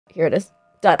Here it is.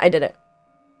 Done. I did it.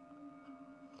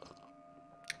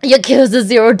 Yakuza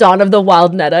 0 Dawn of the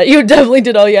Wild Netta. You definitely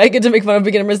did. Oh yeah, I get to make fun of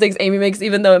beginner mistakes Amy makes,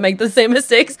 even though it make the same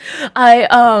mistakes.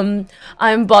 I'm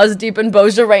balls deep in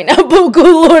Boja right now. But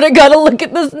good lord, I gotta look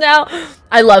at this now.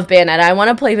 I love Bayonetta. I want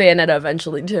to play Bayonetta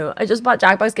eventually too. I just bought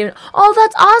Jackbox Game. Oh,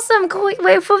 that's awesome.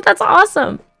 Wait, that's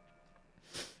awesome.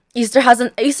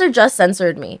 Easter just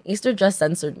censored me. Easter just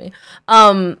censored me.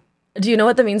 Do you know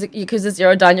what that means? Yakuza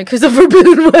 0 Dawn, Yakuza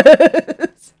Forbidden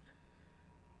West.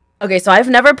 Okay, so I've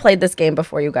never played this game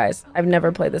before, you guys. I've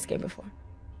never played this game before.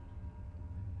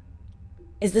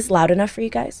 Is this loud enough for you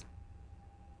guys?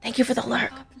 Thank you for the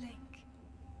lurk.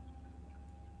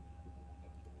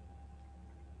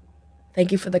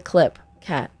 Thank you for the clip,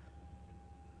 Cat.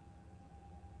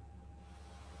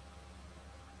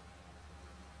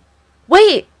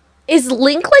 Wait, is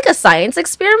Link like a science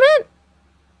experiment?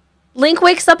 Link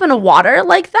wakes up in water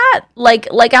like that?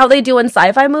 Like how they do in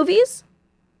sci-fi movies?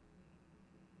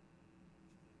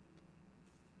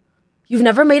 You've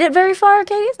never made it very far,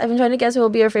 Case? I've been trying to guess who will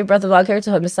be your favorite Breath of the Wild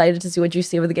character, so I'm excited to see what you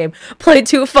see with the game. Play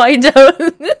to find out.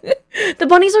 The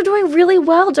bunnies are doing really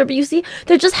well, Derby. You see,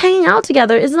 they're just hanging out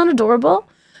together. Isn't that adorable?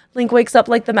 Link wakes up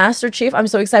like the Master Chief. I'm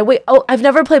so excited. Wait, oh, I've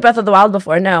never played Breath of the Wild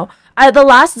before, no. The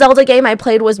last Zelda game I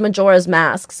played was Majora's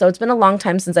Mask, so it's been a long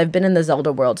time since I've been in the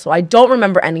Zelda world, so I don't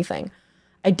remember anything.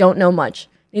 I don't know much.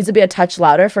 Needs to be a touch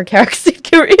louder for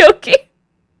karaoke.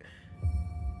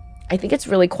 I think it's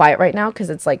really quiet right now because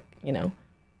it's like, you know,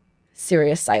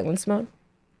 serious silence mode.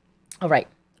 All right,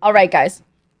 guys.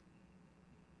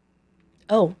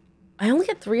 Oh, I only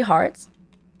get 3 hearts.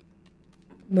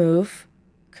 Move,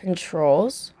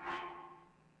 controls,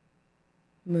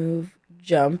 move,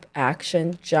 jump,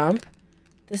 action, jump.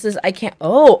 This is, I can't,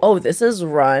 oh, this is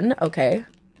run. Okay.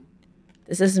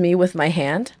 This is me with my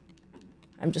hand.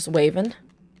 I'm just waving.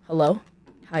 Hello,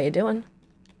 how you doing?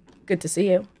 Good to see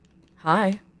you.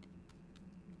 Hi.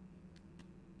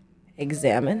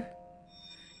 Examine.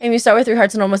 And you start with 3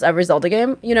 hearts in almost every Zelda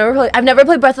game. You never play. I've never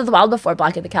played Breath of the Wild before.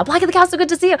 Black of the Cow. Black of the Cow, so good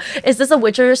to see you. Is this a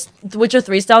Witcher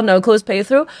 3 style no clothes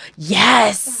playthrough?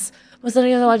 Yes. Was that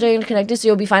another logic and connected, so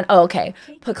you'll be fine. Oh, okay.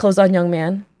 Put clothes on, young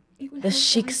man. The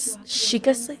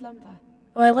Sheikah.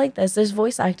 Oh, I like this. There's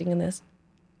voice acting in this.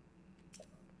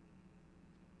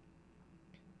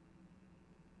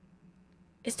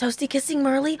 Is Toasty kissing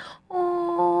Merly?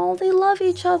 Oh, they love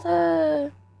each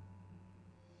other.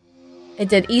 It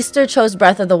did. Easter chose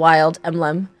Breath of the Wild,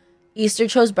 emblem. Easter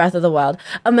chose Breath of the Wild.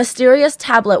 A mysterious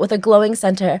tablet with a glowing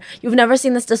center. You've never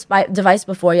seen this device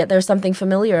before, yet there's something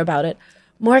familiar about it.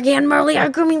 Morgan and Merly are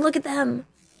grooming. Look at them.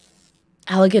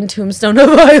 Elegant tombstone of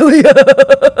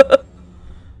Hylia.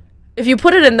 If you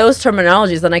put it in those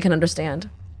terminologies, then I can understand.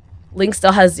 Link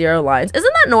still has 0 lines.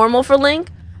 Isn't that normal for Link?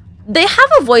 They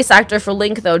have a voice actor for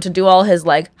Link, though, to do all his,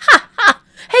 like, ha, ha.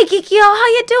 Hey, Kikyo, how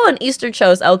you doing? Easter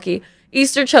chose, Elkie.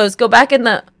 Easter chose. Go back in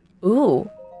the... Ooh.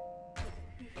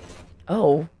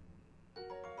 Oh.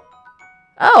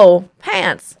 Oh,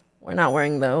 pants. We're not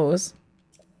wearing those.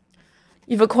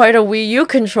 You've acquired a Wii U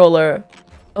controller.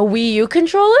 A Wii U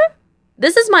controller?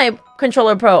 This is my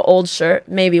Controller Pro old shirt.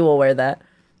 Maybe we'll wear that.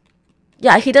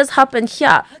 Yeah, he does hop and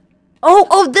yeah.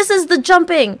 Oh, this is the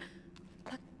jumping.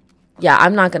 Yeah,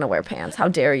 I'm not gonna wear pants. How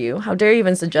dare you? How dare you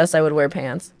even suggest I would wear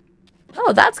pants?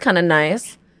 Oh, that's kind of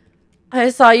nice. I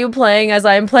saw you playing as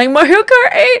I'm playing Mario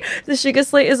Kart 8. The Sheikah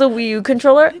Slate is a Wii U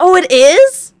controller. Oh, it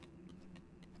is?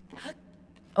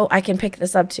 Oh, I can pick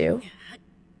this up too.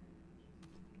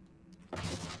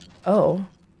 Oh.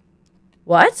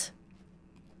 What?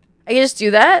 I can just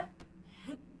do that?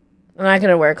 I'm not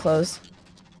gonna wear clothes.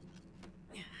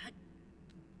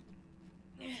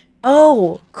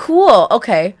 Oh, cool.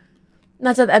 Okay.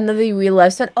 That's at the end of the Wii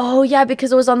lifespan. Oh, yeah,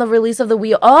 because it was on the release of the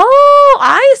Wii. Oh,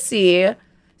 I see.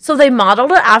 So they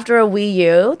modeled it after a Wii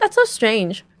U? That's so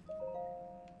strange.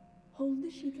 Hold the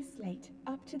Sheikah Slate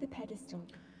up to the pedestal.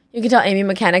 You can tell Amy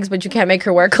mechanics, but you can't make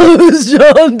her wear clothes,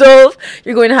 John Dolph.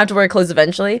 You're going to have to wear clothes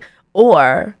eventually.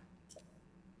 Or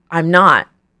I'm not.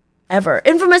 Ever.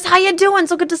 Infamous, how you doing?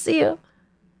 So good to see you.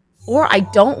 Or I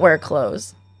don't wear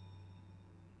clothes.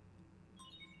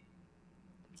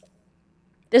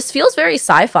 This feels very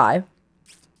sci-fi.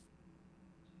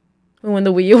 When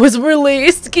the Wii U was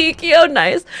released. Kiki, oh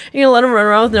nice. You're gonna let him run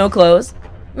around with no clothes?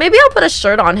 Maybe I'll put a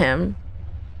shirt on him.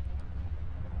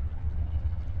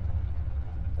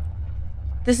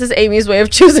 This is Amy's way of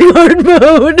choosing hard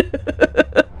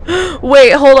mode.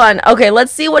 Wait, hold on. Okay,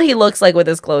 let's see what he looks like with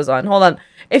his clothes on. Hold on.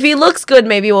 If he looks good,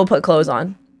 maybe we'll put clothes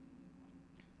on.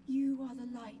 You are the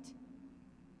light.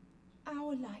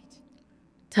 Our light.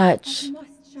 Touch.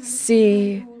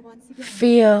 See.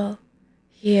 Feel.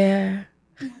 Hear.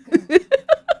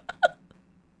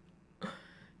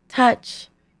 touch,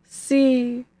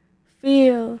 see,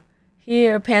 feel,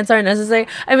 hear. Pants aren't necessary.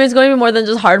 I mean, it's going to be more than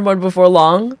just hard mode before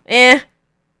long.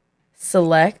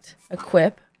 Select,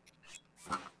 equip.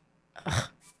 Ugh,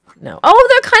 no. Oh,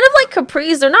 they're kind of like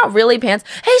capris. They're not really pants.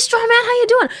 Hey, Strawman, how you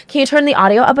doing? Can you turn the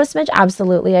audio up a smidge?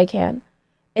 Absolutely, I can.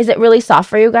 Is it really soft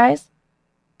for you guys?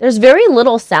 There's very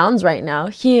little sounds right now.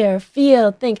 Hear,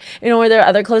 feel, think. You know where there are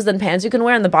other clothes than pants you can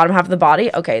wear on the bottom half of the body?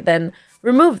 Okay, then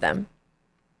remove them.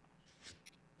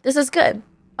 This is good.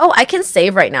 Oh, I can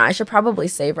save right now. I should probably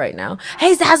save right now.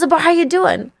 Hey, Zazabar, how you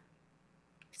doing?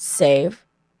 Save.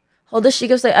 Hold the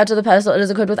Sheikah Slate out to the pedestal. It is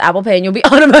equipped with Apple Pay and you'll be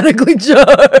automatically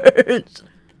charged.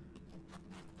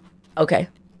 Okay.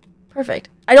 Perfect.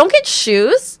 I don't get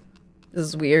shoes? This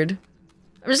is weird.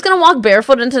 I'm just gonna walk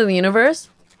barefoot into the universe.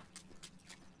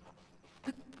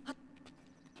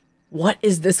 What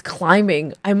is this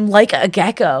climbing? I'm like a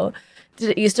gecko.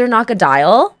 Did Easter knock a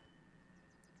dial?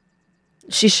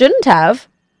 She shouldn't have.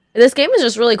 This game is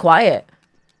just really quiet.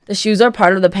 The shoes are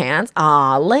part of the pants.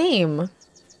 Ah, lame.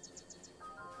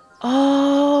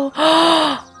 Oh.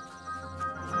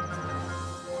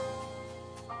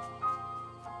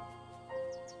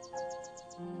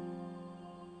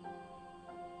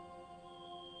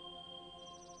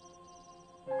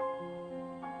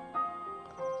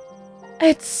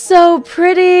 It's so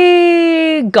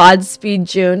pretty. Godspeed,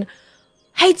 June.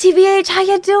 Hey, TVH, how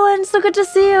you doing? So good to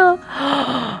see you.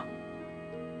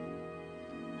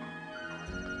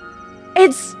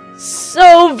 It's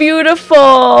so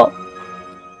beautiful.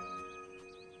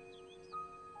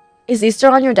 Is Easter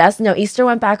on your desk? No, Easter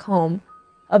went back home.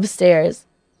 Upstairs.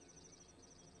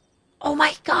 Oh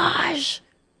my gosh.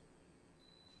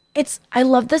 I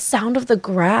love the sound of the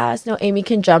grass. No, Amy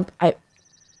can jump.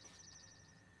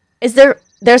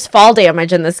 There's fall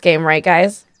damage in this game, right,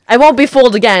 guys? I won't be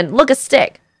fooled again. Look, a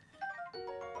stick.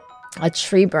 A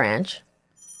tree branch.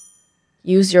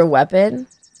 Use your weapon.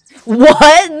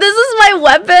 What? This is my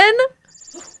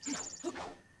weapon?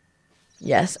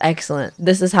 Yes, excellent.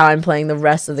 This is how I'm playing the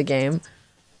rest of the game.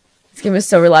 This game is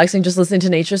so relaxing, just listening to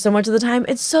nature so much of the time.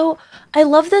 It's so... I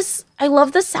love this. I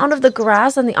love the sound of the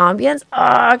grass and the ambience.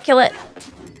 Ah, kill it.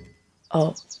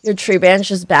 Oh, your tree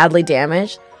branch is badly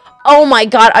damaged. Oh my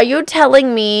god, are you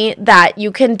telling me that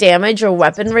you can damage your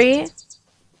weaponry?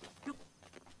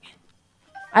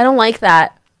 I don't like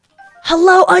that.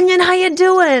 Hello, Onion, how you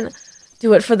doing?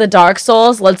 Do it for the Dark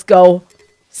Souls. Let's go.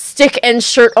 Stick and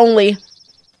shirt only.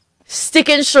 Stick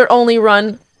and shirt only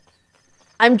run.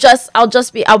 I'll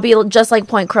be just like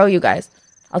Point Crow, you guys.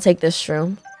 I'll take this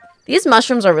shroom. These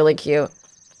mushrooms are really cute.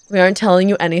 We aren't telling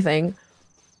you anything.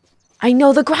 I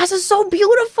know, the grass is so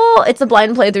beautiful. It's a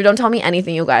blind playthrough. Don't tell me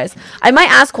anything, you guys. I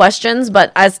might ask questions,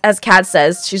 but as Kat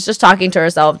says, she's just talking to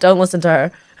herself. Don't listen to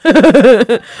her.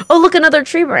 Oh, look, another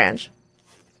tree branch.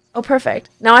 Oh, perfect.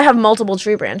 Now I have multiple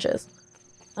tree branches.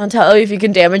 I'll tell you if you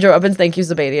can damage your weapons. Thank you,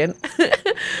 Zabadian.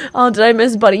 Oh, did I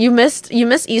miss Buddy? You missed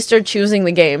Easter choosing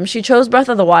the game. She chose Breath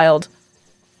of the Wild.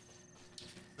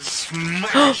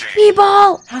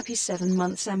 B-ball! Happy 7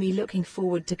 months, Sammy. Looking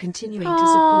forward to continuing to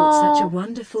support such a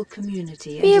wonderful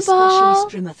community, and especially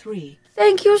Streamer 3.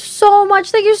 Thank you so much.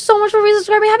 Thank you so much for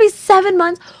resubscribing. Happy 7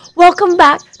 months. Welcome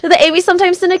back to the Amy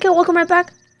Sometimes Syndicate. Welcome right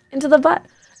back into the butt.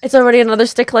 It's already another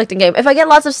stick collecting game. If I get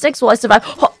lots of sticks, will I survive?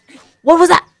 Oh, what was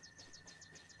that?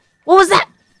 What was that?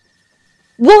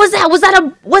 What was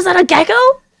that? Was that a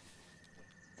gecko?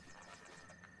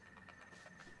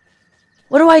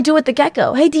 What do I do with the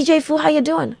gecko? Hey, DJ Fu, how you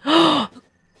doing?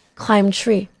 Climb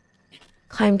tree.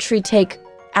 Climb tree, take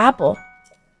apple.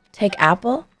 Take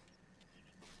apple?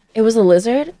 It was a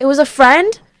lizard? It was a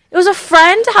friend? It was a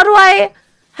friend? How do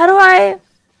I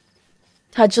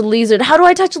touch a lizard? How do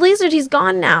I touch a lizard? He's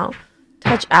gone now.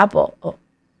 Touch apple. Oh.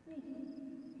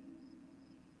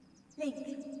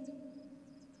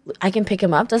 I can pick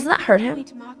him up. Doesn't that hurt him?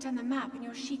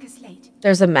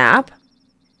 There's a map.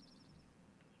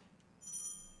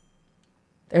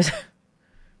 There's...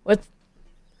 What's...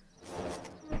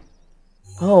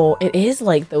 Oh, it is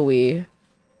like the Wii.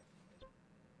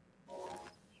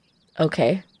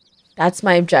 Okay. That's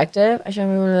my objective. I showed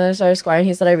him when I started squaring.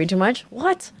 He said I read too much.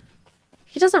 What?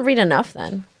 He doesn't read enough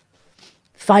then.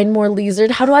 Find more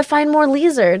lizard. How do I find more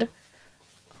lizard?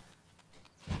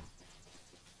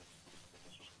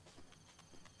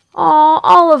 Aw,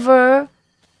 Oliver.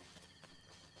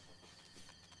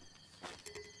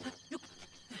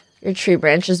 Your tree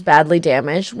branch is badly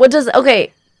damaged. What does...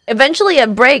 Okay, eventually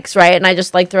it breaks, right? And I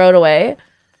just, like, throw it away.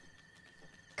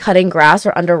 Cutting grass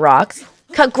or under rocks.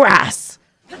 Cut grass.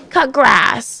 Cut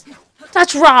grass.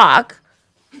 Touch rock.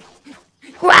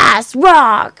 Grass.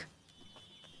 Rock.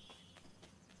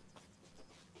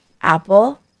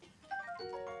 Apple.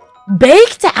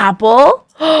 Baked apple?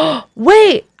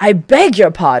 Wait, I beg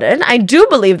your pardon. I do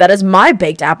believe that is my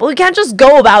baked apple. You can't just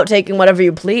go about taking whatever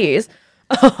you please.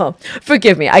 Oh,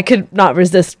 forgive me. I could not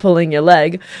resist pulling your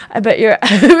leg. I bet you're...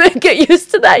 Get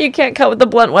used to that. You can't cut with a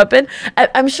blunt weapon.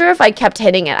 I'm sure if I kept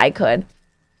hitting it, I could.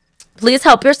 Please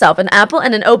help yourself. An apple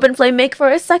and an open flame make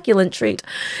for a succulent treat.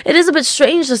 It is a bit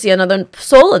strange to see another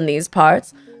soul in these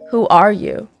parts. Who are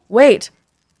you? Wait.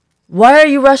 Why are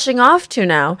you rushing off to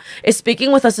now? Is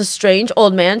speaking with us a strange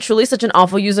old man truly such an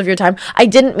awful use of your time? I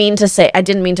didn't mean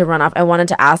to run off. I wanted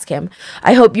to ask him.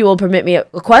 I hope you will permit me a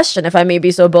question, if I may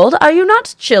be so bold. Are you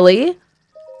not chilly?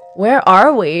 Where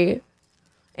are we?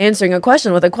 Answering a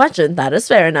question with a question. That is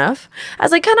fair enough.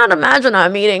 As I cannot imagine our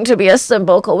meeting to be a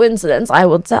simple coincidence,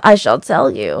 I shall tell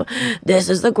you. This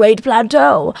is the Great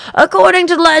Plateau. According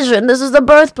to legend, this is the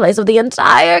birthplace of the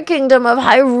entire kingdom of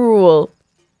Hyrule.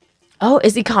 Oh,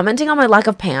 is he commenting on my lack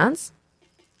of pants?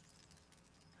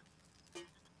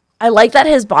 I like that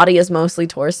his body is mostly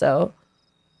torso.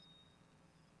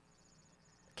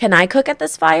 Can I cook at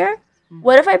this fire?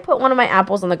 What if I put one of my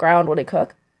apples on the ground? Would it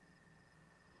cook?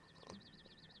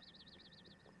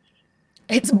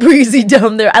 It's breezy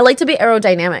down there. I like to be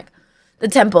aerodynamic. The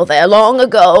temple there, long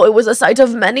ago, it was a site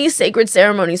of many sacred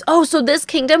ceremonies. Oh, so this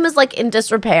kingdom is like in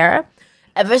disrepair?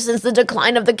 Ever since the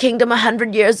decline of the kingdom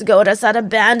 100 years ago, it has sat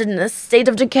abandoned in a state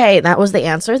of decay. That was the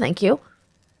answer. Thank you.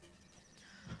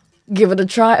 Give it a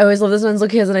try. I always love this man's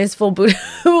look. He has a nice full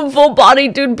body,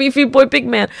 dude, beefy boy, big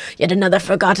man. Yet another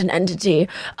forgotten entity,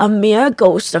 a mere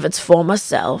ghost of its former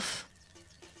self.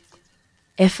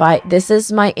 This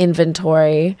is my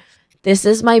inventory. This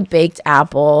is my baked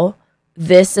apple.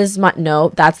 This is my, no,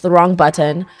 that's the wrong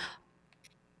button.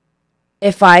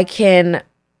 If I can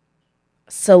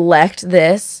select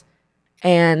this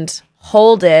and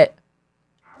hold it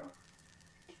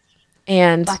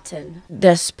and button.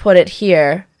 Just put it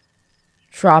here,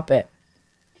 drop it.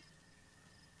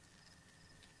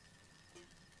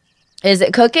 Is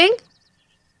it cooking?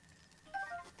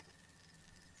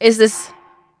 Is it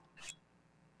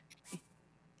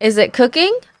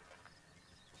cooking?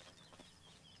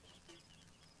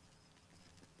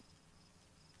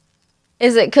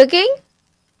 Is it cooking?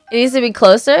 It needs to be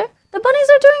closer. The bunnies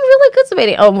are doing really good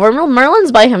debating. Oh,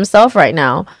 Merlin's by himself right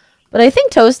now. But I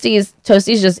think Toasty's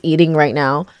just eating right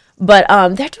now. But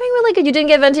they're doing really good. You didn't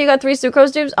get Venti, you got 3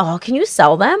 sucrose tubes. Oh, can you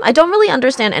sell them? I don't really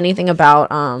understand anything about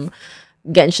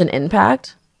Genshin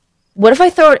Impact. What if I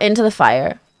throw it into the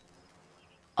fire?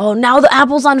 Oh, now the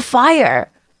apple's on fire.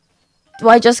 Do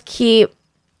I just keep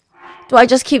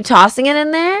tossing it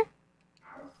in there?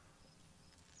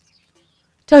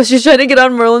 Toasty's trying to get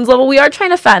on Merlin's level. We are trying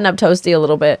to fatten up Toasty a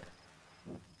little bit.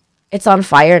 It's on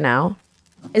fire now.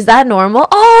 Is that normal?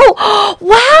 Oh,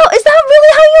 wow. Is that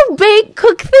really how you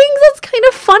cook things? That's kind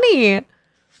of funny.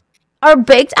 Are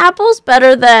baked apples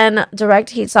better than direct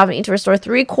heat soften? Eat to restore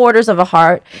 3/4 of a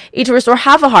heart. Eat to restore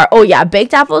half a heart. Oh, yeah.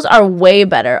 Baked apples are way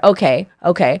better. Okay.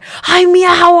 Okay. Hi, Mia.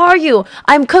 How are you?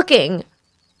 I'm cooking.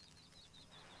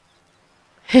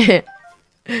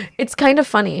 It's kind of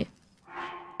funny.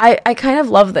 I kind of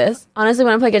love this. Honestly,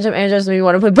 when I play Genshin Impact, it just makes me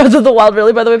want to play Breath of the Wild.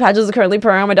 Really, by the way, Patches is currently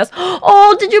purring on my desk.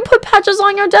 Oh, did you put Patches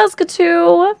on your desk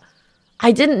too?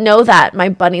 I didn't know that my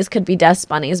bunnies could be desk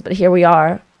bunnies, but here we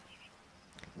are.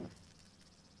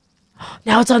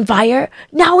 Now it's on fire.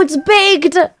 Now it's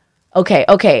baked. Okay,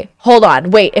 okay. Hold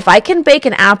on. Wait, if I can bake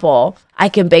an apple, I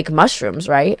can bake mushrooms,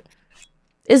 right?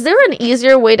 Is there an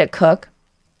easier way to cook?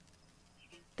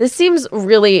 This seems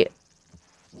really...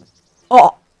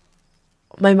 Oh.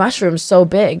 My mushroom's so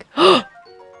big. Toasty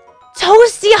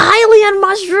Hylian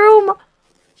mushroom!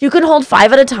 You can hold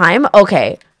 5 at a time?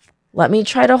 Okay. Let me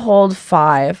try to hold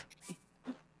 5.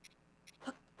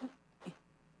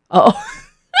 Oh.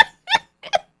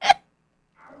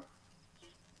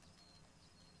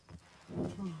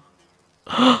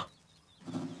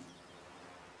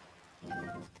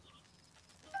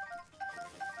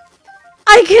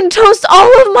 I can toast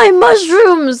all of my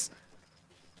mushrooms!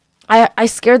 I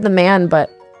scared the man, but...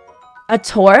 A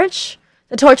torch?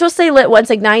 The torch will stay lit once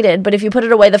ignited, but if you put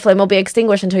it away, the flame will be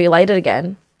extinguished until you light it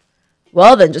again.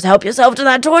 Well, then just help yourself to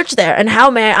that torch there. And how,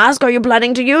 may I ask, are you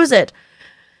planning to use it?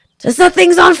 To set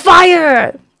things on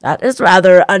fire! That is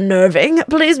rather unnerving.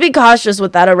 Please be cautious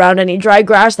with that around any dry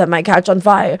grass that might catch on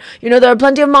fire. You know, there are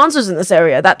plenty of monsters in this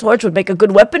area. That torch would make a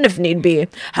good weapon if need be.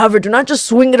 However, do not just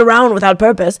swing it around without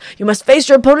purpose. You must face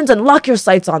your opponents and lock your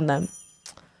sights on them.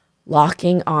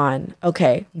 Locking on.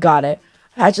 Okay, got it.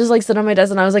 Patch just like sit on my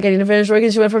desk and I was like, I need to finish work,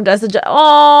 and she went from desk to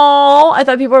oh, I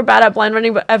thought people were bad at blind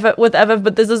running with FF,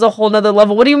 but this is a whole nother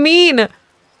level. What do you mean?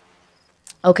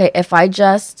 Okay, if I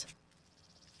just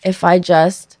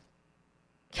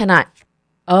Can I?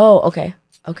 Oh, okay.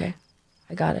 Okay.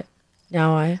 I got it.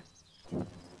 Now I...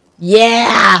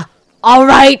 Yeah! All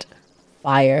right!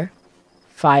 Fire.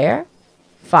 Fire.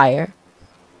 Fire.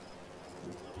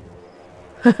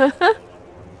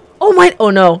 Oh my... Oh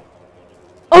no.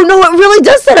 Oh no, it really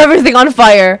does set everything on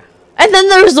fire. And then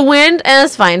there's the wind, and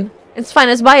it's fine. It's fine.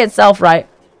 It's by itself, right?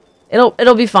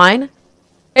 It'll be fine.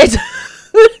 It's...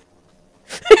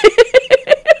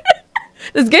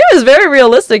 This game is very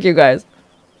realistic, you guys.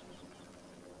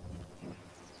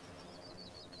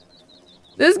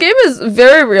 This game is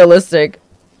very realistic.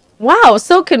 Wow,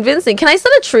 so convincing. Can I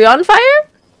set a tree on fire?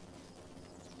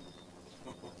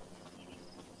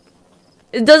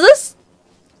 Does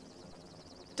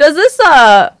this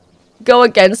go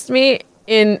against me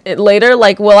in later?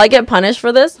 Like, will I get punished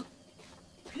for this?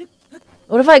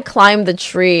 What if I climb the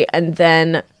tree and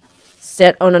then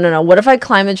sit? Oh, no. What if I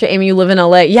climb the tree? Amy, you live in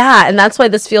LA. Yeah, and that's why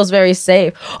this feels very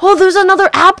safe. Oh, there's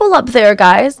another apple up there,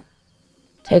 guys.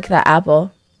 Take that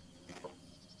apple.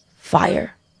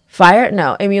 Fire. Fire?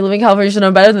 No. Amy, you live in California. You should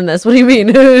know better than this. What do you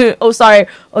mean? Oh, sorry.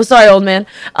 Oh, sorry, old man.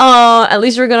 At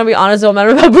least you're gonna be honest. Don't matter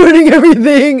about burning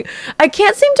everything. I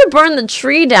can't seem to burn the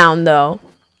tree down, though.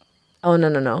 Oh,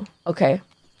 no. Okay.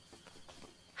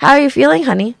 How are you feeling,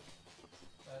 honey?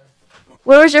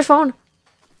 Where was your phone?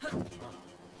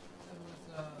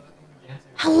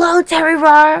 Hello, Terry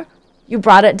Rar. You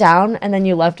brought it down, and then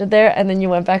you left it there, and then you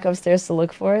went back upstairs to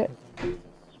look for it?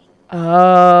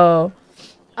 Oh.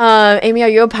 Amy, are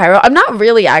you a pyro? I'm not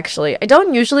really, actually. I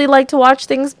don't usually like to watch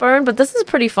things burn, but this is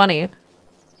pretty funny.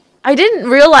 I didn't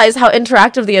realize how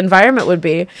interactive the environment would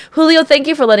be. Julio, thank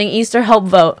you for letting Easter help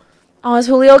vote. Oh, is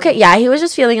Julio okay? Yeah, he was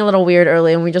just feeling a little weird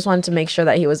early, and we just wanted to make sure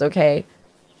that he was okay.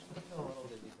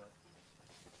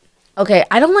 Okay,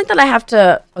 I don't like that I have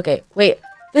to... Okay, wait.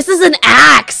 This is an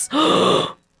axe!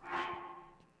 Oh,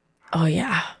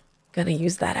 yeah. Gonna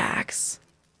use that axe.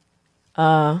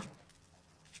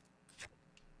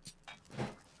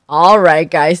 Alright,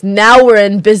 guys. Now we're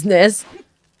in business.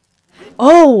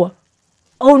 Oh!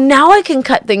 Oh, now I can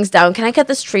cut things down. Can I cut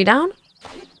this tree down?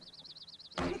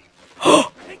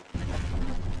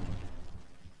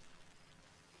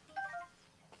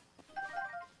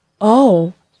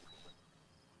 Oh.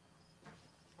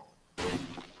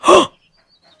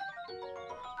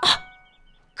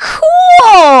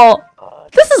 Cool!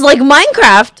 This is like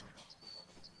Minecraft.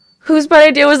 Whose bright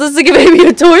idea was this to give Amy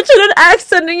a torch and an axe?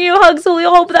 Sending you hugs, so we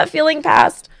hope that feeling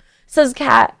passed. Says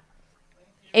Cat.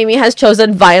 Amy has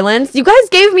chosen violence. You guys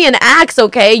gave me an axe,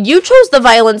 okay? You chose the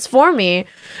violence for me.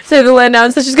 Save the land now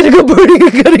and says she's gonna go burning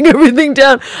and cutting everything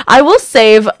down. I will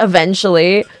save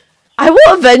eventually. I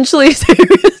will eventually save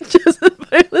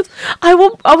violence. I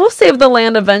will save the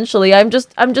land eventually. I'm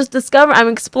just discovering. I'm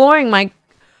exploring my.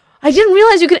 I didn't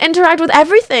realize you could interact with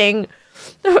everything.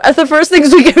 The first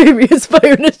things we gave me is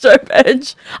fire and a sharp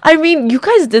edge. I mean, you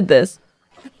guys did this.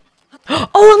 Oh,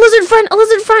 a lizard friend! A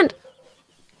lizard friend!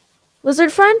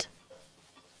 Lizard friend?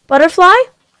 Butterfly?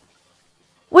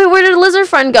 Wait, where did lizard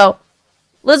friend go?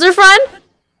 Lizard friend?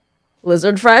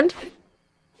 Lizard friend?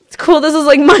 It's cool, this is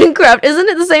like Minecraft. Isn't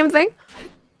it the same thing?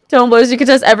 Tumblers, you can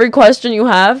test every question you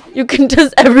have. You can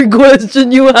test every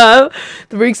question you have.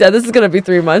 The Reek said this is gonna be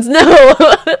 3 months. No!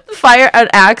 Fire, an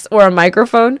axe, or a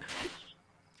microphone.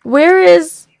 Where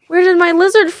did my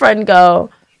lizard friend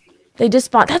go? They just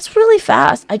spawned. That's really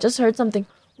fast. I just heard something.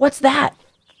 What's that?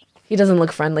 He doesn't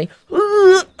look friendly.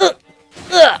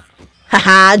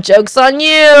 Haha, joke's on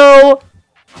you.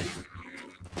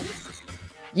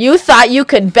 You thought you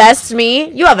could best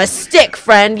me? You have a stick,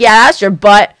 friend. Yeah, that's your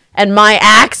butt. And my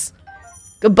axe.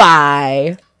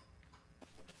 Goodbye.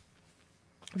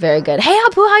 Very good. Hey,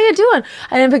 Apu, how you doing?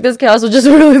 I didn't pick this chaos, which is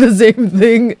really the same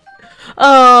thing.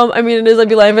 I mean, it is. I'd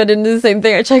be lying if I didn't do the same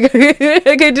thing. I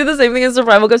can do the same thing as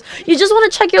survival goes. You just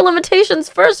want to check your limitations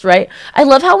first, right? I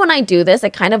love how when I do this,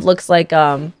 it kind of looks like,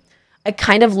 I'm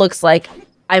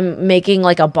making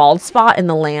like a bald spot in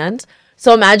the land.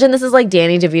 So imagine this is like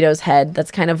Danny DeVito's head.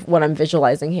 That's kind of what I'm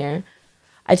visualizing here.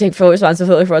 I take full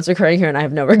responsibility for what's occurring here, and I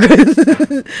have no regrets.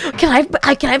 Can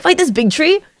I fight this big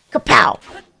tree? Kapow!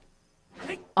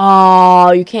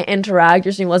 Oh, you can't interact.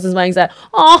 Your stream lessens my anxiety.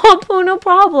 Oh, Pooh, no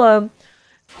problem.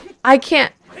 I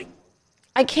can't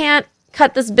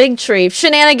cut this big tree.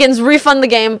 Shenanigans, refund the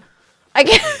game. I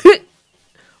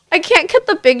can't cut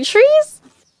the big trees?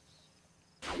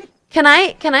 Can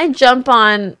I jump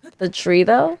on the tree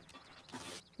though?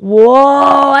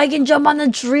 Whoa, I can jump on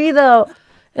the tree though.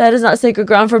 That is not sacred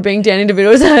ground for being Danny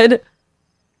DeVito's head.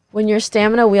 When your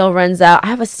stamina wheel runs out. I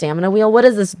have a stamina wheel. What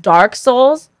is this? Dark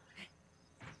Souls?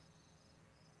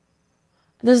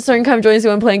 There's a certain kind of joy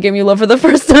when playing a game you love for the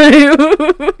first time.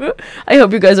 I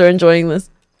hope you guys are enjoying this.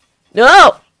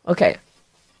 No! Okay.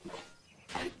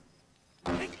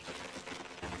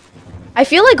 I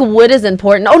feel like wood is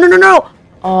important. Oh, no, no, no!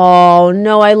 Oh,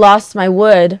 no, I lost my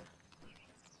wood.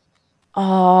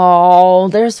 Oh,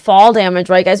 there's fall damage,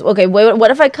 right, guys? Okay, wait,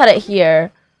 what if I cut it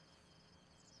here?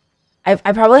 I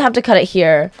probably have to cut it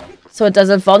here so it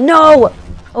doesn't fall. No!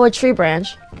 Oh, a tree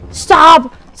branch.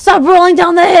 Stop! Stop rolling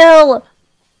down the hill!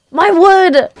 My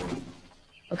wood!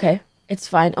 Okay, it's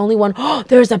fine. Only one. Oh,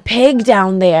 there's a pig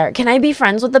down there. Can I be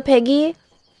friends with the piggy?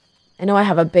 I know I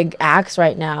have a big axe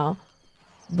right now,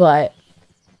 but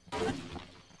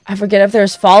I forget if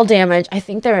there's fall damage. I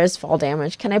think there is fall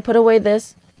damage. Can I put away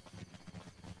this?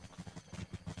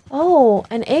 Oh,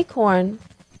 an acorn.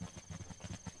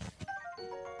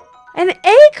 An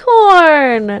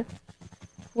acorn!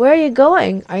 Where are you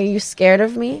going? Are you scared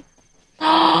of me?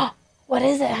 What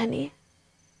is it, honey?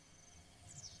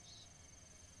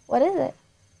 What is it?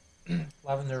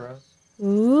 Lavender rose. A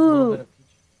Ooh. little bit of peach.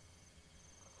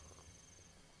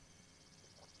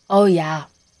 Oh, yeah.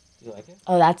 Do you like it?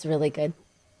 Oh, that's really good.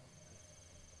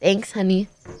 Thanks, honey.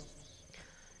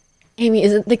 Amy,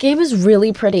 the game is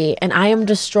really pretty, and I am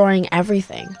destroying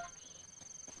everything.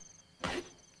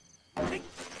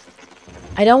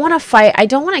 I don't want to fight. I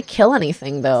don't want to kill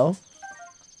anything, though.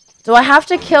 Do I have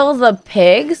to kill the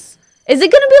pigs? Is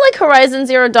it going to be like Horizon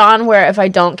Zero Dawn, where if I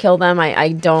don't kill them, I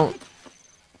don't...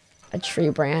 A tree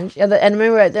branch. Yeah, the enemy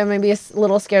right there may be a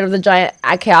little scared of the giant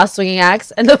chaos swinging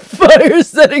axe and the fire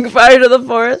setting fire to the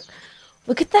forest.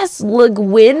 Look at this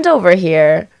wind over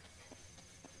here.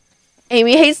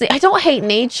 Amy hates... I don't hate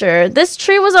nature. This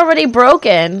tree was already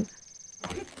broken.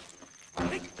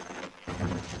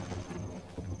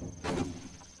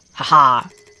 Haha.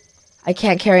 I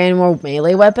can't carry any more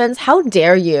melee weapons. How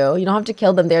dare you? You don't have to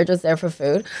kill them. They're just there for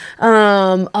food.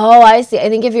 Oh, I see. I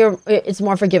think if it's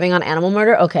more forgiving on animal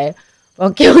murder. Okay.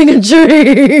 Well, killing a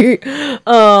tree.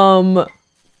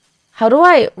 How do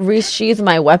I resheath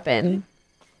my weapon?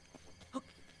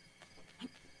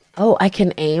 Oh, I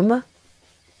can aim.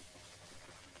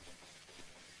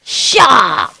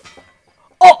 Shah!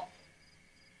 Oh!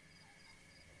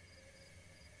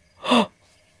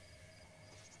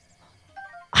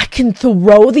 I can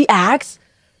throw the axe?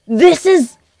 This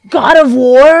is God of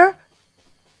War?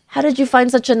 How did you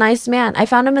find such a nice man? I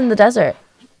found him in the desert.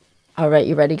 All right,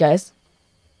 you ready, guys?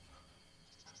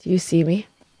 Do you see me?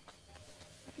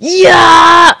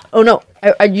 Yeah! Oh, no.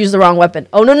 I used the wrong weapon.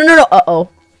 Oh, no, no, no, no. Uh-oh.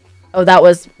 Oh, that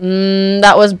was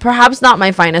perhaps not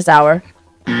my finest hour.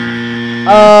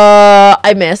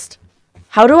 I missed.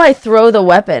 How do I throw the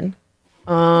weapon?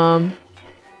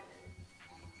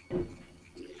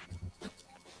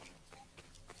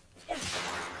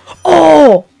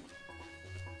 Oh!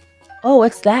 Oh,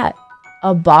 what's that?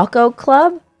 A Baco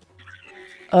club?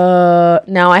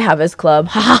 Now I have his club.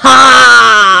 Ha ha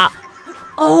ha!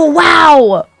 Oh,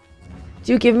 wow!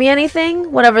 Do you give me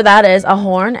anything? Whatever that is. A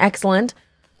horn. Excellent.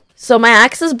 So my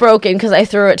axe is broken because I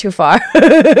threw it too far. You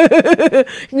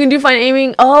can do fine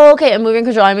aiming. Oh, okay. And moving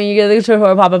control. I mean, you get the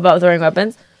tutorial pop about throwing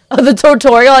weapons. Oh, the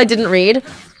tutorial I didn't read.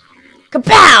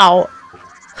 Kapow!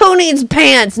 Who needs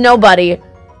pants? Nobody.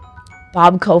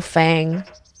 Bobco Fang.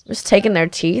 Just taking their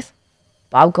teeth.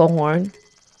 Bobco Horn.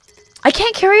 I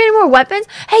can't carry any more weapons?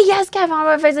 Hey, yes, Cat, found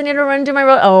my face. I need to run to my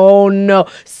road. Oh, no.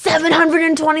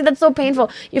 720. That's so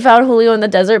painful. You found Julio in the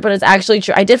desert, but it's actually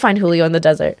true. I did find Julio in the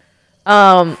desert.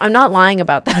 I'm not lying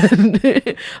about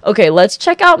that. Okay, let's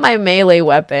check out my melee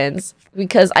weapons.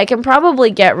 Because I can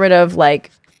probably get rid of, like...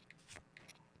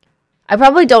 I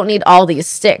probably don't need all these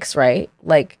sticks, right?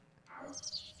 Like...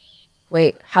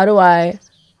 Wait, how do I...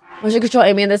 Motion control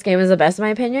aiming in this game is the best in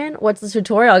my opinion. What's the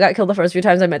tutorial? I got killed the first few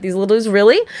times I met these little dudes.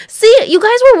 Really? See, you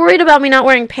guys were worried about me not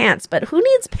wearing pants, but who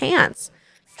needs pants?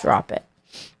 Drop it.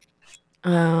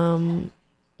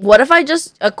 What if I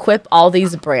just equip all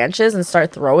these branches and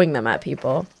start throwing them at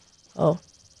people? Oh,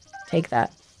 take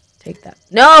that. Take that.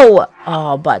 No!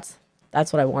 Oh, butts.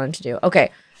 That's what I wanted to do.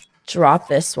 Okay, drop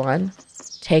this one.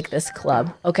 Take this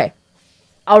club. Okay.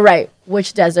 All right,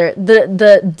 which desert?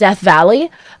 The Death Valley?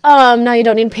 Now you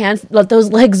don't need pants. Let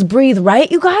those legs breathe,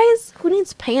 right, you guys? Who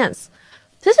needs pants?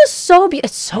 This is so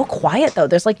it's so quiet, though.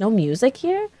 There's, like, no music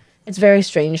here. It's very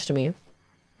strange to me.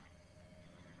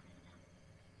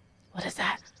 What is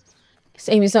that?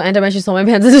 Amy's so anti-man, she stole my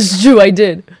pants. This is true, I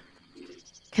did.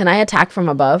 Can I attack from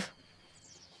above?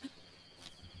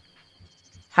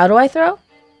 How do I throw?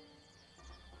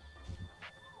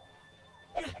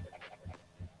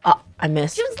 I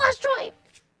missed. Shoot slash Troy.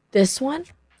 This one?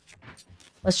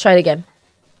 Let's try it again.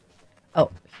 Oh,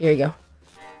 here you go.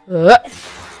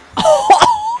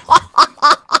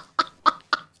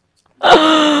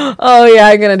 Oh, yeah,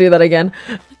 I'm gonna do that again.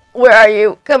 Where are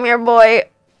you? Come here, boy.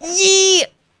 Yee!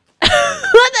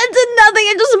 That did nothing.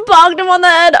 It just bonked him on the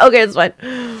head. Okay, it's fine.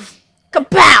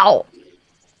 Kapow!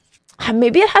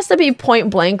 Maybe it has to be point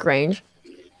blank range.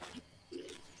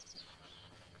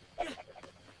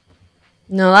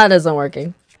 No, that isn't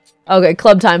working. Okay,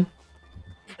 club time.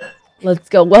 Let's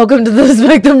go. Welcome to the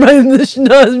Spectrum Revolution.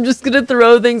 No, I'm just gonna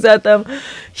throw things at them.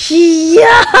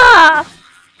 Yeah!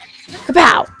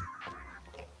 Kapow!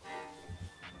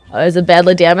 Oh, is it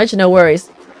badly damaged? No worries.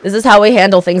 This is how we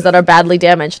handle things that are badly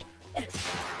damaged.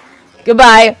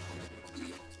 Goodbye.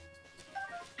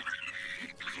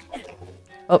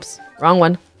 Oops, wrong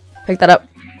one. Pick that up.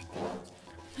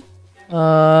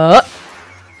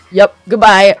 Yep,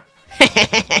 goodbye.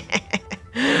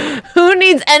 Who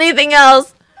needs anything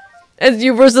else? It's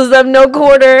you versus them, no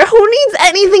quarter. Who needs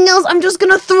anything else? I'm just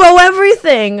gonna throw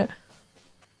everything.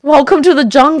 Welcome to the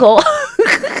jungle.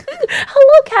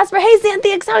 Hello, Casper. Hey,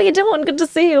 Xanthix, how you doing? Good to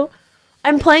see you.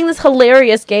 I'm playing this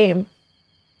hilarious game.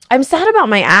 I'm sad about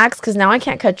my axe because now I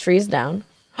can't cut trees down.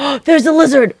 There's a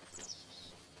lizard.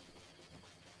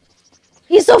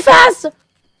 He's so fast.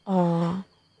 Aw.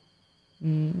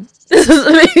 This is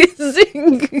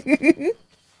amazing.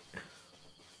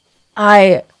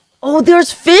 Oh,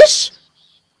 there's fish?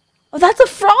 Oh, that's a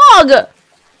frog.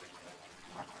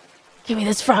 Give me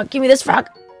this frog. Give me this frog.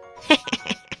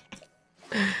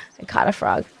 I caught a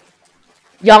frog.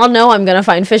 Y'all know I'm gonna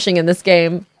find fishing in this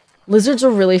game. Lizards are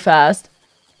really fast.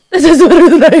 This is better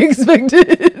than I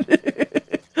expected.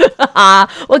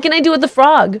 What can I do with the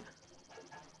frog?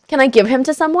 Can I give him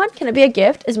to someone? Can it be a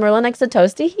gift? Is Merlin next to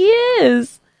Toasty? He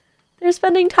is. They're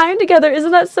spending time together.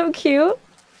 Isn't that so cute?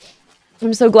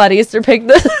 I'm so glad Easter picked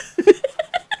this.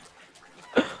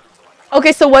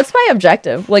 Okay, so what's my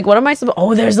objective? Like, what am I supposed...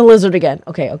 Oh, there's the lizard again.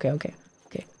 Okay.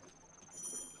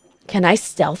 Can I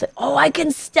stealth it? Oh, I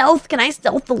can stealth. Can I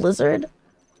stealth the lizard?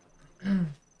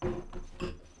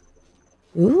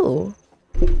 Ooh.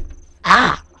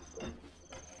 Ah.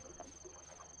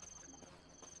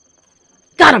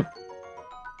 Got him.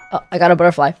 Oh, I got a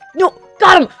butterfly. No,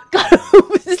 got him. Got him.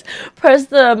 Press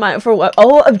the for what?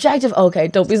 Oh, objective. Okay,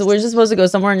 don't be. We're just supposed to go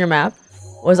somewhere on your map.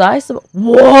 Was I?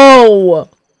 Whoa.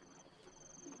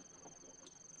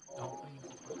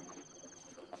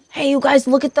 Hey, you guys,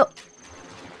 look at the...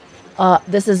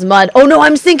 this is mud. Oh, no,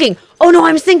 I'm sinking. Oh, no,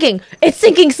 I'm sinking. It's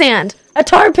sinking sand. A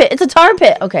tar pit. It's a tar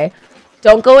pit. Okay.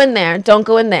 Don't go in there. Don't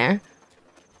go in there.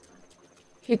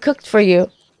 He cooked for you.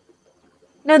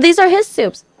 No, these are his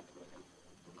soups.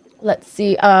 Let's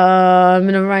see.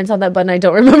 Never mind. It's on that button. I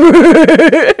don't remember.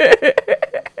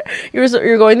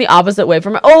 You're going the opposite way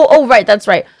from... Oh, right. That's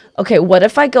right. Okay, what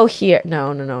if I go here?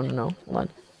 No.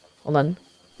 Hold on.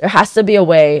 There has to be a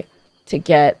way to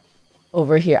get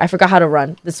over here. I forgot how to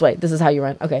run. This way. This is how you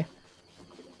run. Okay.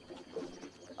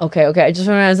 I just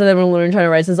realized that I'm learning trying to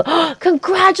write since... Oh,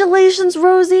 congratulations,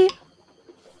 Rosie!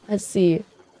 Let's see.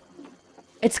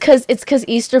 It's cause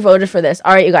Easter voted for this.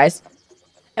 Alright, you guys.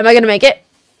 Am I gonna make it?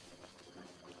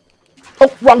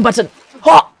 Oh, wrong button.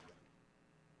 Ha!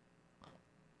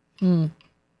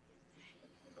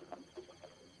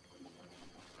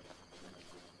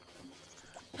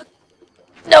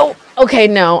 No. Okay,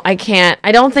 no, I can't.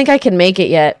 I don't think I can make it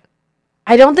yet.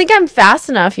 I don't think I'm fast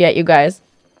enough yet, you guys.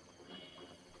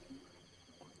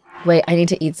 Wait, I need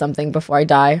to eat something before I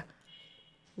die.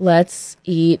 Let's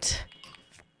eat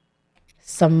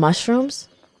some mushrooms.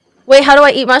 Wait, how do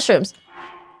I eat mushrooms?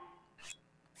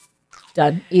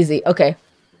 Done. Easy. Okay.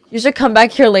 You should come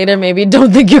back here later, maybe.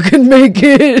 Don't think you can make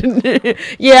it.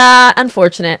 Yeah,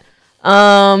 unfortunate.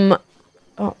 Oh,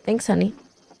 thanks, honey.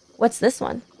 What's this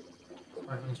one?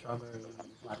 Sparkling strawberry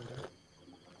lavender.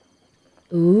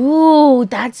 Ooh,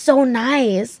 that's so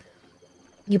nice.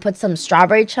 You put some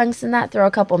strawberry chunks in that, throw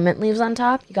a couple mint leaves on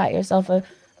top. You got yourself a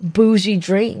bougie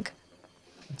drink.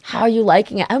 How are you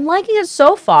liking it? I'm liking it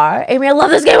so far. Amy, I love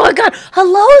this game. Oh my god.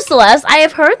 Hello, Celeste. I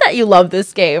have heard that you love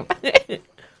this game.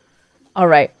 All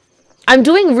right. I'm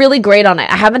doing really great on it.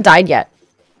 I haven't died yet.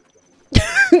 I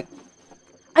didn't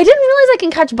realize I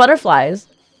can catch butterflies.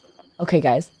 Okay,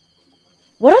 guys.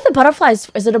 What are the butterflies?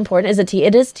 Is it important? Is it tea?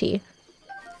 It is tea.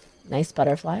 Nice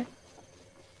butterfly.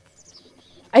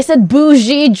 I said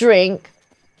bougie drink.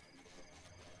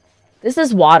 This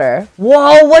is water.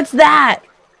 Whoa, what's that?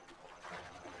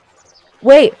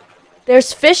 Wait,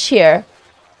 there's fish here.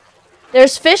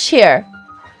 There's fish here.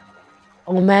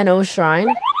 Oh man, oh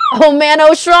shrine. Oh man,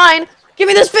 oh shrine. Give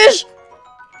me this fish.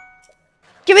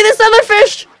 Give me this other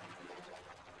fish.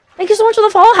 Thank you so much for the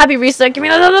follow. Happy reset. Give me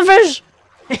another fish.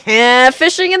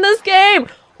 Fishing in this game.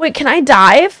 Wait, can I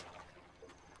dive?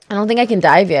 I don't think I can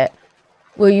dive yet.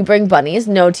 Will you bring bunnies?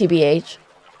 No, TBH.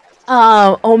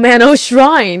 Oh man, oh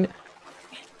shrine.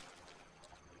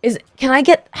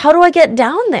 How do I get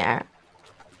down there?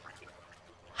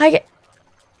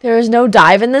 There is no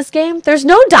dive in this game? There's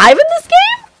no dive in this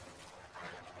game?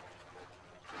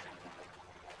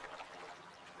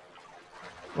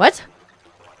 What?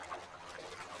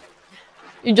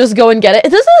 You just go and get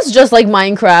it? This is just like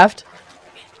Minecraft.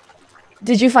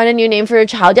 Did you find a new name for your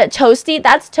child yet? Toasty?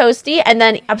 That's Toasty. And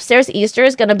then upstairs Easter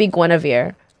is gonna be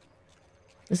Guinevere.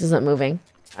 This isn't moving.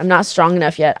 I'm not strong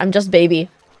enough yet. I'm just baby.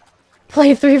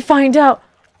 Play 3, find out.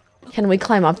 Can we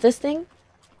climb up this thing?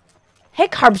 Hey,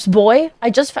 carps boy. I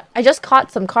just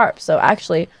caught some carps, so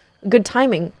actually, good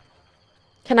timing.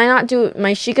 Can I not do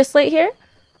my Sheikah Slate here?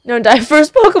 No, die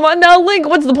first Pokemon. Now Link.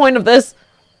 What's the point of this?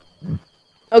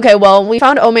 Okay, well, we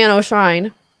found Oh Man, Oh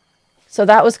Shrine. So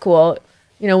that was cool.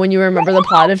 You know, when you remember the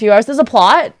plot in a few hours. There's a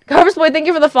plot? Carps boy, thank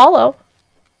you for the follow.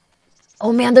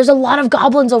 Oh man, there's a lot of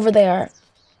goblins over there.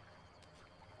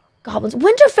 Goblins.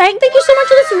 Winterfang, thank you so much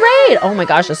for this raid. Oh my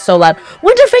gosh, it's so loud.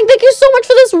 Winterfang, thank you so much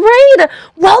for this raid.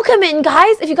 Welcome in,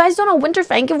 guys. If you guys don't know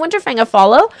Winterfang, give Winterfang a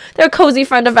follow. They're a cozy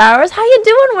friend of ours. How you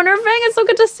doing, Winterfang? It's so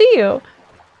good to see you.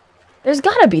 There's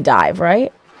gotta be dive,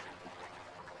 right?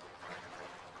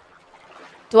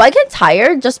 Do I get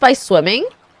tired just by swimming?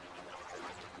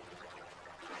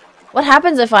 What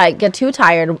happens if I get too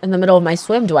tired in the middle of my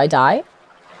swim? Do I die?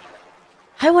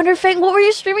 Hi, Winterfang. What were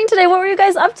you streaming today? What were you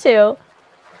guys up to?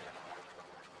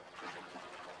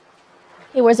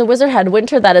 Hey, where's a wizard hat?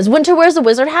 Winter, that is. Winter wears a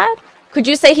wizard hat? Could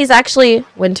you say he's actually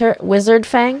Wizard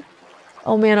Fang?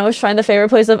 Oh man, I was trying the favorite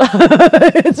place of...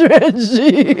 It's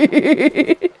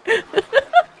Reggie.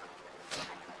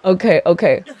 Okay,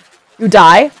 okay. You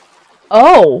die?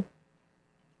 Oh.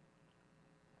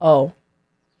 Oh.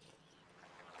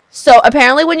 So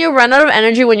apparently when you run out of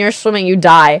energy when you're swimming, you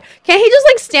die. Can't he just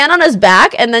like stand on his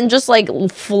back and then just like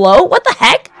float? What the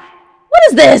heck? What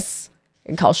is this? You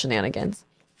can call shenanigans.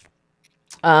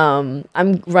 I'm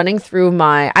running through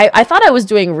my... I thought I was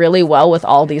doing really well with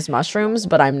all these mushrooms,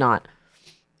 but I'm not.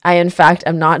 I, in fact,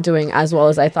 am not doing as well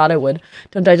as I thought I would.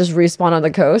 Don't I just respawn on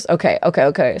the coast? Okay, okay,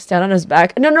 okay. Stand on his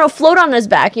back. No, no, float on his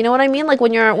back. You know what I mean? Like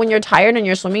when you're tired and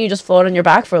you're swimming, you just float on your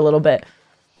back for a little bit.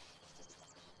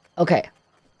 Okay.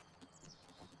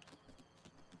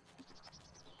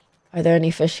 Are there any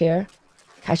fish here?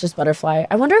 Catch this butterfly.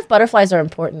 I wonder if butterflies are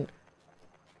important.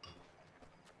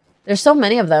 There's so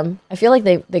many of them. I feel like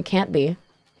they can't be.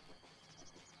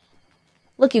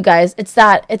 Look, you guys, it's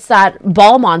that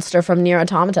ball monster from Nier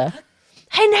Automata.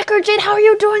 Hey, Necker Jade, how are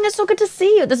you doing? It's so good to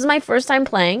see you. This is my first time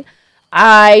playing.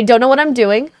 I don't know what I'm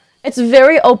doing. It's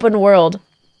very open world.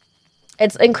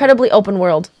 It's incredibly open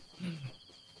world.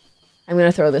 I'm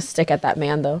gonna throw this stick at that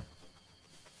man, though.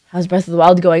 How's Breath of the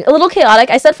Wild going? A little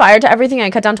chaotic. I set fire to everything. I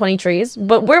cut down 20 trees,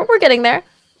 but we're getting there.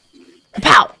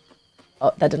 Pow!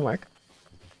 Oh, that didn't work.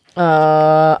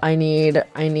 I need...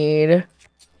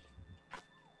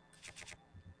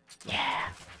 Yeah.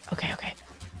 Okay, okay.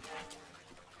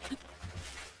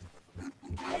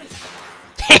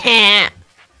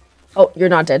 Oh, you're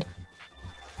not dead.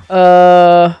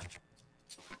 Oh,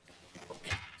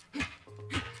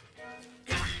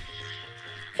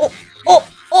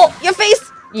 your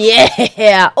face!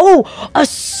 Yeah! Oh, a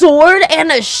sword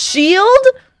and a shield?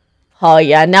 Oh,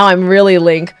 yeah, now I'm really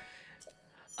Link.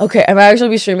 Okay, I might actually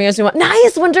be streaming as soon.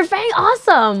 Nice, Winterfang,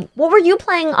 awesome! What were you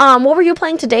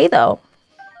playing today, though?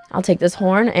 I'll take this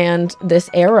horn and this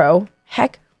arrow.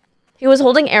 Heck, he was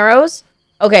holding arrows?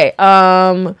 Okay,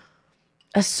 a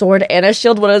sword and a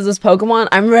shield. What is this Pokemon?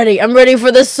 I'm ready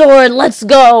for the sword. Let's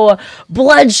go.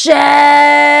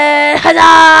 Bloodshed.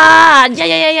 Huzzah!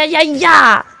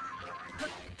 Yeah.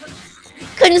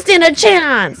 Couldn't stand a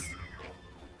chance.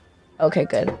 Okay,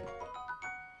 good.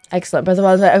 Excellent. Breath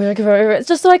of the Wild. It's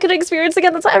just so I could experience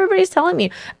again. That's what everybody's telling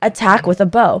me. Attack with a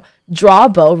bow. Draw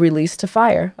bow, release to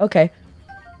fire. Okay.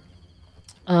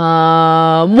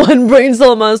 One brain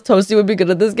cell mouse Toasty would be good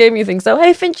at this game. You think so?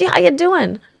 Hey, Finchy, how you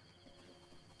doing?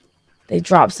 They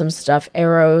dropped some stuff.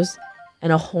 Arrows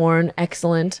and a horn.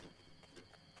 Excellent.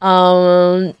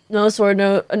 No sword,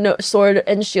 no sword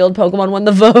and shield. Pokemon won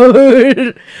the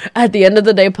vote. At the end of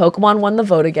the day, Pokemon won the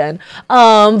vote again.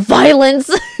 Violence.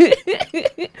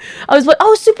 I was like,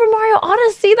 oh, Super Mario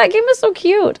Odyssey. That game is so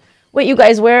cute. Wait, you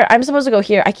guys, where? I'm supposed to go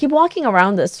here. I keep walking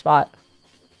around this spot.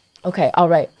 Okay, all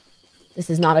right. This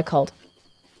is not a cult.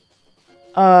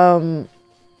 Should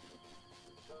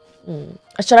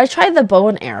I try the bow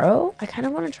and arrow? I kind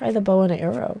of want to try the bow and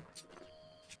arrow.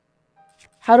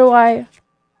 How do I...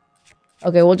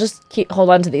 Okay, we'll just hold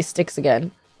on to these sticks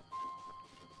again.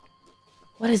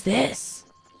 What is this?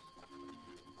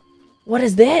 What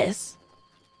is this?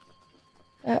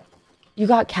 You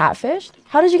got catfished?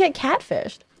 How did you get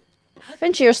catfished?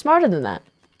 Finchy, you're smarter than that.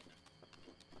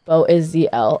 Bo is the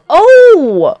L.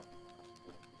 Oh!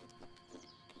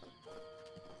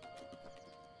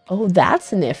 Oh,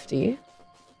 that's nifty.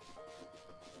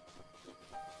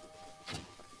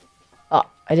 Oh,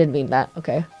 I didn't mean that.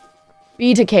 Okay.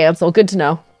 B to cancel. Good to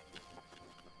know.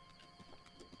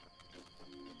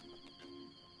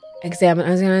 Examine. I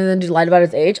was gonna then lied about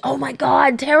his age. Oh my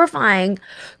god, terrifying.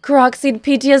 Caroxide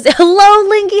PTSD. Hello,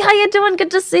 Linky. How you doing? Good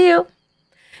to see you.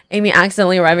 Amy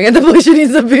accidentally arriving at the bush and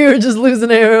he's a beer, just lose an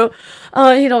arrow.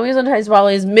 He told me sometimes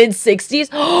probably his mid-60s.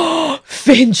 Oh,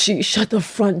 Finchy, shut the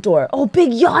front door. Oh,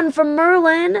 big yawn from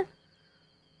Merlin.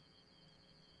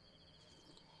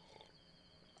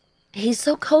 He's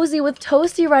so cozy with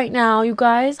Toasty right now, you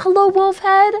guys. Hello,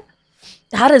 Wolfhead.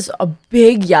 That is a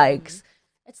big yikes.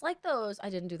 It's like those. I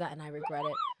didn't do that and I regret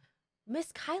it.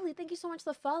 Miss Kylie, thank you so much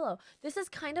for the follow. This is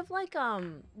kind of like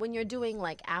when you're doing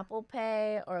like Apple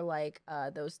Pay or like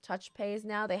those touch pays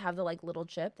now. They have the like little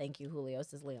chip. Thank you, Julio,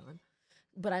 says Leon.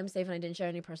 But I'm safe and I didn't share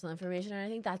any personal information. And I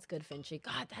think that's good, Finchy.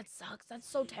 God, that sucks. That's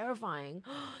so terrifying.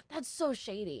 That's so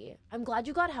shady. I'm glad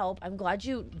you got help. I'm glad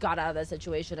you got out of that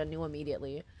situation and knew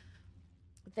immediately.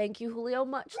 Thank you, Julio.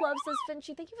 Much love, says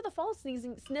Finchy. Thank you for the follow,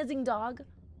 snizzing dog.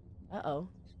 Uh-oh.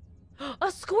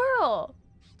 A squirrel!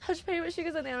 Touch payment, she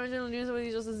goes in the original news when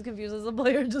he's just as confused as the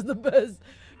player, just the best.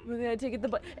 When I take it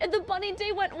and the bunny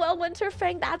day went well,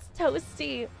 Winterfang, that's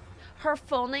Toasty. Her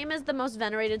full name is the most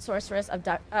venerated sorceress of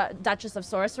Duchess of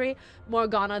Sorcery,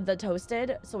 Morgana the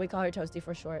Toasted, so we call her Toasty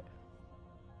for short.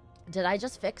 Did I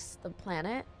just fix the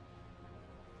planet?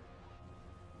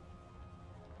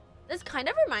 This kind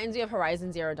of reminds me of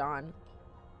Horizon Zero Dawn.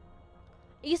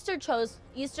 Easter chose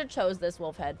this,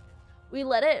 Wolfhead.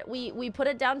 We put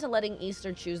it down to letting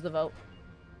Easter choose the vote.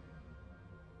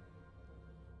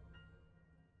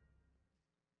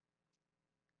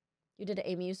 You did it,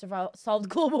 Amy. You solved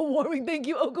global warming. Thank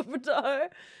you, Oka Fatar.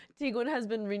 Tiguan has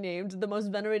been renamed the most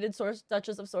venerated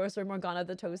Duchess of Sorcery, Morgana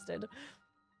the Toasted.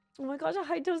 Oh my gosh,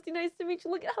 hi Toasty, nice to meet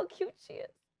you. Look at how cute she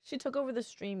is. She took over the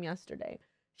stream yesterday.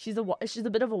 She's a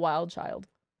bit of a wild child.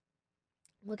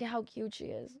 Look at how cute she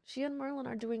is. She and Merlin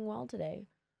are doing well today.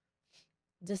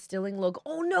 Distilling logo.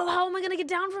 Oh no, how am I gonna get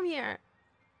down from here?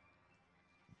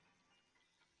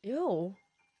 Ew.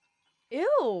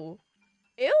 Ew.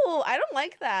 Ew, I don't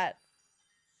like that.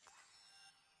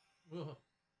 Ugh.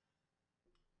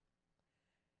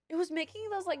 It was making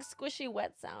those like squishy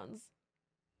wet sounds.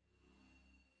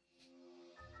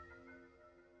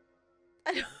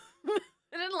 I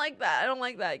didn't like that. I don't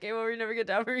like that. Game over, you never get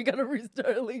down from, you gotta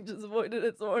restart a link, just avoided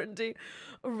its warranty.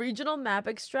 A regional map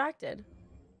extracted.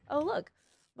 Oh look.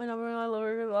 My number and my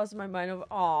lower lost my mind of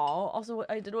all. Also,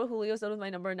 I did what Julio said with my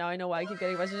number. Now I know why I keep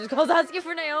getting messages calls asking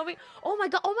for Naomi. Oh my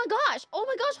god. Oh my gosh. Oh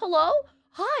my gosh. Hello.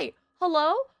 Hi.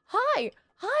 Hello. Hi.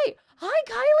 Hi. Hi,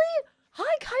 Kylie.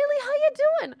 Hi, Kylie. How you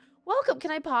doing? Welcome.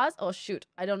 Can I pause? Oh shoot.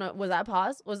 I don't know. Was that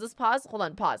pause? Was this pause? Hold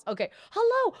on. Pause. Okay.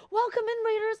 Hello. Welcome in,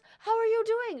 Raiders. How are you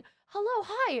doing? Hello.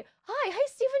 Hi. Hi. Hi,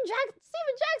 Steven Jackson.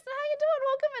 Steven Jackson. How you doing?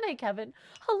 Welcome in. Hey, Kevin.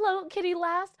 Hello, Kitty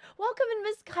Last. Welcome in,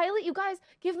 Miss Kylie. You guys,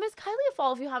 give Miss Kylie a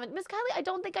follow if you haven't. Miss Kylie, I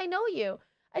don't think I know you.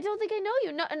 I don't think I know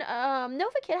you. No,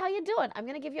 Nova Kid, how you doing? I'm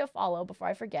gonna give you a follow before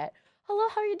I forget. Hello,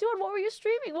 how are you doing? What were you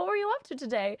streaming? What were you up to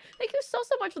today? Thank you so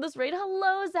much for this raid.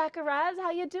 Hello, Zacharias.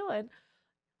 How you doing?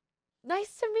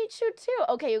 Nice to meet you too.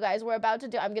 Okay, you guys, we're about to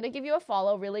do, I'm gonna give you a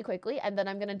follow really quickly, and then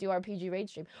I'm gonna do our PG raid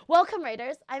stream. Welcome,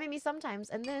 Raiders. I'm Amy Sometimes,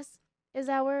 and this is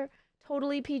our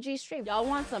totally PG stream. Y'all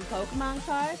want some Pokemon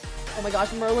cards? Oh my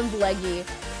gosh, Merlin's leggy.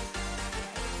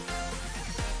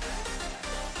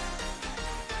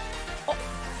 Oh.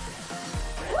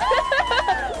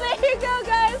 There you go,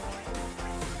 guys.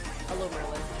 Hello,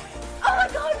 Merlin. Oh my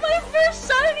god, my first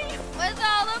shiny! With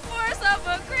all the force of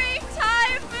a great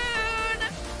typhoon!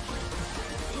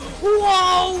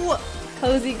 Whoa!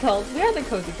 Cozy cult. We are the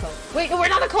cozy cult. Wait, no, we're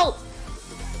not a cult!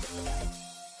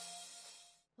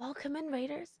 Welcome in,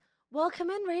 Raiders. Welcome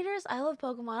in, Raiders. I love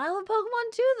Pokemon. I love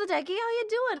Pokemon too, the Decky. How you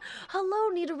doing? Hello,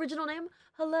 need original name?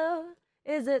 Hello,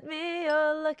 is it me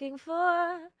you're looking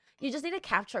for? You just need a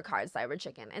capture card, Cyber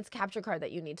Chicken. It's capture card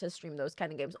that you need to stream those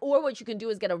kind of games. Or what you can do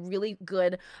is get a really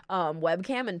good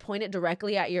webcam and point it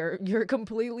directly at you're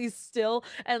completely still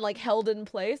and like held in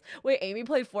place. Wait, Amy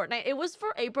played Fortnite. It was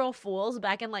for April Fools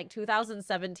back in like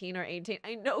 2017 or 18.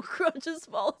 I know Crunch is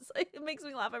false. It makes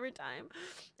me laugh every time.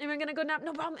 And we're gonna go nap.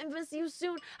 No problem. Infamous, see you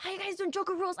soon. How you guys doing?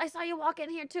 Joker rules. I saw you walk in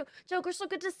here too. Joker, so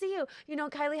good to see you. You know,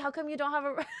 Kylie, how come you don't have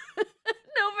a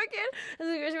No freaking. This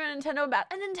is a Nintendo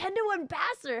a Nintendo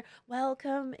ambassador.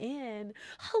 Welcome in.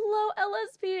 Hello,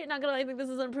 LSP. Not gonna lie, I think this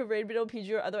is an improved raid video,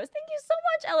 PG or otherwise. Thank you so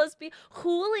much, LSP.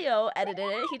 Julio edited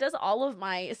it. He does all of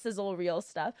my sizzle reel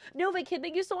stuff. Nova Kid,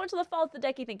 thank you so much for the follow. The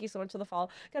Decky, thank you so much for the follow.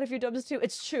 Got a few dubs too.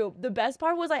 It's true. The best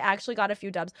part was I actually got a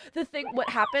few dubs. The thing, what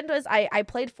happened was I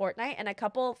played Fortnite and a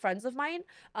couple friends of mine,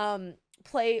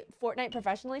 play Fortnite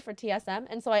professionally for TSM,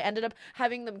 and so I ended up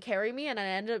having them carry me, and I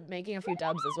ended up making a few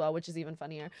dubs as well, which is even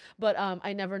funnier. But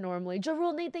I never normally.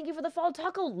 Jarul Nate, thank you for the follow.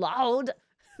 Taco Loud,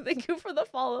 thank you for the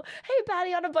follow. Hey,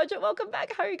 Patty on a budget, welcome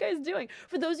back. How are you guys doing?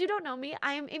 For those who don't know me,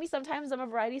 I am Amy. Sometimes I'm a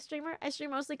variety streamer. I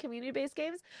stream mostly community-based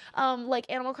games, like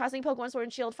Animal Crossing, Pokemon Sword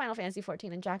and Shield, Final Fantasy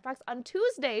 14, and Jackbox. On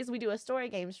Tuesdays, we do a story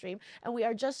game stream, and we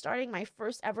are just starting my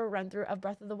first ever run-through of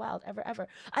Breath of the Wild, ever.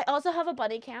 I also have a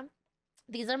bunny cam.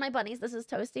 These are my bunnies. This is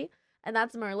Toasty, and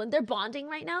that's Merlin. They're bonding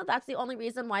right now. That's the only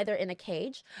reason why they're in a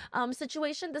cage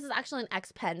situation. This is actually an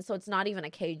X pen, so it's not even a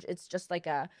cage. It's just like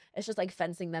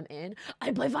fencing them in.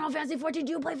 I play Final Fantasy 14.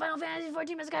 Do you play Final Fantasy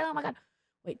 14, Miss Kyla? Oh my god.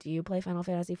 Wait, do you play Final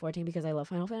Fantasy 14? Because I love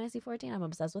Final Fantasy 14. I'm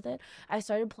obsessed with it. I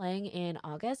started playing in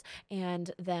August,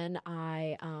 and then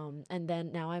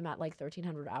now I'm at like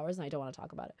 1,300 hours, and I don't want to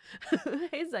talk about it.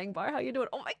 Hey, Zangbar, how you doing?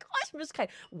 Oh my gosh, Miss Kai.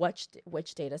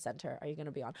 Which data center are you gonna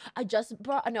be on? I just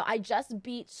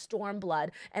beat Stormblood,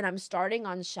 and I'm starting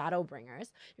on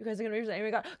Shadowbringers. You guys are gonna be saying, oh my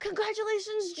god,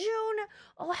 congratulations, June!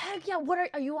 Oh heck yeah! What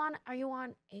are you on? Are you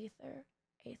on Aether?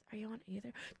 Are you on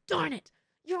Aether? Darn it!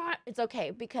 It's okay,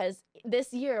 because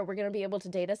this year we're going to be able to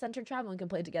data center travel and can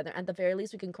play together. At the very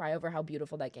least, we can cry over how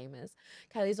beautiful that game is.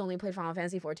 Kylie's only played Final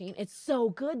Fantasy 14. It's so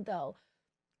good, though.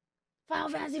 Final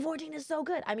Fantasy 14 is so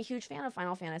good. I'm a huge fan of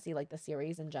Final Fantasy, like the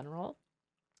series in general.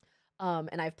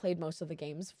 And I've played most of the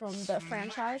games from the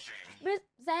franchise. Miss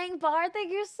Zangbar,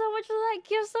 thank you so much for that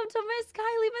gift sub to Miss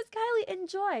Kylie. Miss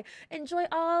Kylie, enjoy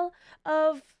all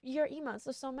of your emotes.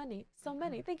 There's so many.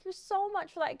 Thank you so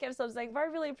much for that gift sub, Zangbar. I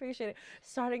really appreciate it.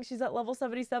 Starting, she's at level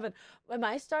 77. Am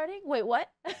I starting? Wait, what?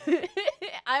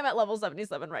 I'm at level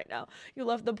 77 right now. You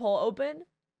left the poll open?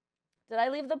 Did I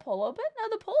leave the poll open? No,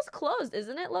 the poll's closed,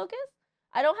 isn't it, Locust?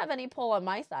 I don't have any poll on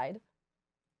my side.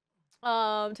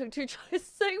 Took 2 tries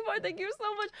saying more. Thank you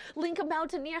so much. Link a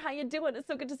Mountaineer, how you doing? It's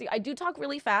so good to see you. I do talk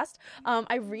really fast.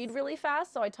 I read really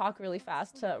fast, so I talk really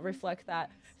fast to reflect that.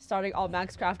 Starting all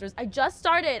max crafters. I just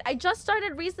started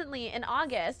recently in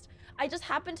August. I just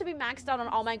happened to be maxed out on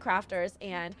all my crafters.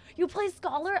 And you play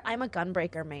Scholar? I'm a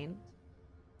Gunbreaker main.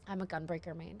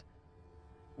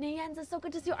 Nayans, it's so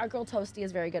good to see you. Our girl Toasty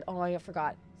is very good. Oh, I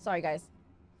forgot. Sorry, guys.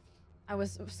 I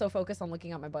was so focused on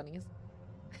looking at my bunnies.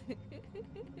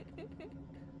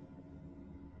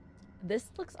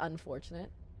 This looks unfortunate.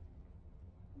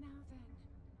 Now then,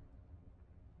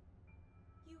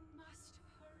 you must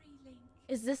hurry, Link.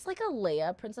 Is this like a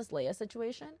Leia, Princess Leia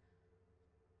situation?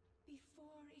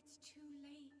 Before it's too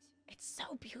late. It's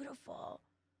so beautiful.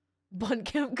 Bun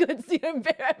camp good. See, I'm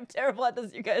terrible at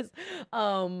this, you guys.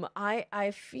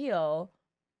 I feel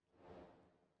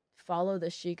follow the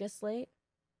Sheikah slate.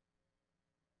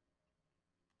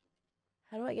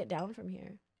 How do I get down from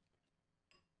here?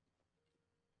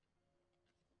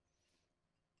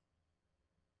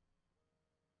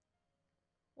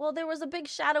 Well, there was a big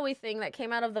shadowy thing that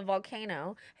came out of the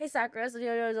volcano. Hey, Sakura, so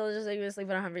I'll just leave you to sleep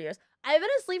for 100 years. I've been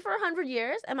asleep for 100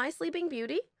 years. Am I Sleeping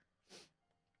Beauty?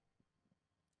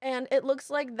 And it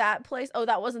looks like that place. Oh,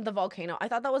 that wasn't the volcano. I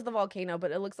thought that was the volcano, but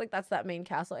it looks like that's that main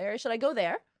castle area. Should I go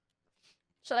there?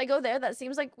 That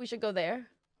seems like we should go there.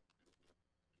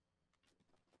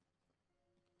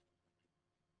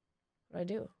 What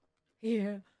do I do?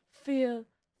 Hear, feel,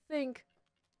 think.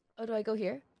 Oh, do I go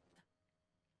here?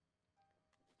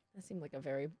 That seemed like a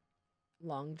very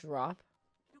long drop.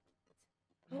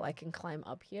 Oh, I can climb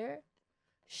up here.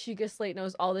 Sheikah Slate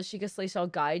knows all. The Sheikah Slate shall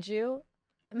guide you.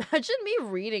 Imagine me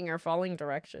reading or following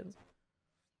directions.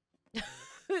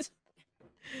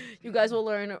 You guys will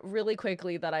learn really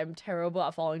quickly that I'm terrible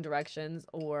at following directions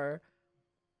or...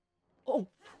 Oh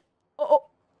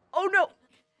no!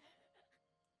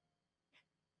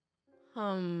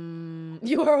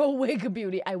 You are awake,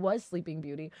 Beauty. I was Sleeping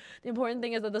Beauty. The important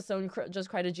thing is that the stone just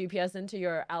cried a GPS into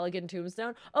your elegant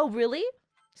tombstone. Oh, really?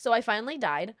 So I finally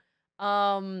died.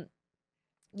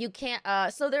 You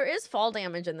can't, so there is fall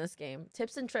damage in this game.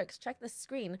 Tips and tricks. Check the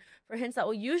screen for hints that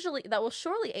will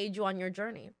surely aid you on your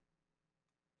journey.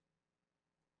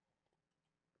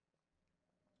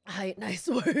 Hi, nice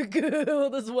work. Well,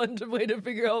 there's one way to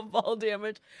figure out fall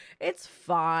damage. It's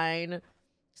fine.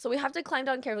 So we have to climb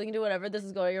down carefully. You can do whatever. This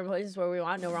is going to your places where we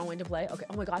want. No wrong way to play. Okay.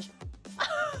 Oh my gosh.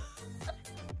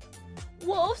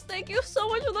 Wolves, thank you so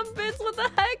much for the bits. What the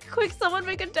heck? Quick, someone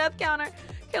make a death counter.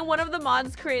 Can one of the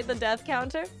mods create the death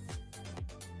counter?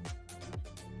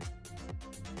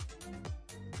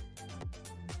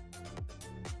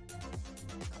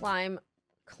 Climb,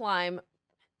 climb,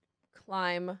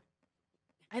 climb.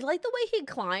 I like the way he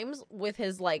climbs with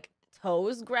his, like,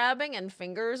 toes grabbing and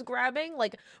fingers grabbing.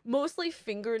 Like, mostly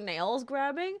fingernails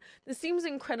grabbing. This seems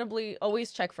incredibly...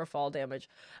 Always check for fall damage.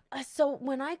 So,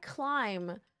 when I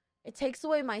climb, it takes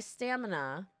away my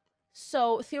stamina.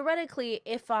 So, theoretically,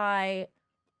 if I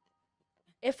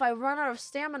run out of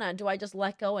stamina, do I just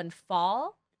let go and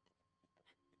fall?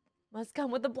 Must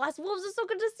come with the blast. Wolves, it's so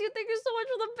good to see you. Thank you so much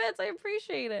for the bits. I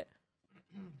appreciate it.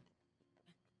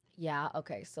 Yeah,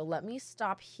 okay. So let me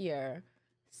stop here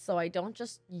so I don't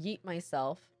just yeet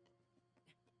myself.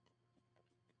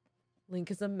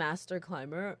 Link is a master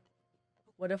climber.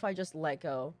 What if I just let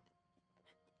go?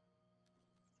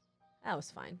 That was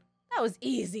fine. That was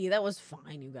easy. That was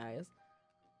fine, you guys.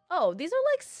 Oh, these are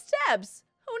like steps.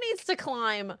 Who needs to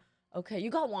climb? Okay, you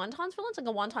got wontons for lunch? Like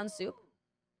a wonton soup?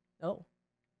 Oh.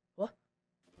 What?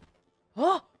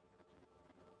 Oh!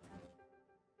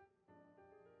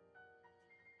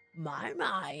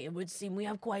 My, it would seem we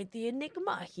have quite the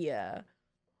enigma here.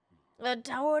 A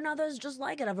tower and others just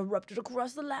like it have erupted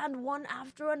across the land one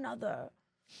after another.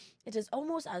 It is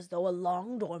almost as though a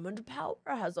long-dormant power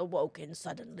has awoken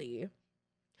suddenly.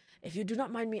 If you do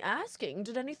not mind me asking,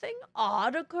 did anything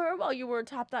odd occur while you were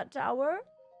atop that tower?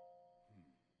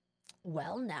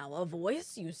 Well now, a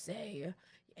voice, you say.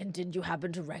 And did you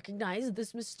happen to recognize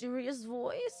this mysterious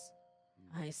voice?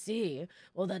 I see.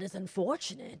 Well, that is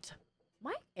unfortunate.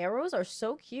 My arrows are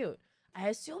so cute. I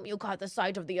assume you caught the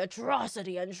sight of the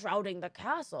atrocity enshrouding the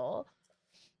castle.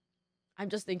 I'm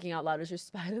just thinking out loud as your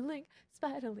Spiderlink.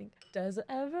 Spiderlink, does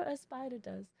whatever a spider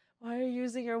does. Why are you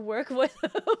using your work voice?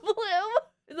 Bloom?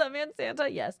 Is that man Santa?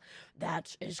 Yes.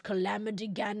 That is Calamity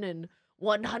Ganon.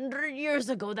 100 years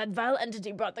ago, that vile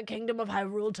entity brought the kingdom of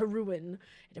Hyrule to ruin.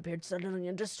 It appeared suddenly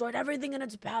and destroyed everything in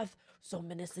its path. So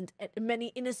many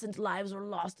innocent lives were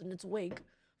lost in its wake.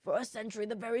 For a century,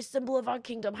 the very symbol of our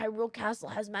kingdom, Hyrule Castle,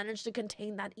 has managed to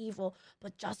contain that evil,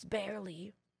 but just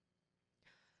barely.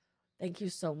 Thank you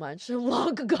so much.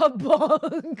 Lonk got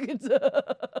bonked.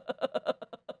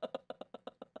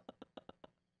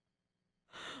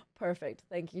 Perfect.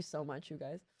 Thank you so much, you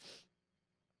guys.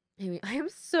 I am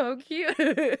so cute.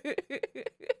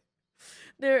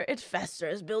 There it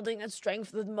festers, building its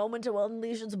strength the moment it will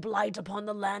unleash its blight upon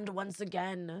the land once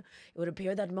again. It would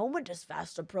appear that moment is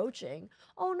fast approaching.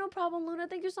 Oh, no problem, Luna.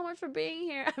 Thank you so much for being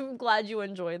here. I'm glad you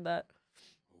enjoyed that.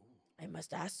 I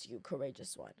must ask you,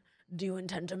 courageous one, do you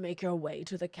intend to make your way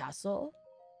to the castle?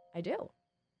 I do.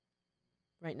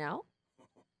 Right now?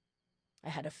 I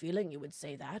had a feeling you would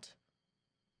say that.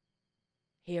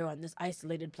 Here on this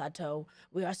isolated plateau,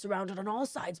 we are surrounded on all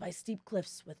sides by steep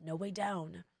cliffs with no way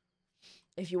down.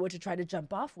 If you were to try to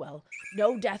jump off, well,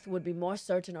 no death would be more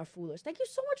certain or foolish. Thank you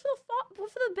so much for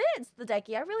the bits, the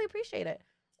Decky. I really appreciate it.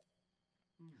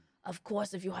 Of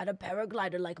course, if you had a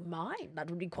paraglider like mine, that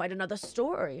would be quite another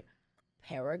story.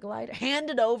 Paraglider?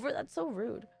 Hand it over? That's so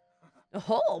rude.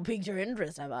 Oh, piqued your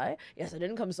interest, have I? Yes, I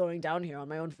didn't come soaring down here on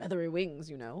my own feathery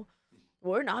wings, you know.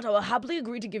 Or not, I will happily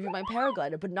agree to give you my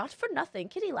paraglider, but not for nothing.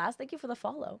 Kitty Lass, thank you for the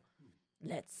follow.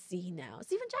 Let's see now.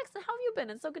 Stephen Jackson, how have you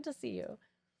been? It's so good to see you.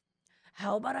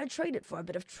 How about I trade it for a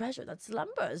bit of treasure that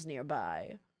slumbers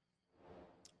nearby?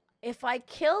 If I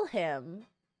kill him,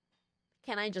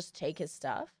 can I just take his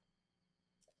stuff?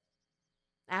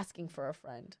 Asking for a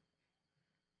friend.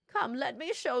 Come, let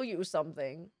me show you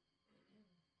something.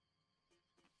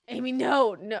 Amy,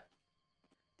 no.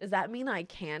 Does that mean I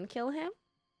can kill him?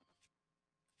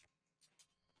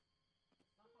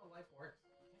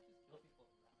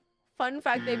 Fun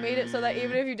fact, they made it so that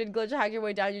even if you did glitch hack your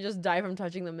way down, you just die from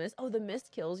touching the mist. Oh, the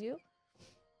mist kills you?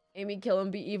 Amy, kill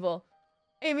him, be evil.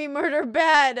 Amy, murder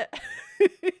bad.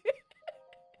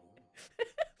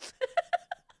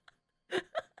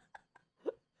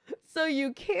 So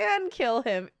you can kill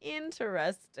him.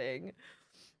 Interesting.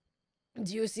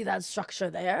 Do you see that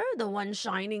structure there? The one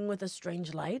shining with a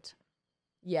strange light?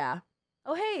 Yeah.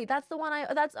 Oh, hey, that's the one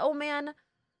that's Oh Man,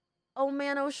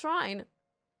 Oh Shrine.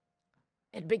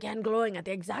 It began glowing at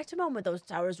the exact moment those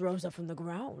towers rose up from the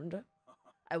ground.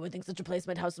 I would think such a place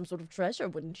might house some sort of treasure,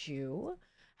 wouldn't you?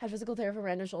 Had physical therapy for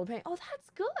random shoulder pain. Oh, that's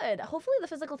good. Hopefully the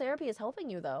physical therapy is helping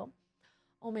you, though.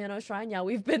 Oh, man, oh, shrine. Yeah,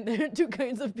 we've been there. Two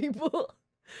kinds of people.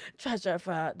 Treasure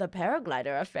for the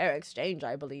paraglider. A fair exchange,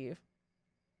 I believe.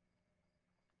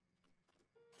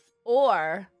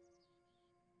 Or...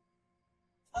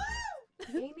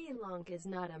 Amy Lonk is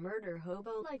not a murder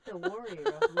hobo like the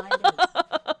warrior of light is.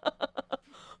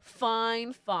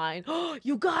 Fine, fine.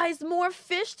 You guys, more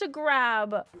fish to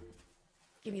grab.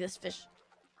 Give me this fish.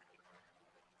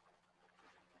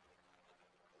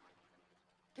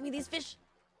 Give me these fish.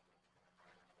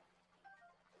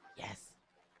 Yes.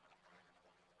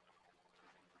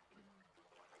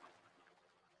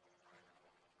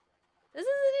 This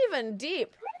isn't even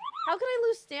deep. How can I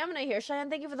lose stamina here? Cheyenne,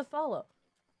 thank you for the follow.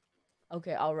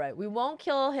 Okay, alright. We won't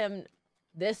kill him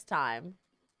this time.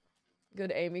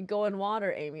 Good, Amy. Go in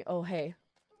water, Amy. Oh, hey.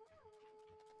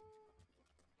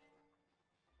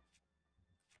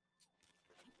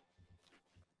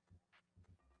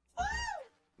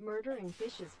 Murdering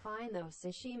fish is fine though,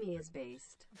 sashimi is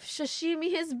based.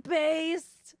 Sashimi is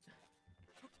based.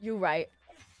 You right.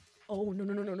 Oh, no,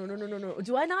 no, no, no, no, no, no, no, no.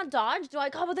 Do I not dodge? Do I?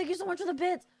 Cabo, thank you so much for the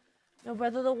bits. No,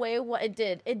 Breath of the Way, what it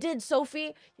did. It did,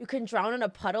 Sophie. You can drown in a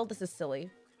puddle. This is silly.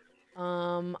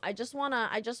 I don't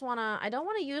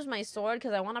wanna use my sword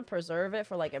because I want to preserve it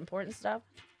for, like, important stuff.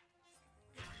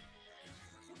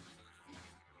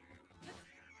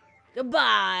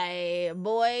 Goodbye,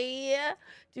 boy.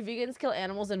 Do vegans kill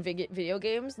animals in video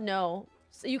games? No.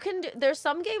 So you can do, there's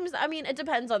some games, I mean, it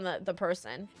depends on the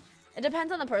person. It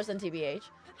depends on the person, TBH.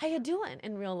 How you doing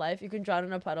in real life? You can drown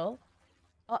in a puddle.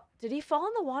 Did he fall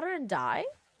in the water and die?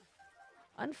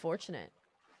 Unfortunate.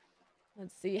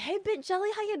 Let's see. Hey, Bit Jelly,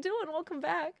 how you doing? Welcome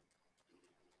back.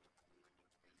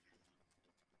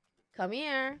 Come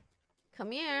here.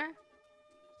 Come here.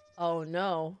 Oh,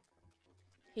 no.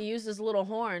 He used his little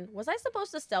horn. Was I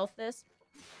supposed to stealth this?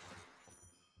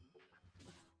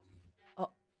 Oh.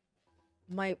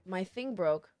 My thing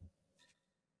broke.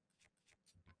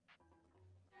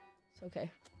 It's okay.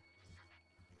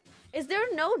 Is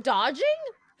there no dodging?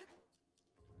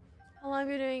 How long have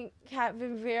you doing Cat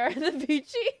Vivier the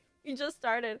Beachy? You just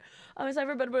started. I'm excited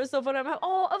for bed, but it's so fun.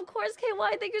 Oh, of course,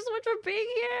 KY. Thank you so much for being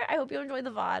here. I hope you enjoyed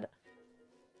the VOD.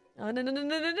 Oh, no, no, no,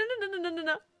 no, no, no, no, no, no,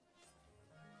 no.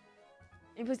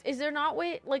 Is there not,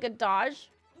 wait, like a dodge?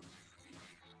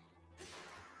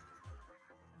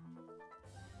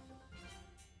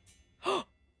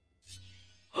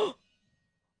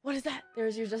 What is that?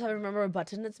 You just have to remember a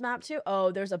button it's mapped to?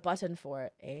 Oh, there's a button for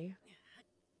it. A.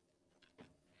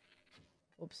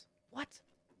 Oops. What?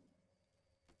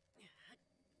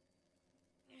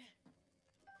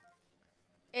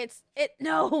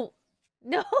 No!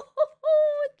 No!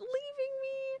 It's leaving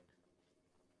me!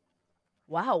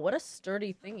 Wow, what a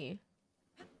sturdy thingy.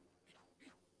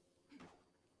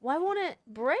 Why won't it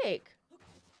break?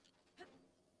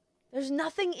 There's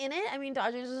nothing in it? I mean,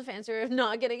 dodging is a fancy way of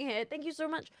not getting hit. Thank you so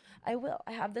much. I will.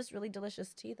 I have this really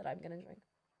delicious tea that I'm going to drink.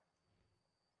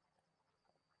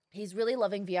 He's really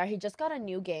loving VR. He just got a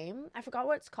new game. I forgot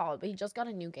what it's called, but he just got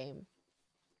a new game.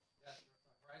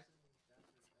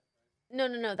 No,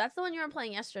 no, no. That's the one you were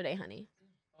playing yesterday, honey.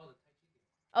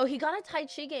 Oh, he got a Tai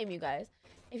Chi game, you guys.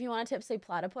 If you want a tip, say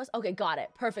platypus. Okay, got it.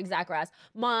 Perfect, Zacharias.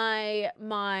 My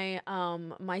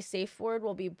safe word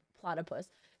will be platypus.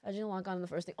 I didn't lock on the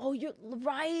first thing. Oh, you're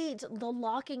right. The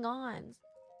locking ons.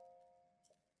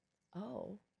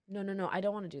 Oh. No, no, no. I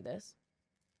don't want to do this.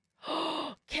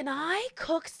 Can I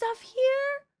cook stuff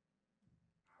here?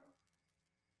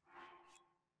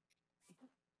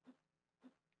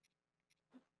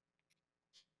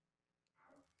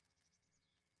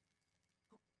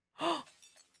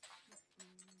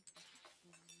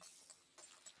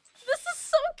 This is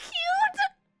so cute!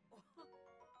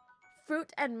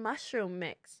 Fruit and mushroom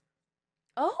mix.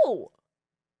 Oh!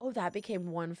 Oh, that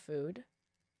became one food.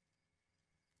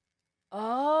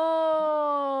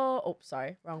 Oh,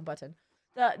 sorry, wrong button.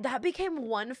 That became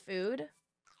one food.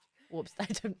 Whoops, I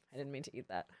didn't mean to eat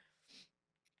that.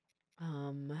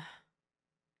 Can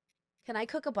I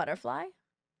cook a butterfly?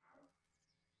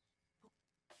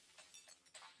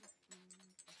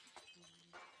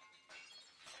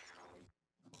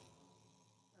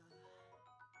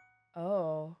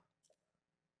 Oh.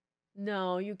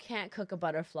 No, you can't cook a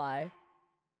butterfly.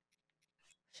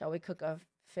 Shall we cook a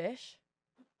fish?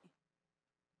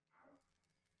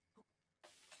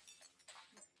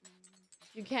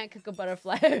 You can't cook a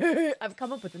butterfly. I've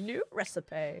come up with a new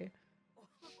recipe.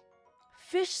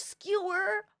 Fish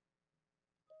skewer.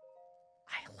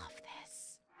 I love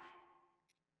this.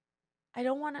 I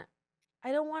don't want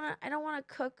to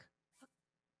cook.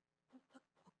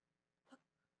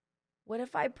 What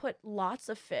if I put lots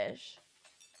of fish?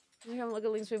 Look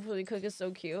at Link's before we cook is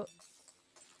so cute.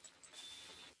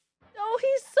 Oh,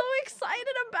 he's so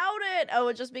excited about it. Oh,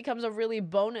 it just becomes a really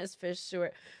bonus fish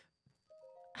skewer.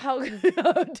 How 2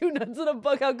 nuts in a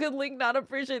book? How could Link not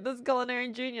appreciate this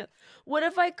culinary genius? What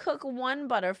if I cook one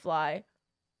butterfly?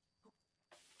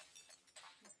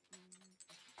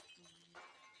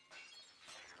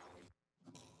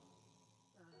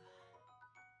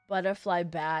 Butterfly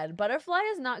bad. Butterfly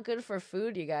is not good for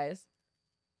food, you guys.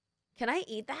 Can I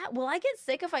eat that? Will I get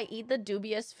sick if I eat the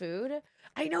dubious food?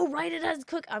 I know, right? It has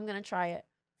cook. I'm gonna try it.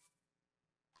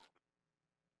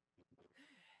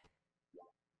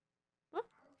 Huh?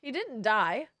 He didn't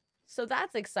die, so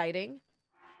that's exciting.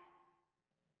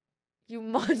 You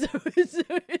monster.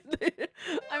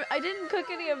 I didn't cook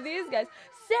any of these guys.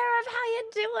 Seraph, how you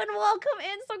doing? Welcome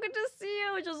in. So good to see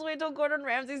you. Just wait till Gordon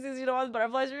Ramsay sees you don't have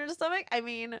butterflies in your stomach. I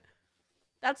mean,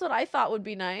 that's what I thought would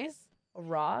be nice. A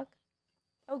rock.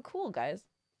 Oh, cool, guys.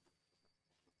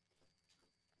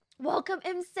 Welcome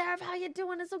in, Seraph. How you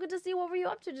doing? It's so good to see you. What were you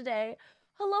up to today?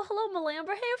 Hello, hello,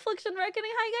 Melamber. Hey, Affliction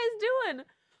Reckoning. How you guys doing?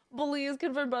 Bullies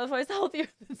confirmed butterflies healthier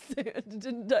than sand.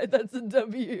 Didn't die. That's a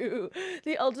W.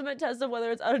 The ultimate test of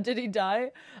whether it's out of did he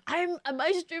die.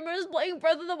 My streamer is playing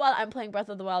Breath of the Wild. I'm playing Breath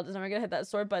of the Wild. Is never gonna hit that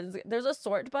sort button. There's a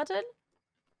sort button.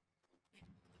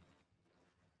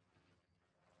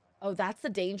 Oh, that's the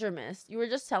danger mist. You were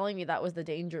just telling me that was the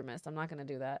danger mist. I'm not gonna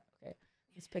do that. Okay,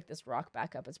 let's pick this rock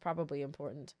back up. It's probably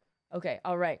important. Okay,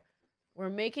 all right. We're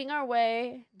making our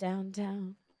way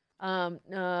downtown.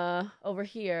 Over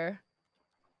here.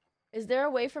 Is there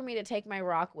a way for me to take my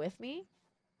rock with me?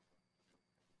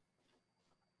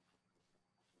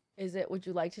 Would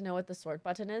you like to know what the sort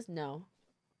button is? No.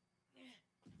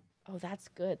 Oh, that's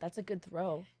good. That's a good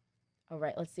throw. All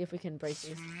right, let's see if we can break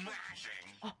these.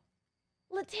 Oh,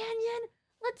 Latanian,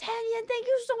 thank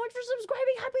you so much for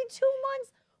subscribing. Happy 2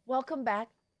 months. Welcome back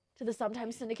to the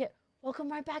Sometimes Syndicate.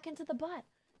 Welcome right back into the butt.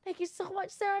 Thank you so much,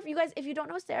 Seraph. You guys, if you don't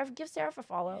know Seraph, give Seraph a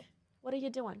follow. What are you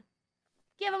doing?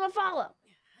 Give him a follow.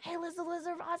 Hey, Lizard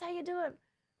Ross, how you doing?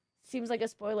 Seems like a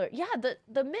spoiler. Yeah,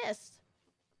 the mist.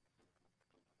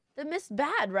 The mist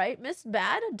bad, right? Mist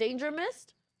bad? Danger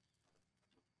mist?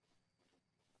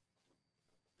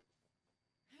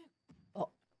 Oh.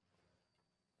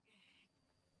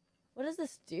 What does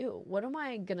this do? What am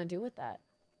I gonna do with that?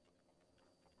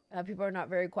 People are not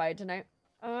very quiet tonight.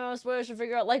 Oh, spoilers should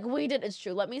figure out like we did. It's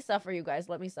true. Let me suffer, you guys.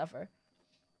 Let me suffer.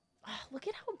 Oh, look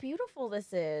at how beautiful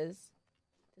this is.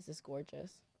 This is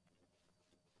gorgeous.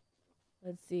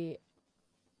 Let's see.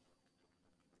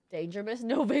 Danger miss?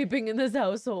 No vaping in this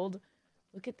household.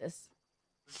 Look at this.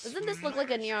 Doesn't this look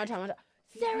like a Nier Automata?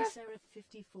 Sarah, Sarah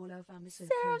 54 love Amazon.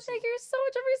 Sarah, thank you so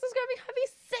much for subscribing. Happy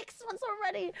 6 months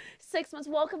already. 6 months.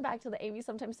 Welcome back to the Amy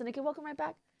Sometimes Syndicate. Welcome right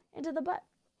back into the butt.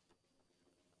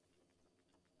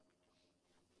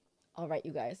 All right,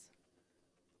 you guys.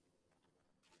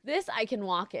 This I can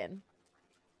walk in.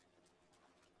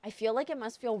 I feel like it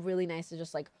must feel really nice to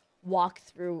just like walk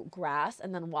through grass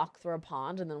and then walk through a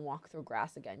pond and then walk through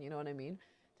grass again. You know what I mean?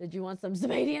 Did you want some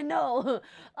Zambadian? No.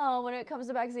 When it comes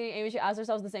to vaccinating, Amy should ask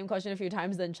ourselves the same question a few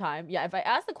times, then chime. Yeah, if I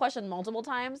ask the question multiple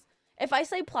times, if I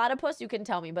say platypus, you can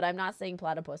tell me, but I'm not saying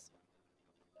platypus.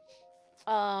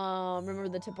 Remember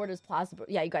the tip word is platypus.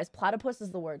 Yeah, you guys, platypus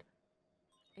is the word.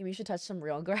 Amy should touch some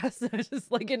real grass,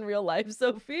 just like in real life,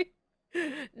 Sophie.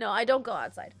 No, I don't go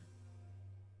outside.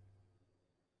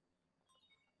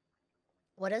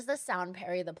 What does the sound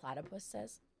Perry the platypus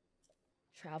says?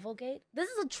 Travel gate? This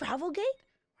is a travel gate?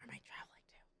 Where am I traveling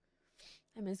to?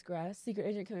 I miss grass. Secret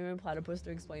agent coming in platypus to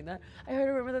explain that. I heard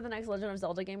a rumor that the next Legend of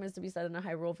Zelda game is to be set in a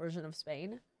Hyrule version of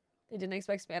Spain. They didn't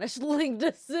expect Spanish link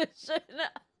decision.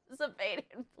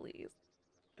 Zambadian, please.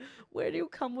 Where do you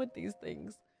come with these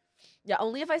things? Yeah,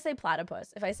 only if I say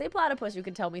platypus. If I say platypus, you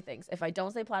can tell me things. If I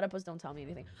don't say platypus, don't tell me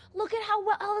anything. Look at how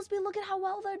well, LSB, look at how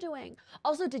well they're doing.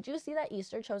 Also, did you see that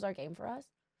Easter chose our game for us?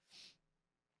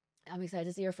 I'm excited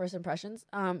to see your first impressions.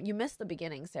 You missed the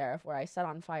beginning, Seraph, where I set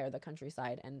on fire the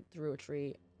countryside and threw a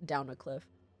tree down a cliff.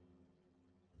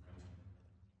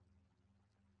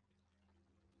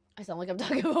 I sound like I'm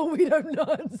talking about weed. I'm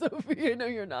not, Sophie. I know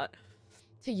you're not.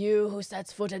 To you who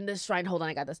sets foot in this shrine. Hold on,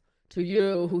 I got this. To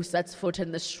you who sets foot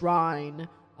in the shrine,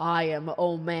 I am,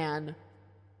 oh man.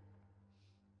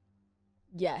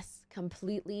 Yes,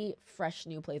 completely fresh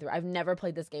new playthrough. I've never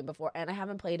played this game before, and I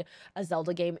haven't played a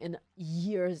Zelda game in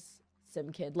years,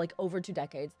 SimKid, like over 2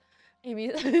 decades. Amy,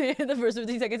 the first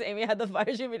 15 seconds Amy had the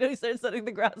fire, she immediately started setting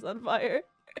the grass on fire.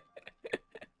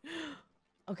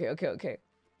 Okay.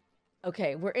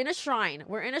 Okay, we're in a shrine.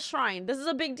 We're in a shrine. This is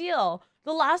a big deal.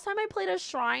 The last time I played a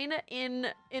shrine in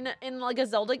like a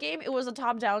Zelda game, it was a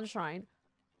top-down shrine.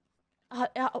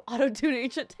 Auto-tune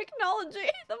ancient technology.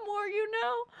 The more you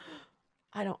know.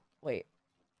 I don't... Wait.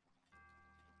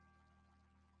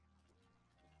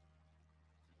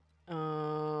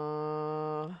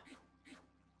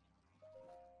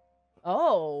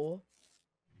 Oh.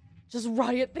 Just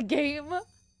riot the game?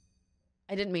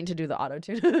 I didn't mean to do the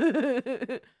auto-tune.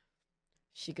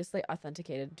 Sheikah Slate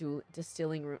authenticated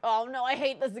distilling room. Oh no, I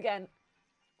hate this again.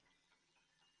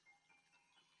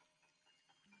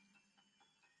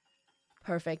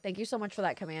 Perfect. Thank you so much for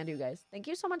that command, you guys. Thank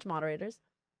you so much, moderators.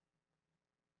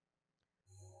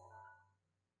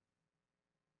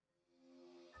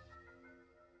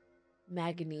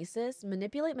 Magnesis.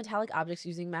 Manipulate metallic objects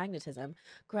using magnetism.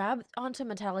 Grab onto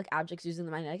metallic objects using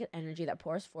the magnetic energy that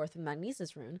pours forth from the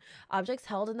magnesis rune. Objects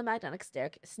held in the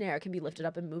magnetic snare can be lifted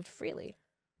up and moved freely.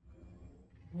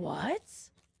 What?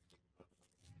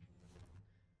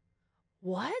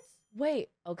 What? Wait.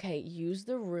 Okay, use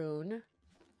the rune.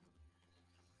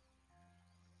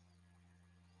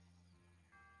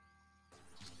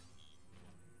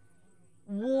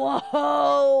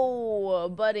 Whoa,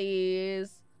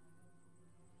 buddies.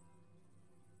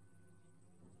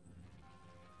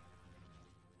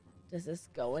 Does this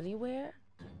go anywhere?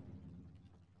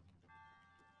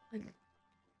 Like,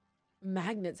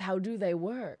 magnets, how do they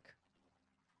work?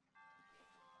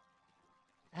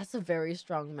 That's a very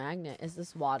strong magnet. Is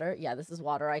this water? Yeah, this is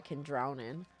water I can drown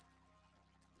in.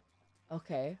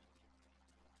 Okay.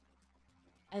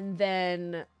 And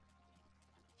then...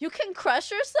 You can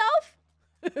crush yourself?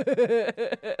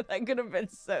 That could have been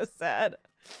so sad.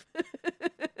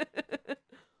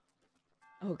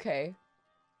 Okay.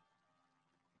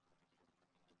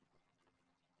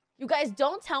 You guys,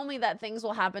 don't tell me that things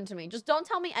will happen to me. Just don't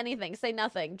tell me anything. Say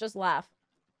nothing. Just laugh.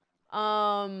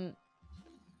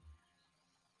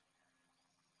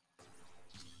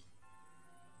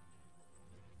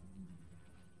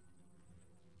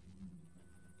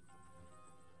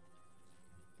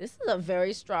 This is a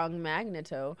very strong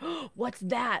magneto. What's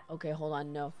that? Okay, hold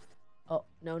on. No. Oh,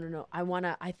 no.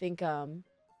 I think, oh,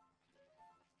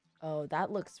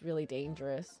 that looks really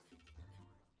dangerous.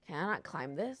 Can I not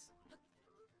climb this?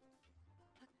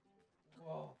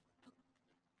 Whoa.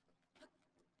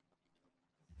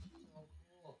 So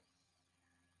cool.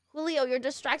 Julio, you're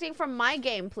distracting from my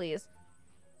game, please.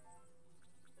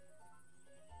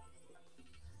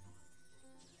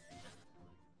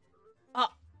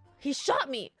 He shot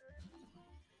me.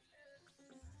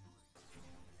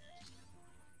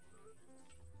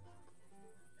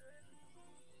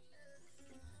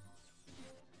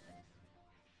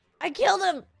 I killed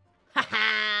him.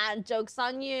 Haha, joke's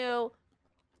on you.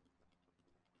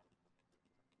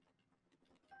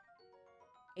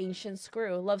 Ancient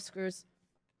screw. Love screws.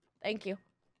 Thank you.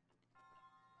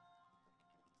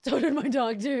 So did my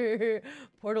doctor.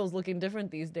 Portal's looking different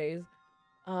these days.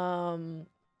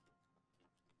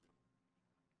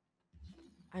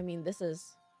 I mean, this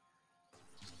is...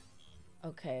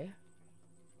 Okay.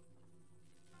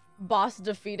 Boss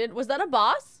defeated. Was that a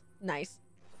boss? Nice.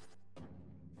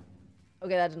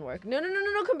 Okay, that didn't work. No,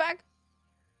 come back.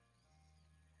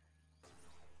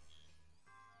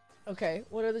 Okay,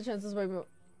 what are the chances by...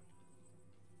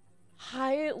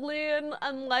 Highly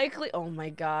unlikely. Oh my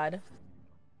god.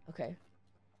 Okay.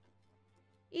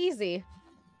 Easy.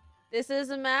 This is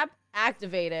a map.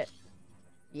 Activate it.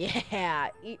 Yeah.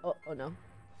 Oh no.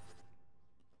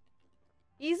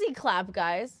 Easy clap,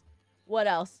 guys. What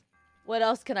else? What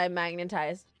else can I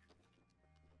magnetize?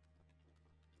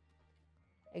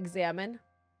 Examine.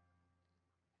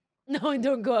 No,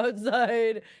 don't go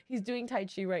outside. He's doing Tai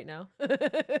Chi right now.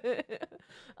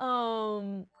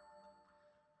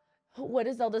 What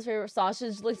is Zelda's favorite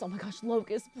sausage? Like, oh my gosh,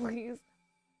 locust, please.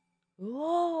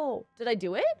 Whoa. Did I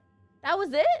do it? That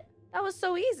was it? That was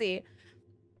so easy.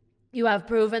 You have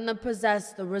proven to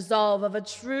possess the resolve of a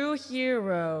true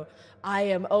hero. I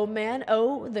am Man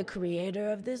O, the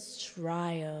creator of this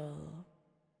trial.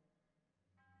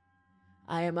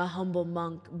 I am a humble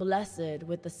monk, blessed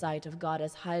with the sight of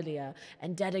goddess Hylia,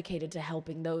 and dedicated to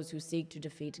helping those who seek to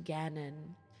defeat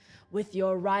Ganon. With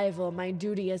your rival, my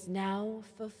duty is now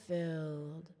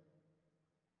fulfilled.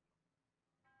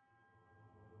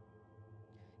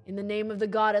 In the name of the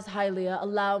goddess Hylia,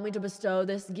 allow me to bestow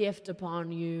this gift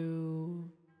upon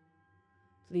you.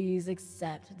 Please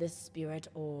accept this spirit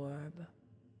orb.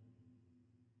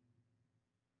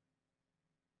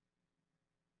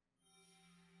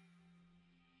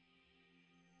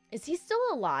 Is he still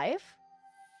alive?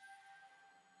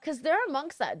 Because there are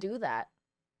monks that do that.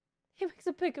 He makes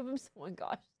a pic of him. Oh my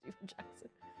gosh, Stephen Jackson.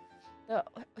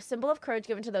 The symbol of courage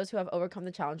given to those who have overcome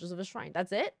the challenges of a shrine.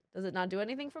 That's it? Does it not do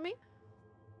anything for me?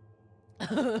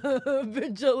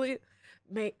 Vigili.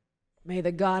 May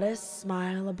the goddess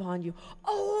smile upon you.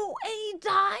 Oh, and he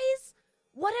dies?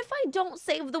 What if I don't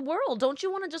save the world? Don't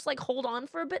you want to just like hold on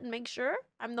for a bit and make sure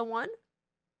I'm the one?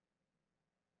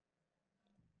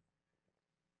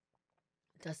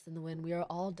 Dust in the wind. We are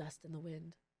all dust in the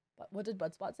wind. But what did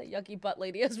Budspot say? Yucky butt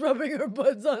lady is rubbing her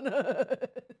buds on us.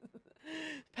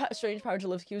 Strange power to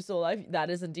lift Q still alive.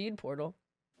 That is indeed Portal.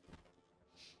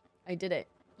 I did it.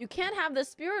 You can't have the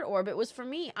spirit orb. It was for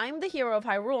me. I'm the hero of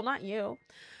Hyrule, not you.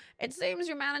 It seems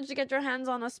you managed to get your hands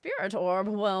on a spirit orb.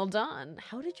 Well done.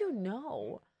 How did you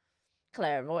know?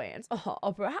 Clairvoyance.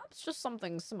 Or perhaps just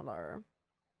something similar.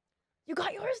 You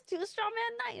got yours too, strong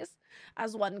man. Nice.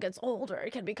 As one gets older,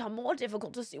 it can become more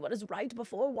difficult to see what is right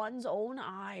before one's own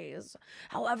eyes.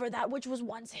 However, that which was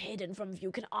once hidden from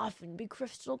view can often be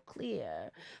crystal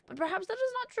clear. But perhaps that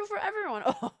is not true for everyone.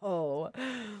 Oh,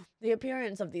 the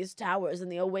appearance of these towers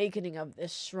and the awakening of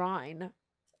this shrine.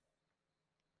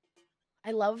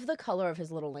 I love the color of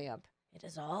his little lamp. It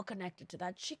is all connected to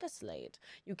that chica slate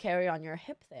you carry on your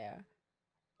hip there.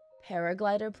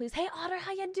 Paraglider, please. Hey, Otter,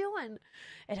 how you doing?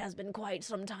 It has been quite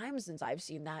some time since I've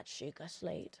seen that Sheikah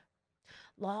slate.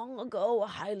 Long ago, a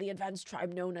highly advanced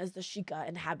tribe known as the Sheikah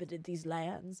inhabited these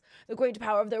lands. The great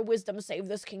power of their wisdom saved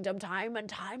this kingdom time and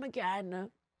time again.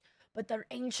 But their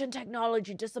ancient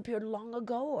technology disappeared long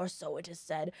ago, or so it is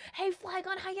said. Hey,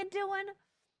 Flygon, how you doing?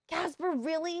 Casper,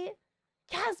 really?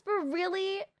 Casper,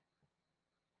 really?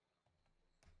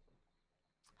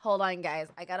 Hold on, guys.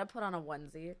 I gotta put on a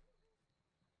onesie.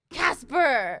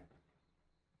 Casper!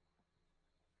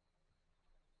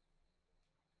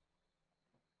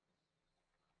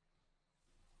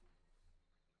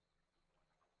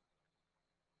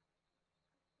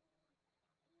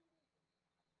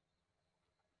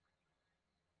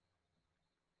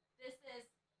 This is...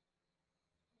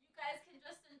 You guys can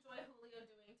just enjoy Julio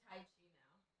doing Tai Chi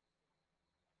now.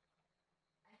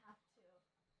 I have to.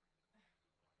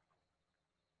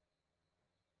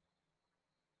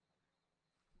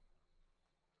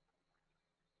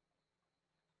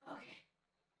 Okay.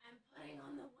 I'm putting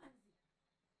on the onesie.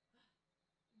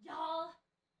 Y'all,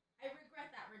 I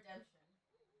regret that redemption.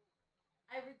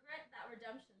 I regret that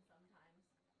redemption sometimes. Are you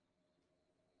at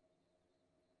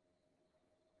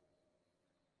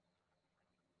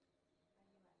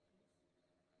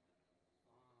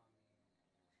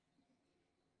peace?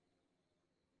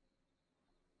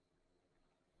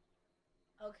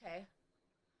 Okay.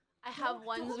 I have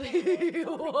ones what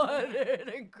an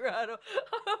incredible.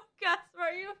 Oh, Casper,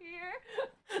 are you here?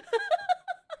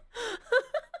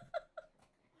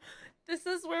 This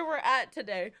is where we're at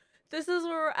today. This is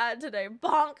where we're at today.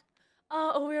 Bonk.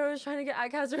 Oh, we were always trying to get at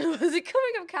Casper. Was it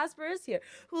coming up? Casper is here.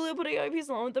 Julio putting on a piece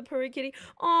along with the purry kitty.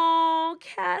 Oh,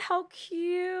 cat, how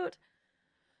cute.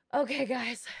 Okay,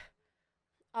 guys.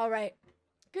 All right.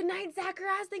 Good night,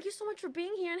 Zacharias. Thank you so much for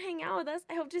being here and hanging out with us.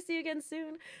 I hope to see you again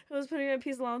soon. I was putting on a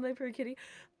piece along with my purry kitty.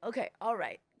 Okay, all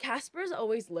right. Casper's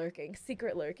always lurking.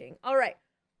 Secret lurking. All right.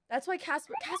 That's why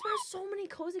Casper has so many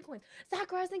cozy coins.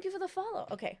 Zacharias, thank you for the follow.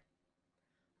 Okay.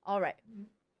 All right.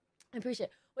 I appreciate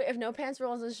it. Wait, if no pants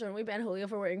rules, then shouldn't we ban Julio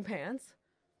for wearing pants?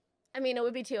 I mean, it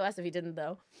would be TOS if he didn't,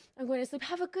 though. I'm going to sleep.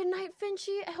 Have a good night,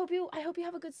 Finchy. I hope you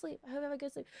have a good sleep. I hope you have a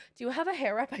good sleep. Do you have a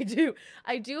hair wrap? I do.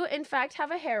 I do, in fact,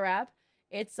 have a hair wrap.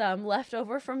 It's left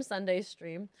over from Sunday's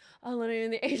stream. Oh, living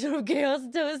in the Agent of Chaos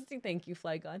Toasty. Thank you,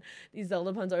 Flygon. These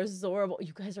Zelda puns are horrible.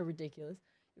 You guys are ridiculous.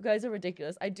 You guys are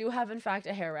ridiculous. I do have, in fact,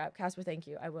 a hair wrap. Casper, thank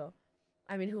you. I will.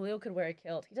 I mean, Julio could wear a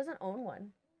kilt. He doesn't own one.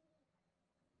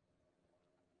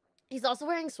 He's also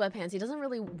wearing sweatpants. He doesn't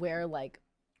really wear, like,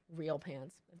 real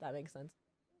pants, if that makes sense.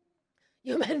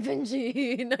 You meant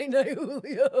Vinci. Night-night,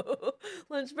 Julio.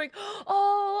 Lunch break.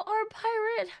 Oh, our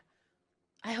pirate.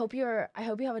 I hope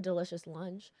you have a delicious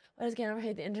lunch. I just can't ever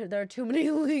hate the internet. There are too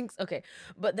many links. Okay,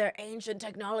 but their ancient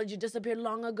technology disappeared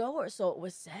long ago, or so it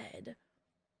was said.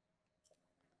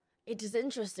 It is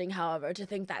interesting, however, to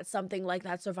think that something like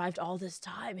that survived all this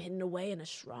time, hidden away in a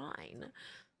shrine.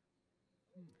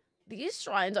 These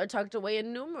shrines are tucked away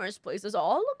in numerous places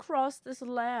all across this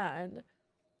land.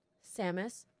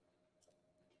 Samus.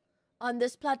 On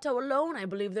this plateau alone, I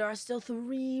believe there are still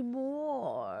 3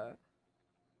 more.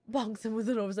 Bonks him with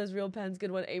an oversized real pants.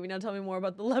 Good one, Amy. Now tell me more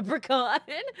about the leprechaun.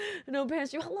 No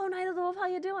pants. You. Hello, Night of the Wolf. How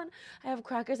you doing? I have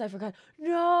crackers. I forgot.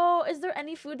 No. Is there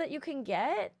any food that you can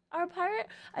get, our pirate?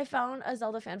 I found a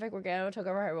Zelda fanfic where Ganon took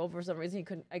over Hyrule for some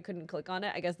reason. I couldn't click on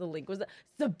it. I guess the link was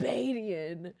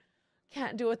Sabadian.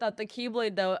 Can't do without the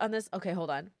Keyblade though. On this. Okay, hold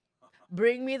on.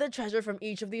 Bring me the treasure from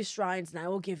each of these shrines, and I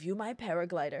will give you my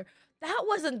paraglider. That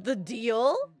wasn't the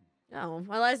deal. Oh,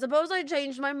 well, I suppose I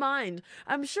changed my mind.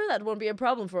 I'm sure that won't be a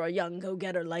problem for a young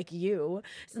go-getter like you.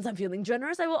 Since I'm feeling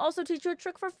generous, I will also teach you a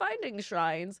trick for finding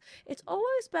shrines. It's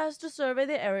always best to survey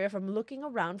the area from looking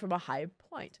around from a high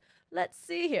point. Let's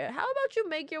see here. How about you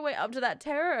make your way up to that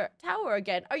tower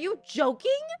again? Are you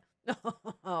joking?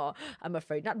 Oh, I'm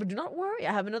afraid not, but do not worry.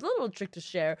 I have a little trick to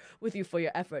share with you for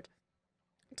your effort.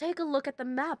 Take a look at the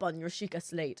map on your Sheikah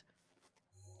slate.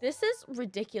 This is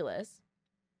ridiculous.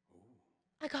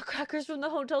 I got crackers from the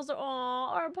hotel store.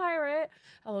 Aw, our pirate.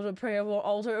 I will pray I won't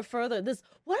alter it further.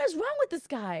 What is wrong with this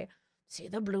guy? See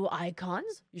the blue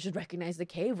icons? You should recognize the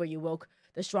cave where you woke,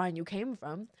 the shrine you came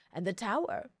from, and the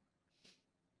tower.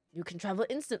 You can travel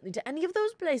instantly to any of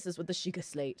those places with the Sheikah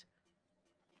slate.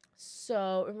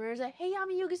 So, remember to say, hey,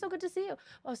 Yami Yugi, so good to see you.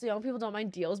 Oh, so young people don't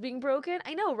mind deals being broken?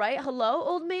 I know, right? Hello,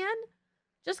 old man?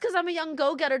 Just because I'm a young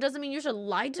go-getter doesn't mean you should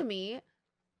lie to me.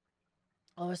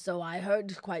 Or so I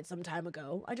heard quite some time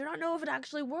ago. I do not know if it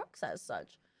actually works as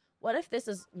such. What if this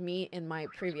is me in my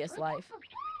previous life?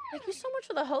 Thank you so much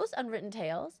for the host, Unwritten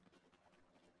Tales.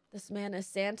 This man is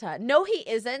Santa. No, he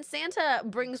isn't. Santa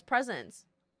brings presents.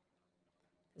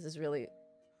 This is really...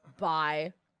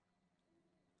 Bye.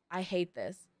 I hate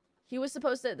this. He was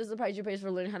supposed to... This is the price you pay for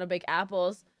learning how to bake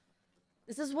apples.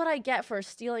 This is what I get for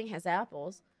stealing his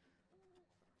apples.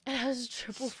 It has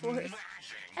triple force.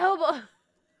 Elbow.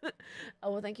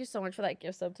 Oh, well, thank you so much for that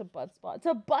gift sub to Buttspot.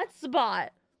 To Buttspot!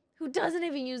 Who doesn't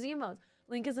even use emotes.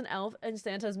 Link is an elf and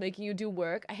Santa's making you do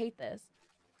work. I hate this.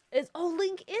 Oh,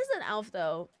 Link is an elf,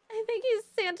 though. I think he's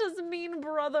Santa's mean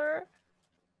brother.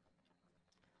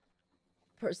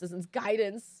 Persistence.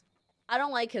 Guidance. I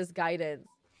don't like his guidance.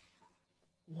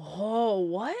 Whoa,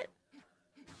 what?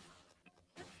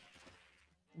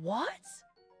 What?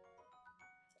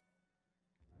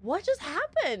 What just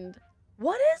happened?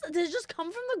 What is it? Did it just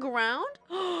come from the ground?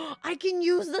 I can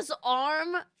use this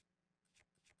arm.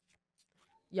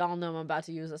 Y'all know I'm about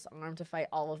to use this arm to fight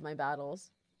all of my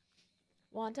battles.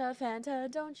 Wanta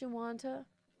Fanta, don't you want to?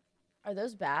 Are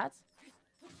those bats?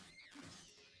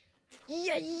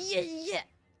 Yeah, yeah, yeah.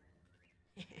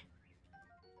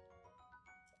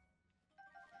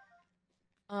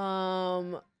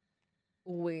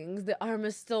 Wings. The arm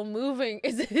is still moving.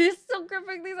 Is it still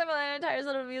gripping these? I'm an entire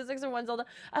set of music or one Zelda.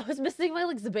 I was missing my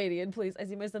Zabadian, please. I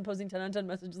see my son posting 10 on 10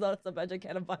 messages. That's a badge. I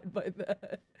can't abide by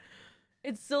that.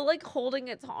 It's still like holding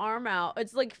its arm out.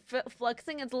 It's like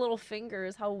flexing its little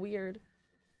fingers. How weird.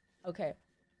 Okay.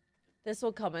 This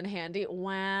will come in handy.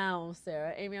 Wow,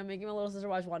 Sarah. Amy, I'm making my little sister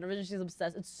watch WandaVision. She's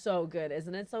obsessed. It's so good,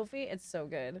 isn't it, Sophie? It's so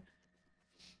good.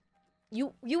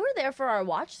 You were there for our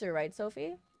watch through, right,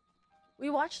 Sophie? We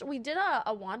did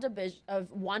a WandaVision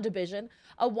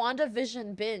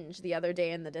binge the other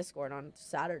day in the Discord on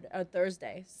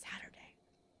Thursday.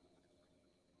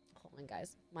 Hold on,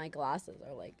 guys. My glasses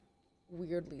are like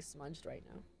weirdly smudged right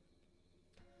now.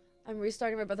 I'm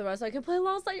restarting my Breath of the Wild so I can play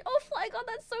alongside. Oh, Fly God,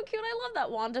 that's so cute. I love that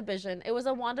WandaVision. It was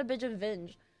a WandaVision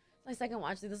binge. My second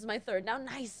watch. This is my third now.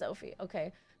 Nice, Sophie.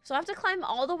 Okay, so I have to climb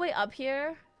all the way up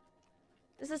here.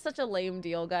 This is such a lame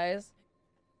deal, guys.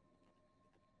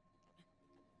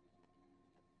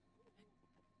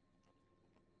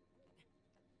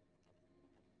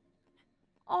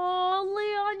 Oh,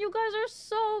 Leon, you guys are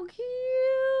so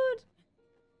cute.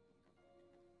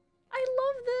 I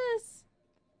love this.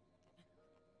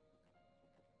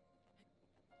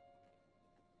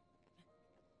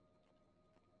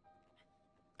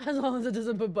 As long as it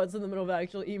doesn't put butts in the middle of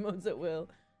actual emotes, it will.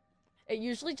 It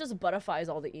usually just buttifies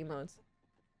all the emotes.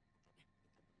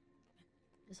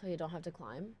 So you don't have to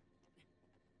climb?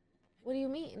 What do you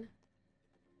mean?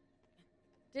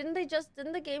 Didn't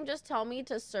the game just tell me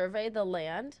to survey the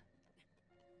land?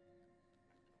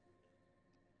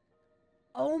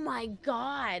 Oh my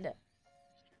god.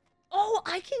 Oh,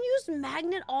 I can use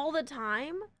magnet all the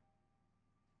time?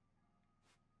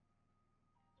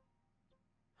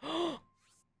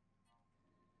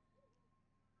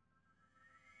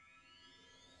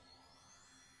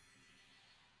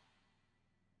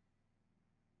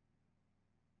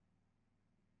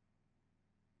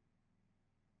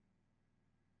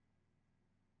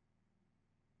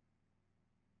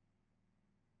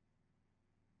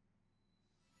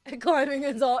 Climbing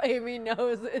is all Amy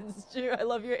knows. It's true. I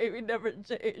love your Amy never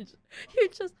change. You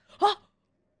just... Oh!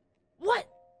 What?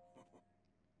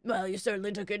 Well, you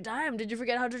certainly took your time. Did you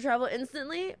forget how to travel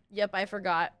instantly? Yep, I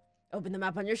forgot. Open the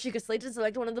map on your Sheikah slate and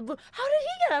select one of the blue... How did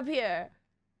he get up here?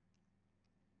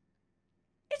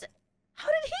 How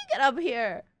did he get up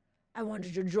here? I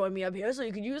wanted you to join me up here so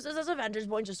you could use this as a vantage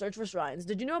point to search for shrines.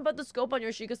 Did you know about the scope on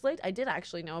your Sheikah slate? I did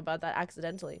actually know about that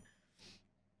accidentally.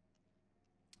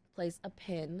 Place a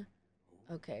pin.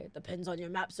 Okay, the pins on your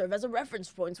map serve as a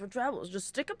reference points for travels. Just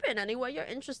stick a pin anywhere you're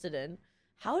interested in.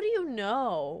 How do you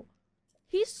know?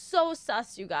 He's so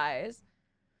sus, you guys.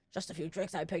 Just a few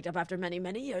tricks I picked up after many,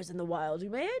 many years in the wild. You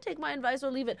may take my advice or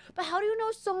leave it. But how do you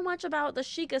know so much about the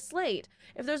Sheikah slate?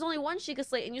 If there's only one Sheikah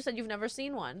slate and you said you've never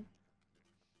seen one.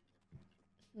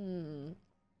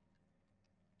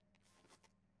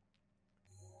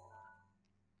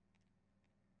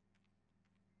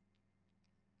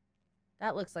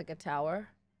 That looks like a tower.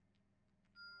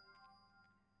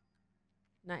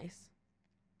 Nice.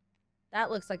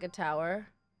 That looks like a tower.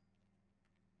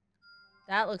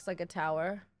 That looks like a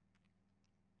tower.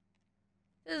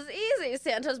 This is easy.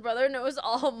 Santa's brother knows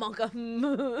all Monka.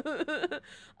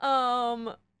 I'm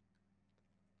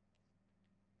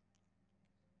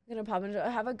gonna pop into.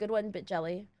 Have a good one, Bit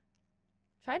Jelly.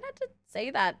 Try not to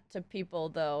say that to people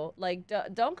though. Like,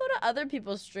 don't go to other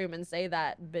people's stream and say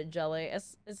that, Bit Jelly.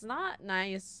 It's not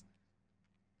nice.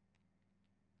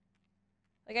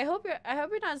 Like, I hope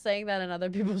you're not saying that in other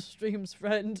people's streams,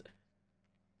 friend.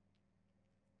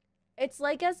 It's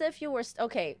like as if you were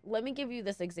okay, let me give you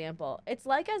this example. It's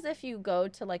like as if you go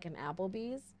to like an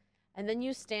Applebee's and then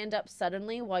you stand up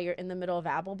suddenly while you're in the middle of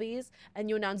Applebee's and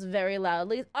you announce very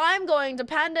loudly, "I'm going to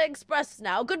Panda Express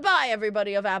now. Goodbye,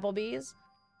 everybody of Applebee's."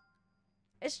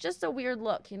 It's just a weird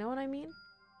look, you know what I mean?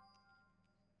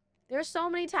 There's so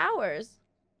many towers.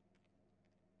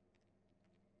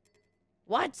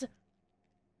 What?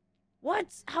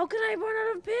 What? How can I run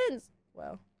out of pins?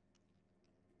 Well.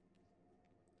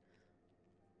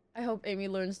 I hope Amy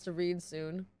learns to read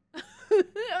soon.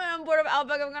 I'm bored of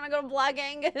Outback. I'm gonna go to Black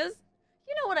Angus.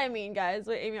 You know what I mean, guys.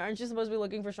 Wait, Amy, aren't you supposed to be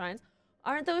looking for shrines?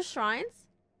 Aren't those shrines?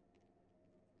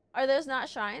 Are those not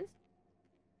shrines?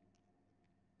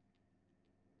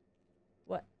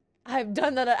 What? I've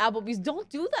done that at Applebee's. Don't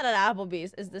do that at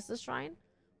Applebee's. Is this a shrine?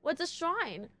 What's a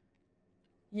shrine?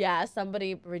 Yeah,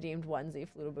 somebody redeemed onesie,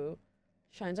 Flutaboo.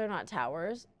 Shrines are not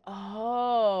towers.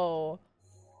 Oh.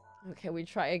 Okay, we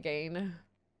try again.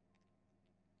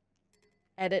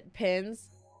 Edit pins.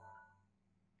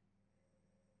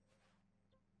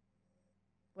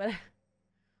 What?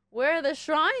 Where are the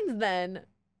shrines then?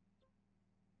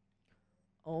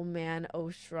 Oh man, oh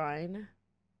shrine.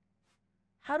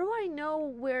 How do I know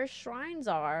where shrines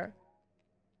are?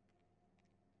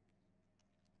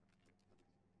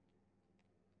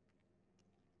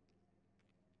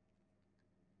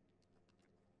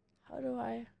 How do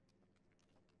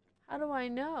I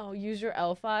know? Use your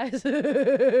elf eyes.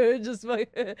 just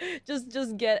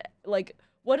get like,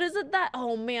 what is it that?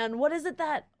 Oh man, what is it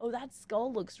that? Oh, that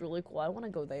skull looks really cool. I want to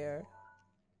go there.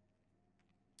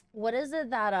 What is it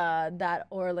that that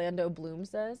Orlando Bloom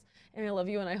says? And I love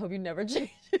you and I hope you never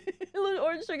change.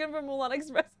 Orange chicken from Mulan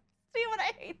Express. See what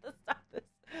I hate this stuff.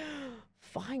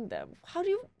 Find them. How do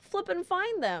you flip and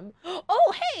find them?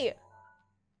 Oh, hey!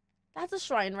 That's a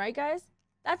shrine, right, guys?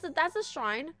 That's a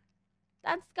shrine.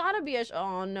 That's gotta be a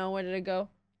oh no, where did it go?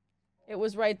 It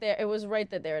was right there. It was right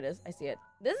there. There it is. I see it.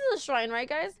 This is a shrine, right,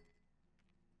 guys?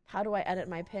 How do I edit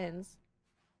my pins?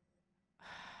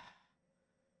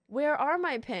 Where are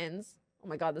my pins? Oh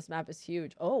my god, this map is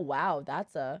huge. Oh wow,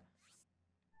 that's a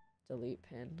delete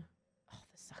pin. Oh,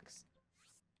 this sucks.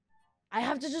 I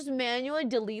have to just manually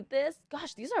delete this?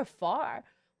 Gosh, these are far.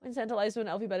 When Santa lies to an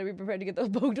elf, you better be prepared to get those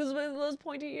poked with those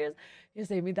pointy ears. You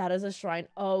say me that is a shrine.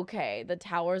 Okay, the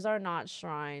towers are not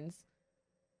shrines.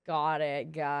 Got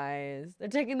it, guys. They're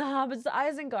taking the hobbits to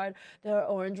Isengard. There are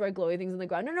orange, red, glowy things in the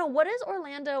ground. No, what is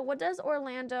Orlando? What does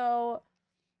Orlando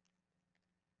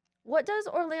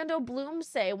Bloom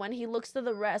say when he looks to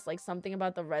the rest? Like something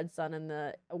about the red sun in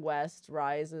the west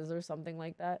rises or something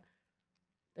like that.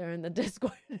 They're in the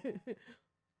Discord.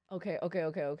 Okay.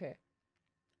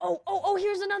 Oh,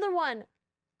 here's another one.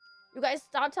 You guys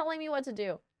stop telling me what to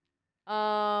do.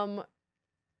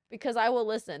 Because I will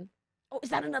listen. Oh, is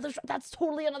that another shrine? That's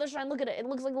totally another shrine. Look at it. It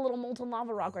looks like a little molten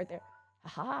lava rock right there.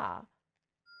 Haha.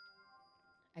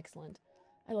 Excellent.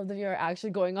 I love that you're actually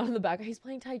going on in the back. He's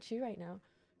playing Tai Chi right now.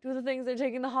 Do the things they're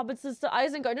taking the hobbits to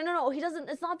Isengard. No. He doesn't.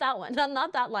 It's not that one.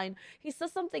 Not that line. He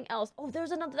says something else. Oh, there's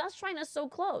another. That shrine is so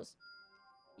close.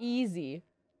 Easy.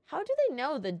 How do they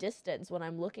know the distance when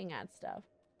I'm looking at stuff?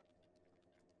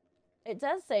 It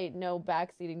does say no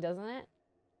backseating, doesn't it?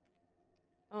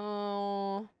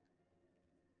 Oh.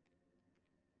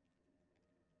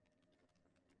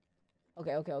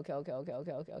 Okay.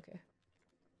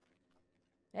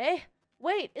 Hey,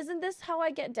 wait, isn't this how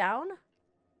I get down?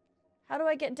 How do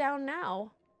I get down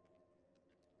now?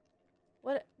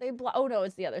 What? Oh no,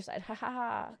 it's the other side. Ha ha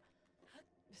ha.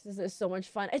 This is so much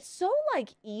fun. It's so, like,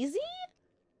 easy?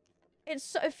 It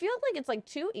feels like it's, like,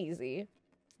 too easy.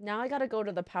 Now I gotta go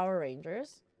to the Power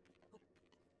Rangers.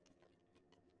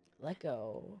 Let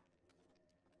go.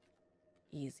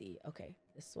 Easy. Okay,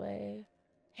 this way.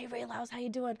 Hey, Raylaus, how you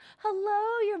doing?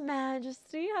 Hello, Your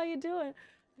Majesty. How you doing?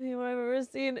 Anyone I've ever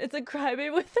seen? It's a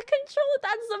crybaby with the controller.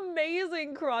 That's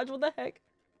amazing, Crotch. What the heck?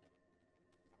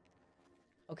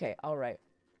 Okay, alright.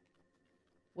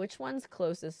 Which one's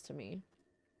closest to me?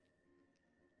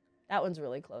 That one's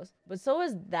really close. But so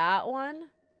is that one.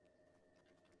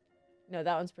 No,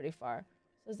 that one's pretty far.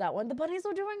 So is that one? The bunnies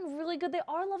are doing really good. They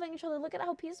are loving each other. Look at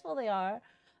how peaceful they are.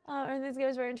 And this game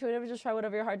is very intuitive. Just try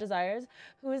whatever your heart desires.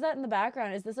 Who is that in the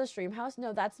background? Is this a stream house?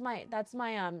 No, that's my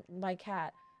my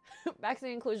cat.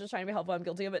 Vaccine inclusion is trying to be helpful. I'm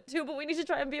guilty of it too, but we need to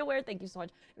try and be aware. Thank you so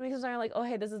much. It makes us like, oh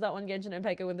hey, this is that one Genshin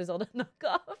Impact with the Zelda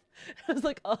knockoff. I was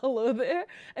like, oh hello there.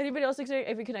 Anybody else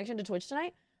experiencing iffy connection to Twitch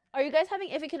tonight? Are you guys having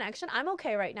iffy connection? I'm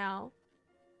okay right now.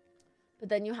 But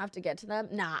then you have to get to them.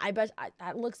 Nah, I bet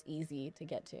that looks easy to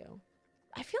get to.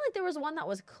 I feel like there was one that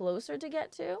was closer to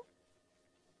get to,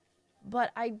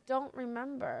 but I don't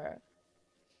remember.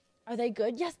 Are they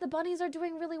good? Yes, the bunnies are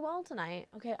doing really well tonight.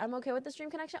 Okay, I'm okay with the stream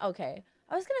connection. Okay.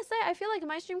 I was gonna say, I feel like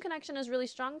my stream connection is really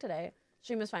strong today.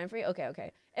 Stream is fine for you? Okay,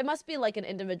 okay. It must be like an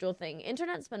individual thing.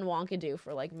 Internet's been wonkadoo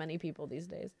for like many people these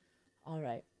days. All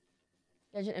right.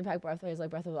 Genshin Impact Breath of the Wild is like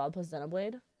Breath of the Wild plus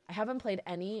Xenoblade. I haven't played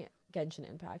any Genshin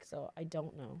Impact, so I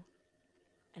don't know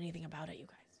anything about it, you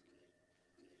guys.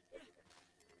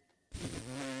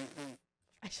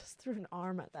 I just threw an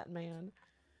arm at that man.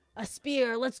 A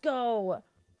spear, let's go.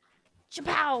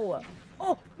 Chapow!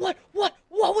 Oh, what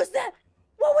was that?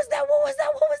 What was that? What was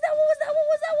that? What was that? What was that? What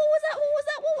was that? What was that? What was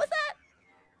that? What was that?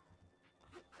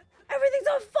 Everything's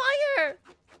on fire!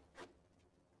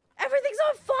 Everything's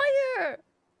on fire!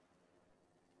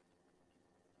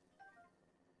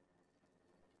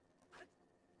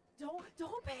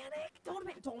 Don't panic. Don't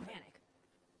panic.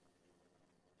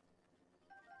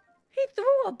 He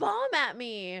threw a bomb at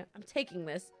me. I'm taking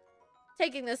this.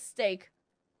 Taking this steak.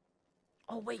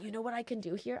 Oh wait, you know what I can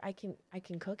do here? I can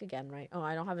cook again, right? Oh,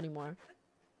 I don't have any more.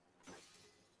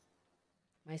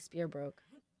 My spear broke.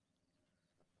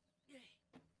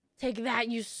 Take that,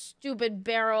 you stupid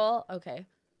barrel. Okay.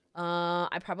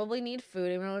 I probably need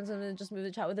food. Everyone's gonna just move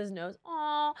the chat with his nose.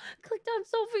 Aw, clicked on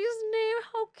Sophie's name.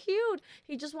 How cute.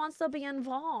 He just wants to be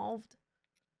involved.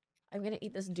 I'm gonna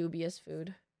eat this dubious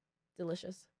food.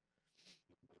 Delicious.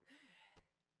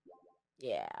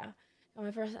 Yeah. Got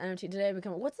my first NFT today.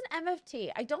 What's an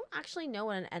MFT? I don't actually know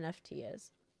what an NFT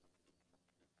is.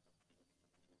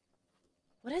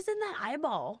 What is in that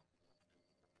eyeball?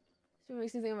 This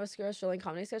makes me think of a obscure Australian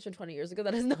comedy sketch from 20 years ago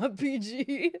that is not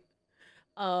PG.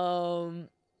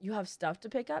 You have stuff to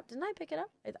pick up? Didn't I pick it up?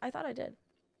 I thought I did.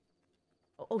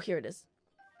 Oh, here it is.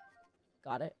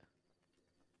 Got it.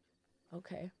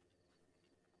 Okay.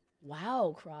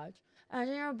 Wow, Crotch.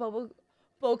 Imagine you're a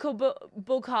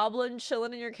bokoblin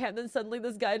chilling in your camp, then suddenly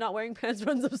this guy not wearing pants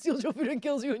runs up, steals your food, and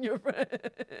kills you and your friends.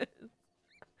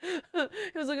 He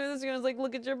was looking at this guy and was like,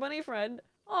 look at your bunny friend.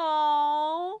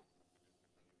 Aww.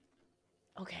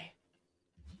 Okay.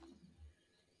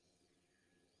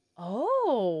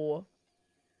 Oh.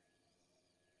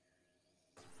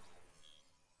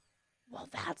 Well,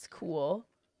 that's cool.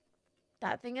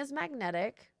 That thing is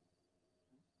magnetic.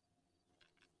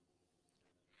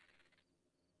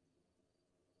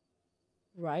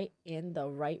 Right in the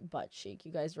right butt cheek.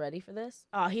 You guys ready for this?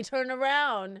 Oh, he turned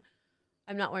around.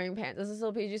 I'm not wearing pants. This is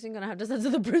still PG, so I'm gonna have to censor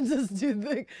the princess dude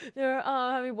thing. They're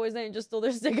having boys night and just stole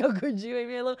their steak. How could you?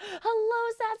 Amy, I love.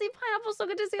 Hello, Sassy Pineapple. So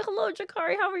good to see you. Hello,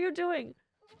 Jakari. How are you doing?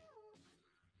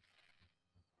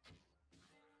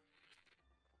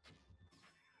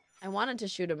 I wanted to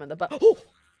shoot him in the butt. Oh!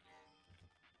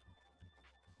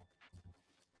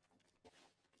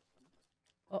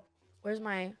 Oh, where's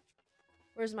my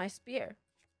spear?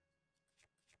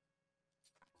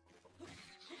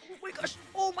 Oh my gosh!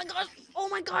 Oh my gosh! Oh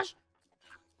my gosh!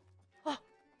 Oh,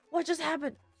 what just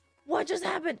happened? What just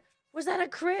happened? Was that a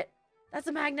crit? That's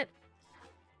a magnet.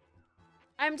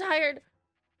 I'm tired.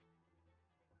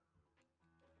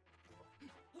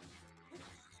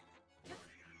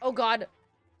 Oh God.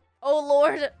 Oh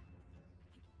Lord.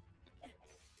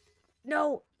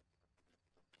 No.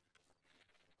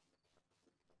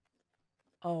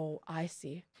 Oh, I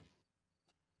see.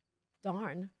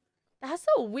 Darn. That's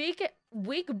a weak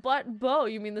butt bow.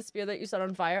 You mean the spear that you set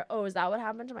on fire? Oh, is that what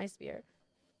happened to my spear?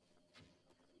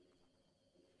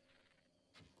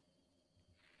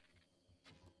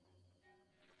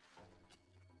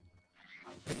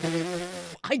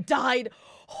 I died.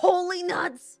 Holy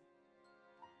nuts.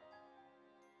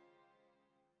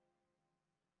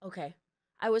 Okay.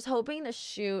 I was hoping to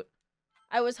shoot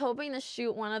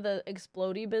one of the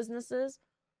explodey businesses.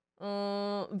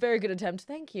 Very good attempt.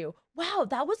 Thank you. Wow,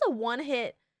 that was a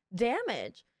one-hit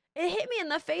damage. It hit me in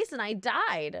the face and I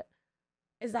died.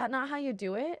 Is that not how you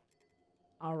do it?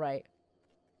 All right.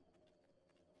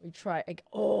 We try.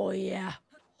 Oh, yeah.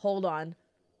 Hold on.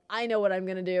 I know what I'm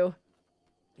going to do.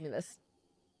 Give me this.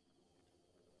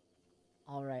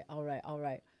 All right, all right, all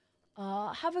right.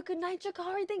 Have a good night,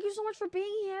 Jakari. Thank you so much for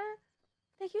being here.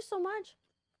 Thank you so much.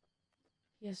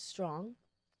 He is strong.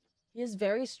 He is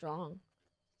very strong.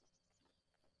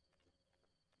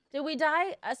 Did we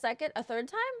die a third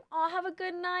time? Oh, have a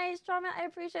good night, Strawman. I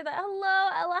appreciate that. Hello,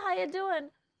 Ella. How you doing?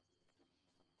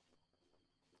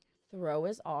 Throw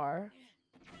is R.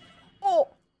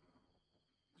 Oh!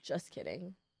 Just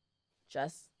kidding.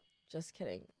 Just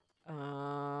kidding. I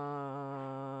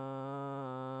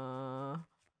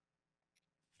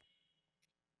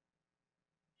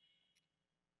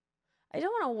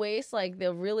don't want to waste, like,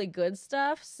 the really good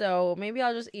stuff, so maybe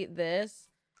I'll just eat this.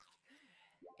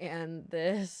 And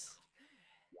this.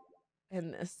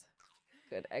 And this.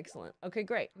 Good, excellent. Okay,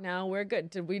 great. Now we're good.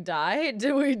 Did we die?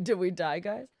 Did we die,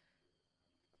 guys?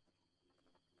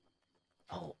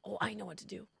 Oh, I know what to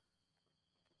do.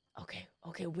 Okay,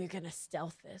 we're gonna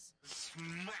stealth this.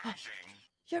 Smashing.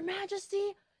 Your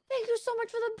Majesty, thank you so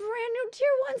much for the brand new tier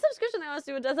 1 subscription. I want to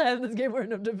see what does I have in this game. We're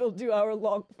enough to fill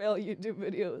 2-hour-long fail YouTube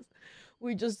videos.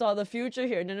 We just saw the future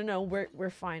here. No.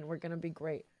 We're fine. We're gonna be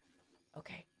great.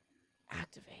 Okay.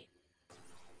 Activate.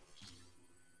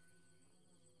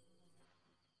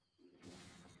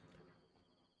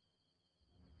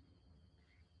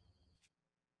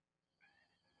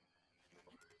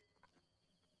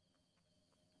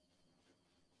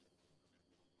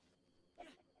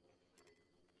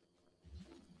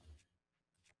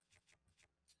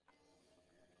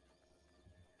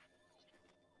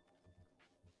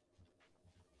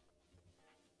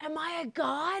 Am I a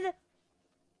god?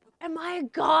 Am I a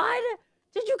god?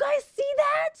 Did you guys see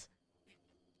that?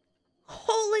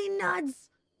 Holy nuts.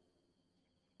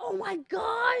 Oh my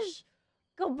gosh.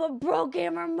 Go bro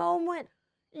gamer moment.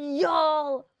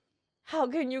 Y'all. How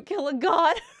can you kill a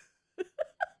god?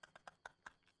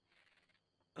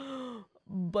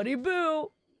 Buddy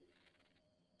boo.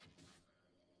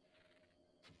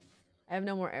 I have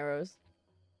no more arrows.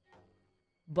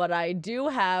 But I do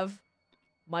have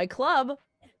my club.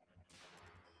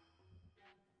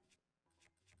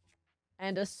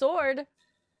 And a sword.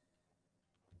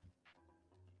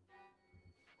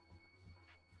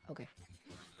 Okay.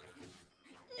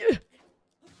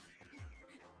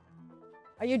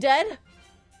 Are you dead?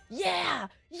 Yeah!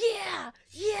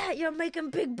 You're making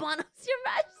big bunos. Your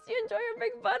Majesty, enjoy your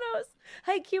big bunos.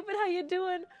 Hi, Cupid, how you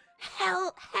doing?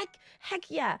 Heck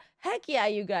yeah. Heck yeah,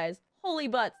 you guys. Holy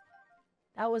butts.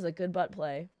 That was a good butt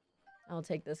play. I'll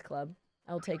take this club.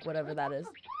 I'll take whatever that is.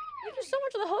 Thank you so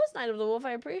much for the host night of the wolf.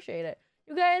 I appreciate it.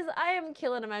 You guys, I am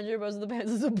killing Imaginary Bros of the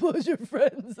Pants to push your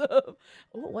friends up.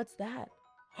 Oh, what's that?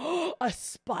 A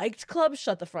spiked club?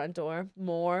 Shut the front door.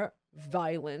 More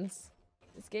violence.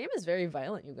 This game is very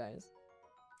violent, you guys.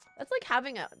 That's like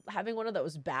having one of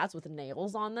those bats with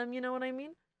nails on them, you know what I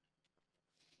mean?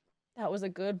 That was a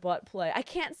good butt play. I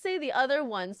can't say the other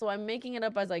one, so I'm making it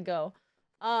up as I go.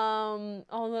 I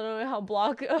don't know how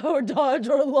block or dodge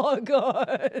or log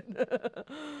on.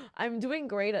 I'm doing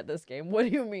great at this game. What do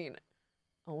you mean?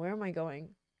 Oh, where am I going?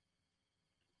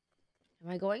 Am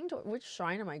I going to which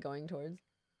shrine am I going towards?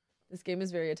 This game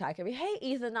is very attack heavy. Hey,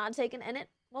 Ethan, not taken in it.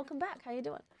 Welcome back. How you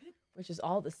doing? Which is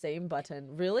all the same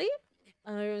button. Really?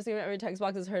 I know you've seen every text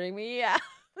box is hurting me. Yeah.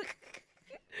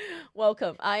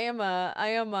 Welcome. I am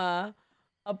a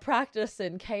practice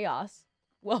in chaos.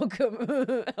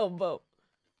 Welcome, elbow.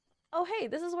 Oh, hey,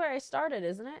 this is where I started,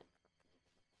 isn't it?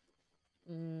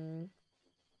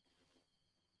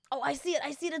 Oh, I see it.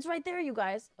 It's right there, you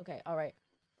guys. Okay, all right.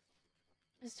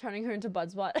 It's turning her into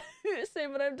Budspot.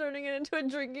 Same, but I'm turning it into a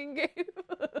drinking game.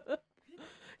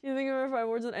 You think I'm gonna find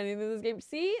words on anything in this game?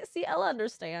 See, Ella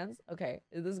understands. Okay,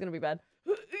 this is gonna be bad.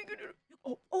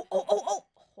 Oh!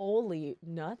 Holy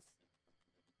nuts!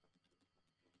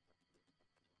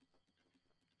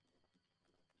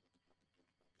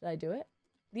 Did I do it?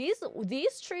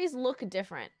 These trees look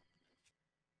different.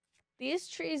 These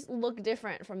trees look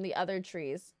different from the other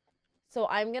trees. So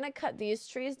I'm gonna cut these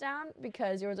trees down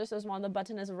because yours are so small and the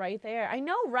button is right there. I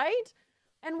know, right?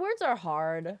 And words are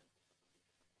hard.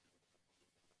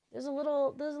 There's a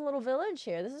little village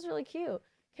here. This is really cute.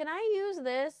 Can I use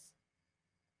this?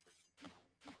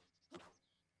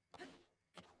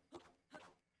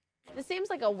 This seems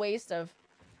like a waste of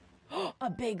a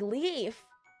big leaf.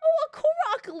 Oh, a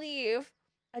korok leaf.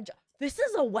 This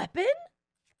is a weapon?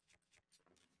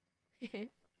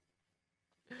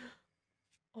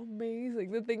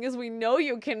 Amazing. The thing is, we know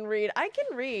you can read. I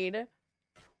can read.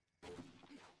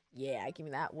 Yeah, give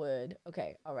me that wood.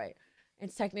 Okay, all right.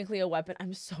 It's technically a weapon.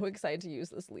 I'm so excited to use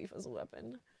this leaf as a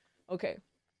weapon. Okay.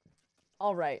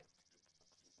 All right.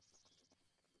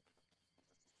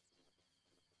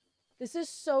 This is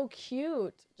so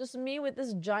cute. Just me with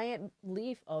this giant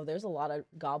leaf. Oh, there's a lot of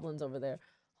goblins over there.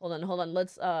 Hold on.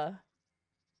 Let's, okay.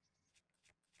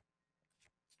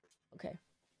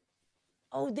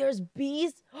 Oh, there's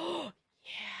bees. Oh,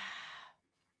 yeah.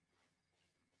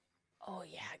 Oh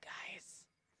yeah, guys.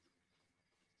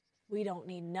 We don't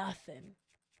need nothing.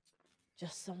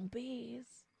 Just some bees.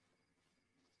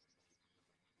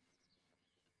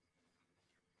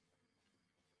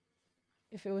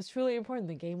 If it was truly important,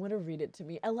 the game would have read it to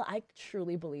me. Ella, I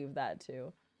truly believe that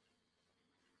too.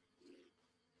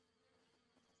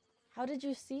 How did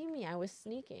you see me? I was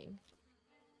sneaking.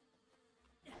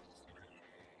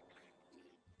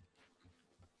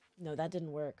 No, that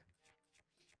didn't work.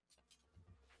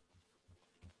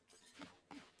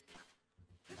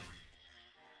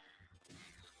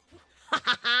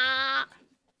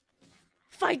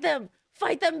 Fight them!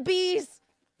 Fight them, bees!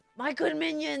 My good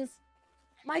minions!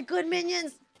 My good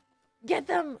minions! Get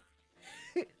them!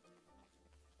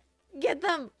 Get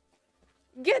them!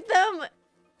 Get them!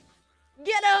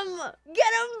 Get them!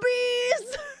 Get them,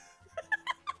 bees!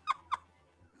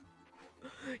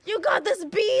 You got this,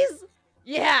 bees!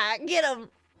 Yeah, get them!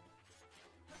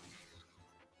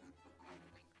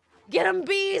 Get them,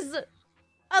 bees!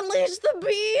 Unleash the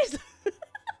bees!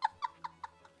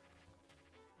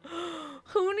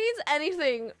 Who needs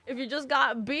anything if you just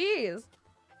got bees?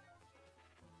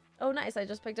 Oh, nice. I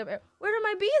just picked up air. Where did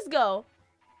my bees go?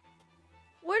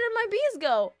 Where did my bees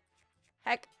go?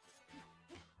 Heck.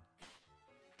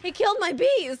 He killed my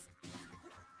bees.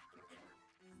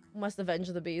 Must avenge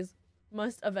the bees.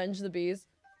 Must avenge the bees.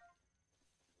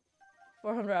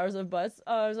 400 hours of butts.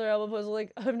 Oh, I'm sorry, Alba was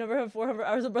like, I've never had 400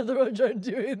 hours of Breath of the Wild trying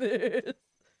doing this.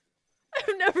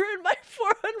 I've never in my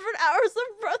 400 hours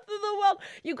of Breath of the Wild.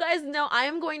 You guys know I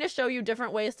am going to show you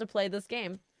different ways to play this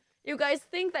game. You guys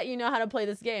think that you know how to play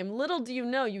this game. Little do you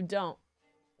know you don't.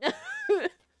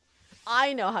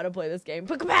 I know how to play this game.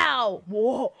 Pow!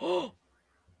 Whoa!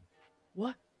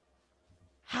 What?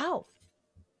 How?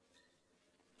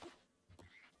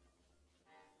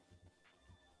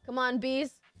 Come on,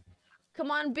 bees. Come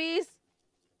on, bees.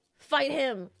 Fight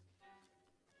him.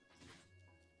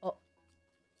 Oh.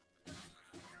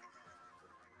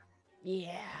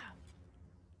 Yeah.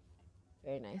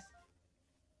 Very nice.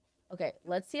 Okay,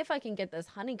 let's see if I can get this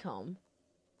honeycomb.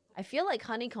 I feel like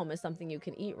honeycomb is something you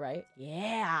can eat, right?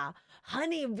 Yeah.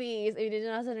 Honeybees. If you did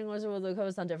not setting was with the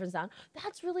coast on different sound.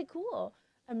 That's really cool.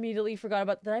 Immediately forgot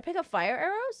about. Did I pick up fire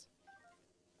arrows?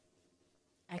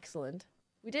 Excellent.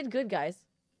 We did good, guys.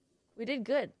 We did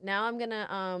good. Now I'm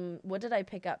gonna, what did I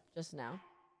pick up just now?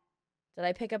 Did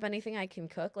I pick up anything I can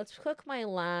cook? Let's cook my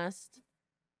last...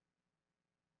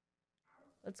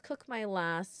 Let's cook my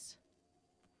last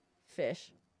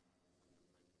fish.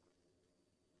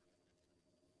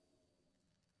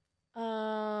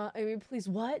 Amy, please,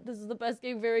 what? This is the best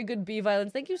game. Very good bee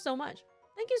violence. Thank you so much.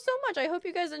 Thank you so much. I hope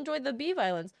you guys enjoyed the bee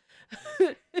violence.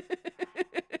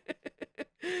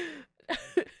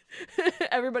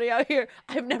 Everybody out here,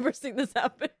 I've never seen this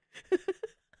happen.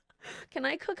 Can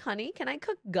I cook honey? Can I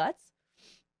cook guts?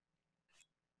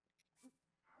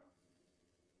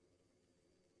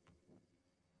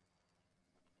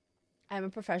 I'm a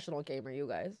professional gamer, you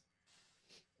guys.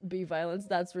 Bee violence,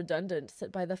 that's redundant.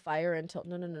 Sit by the fire until...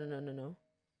 No.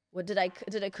 What did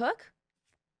it cook?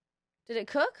 Did it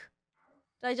cook?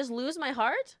 Did I just lose my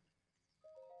heart?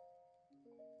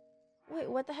 Wait,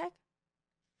 what the heck?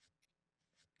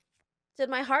 Did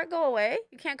my heart go away?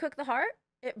 You can't cook the heart?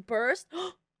 It burst?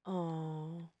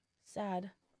 Oh,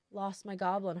 sad. Lost my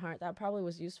goblin heart. That probably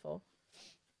was useful.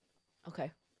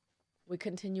 Okay. We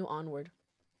continue onward.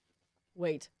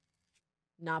 Wait.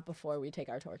 Not before we take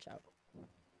our torch out.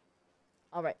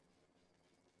 All right.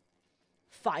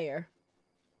 Fire.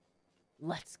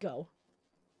 Let's go.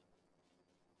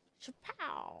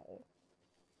 Chapow.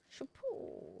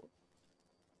 Chapoo.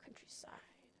 Countryside.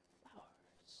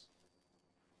 Flowers.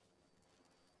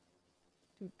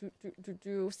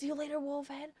 See you later,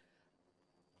 Wolfhead.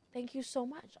 Thank you so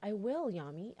much. I will,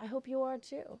 Yami. I hope you are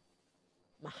too.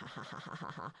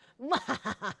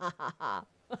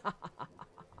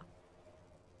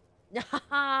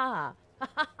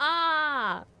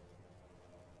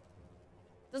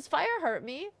 Does fire hurt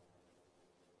me?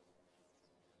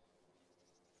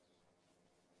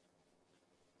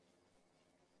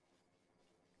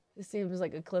 This seems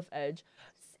like a cliff edge.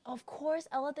 Of course,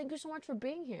 Ella, thank you so much for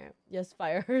being here. Yes,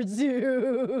 fire hurts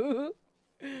you.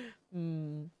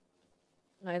 I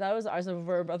thought it was awesome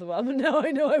for Breath of the Wild, but now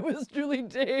I know I was truly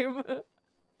tame.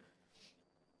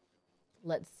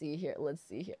 Let's see here. Let's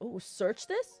see here. Oh, search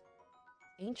this?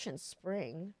 Ancient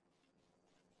spring.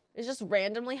 It just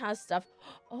randomly has stuff.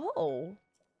 Oh.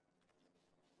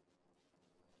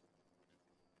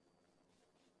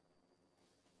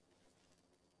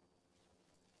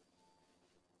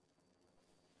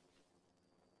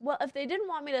 Well, if they didn't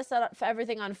want me to set up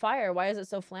everything on fire, why is it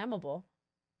so flammable?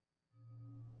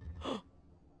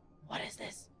 What is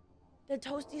this? The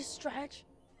Toasty stretch?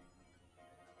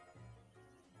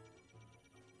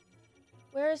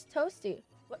 Where is Toasty?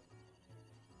 What?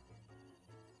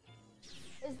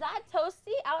 Is that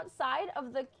Toasty outside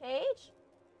of the cage?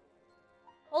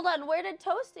 Hold on, where did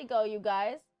Toasty go, you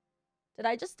guys? Did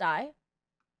I just die?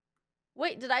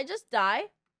 Wait, did I just die?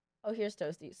 Oh, here's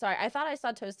Toasty. Sorry, I thought I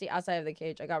saw Toasty outside of the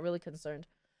cage. I got really concerned.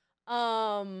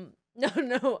 No,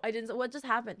 I didn't. What just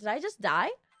happened? Did I just die?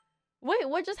 Wait,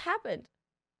 what just happened?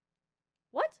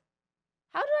 What?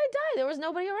 How did I die? There was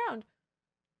nobody around.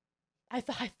 I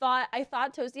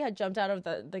thought Toasty had jumped out of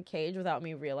the cage without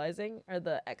me realizing, or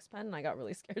the X pen, and I got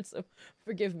really scared, so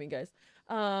forgive me, guys.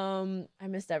 I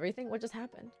missed everything. What just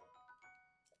happened?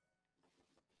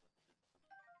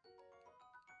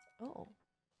 Oh.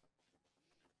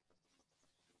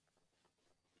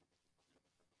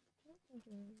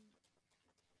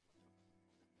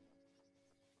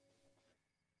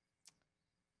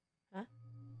 Huh?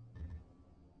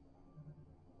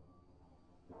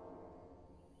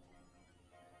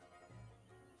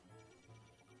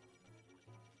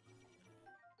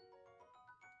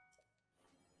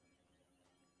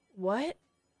 What?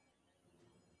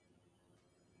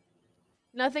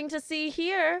 Nothing to see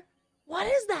here. What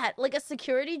is that? Like a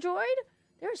security droid?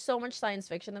 There's so much science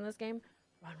fiction in this game.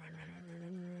 Run, run, run, run, run,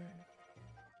 run, run.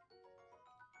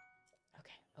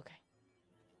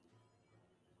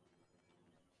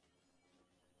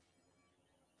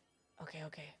 Okay,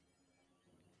 okay.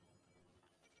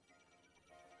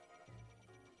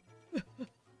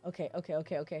 Okay,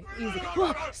 okay. Okay. Easy.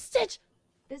 Whoa, Stitch!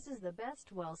 This is the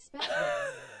best well spent one.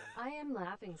 I am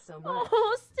laughing so much.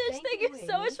 Oh, Stitch, thank you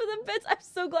so Amy. much for the bits. I'm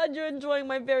so glad you're enjoying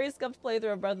my very scuffed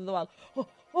playthrough of Breath of the Wild.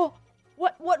 Oh,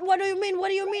 what do you mean? What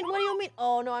do you mean? What do you mean?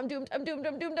 Oh no, I'm doomed. I made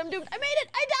it.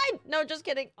 I died. No, just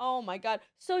kidding. Oh my god.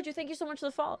 Soju, thank you so much for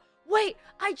the follow. Wait,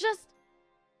 I just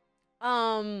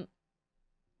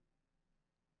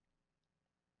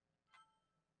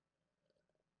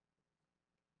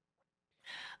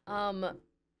I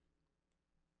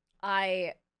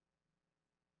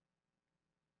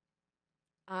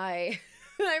I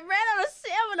ran out of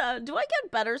stamina. Do I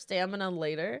get better stamina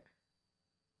later?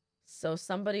 So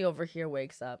somebody over here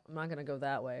wakes up. I'm not gonna go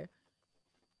that way.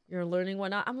 You're learning what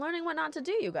not. I'm learning what not to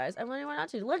do, you guys. I'm learning what not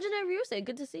to do. Legendary Ryusei,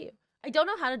 good to see you. I don't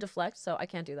know how to deflect, so I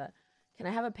can't do that. Can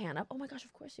I have a pan up? Oh my gosh,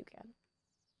 of course you can.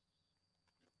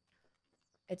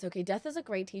 It's okay. Death is a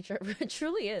great teacher. It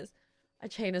truly is. A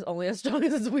chain is only as strong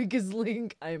as its weakest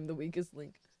link. I am the weakest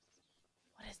link.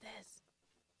 What is this?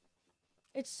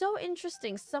 It's so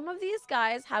interesting. Some of these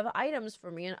guys have items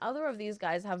for me, and other of these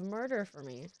guys have murder for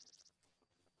me.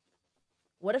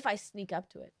 What if I sneak up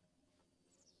to it?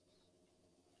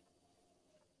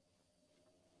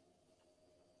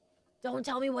 Don't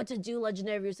tell me what to do,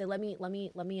 Legendary Ryusei. Let me,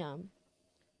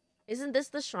 Isn't this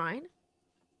the shrine?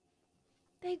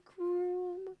 They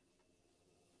groom.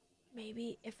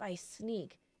 Maybe if I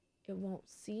sneak, it won't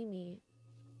see me.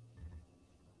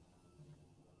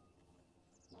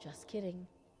 Just kidding.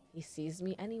 He sees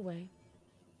me anyway.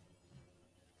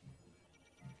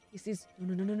 He sees...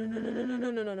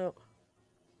 No.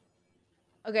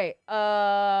 Okay,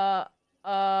 where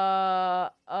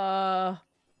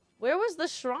was the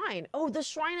shrine? Oh, the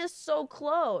shrine is so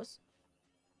close.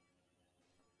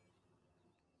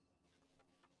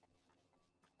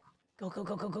 Go.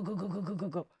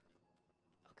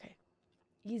 Okay.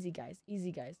 Easy, guys.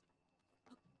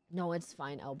 No, it's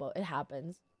fine, Elbow. It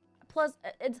happens. Plus,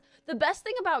 it's the best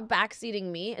thing about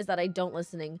backseating me is that I don't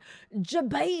listening.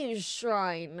 Jabei's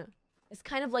shrine. It's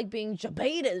kind of like being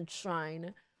Jabei's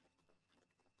shrine.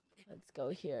 Let's go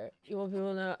here. You want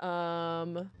people to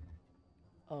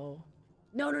oh.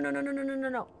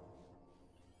 No.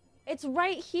 It's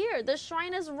right here. The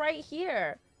shrine is right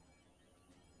here.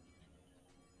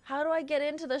 How do I get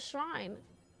into the shrine?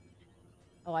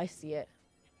 Oh, I see it.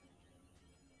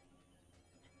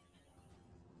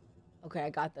 Okay,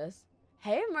 I got this.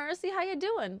 Hey, Mercy, how you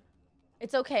doing?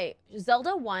 It's okay.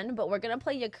 Zelda won, but we're gonna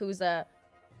play Yakuza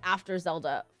after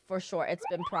Zelda for sure. It's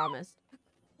been promised.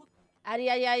 Addy,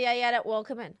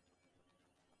 welcome in.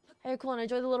 Hey, cool, and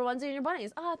enjoy the little onesie and your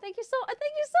bunnies. Ah, thank you so much.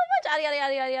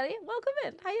 Addy. Welcome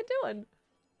in. How you doing?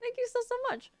 Thank you so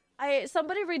much.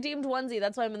 Somebody redeemed onesie.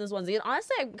 That's why I'm in this onesie. And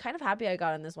honestly, I'm kind of happy I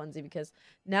got in this onesie because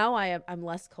now I'm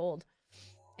less cold.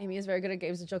 Amy is very good at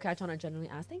games and she'll catch on. I genuinely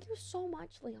ask. Thank you so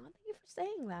much, Leon. Thank you for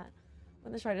saying that.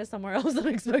 When the shrine is somewhere else than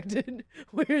expected.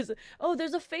 Where is it? Oh,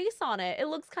 there's a face on it. It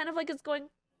looks kind of like it's going.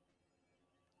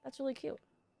 That's really cute.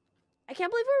 I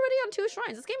can't believe we're already on 2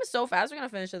 shrines. This game is so fast. We're gonna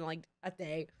finish it in like a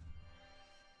day.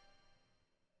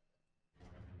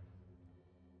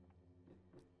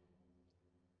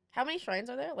 How many shrines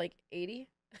are there? Like 80?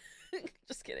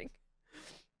 Just kidding.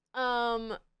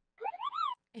 Amy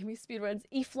speedruns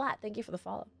E flat. Thank you for the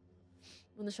follow.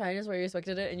 When the shrine is where you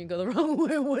expected it and you go the wrong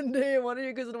way one day, one of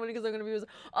you goes in the winning because I'm gonna be.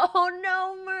 Oh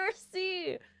no,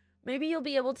 mercy! Maybe you'll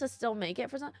be able to still make it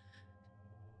for some.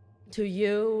 To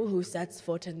you who sets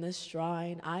foot in this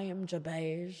shrine, I am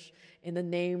Jabej. In the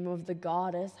name of the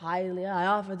goddess Hylia, I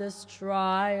offer this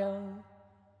trial.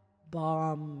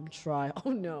 Bomb trial.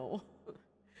 Oh no.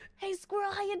 Hey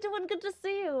Squirrel, how you doing? Good to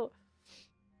see you.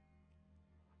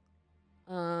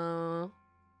 I'm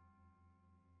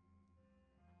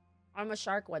a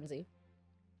shark onesie.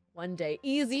 One day.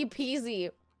 Easy peasy.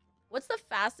 What's the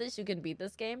fastest you can beat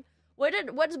this game?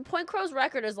 What's Point Crow's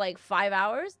record is like 5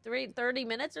 hours? 30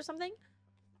 minutes or something?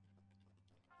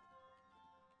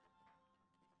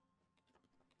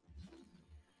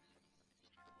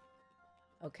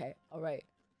 Okay, alright.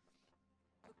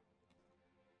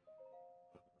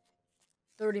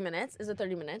 30 minutes? Is it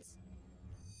 30 minutes?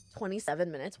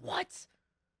 27 minutes? What?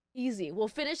 Easy. We'll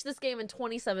finish this game in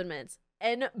 27 minutes.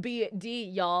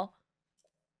 NBD, y'all.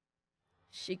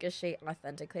 Sheikah Shay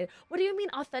authenticated. What do you mean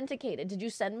authenticated? Did you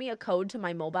send me a code to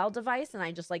my mobile device and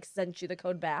I just like sent you the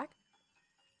code back?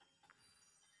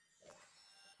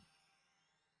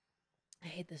 I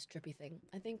hate this drippy thing.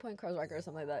 I think Point Crow's record or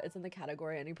something like that. It's in the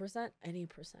category any percent. Any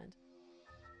percent.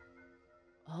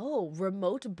 Oh,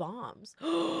 remote bombs.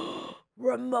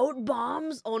 Remote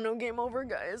bombs? Oh no, game over,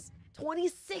 guys.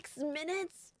 26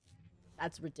 minutes?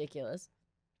 That's ridiculous.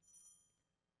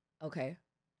 Okay.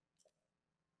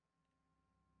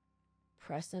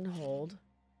 Press and hold.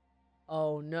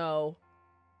 Oh no.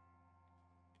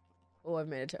 Oh, I've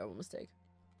made a terrible mistake.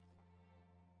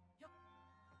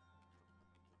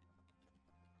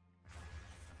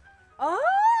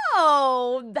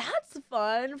 Oh, that's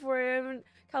fun for him.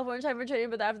 California time for training,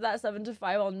 but after that 7 to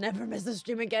 5, I'll never miss a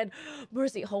stream again.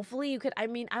 Mercy, hopefully you could. I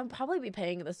mean, I'll probably be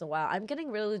paying this a while. I'm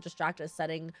getting really distracted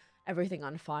setting everything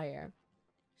on fire.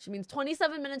 She means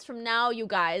 27 minutes from now, you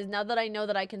guys, now that I know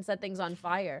that I can set things on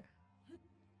fire.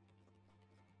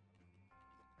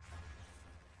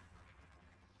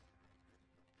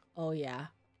 Oh, yeah.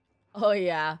 Oh,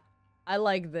 yeah. I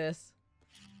like this.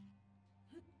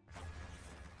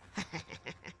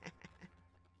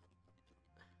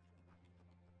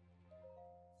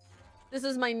 This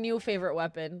is my new favorite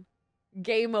weapon.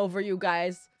 Game over, you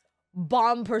guys.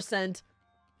 Bomb percent.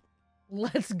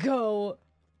 Let's go.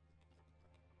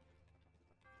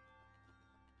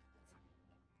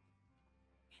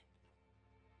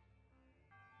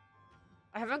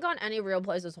 I haven't gone any real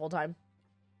place this whole time.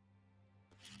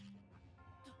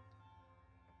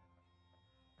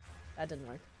 That didn't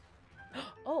work.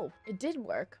 Oh, it did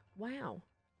work. Wow.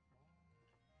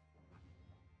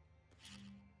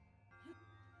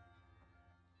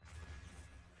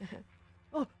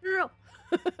 Oh, no.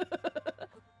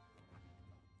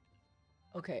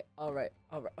 Okay, all right.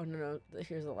 All right. Oh, no.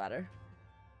 Here's the ladder.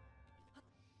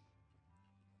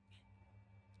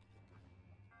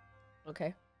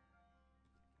 Okay.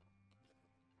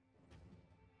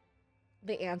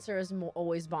 The answer is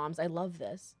always bombs. I love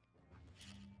this.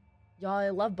 Y'all, I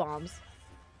love bombs.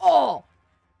 Oh!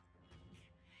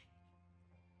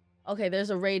 Okay, there's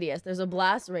a radius. There's a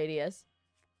blast radius.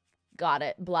 Got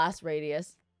it. Blast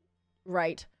radius.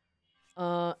 Right.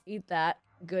 Eat that.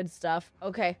 Good stuff.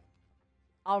 Okay.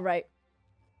 All right.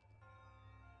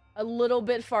 A little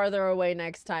bit farther away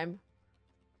next time.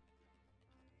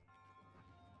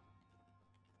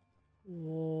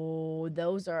 Whoa,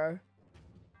 those are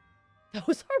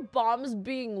bombs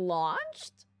being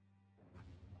launched?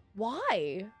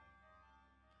 Why?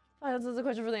 Violence is a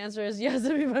question for the answer is yes,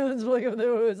 it'd be violence pulling up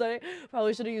the woods. I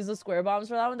probably should have used the square bombs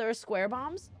for that one. There are square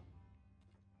bombs?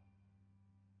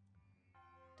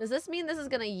 Does this mean this is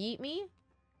gonna yeet me?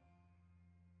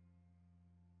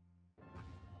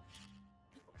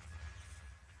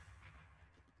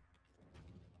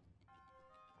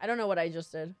 I don't know what I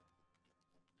just did.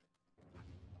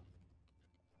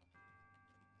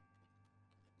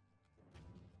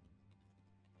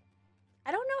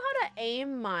 I don't know how to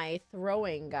aim my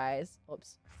throwing, guys.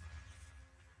 Oops.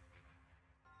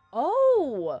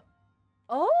 Oh!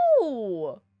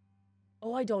 Oh!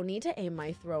 Oh, I don't need to aim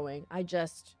my throwing. I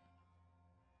just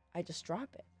drop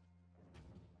it.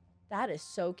 That is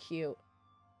so cute.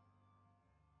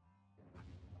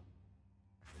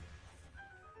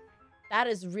 That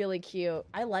is really cute.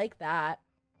 I like that.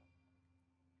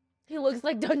 He looks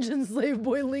like Dungeon Slave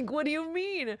Boy Link. What do you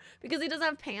mean? Because he doesn't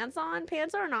have pants on?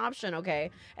 Pants are an option,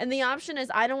 okay? And the option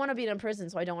is I don't want to be in prison,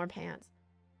 so I don't wear pants.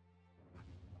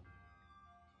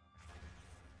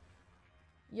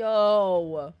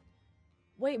 Yo.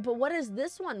 Wait, but what is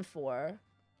this one for?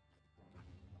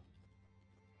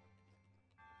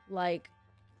 Like,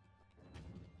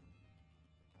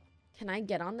 can I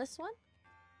get on this one?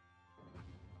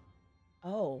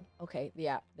 Oh, okay.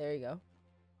 Yeah, there you go.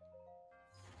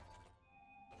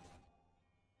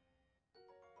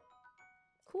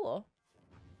 Cool.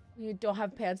 You don't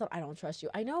have pants on. I don't trust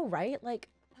you. I know, right? Like,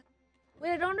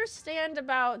 wait, I don't understand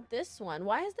about this one.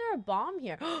 Why is there a bomb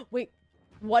here? Wait,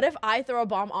 what if I throw a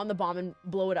bomb on the bomb and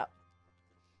blow it up?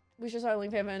 We should start a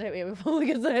Link fanfic before we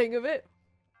get the hang of it.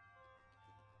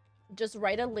 Just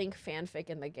write a Link fanfic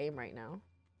in the game right now.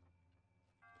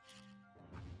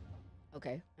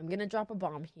 Okay, I'm gonna drop a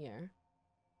bomb here.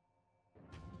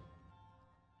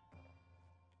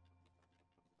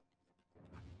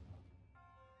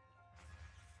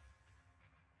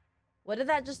 What did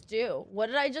that just do? What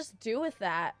did I just do with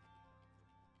that?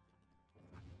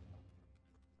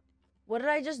 What did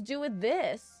I just do with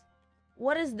this?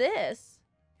 What is this?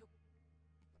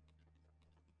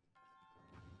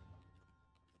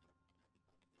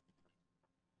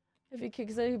 If he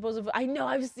kicks it, he pulls a... I know,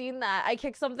 I've seen that. I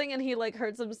kick something and he, like,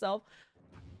 hurts himself.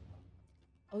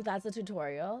 Oh, that's a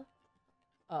tutorial?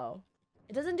 Oh.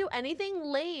 It doesn't do anything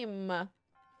lame.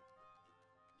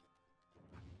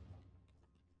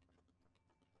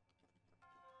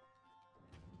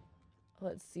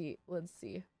 Let's see. Let's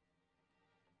see.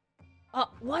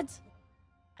 What?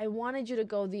 I wanted you to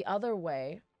go the other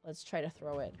way. Let's try to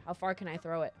throw it. How far can I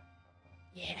throw it?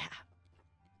 Yeah.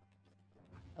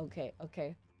 Okay,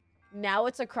 okay. Now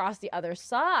it's across the other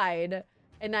side.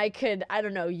 And I could, I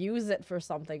don't know, use it for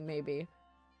something maybe.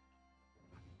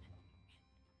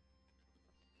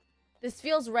 This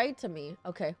feels right to me.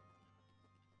 Okay.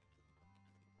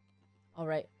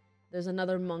 Alright. There's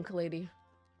another monk lady.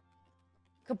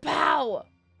 Kapow!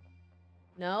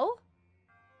 No?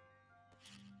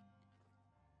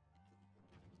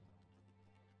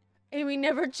 Amy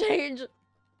never changed.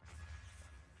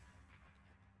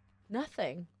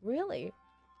 Nothing. Really.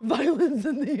 Violence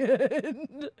in the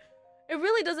end. It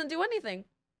really doesn't do anything.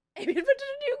 Amy invented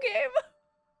a new game.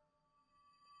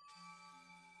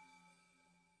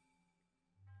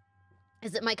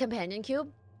 Is it my companion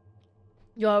cube?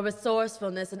 Your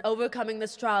resourcefulness in overcoming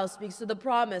this trial speaks to the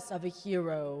promise of a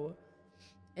hero.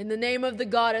 In the name of the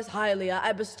goddess Hylia,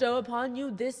 I bestow upon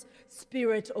you this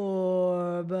spirit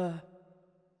orb.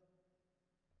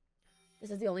 This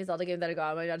is the only Zelda game that I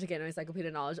got on my job to gain an encyclopedia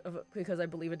knowledge of because I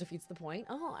believe it defeats the point.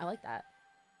 Oh, I like that.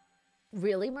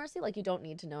 Really, Mercy? Like, you don't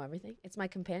need to know everything? It's my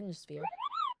companion sphere.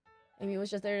 Amy was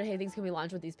just there. Hey, things can be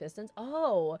launched with these pistons.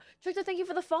 Oh, Trickster, thank you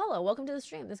for the follow. Welcome to the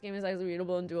stream. This game is actually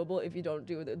readable and doable if you don't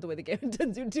do it the way the game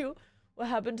intends you to. What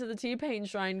happened to the T-Pain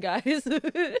shrine, guys? Is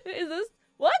this...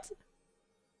 What?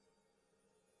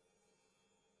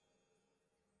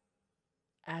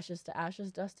 Ashes to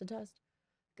ashes, dust to dust.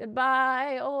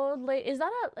 Goodbye, old lady. Is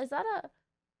that a...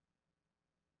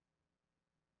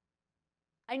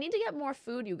 I need to get more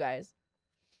food, you guys.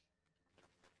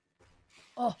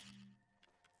 Oh.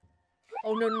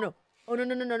 Oh, no, no, no. Oh, no,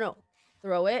 no, no, no, no.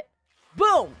 Throw it.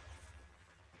 Boom!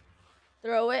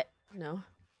 Throw it. No.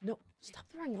 No. Stop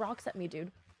throwing rocks at me,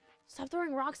 dude. Stop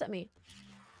throwing rocks at me.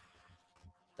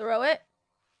 Throw it.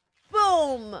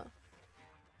 Boom!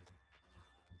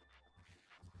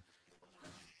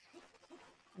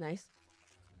 Nice.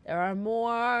 There are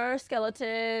more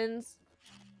skeletons.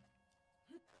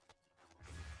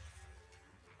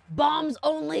 Bombs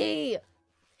only!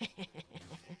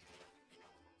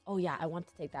 Oh yeah, I want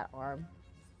to take that arm.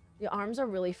 The arms are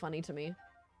really funny to me.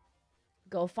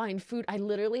 Go find food. I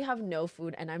literally have no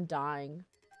food and I'm dying.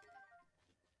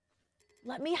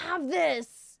 Let me have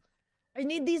this! I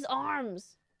need these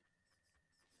arms!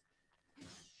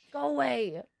 Go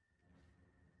away!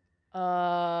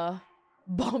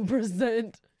 Bomb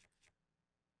percent.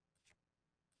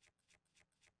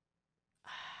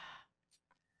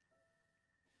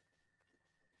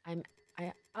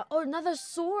 Oh, another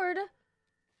sword?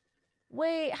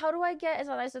 Wait, how do I get... It's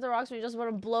not nice to throw rocks when you just want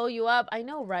to blow you up. I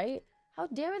know, right? How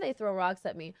dare they throw rocks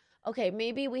at me? Okay,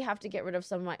 maybe we have to get rid of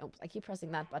some of my... Oops, I keep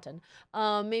pressing that button.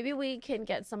 Maybe we can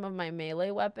get some of my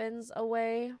melee weapons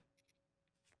away.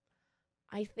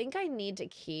 I think I need to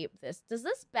keep this. Does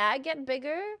this bag get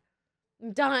bigger?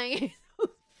 I'm dying.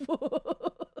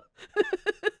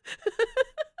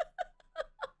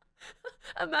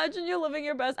 Imagine you're living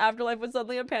your best afterlife when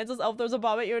suddenly a pantsless elf throws a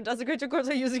bomb at you and desecrates your corpse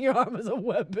by using your arm as a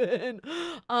weapon.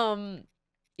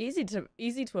 Easy to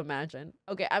imagine.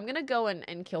 Okay, I'm gonna go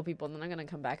and kill people and then I'm gonna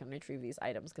come back and retrieve these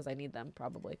items because I need them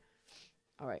probably.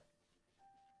 All right.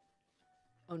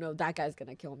 Oh no, that guy's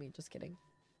gonna kill me. Just kidding.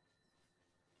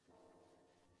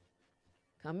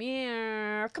 Come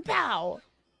here. Kapow!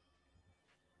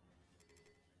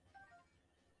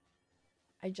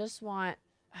 I just want...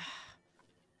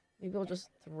 Maybe I'll just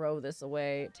throw this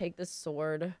away. Take this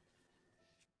sword.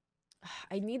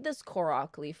 I need this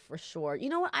Korok leaf for sure. You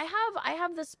know what? I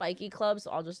have the spiky club,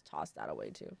 so I'll just toss that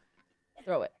away too.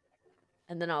 Throw it.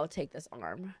 And then I'll take this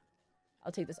arm.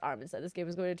 I'll take this arm instead. This game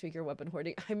is going to tweak your weapon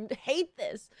hoarding. I hate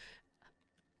this.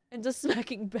 And just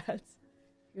smacking bats.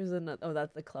 Here's another. Oh,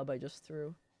 that's the club I just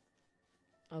threw.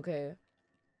 Okay.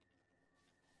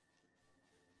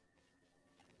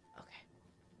 Okay.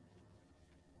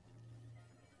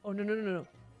 Oh, no, no, no, no.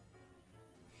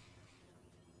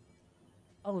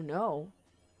 Oh, no.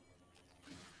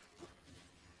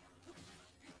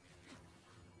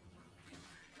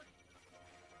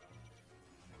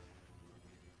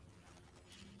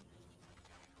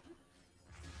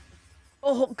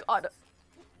 Oh, God.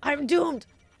 I'm doomed.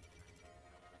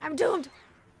 I'm doomed.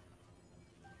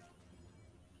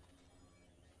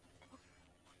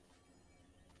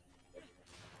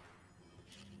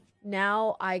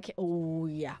 Now I can... Oh,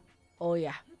 yeah. Oh,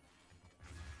 yeah.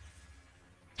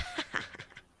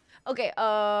 Okay,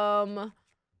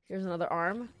 here's another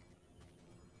arm.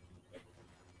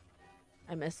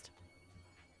 I missed.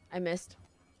 I missed.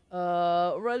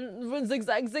 Run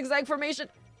zigzag formation.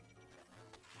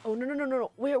 Oh, no, no, no, no,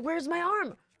 no. Where's my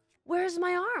arm? Where's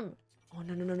my arm? Oh,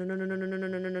 no, no, no, no, no, no, no, no, no,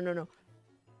 no, no, no, no, no.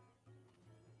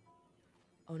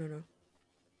 Oh, no, no.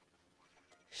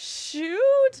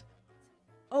 Shoot!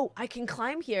 Oh, I can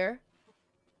climb here.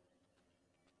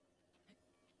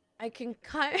 I can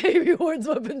climb. He hoards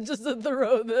weapons just to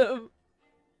throw them.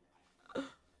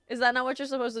 Is that not what you're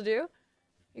supposed to do?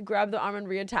 You grab the arm and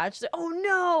reattach it. Oh,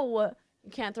 no! You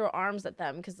can't throw arms at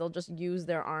them because they'll just use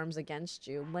their arms against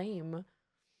you. Lame.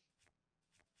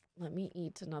 Let me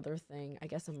eat another thing. I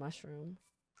guess a mushroom.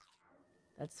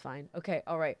 That's fine. Okay,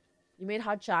 alright. You made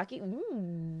hot chaki?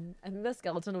 I think the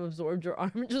skeleton absorbed your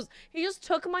arm. He just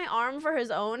took my arm for his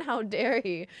own? How dare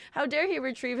he? How dare he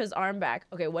retrieve his arm back?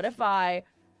 Okay, what if I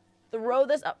throw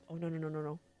this up? Oh, no, no, no, no,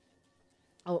 no.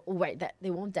 Oh, right. They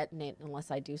won't detonate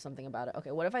unless I do something about it. Okay,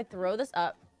 what if I throw this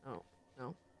up? Oh,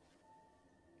 no.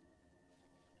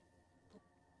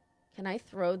 Can I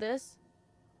throw this?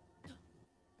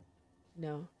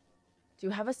 No. Do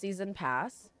you have a season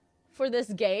pass for this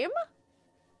game?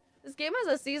 This game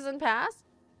has a season pass?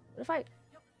 What if I...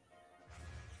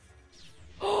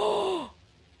 Oh!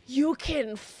 You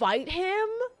can fight him?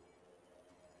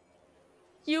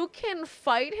 You can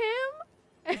fight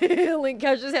him? Link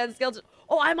catches hand skeleton.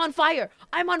 Oh, I'm on fire!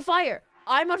 I'm on fire!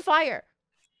 I'm on fire!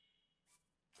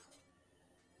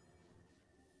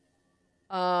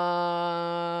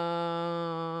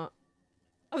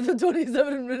 Of the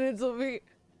 27 minutes will be...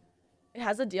 It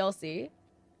has a DLC?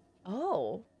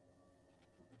 Oh.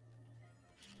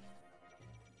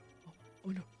 Oh,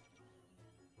 no.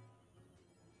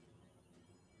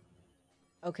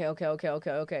 Okay, okay, okay,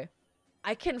 okay, okay.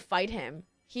 I can fight him.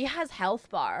 He has health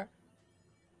bar.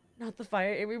 Not the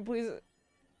fire. Amy, please.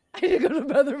 I need to go to the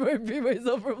bathroom and pee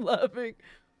myself from laughing.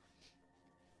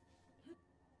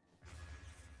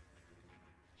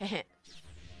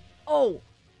 Oh.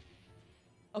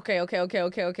 Okay, okay, okay,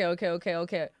 okay, okay, okay, okay,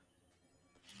 okay.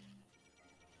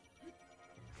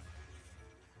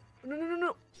 No, no, no,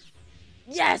 no.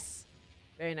 Yes!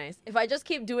 Very nice. If I just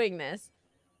keep doing this,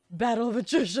 battle of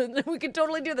attrition, we can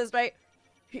totally do this, right?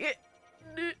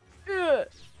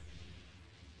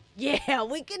 Yeah,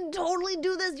 we can totally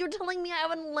do this. You're telling me I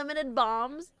have unlimited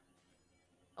bombs?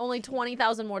 Only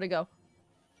 20,000 more to go.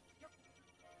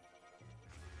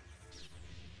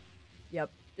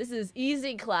 Yep. This is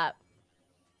easy clap.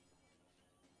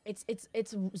 It's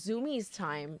Zoomies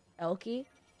time, Elky.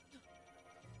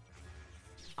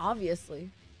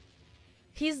 Obviously.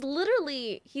 He's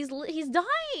literally, he's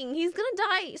dying. He's gonna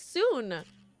die soon.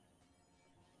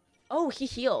 Oh, he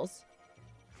heals.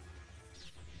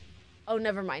 Oh,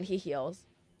 never mind. He heals.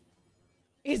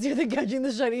 Easier than catching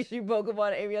the shiny sheep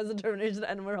Pokemon. Amy has determination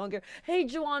and more hunger. Hey,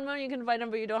 Juanmo, you can fight him,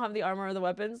 but you don't have the armor or the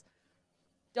weapons.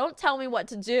 Don't tell me what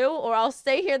to do, or I'll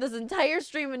stay here this entire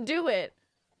stream and do it.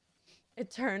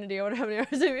 Eternity. I wonder how many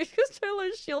hours Amy because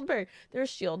Tyler's shield parry. There's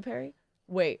shield parry?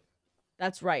 Wait.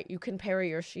 That's right. You can parry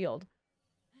your shield.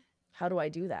 How do I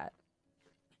do that?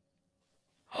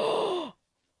 Oh!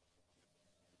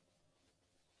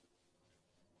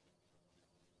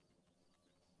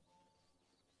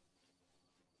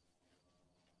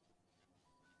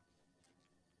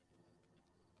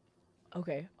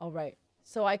 Okay, all right.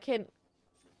 So I can...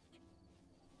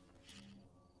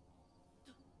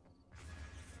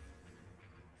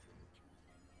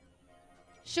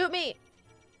 Shoot me!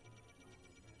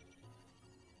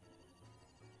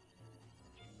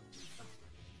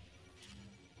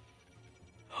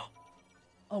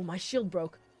 Oh, my shield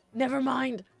broke. Never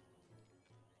mind.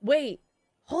 Wait,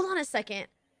 hold on a second.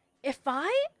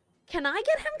 Can I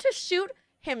get him to shoot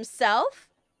himself?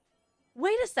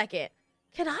 Wait a second.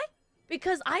 Can I?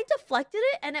 Because I deflected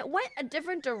it and it went a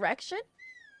different direction.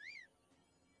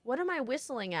 What am I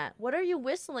whistling at? What are you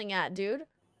whistling at, dude?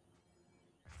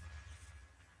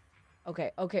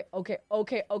 Okay.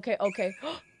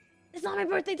 It's not my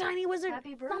birthday, Tiny Wizard.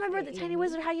 Happy It's not my birthday, birthday, Tiny Amy.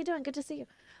 Wizard. How you doing? Good to see you.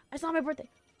 It's not my birthday.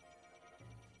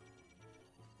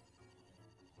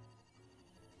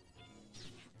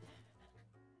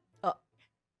 Oh.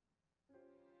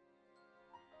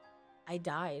 I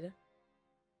died.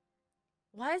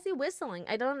 Why is he whistling?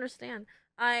 I don't understand.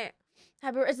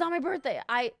 It's not my birthday.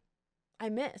 I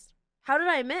missed. How did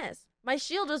I miss? My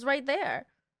shield was right there.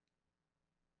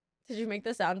 Did you make the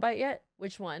soundbite yet?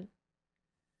 Which one?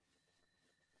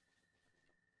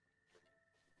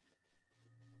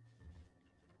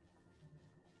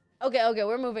 Okay,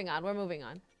 we're moving on. We're moving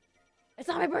on. It's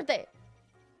not my birthday.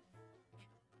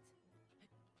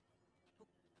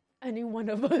 Any one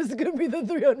of us could be the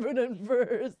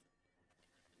 301st.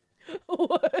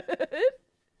 What?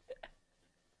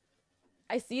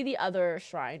 I see the other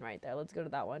shrine right there. Let's go to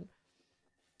that one.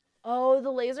 Oh,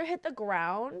 the laser hit the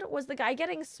ground? Was the guy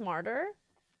getting smarter?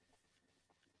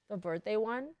 The birthday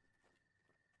one?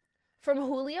 From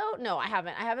Julio? No, I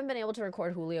haven't. I haven't been able to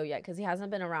record Julio yet because he hasn't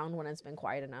been around when it's been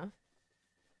quiet enough.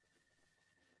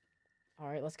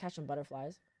 Alright, let's catch some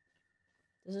butterflies.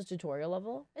 This is tutorial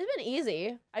level. It's been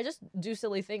easy. I just do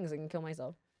silly things and kill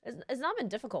myself. It's not been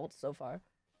difficult so far.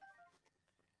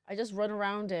 I just run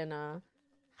around and, how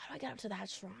do I get up to that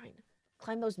shrine?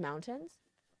 Climb those mountains?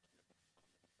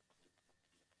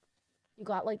 You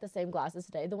got, like, the same glasses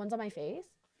today? The ones on my face?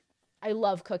 I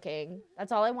love cooking.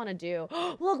 That's all I want to do.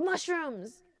 Look,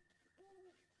 mushrooms!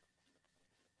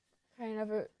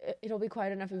 It'll be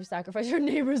quiet enough if you sacrifice your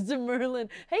neighbors to Merlin.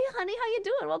 Hey, honey, how you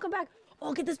doing? Welcome back.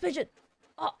 Oh, get this pigeon.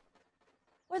 Oh,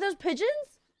 are those pigeons?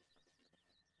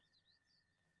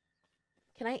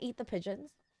 Can I eat the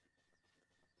pigeons?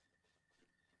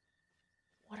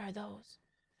 What are those?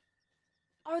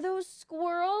 Are those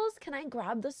squirrels? Can I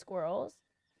grab the squirrels?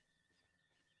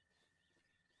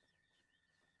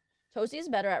 Toasty's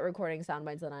better at recording sound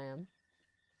bites than I am.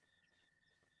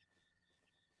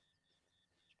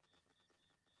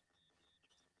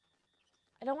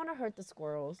 I don't want to hurt the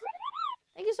squirrels.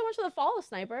 Thank you so much for the follow,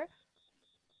 Sniper.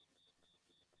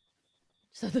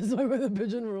 So this is why we're the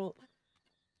pigeon rule.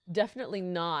 Definitely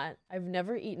not. I've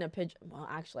never eaten a pigeon. Well,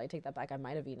 actually, I take that back. I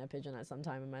might have eaten a pigeon at some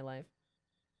time in my life.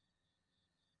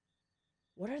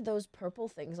 What are those purple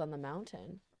things on the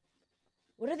mountain?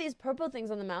 What are these purple things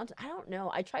on the mountain? I don't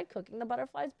know. I tried cooking the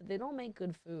butterflies, but they don't make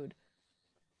good food.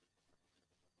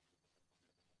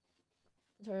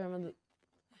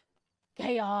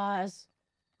 Chaos.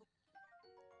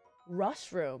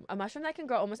 Rushroom. A mushroom that can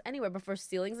grow almost anywhere before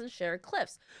ceilings and sheer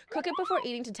cliffs. Cook it before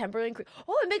eating to temporarily increase.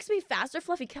 Oh, it makes me faster,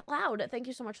 Fluffy Cloud. Thank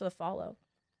you so much for the follow.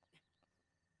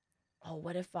 Oh,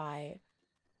 what if I...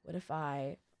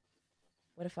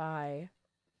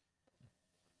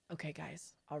 Okay,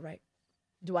 guys. All right.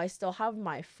 Do I still have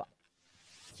my fire?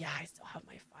 Yeah, I still have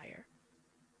my fire.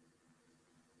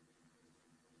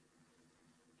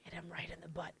 Hit him right in the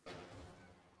butt.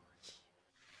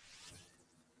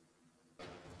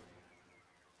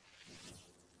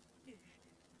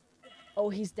 Oh,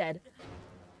 he's dead.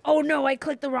 Oh no, I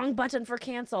clicked the wrong button for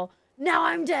cancel. Now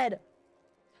I'm dead.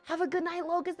 Have a good night,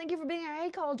 Locust. Thank you for being here. Hey,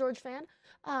 Call George fan.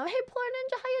 Hey, Plur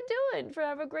Ninja, how you doing?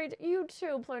 Have a great... You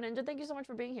too, Plur Ninja. Thank you so much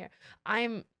for being here.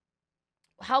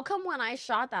 How come when I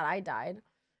shot that, I died?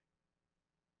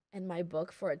 In my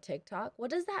book for a TikTok? What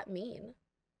does that mean?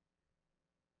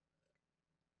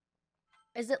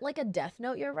 Is it like a death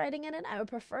note you're writing in it? I would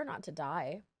prefer not to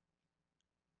die.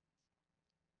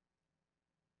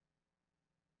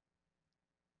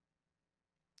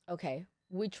 Okay,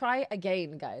 we try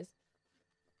again, guys.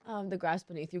 The grass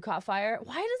beneath you caught fire.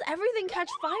 Why does everything catch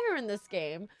fire in this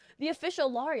game? The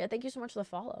official Laria, thank you so much for the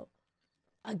follow.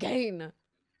 Again.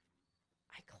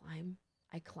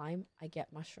 I climb, I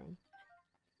get mushroom.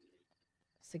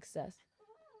 Success.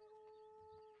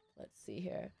 Let's see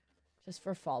here. Just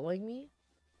for following me?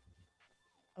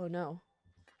 Oh no.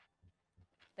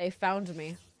 They found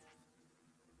me.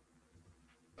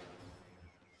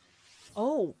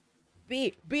 Oh.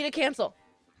 B to cancel.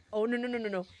 Oh, no.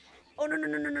 Oh, no.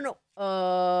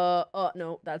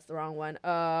 No, that's the wrong one.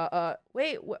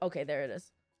 Wait, okay, there it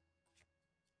is.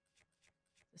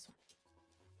 This one.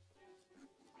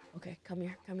 Okay, come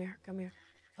here.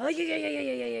 Oh,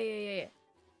 yeah.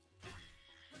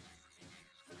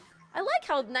 I like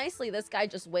how nicely this guy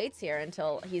just waits here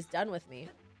until he's done with me.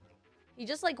 He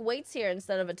just like waits here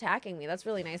instead of attacking me. That's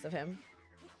really nice of him.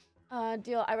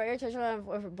 Deal. I write your attention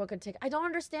for a book and tick. I don't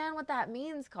understand what that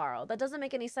means, Carl. That doesn't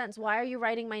make any sense. Why are you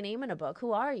writing my name in a book?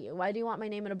 Who are you? Why do you want my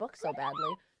name in a book so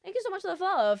badly? Thank you so much for the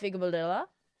follow, Figabaldilla.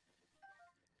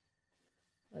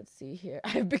 Let's see here.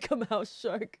 I've become House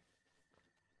Shark.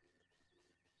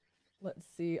 Let's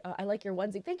see. I like your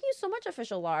onesie. Thank you so much,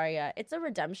 Official Laria. It's a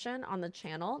redemption on the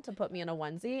channel to put me in a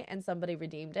onesie, and somebody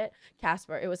redeemed it.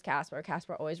 Casper. It was Casper.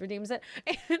 Casper always redeems it.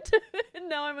 And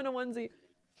now I'm in a onesie.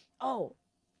 Oh.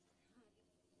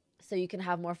 So you can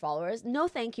have more followers? No,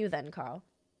 thank you then, Carl.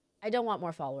 I don't want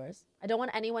more followers. I don't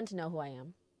want anyone to know who I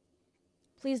am.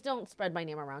 Please don't spread my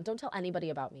name around. Don't tell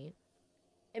anybody about me.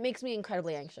 It makes me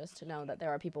incredibly anxious to know that there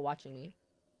are people watching me.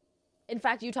 In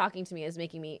fact, you talking to me is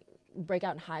making me break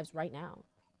out in hives right now.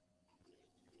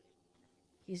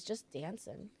 He's just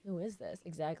dancing. Who is this?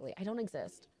 Exactly. I don't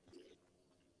exist.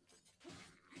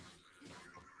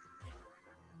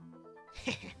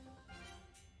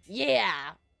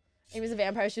 Yeah! Amy's a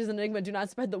vampire. She's an enigma. Do not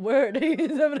spread the word.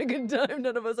 He's having a good time.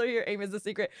 None of us are here. Amy's a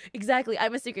secret. Exactly.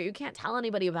 I'm a secret. You can't tell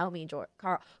anybody about me,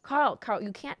 Carl. Carl,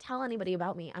 you can't tell anybody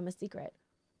about me. I'm a secret.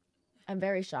 I'm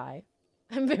very shy.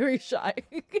 I'm very shy.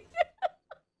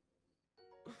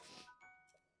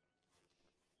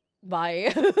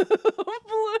 Bye.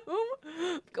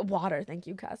 Bloom. Water. Thank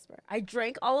you, Casper. I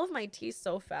drank all of my tea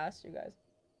so fast, you guys.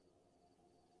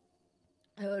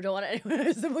 I don't want anyone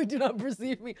to simply do not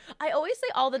perceive me. I always say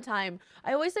all the time.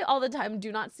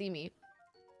 Do not see me.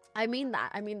 I mean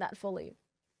that. I mean that fully.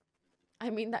 I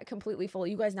mean that completely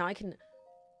fully. You guys, now I can...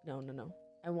 No.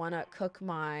 I want to cook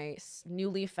my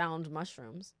newly found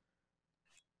mushrooms.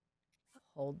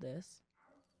 Hold this.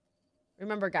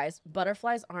 Remember, guys,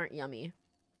 butterflies aren't yummy.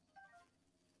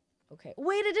 Okay.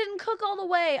 Wait, it didn't cook all the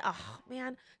way. Oh,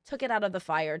 man. Took it out of the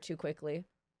fire too quickly.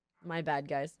 My bad,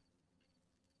 guys.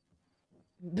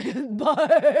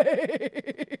 Bye.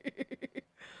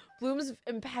 Bloom's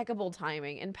impeccable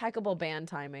timing. Impeccable band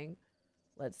timing.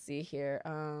 Let's see here.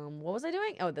 What was I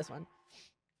doing? Oh, this one.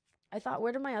 I thought,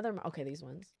 where did my other... Okay, these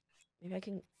ones. Maybe I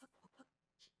can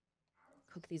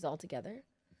cook these all together.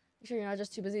 Make sure you're not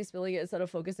just too busy spilling it instead of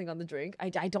focusing on the drink. I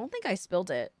don't think I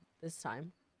spilled it this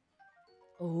time.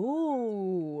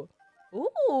 Ooh.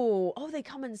 Ooh. Oh, they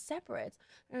come in separates.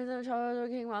 There's no trouble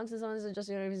king monks as long as it's just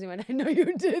I know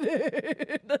you did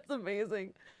it. That's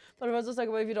amazing. Butterflies will suck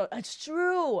away if you don't. It's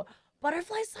true.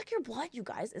 Butterflies suck your blood, you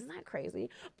guys. Isn't that crazy?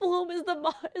 Bloom is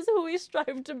who we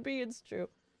strive to be. It's true.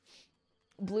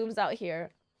 Bloom's out here.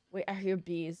 Wait, I hear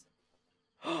bees.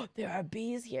 There are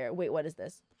bees here. Wait, what is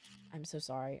this? I'm so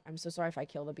sorry. I'm so sorry if I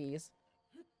kill the bees.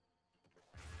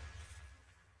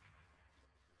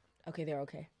 Okay, they're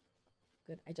okay.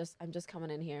 Good. I'm just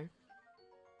coming in here.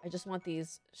 I just want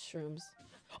these shrooms.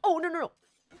 Oh, no.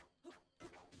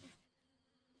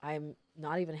 I'm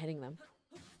not even hitting them.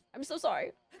 I'm so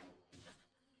sorry.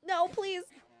 No, please.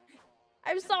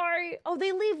 I'm sorry. Oh,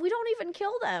 they leave. We don't even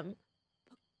kill them.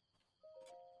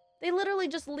 They literally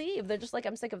just leave. They're just like,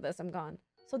 I'm sick of this. I'm gone.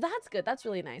 So that's good. That's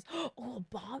really nice. Oh,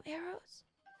 bomb arrows?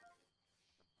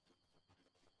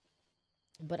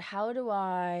 But how do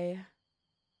I...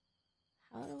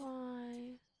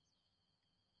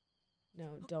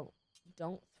 No,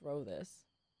 don't throw this.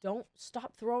 Don't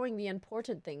stop throwing the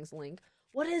important things, Link.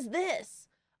 What is this?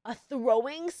 A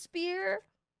throwing spear?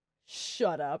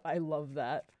 Shut up. I love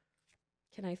that.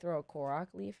 Can I throw a Korok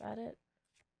leaf at it?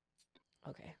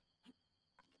 Okay.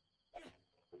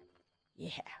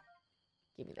 Yeah.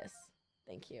 Give me this.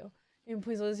 Thank you. And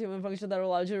please let us human function that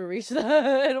allows you to reach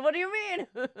that. What do you mean?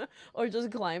 Or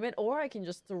just climb it. Or I can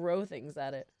just throw things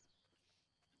at it.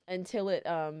 Until it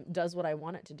does what I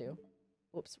want it to do.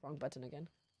 Whoops, wrong button again.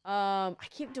 I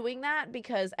keep doing that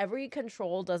because every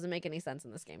control doesn't make any sense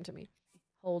in this game to me.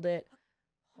 Hold it.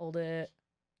 Hold it.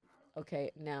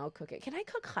 Okay, now cook it. Can I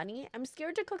cook honey? I'm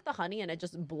scared to cook the honey and it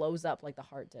just blows up like the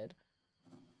heart did.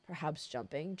 Perhaps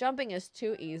jumping. Jumping is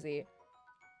too easy.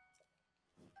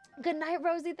 Good night,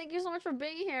 Rosie. Thank you so much for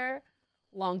being here.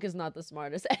 Lonk is not the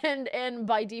smartest. And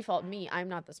by default, I'm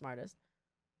not the smartest.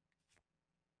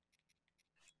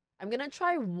 I'm gonna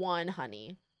try one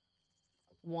honey.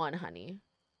 One honey.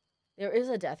 There is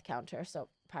a death counter, so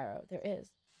Pyro, there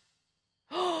is.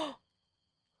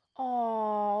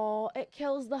 Oh, it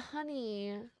kills the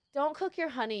honey. Don't cook your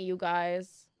honey, you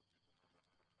guys.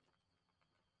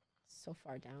 So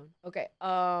far down. Okay,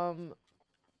 I'm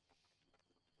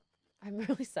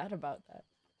really sad about that.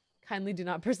 Kindly do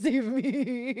not perceive me.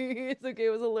 It's okay,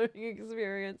 it was a learning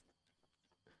experience.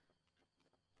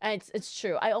 And it's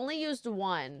true. I only used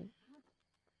one.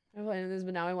 I'm playing this,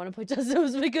 but now I want to play Just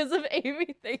Dose because of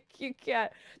Amy. Thank you,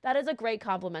 Cat. That is a great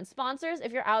compliment. Sponsors,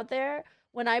 if you're out there,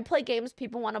 when I play games,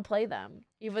 people want to play them,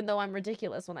 even though I'm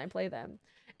ridiculous when I play them.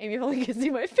 Amy only can see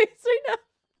my face right now.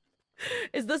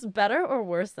 Is this better or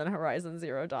worse than Horizon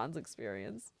Zero Dawn's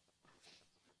experience?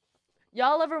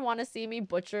 Y'all ever want to see me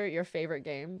butcher your favorite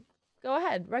game? Go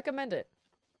ahead, recommend it.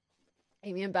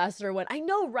 Amy Ambassador went. I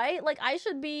know, right? Like I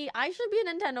should be a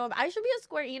Nintendo. I should be a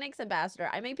Square Enix ambassador.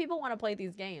 I make people want to play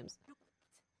these games.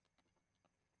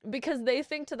 Because they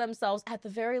think to themselves, at the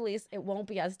very least, it won't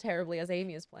be as terribly as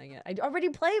Amy is playing it. I already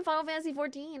played Final Fantasy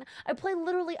 14. I play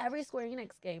literally every Square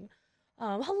Enix game.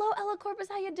 Hello, Ella Corpus,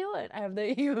 how you doing? I have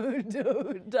the you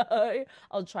do die.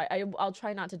 I'll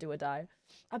try not to do a die.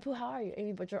 Apu, how are you?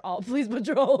 Amy, please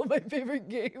butcher all of my favorite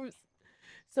games.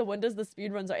 So when does the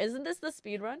speedrun start? Isn't this the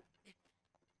speedrun?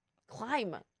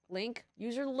 Climb, Link.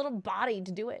 Use your little body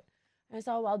to do it. I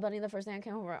saw a wild bunny the first thing I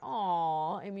came over.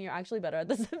 Aw, Amy, you're actually better at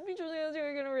this.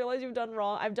 You're gonna realize you've done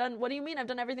wrong. What do you mean? I've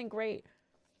done everything great.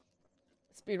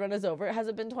 Speedrun is over. Has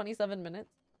it been 27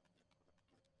 minutes?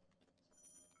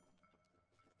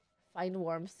 Find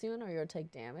warmth soon or you'll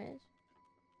take damage?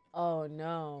 Oh,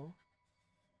 no.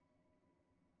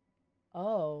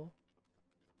 Oh.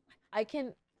 I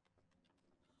can...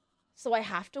 So I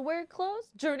have to wear clothes?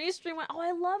 Journey stream went... Oh,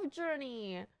 I love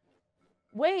Journey.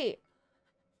 Wait.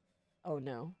 Oh,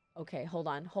 no. Okay, hold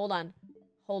on.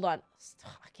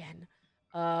 Stop again.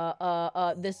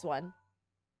 This one.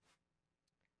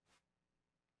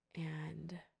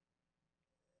 And...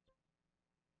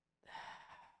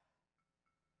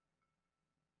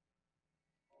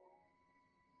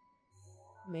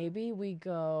 Maybe we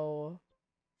go...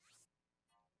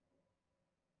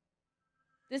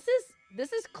 This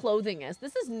is clothing-ist.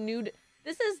 This is nude.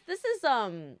 This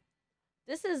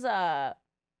is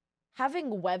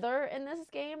having weather in this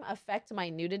game affect my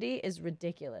nudity is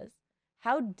ridiculous.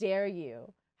 How dare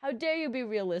you? How dare you be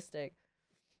realistic?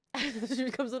 She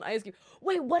becomes an ice cube.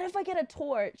 Wait, what if I get a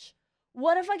torch?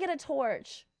 What if I get a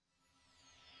torch?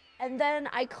 And then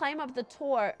I climb up the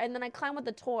torch, and then I climb with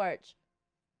the torch.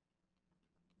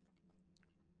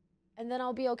 And then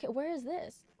I'll be okay. Where is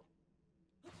this?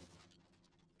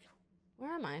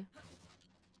 Where am I?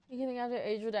 You can think after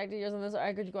age redacted years on this,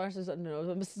 I could go actually no,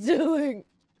 I'm stealing.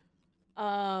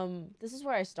 This is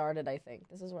where I started, I think.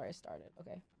 This is where I started.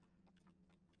 Okay.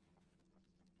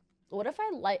 What if I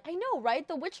know, right?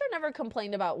 The Witcher never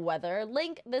complained about weather.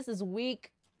 Link, this is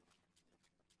weak.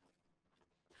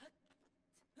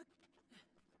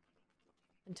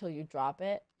 Until you drop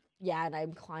it. Yeah, and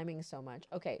I'm climbing so much.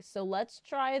 Okay, so let's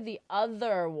try the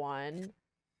other one.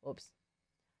 Oops.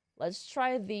 Let's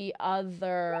try the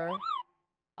other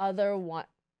one.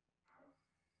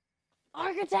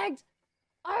 Architect!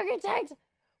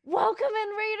 Welcome in,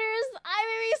 Raiders!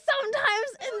 Maybe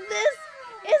sometimes, and this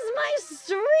is my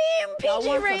stream,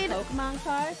 PG Raid! Pokemon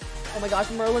card? Oh my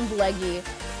gosh, Merlin's leggy.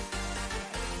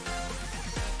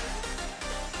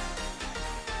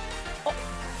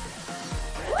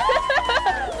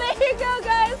 There you go,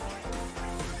 guys!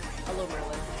 Hello,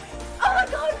 Merlin. Oh my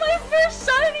god, my first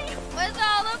shiny! With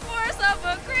all the force of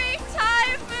a Greek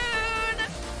typhoon!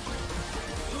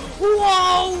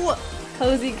 Whoa!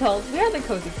 Cozy cult. We are the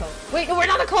cozy cult. Wait, we're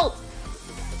not a cult!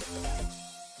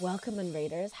 Welcome in,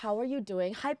 Raiders. How are you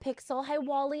doing? Hi, Pixel. Hi,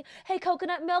 Wally. Hey,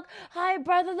 Coconut Milk. Hi,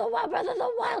 Breath of the Wild. Hello,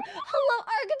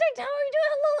 Architect. How are you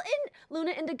doing? Hello,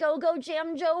 Luna Indiegogo,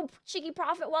 Jam Joe, Cheeky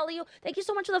Prophet, Wally. Thank you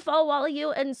so much for the follow, Wally.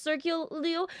 And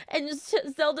Circulio, and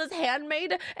Zelda's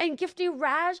Handmaid, and Gifty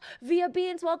Raj, Via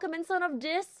Beans. Welcome in, Son of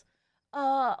Dis.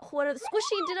 What are the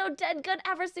Squishy Ditto, Dead Good,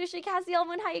 Ever Sushi, Cassie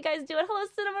Elmoon, how you guys doing? Hello,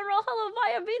 Cinnamon Roll, hello,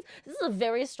 Via Beans. This is a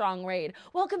very strong raid.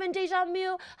 Welcome in, Deja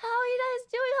Mew. How are you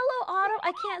guys doing? Hello, Autumn.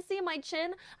 I can't see my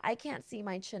chin. I can't see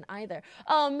my chin either.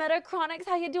 Metachronics,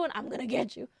 how you doing? I'm gonna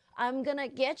get you. I'm gonna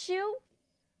get you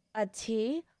a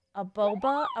tea, a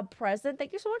boba, a present.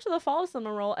 Thank you so much for the follow,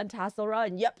 Cinnamon Roll, and Tasselra,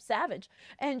 and Yep, Savage.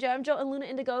 And Jam Joe and Luna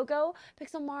Indiegogo,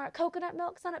 Pixel Mara, Coconut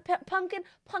Milk, Sun Pumpkin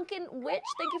Witch.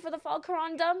 Thank you for the follow,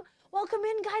 Corondum. Welcome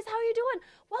in, guys. How are you doing?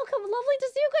 Welcome. Lovely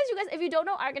to see you guys. You guys, if you don't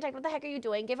know Architect, what the heck are you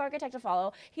doing? Give Architect a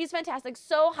follow. He's fantastic.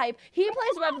 So hype. He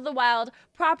plays Breath of the Wild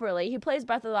properly.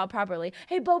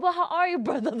 Hey, Boba, how are you?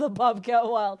 Breath of the Bobcat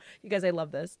Wild. You guys, I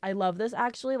love this. I love this,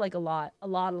 actually, like a lot.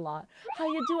 How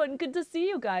you doing? Good to see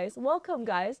you guys. Welcome,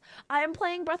 guys. I am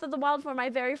playing Breath of the Wild for my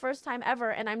very first time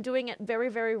ever, and I'm doing it very,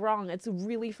 very wrong. It's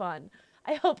really fun.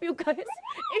 I hope you guys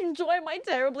enjoy my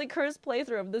terribly cursed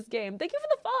playthrough of this game. Thank you for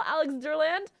the follow, Alex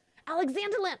Durland.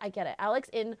 Alexanderland, I get it. Alex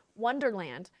in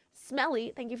Wonderland.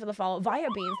 Smelly, thank you for the follow. Via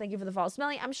Beans, thank you for the follow.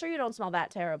 Smelly, I'm sure you don't smell that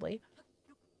terribly.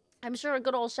 I'm sure a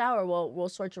good old shower will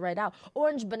sort you right out.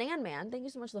 Orange Banana Man, thank you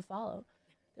so much for the follow.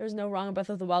 There's no wrong in Breath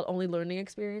of the Wild, only learning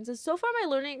experiences. So far, my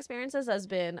learning experiences has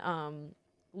been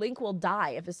Link will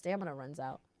die if his stamina runs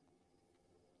out.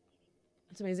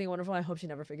 It's amazing and wonderful. I hope she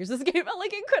never figures this game out,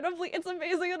 like, incredibly. It's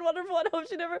amazing and wonderful. I hope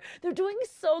she never... They're doing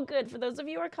so good. For those of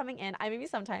you who are coming in, I maybe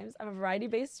sometimes. I'm a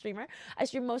variety-based streamer. I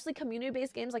stream mostly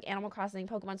community-based games like Animal Crossing,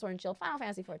 Pokemon Sword and Shield, Final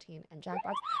Fantasy 14, and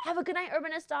Jackbox. Have a good night,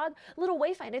 Urbanist Dog. Little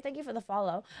Wayfinder, thank you for the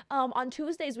follow. On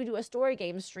Tuesdays, we do a story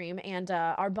game stream, and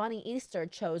our bunny Easter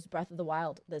chose Breath of the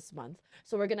Wild this month.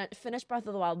 So we're going to finish Breath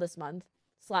of the Wild this month,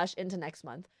 / into next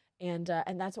month. And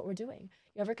that's what we're doing.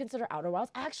 You ever consider Outer Wilds?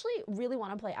 I actually really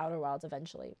want to play Outer Wilds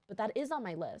eventually, but that is on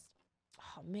my list.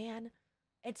 Oh, man.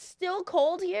 It's still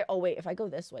cold here. Oh, wait. If I go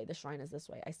this way, the shrine is this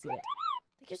way. I see it.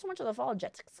 Thank you so much for the follow,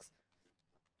 Jets.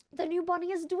 The new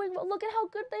bunny is doing well. Look at how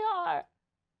good they are.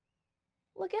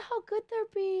 Look at how good they're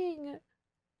being.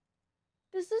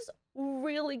 This is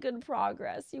really good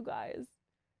progress, you guys.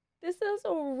 This is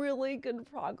a really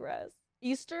good progress.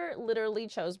 Easter literally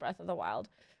chose Breath of the Wild.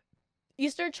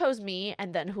 Easter chose me,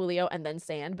 and then Julio, and then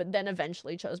Sand, but then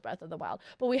eventually chose Breath of the Wild.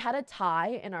 But we had a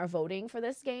tie in our voting for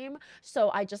this game,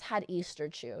 so I just had Easter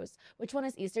choose. Which one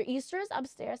is Easter? Easter is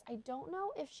upstairs. I don't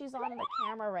know if she's on the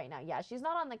camera right now. Yeah, she's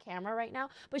not on the camera right now,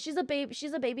 but she's a baby.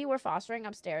 She's a baby we're fostering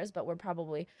upstairs, but we're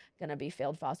probably gonna be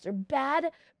failed foster.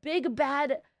 Bad, big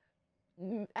bad.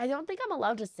 I don't think I'm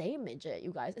allowed to say midget,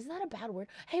 you guys. Is that a bad word?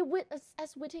 Hey,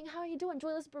 S. Whitting, how are you doing?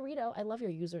 Joyless Burrito. I love your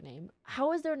username.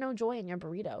 How is there no joy in your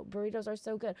burrito? Burritos are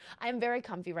so good. I am very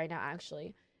comfy right now,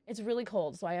 actually. It's really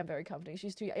cold, so I am very comfy.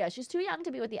 She's too young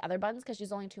to be with the other buns because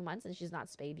she's only 2 months and she's not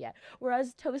spayed yet.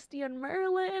 Whereas Toasty and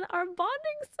Merlin are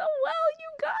bonding so well, you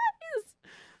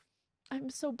guys. I'm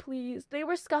so pleased. They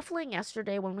were scuffling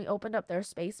yesterday when we opened up their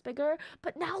space bigger,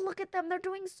 but now look at them. They're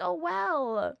doing so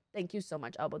well. Thank you so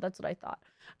much, Elbow. That's what I thought.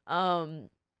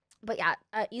 But yeah,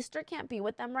 Easter can't be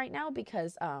with them right now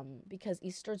because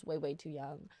Easter's way too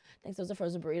young. Thanks. There's a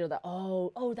frozen burrito that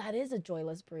that is a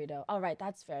joyless burrito. All right,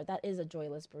 that's fair. That is a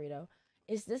joyless burrito.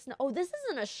 Is this this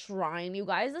isn't a shrine, you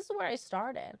guys. This is where I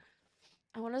started.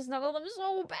 I want to snuggle them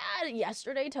so bad.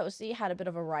 Yesterday, Toasty had a bit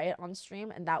of a riot on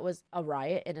stream, and that was a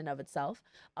riot in and of itself.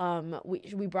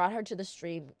 We brought her to the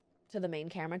stream, to the main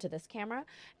camera, to this camera,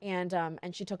 and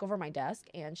she took over my desk,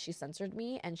 and she censored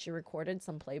me, and she recorded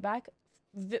some playback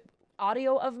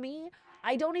audio of me.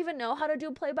 I don't even know how to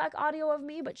do playback audio of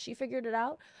me, but she figured it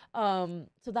out.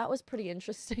 So that was pretty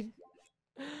interesting.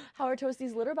 How are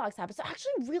Toasty's litter box habits? They're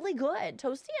actually really good.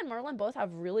 Toasty and Merlin both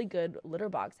have really good litter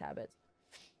box habits.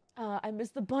 I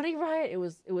missed the bunny riot. It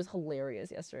was hilarious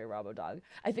yesterday, Robo Dog.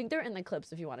 I think they're in the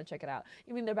clips if you want to check it out.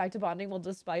 You mean they're back to bonding? Well,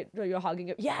 despite you're hogging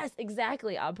it. Yes,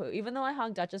 exactly, Apu. Even though I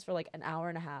hogged Duchess for like an hour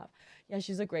and a half. Yeah,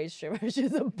 she's a great streamer.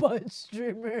 She's a butt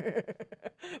streamer.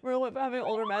 Merlin went from having an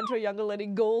older man to a younger lady.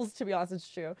 Goals, to be honest, it's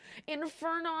true.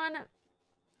 Infernon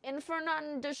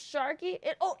the Sharky.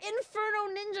 Inferno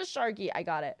Ninja Sharky. I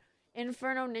got it.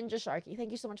 Inferno Ninja Sharky.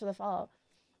 Thank you so much for the follow.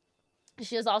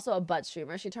 She is also a butt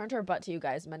streamer. She turned her butt to you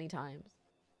guys many times.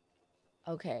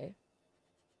 Okay.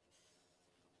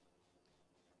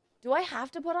 Do I have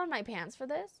to put on my pants for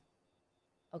this?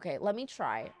 Okay, let me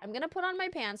try. I'm gonna put on my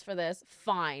pants for this.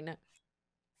 Fine.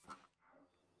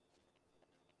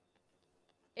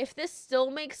 If this still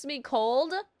makes me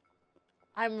cold,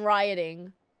 I'm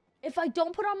rioting. If I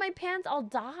don't put on my pants, I'll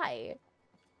die.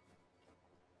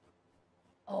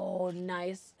 Oh,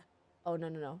 nice. Oh,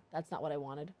 no. That's not what I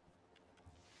wanted.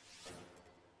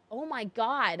 Oh my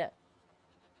god.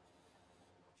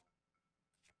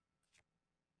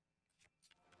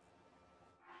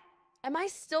 Am I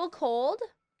still cold?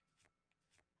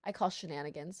 I call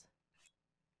shenanigans.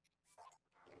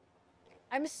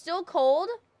 I'm still cold?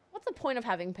 What's the point of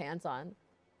having pants on?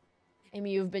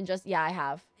 Amy, you've been just... Yeah, I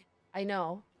have. I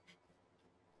know.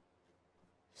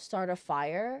 Start a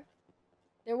fire?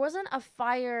 There wasn't a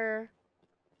fire...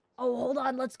 Oh, hold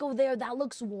on. Let's go there. That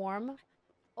looks warm.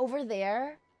 Over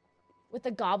there. With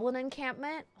the goblin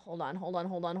encampment? Hold on.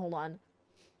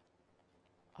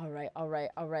 Alright.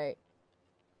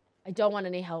 I don't want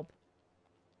any help.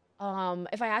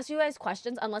 If I ask you guys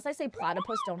questions, unless I say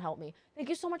platypus, don't help me. Thank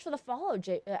you so much for the follow,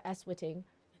 S. Whitting.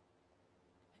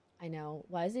 I know.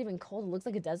 Why is it even cold? It looks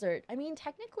like a desert. I mean,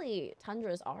 technically,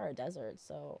 tundras are a desert,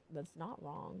 so that's not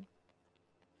wrong.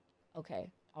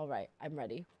 Okay. Alright. I'm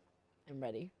ready.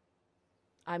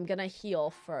 I'm gonna heal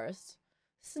first.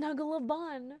 Snuggle a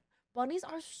bun. Bunnies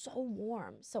are so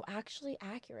warm, so actually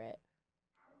accurate.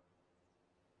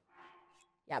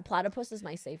 Yeah, platypus is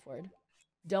my safe word.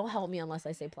 Don't help me unless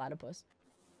I say platypus.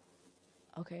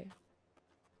 Okay.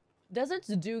 Deserts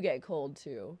do get cold,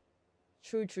 too.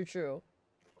 True.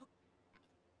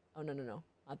 Oh, no, no, no.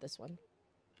 Not this one.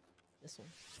 This one.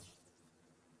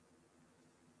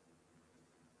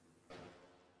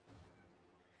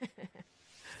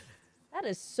 That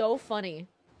is so funny.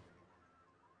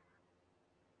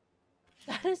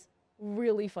 That is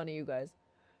really funny, you guys.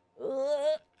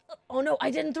 Oh no, I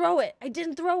didn't throw it. I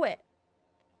didn't throw it.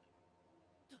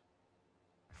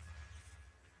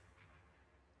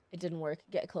 It didn't work.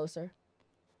 Get closer.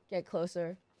 Get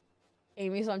closer.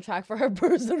 Amy's on track for her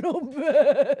personal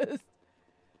best.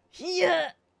 Yeah.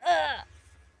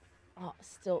 Oh,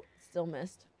 still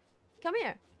missed. Come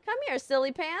here. Come here,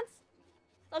 silly pants.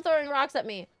 Stop throwing rocks at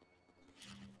me.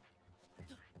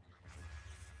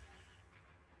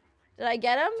 Did I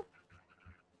get him?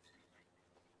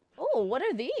 Oh, what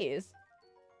are these?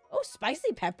 Oh,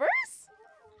 spicy peppers?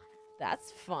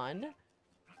 That's fun.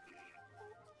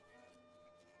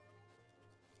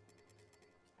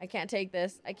 I can't take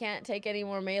this. I can't take any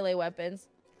more melee weapons.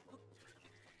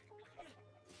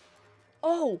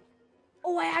 Oh!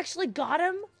 Oh, I actually got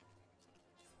him?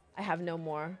 I have no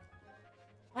more.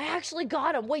 I actually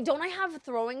got him. Wait, don't I have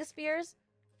throwing spears?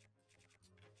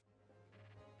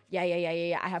 Yeah.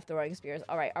 I have throwing spears.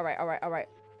 All right.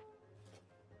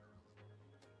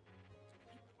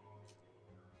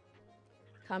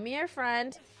 Come here,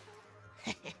 friend.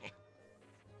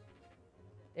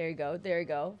 There you go. There you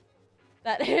go.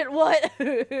 That hit what?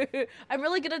 I'm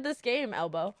really good at this game,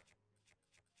 Elbow.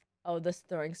 Oh, this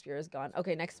throwing spear is gone.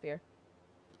 Okay, next spear.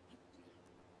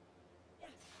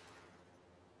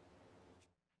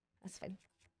 That's fine.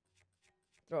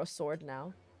 Throw a sword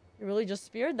now. You really just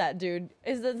speared that dude.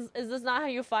 Is this not how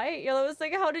you fight? Yellow was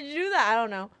like, how did you do that? I don't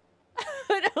know.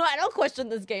 No, I don't question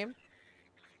this game.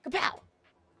 Kapow!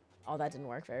 Oh, that didn't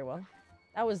work very well.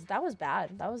 That was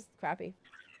bad. That was crappy.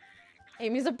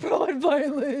 Amy's a pro at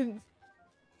violence.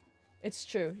 It's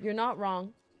true. You're not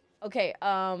wrong. Okay,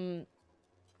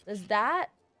 is that...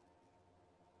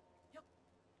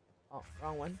 Oh,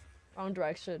 wrong one. Wrong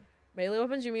direction. Melee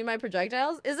weapons? You mean my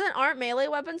projectiles? Aren't melee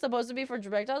weapons supposed to be for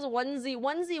projectiles?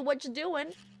 Onesie, what you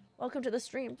doing? Welcome to the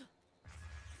stream.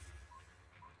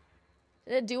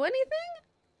 Did it do anything?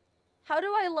 How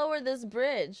do I lower this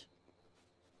bridge?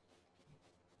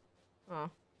 Oh.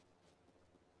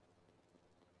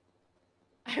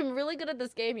 I'm really good at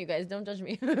this game, you guys. Don't judge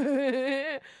me.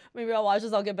 Maybe I'll watch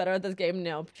this. I'll get better at this game.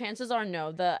 No. Chances are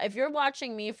no. If you're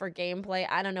watching me for gameplay,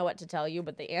 I don't know what to tell you,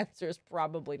 but the answer is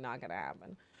probably not going to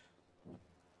happen.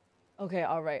 Okay,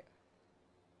 all right.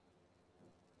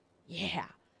 Yeah.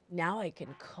 Now I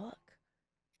can cook.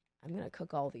 I'm going to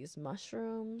cook all these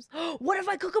mushrooms. What if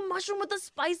I cook a mushroom with a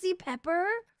spicy pepper?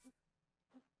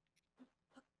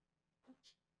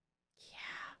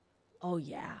 Yeah. Oh,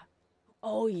 yeah.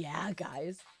 Oh, yeah,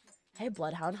 guys. Hey,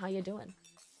 Bloodhound, how you doing?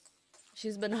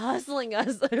 She's been hustling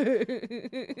us.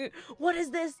 What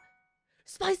is this?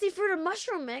 Spicy fruit and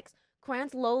mushroom mix.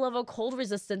 Grants low-level cold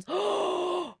resistance.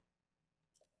 For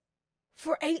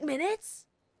 8 minutes?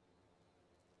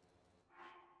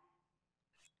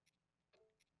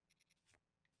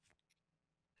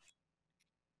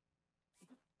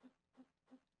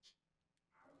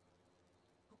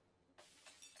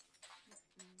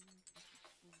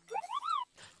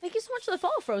 Thank you so much for the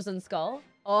follow, Frozen Skull.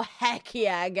 Oh, heck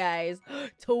yeah, guys.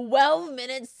 12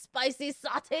 minutes spicy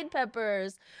sauteed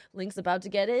peppers. Link's about to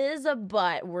get his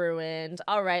butt ruined.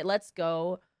 All right, let's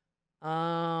go.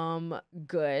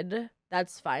 Good.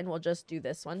 That's fine. We'll just do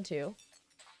this one, too.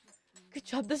 Good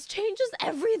job. This changes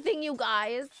everything, you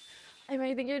guys. I mean,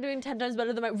 I think you're doing 10 times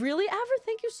better than my... Really, Aver?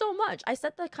 Thank you so much. I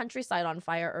set the countryside on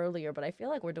fire earlier, but I feel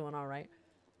like we're doing all right.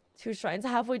 2 shrines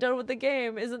halfway done with the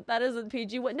game. Isn't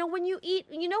PG? What? No, when you eat,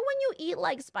 you know, when you eat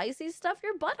like spicy stuff,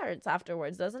 your butt hurts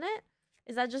afterwards, doesn't it?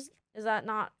 Is that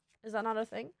not a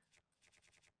thing?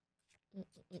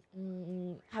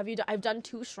 Have you? I've done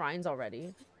 2 shrines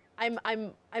already. I'm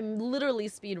literally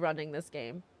speed running this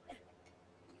game.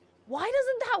 Why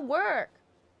doesn't that work?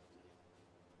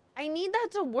 I need that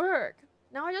to work.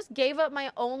 Now I just gave up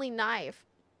my only knife.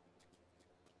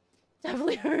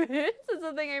 Definitely hurts. It's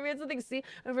the thing. I mean, it's the thing. See,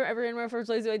 ever in my first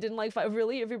place, I didn't like fight.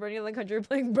 Really, if you're burning in the country, you're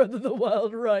playing Breath of the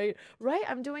Wild, right? Right?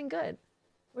 I'm doing good.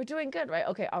 We're doing good, right?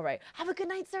 Okay, all right. Have a good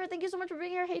night, Sarah. Thank you so much for being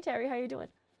here. Hey, Terry, how you doing?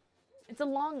 It's a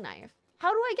long knife.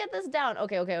 How do I get this down?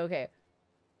 Okay.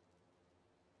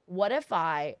 What if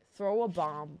I throw a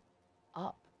bomb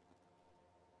up?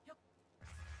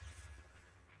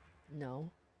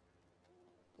 No.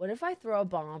 What if I throw a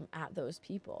bomb at those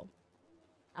people?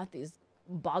 At these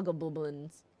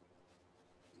bogoblins.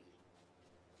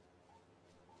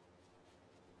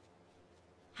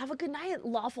 Have a good night,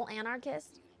 lawful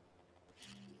anarchist.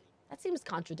 That seems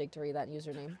contradictory, that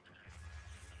username.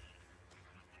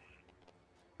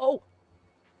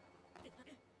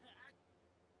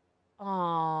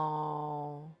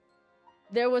 Oh.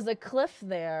 There was a cliff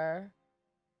there.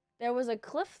 There was a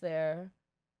cliff there.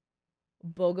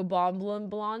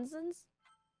 Bogaboblins?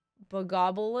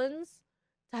 Bogoblins?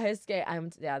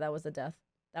 Taiske, yeah, that was a death.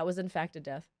 That was in fact a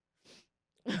death.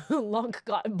 Lunk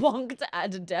got bonked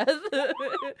at death.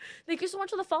 Thank you so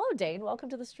much for the follow, Dane. Welcome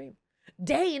to the stream.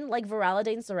 Dane, like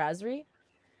Viralidane Sarazri.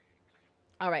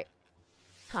 Alright.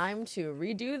 Time to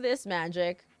redo this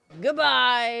magic.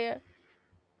 Goodbye!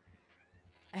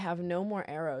 I have no more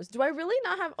arrows. Do I really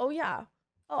not have... Oh, yeah.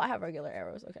 Oh, I have regular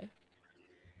arrows. Okay.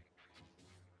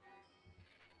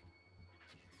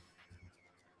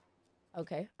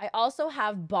 Okay. I also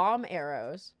have bomb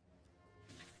arrows.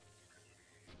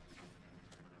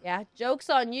 Yeah, joke's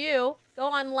on you. Go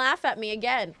on, laugh at me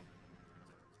again.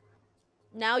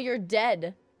 Now you're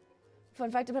dead.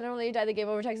 Fun fact, depending on when you die, the game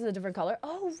over text is a different color.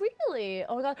 Oh, really?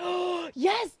 Oh my god.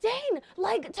 Yes, Dane!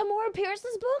 Like Tamora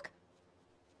Pierce's book?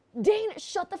 Dane,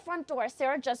 shut the front door.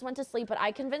 Sarah just went to sleep, but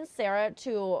I convinced Sarah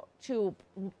to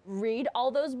read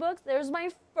all those books. There's my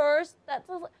first...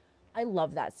 I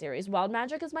love that series. Wild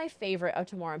Magic is my favorite of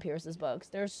Tamora Pierce's books.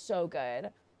 They're so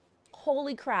good.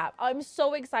 Holy crap. I'm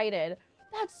so excited.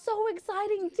 That's so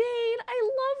exciting, Dane. I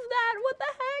love that. What the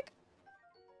heck?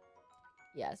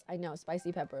 Yes, I know.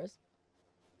 Spicy peppers.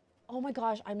 Oh my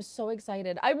gosh, I'm so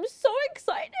excited. I'm so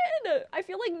excited. I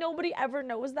feel like nobody ever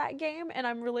knows that game, and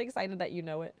I'm really excited that you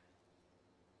know it.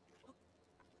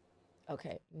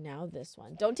 Okay, now this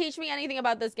one. Don't teach me anything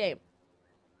about this game.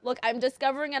 Look, I'm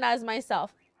discovering it as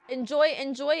myself.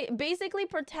 Enjoy. Basically,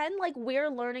 pretend like we're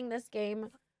learning this game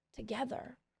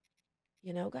together.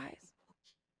 You know, guys?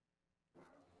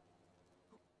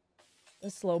 The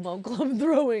slow-mo club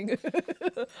throwing.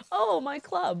 Oh, my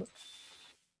club.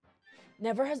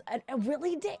 Never has...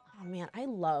 really did... Oh, man, I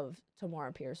love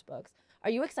Tamora Pierce books.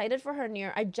 Are you excited for her new...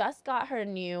 I just got her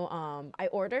new... I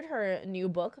ordered her new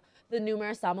book, the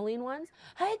Numer Samaline ones.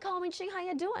 Hey, Call Me Ching, how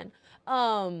you doing?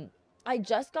 I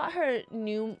just got her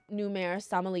new Numer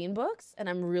Samaline books, and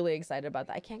I'm really excited about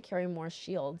that. I can't carry more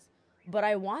shields, but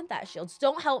I want that shields.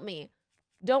 Don't help me.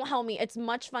 Don't help me. It's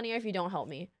much funnier if you don't help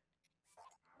me.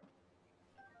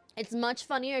 It's much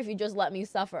funnier if you just let me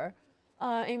suffer.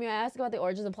 Amy, I asked about the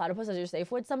origins of platypus as your safe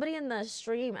word. Somebody in the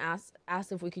stream asked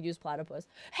if we could use platypus.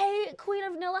 Hey, Queen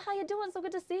of Nilla, how you doing? So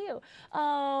good to see you.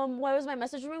 Why was my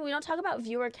message for me? We don't talk about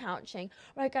viewer count, Ching.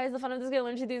 Right, guys, the fun of this game,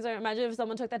 learn two things. Imagine if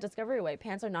someone took that discovery away.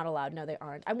 Pants are not allowed. No, they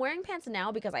aren't. I'm wearing pants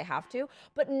now because I have to,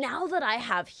 but now that I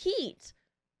have heat,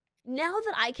 now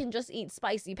that I can just eat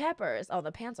spicy peppers, oh,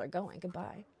 the pants are going.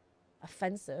 Goodbye.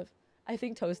 Offensive. I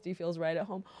think Toasty feels right at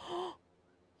home.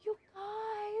 You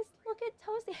guys, look at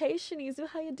Toasty. Hey, Shinizu,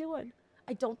 how you doing?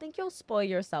 I don't think you'll spoil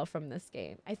yourself from this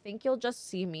game. I think you'll just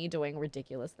see me doing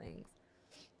ridiculous things.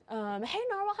 Hey,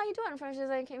 Narwhal, how you doing? First,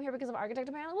 I came here because of Architect,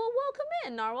 apparently. Well, welcome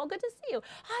in, Narwhal. Good to see you.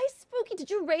 Hi, Spooky.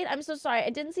 Did you raid? I'm so sorry. I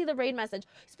didn't see the raid message.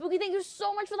 Spooky, thank you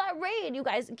so much for that raid. You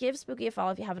guys, give Spooky a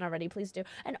follow if you haven't already. Please do.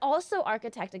 And also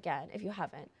Architect again, if you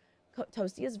haven't.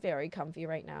 Toasty is very comfy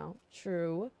right now.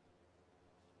 True.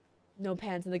 No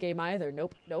pants in the game either.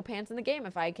 Nope, no pants in the game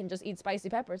if I can just eat spicy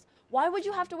peppers. Why would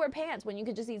you have to wear pants when you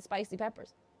could just eat spicy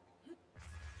peppers?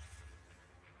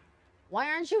 Why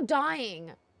aren't you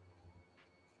dying?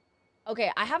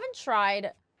 Okay, I haven't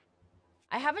tried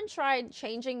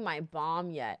changing my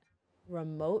bomb yet.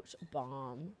 Remote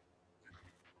bomb.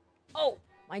 Oh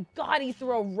my god, he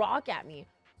threw a rock at me.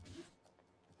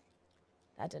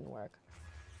 That didn't work.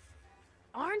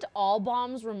 Aren't all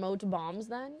bombs remote bombs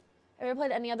then? Have you ever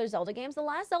played any other Zelda games? The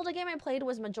last Zelda game I played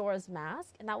was Majora's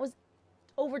Mask, and that was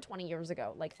over 20 years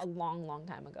ago, like a long, long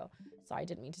time ago. So I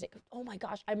didn't mean to take... Oh my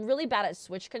gosh, I'm really bad at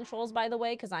Switch controls, by the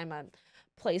way, because I'm a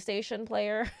PlayStation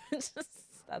player.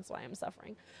 That's why I'm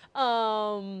suffering.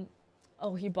 Oh,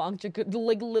 he bonked you,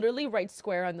 like literally right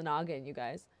square on the noggin, you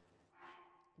guys.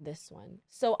 This one.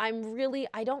 So I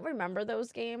don't remember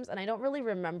those games, and I don't really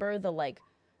remember the like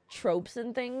tropes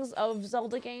and things of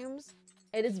Zelda games.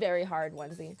 It is very hard,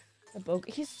 Wenzy.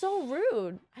 He's so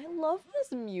rude. I love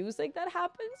this music that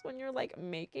happens when you're like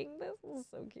making this. This is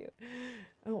so cute.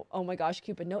 Oh my gosh,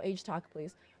 Cupid, no age talk,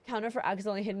 please. Counter for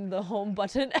accidentally hitting the home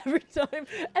button every time.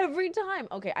 Every time.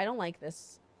 Okay, I don't like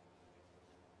this.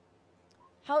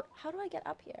 How do I get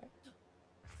up here?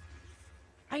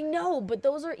 I know, but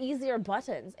those are easier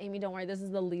buttons. Amy, don't worry, this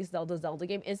is the least Zelda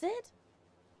game. Is it?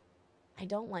 I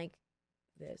don't like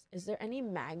this. Is there any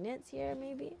magnets here,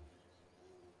 maybe?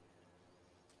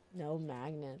 No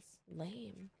magnets.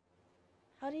 Lame.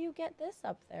 How do you get this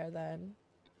up there, then?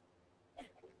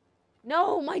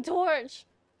 No, my torch!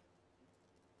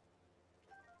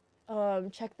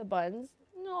 Check the buttons.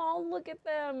 No, Oh, look at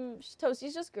them.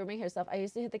 Toasty's just grooming herself. I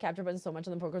used to hit the capture button so much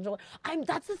on the Pro Controller.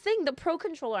 That's the thing, the Pro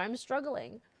Controller. I'm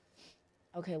struggling.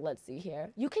 Okay, let's see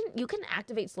here. You can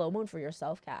activate slow mode for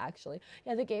yourself, Cat, actually.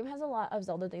 Yeah, the game has a lot of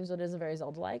Zelda themes, but it is very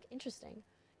Zelda-like. Interesting.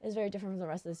 It's very different from the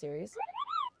rest of the series.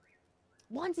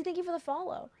 Wanzi, thank you for the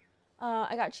follow.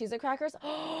 I got Cheez-It crackers.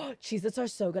 Oh, Cheez-Its are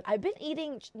so good. I've been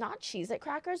eating, not Cheez-It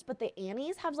crackers, but the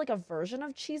Annie's have like a version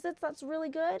of Cheez-Its that's really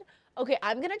good. Okay,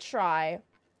 I'm gonna try.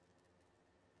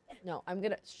 No,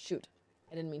 shoot.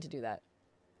 I didn't mean to do that.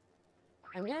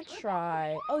 I'm gonna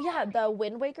try. Oh yeah, the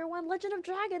Wind Waker one. Legend of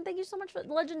Dragon. Thank you so much for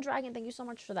Legend Dragon. Thank you so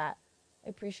much for that. I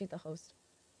appreciate the host.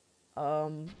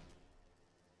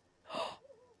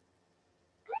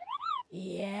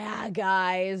 Yeah,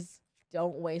 guys.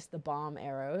 Don't waste the bomb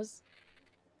arrows.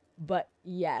 But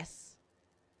yes.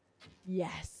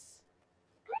 Yes.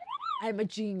 I'm a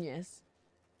genius.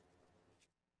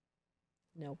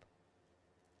 Nope.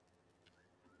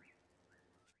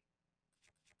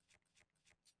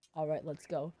 All right, let's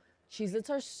go. Cheez-Its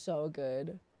are so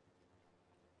good.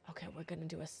 Okay, we're gonna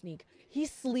do a sneak.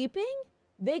 He's sleeping?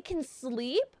 They can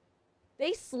sleep?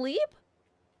 They sleep?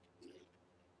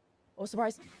 Oh,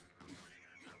 surprise.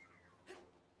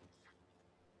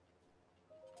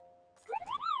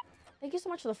 Thank you so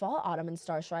much for the follow, Autumn and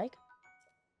Starstrike.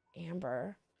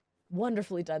 Amber.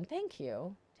 Wonderfully done. Thank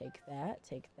you. Take that.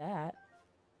 Take that.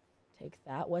 Take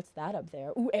that. What's that up there?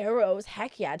 Ooh, arrows.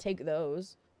 Heck yeah, take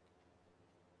those.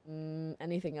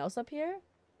 Anything else up here?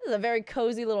 This is a very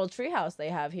cozy little treehouse they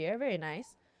have here. Very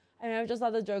nice. I mean, I've just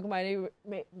thought the joke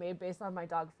made based on my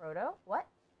dog Frodo. What?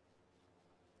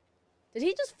 Did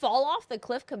he just fall off the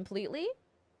cliff completely?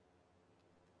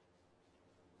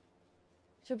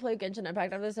 Should play Genshin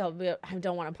Impact after this. I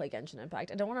don't want to play Genshin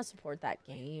Impact. I don't want to support that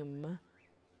game.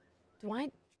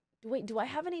 Do I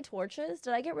have any torches?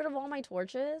 Did I get rid of all my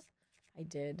torches? I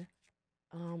did.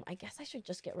 I guess I should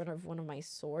just get rid of one of my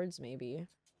swords, maybe. I have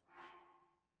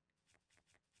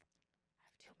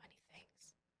too many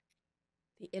things.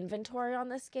 The inventory on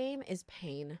this game is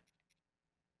pain.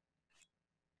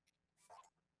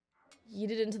 Yeet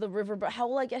it into the river, but how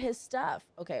will I get his stuff?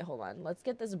 Okay, hold on. Let's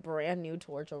get this brand new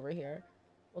torch over here.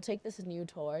 We'll take this new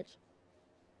torch.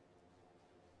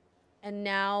 And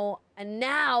now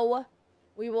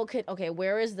we will okay,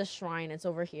 where is the shrine? It's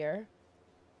over here.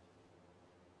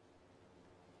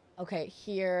 Okay,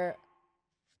 here.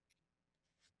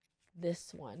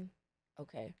 This one.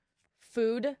 Okay.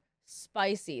 Food,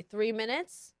 spicy. 3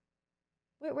 minutes?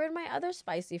 Wait, where'd my other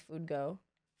spicy food go?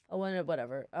 Oh,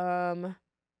 whatever.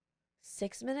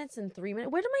 6 minutes and 3 minutes.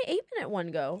 Where did my 8-minute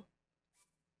one go?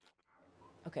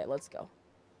 Okay, let's go.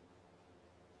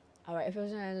 All right, if it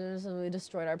was we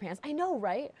destroyed our pants. I know,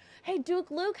 right? Hey,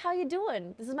 Duke Luke, how you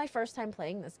doing? This is my first time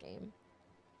playing this game.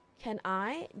 Can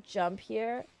I jump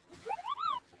here?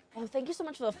 Oh, thank you so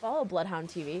much for the follow, Bloodhound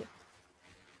TV.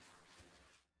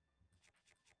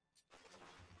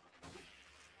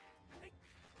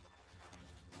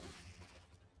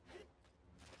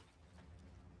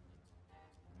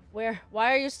 Where?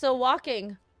 Why are you still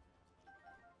walking?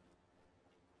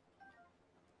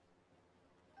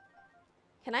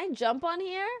 Can I jump on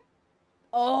here?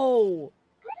 Oh.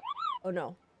 Oh,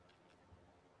 no.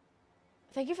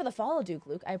 Thank you for the follow, Duke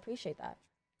Luke. I appreciate that.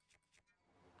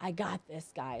 I got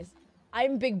this, guys.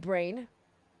 I'm big brain.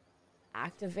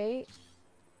 Activate.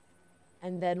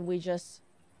 And then we just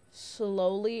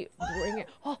slowly bring it.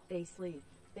 Oh. They sleep.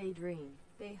 They dream.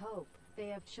 They hope. They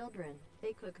have children.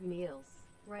 They cook meals.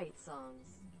 Write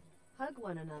songs. Hug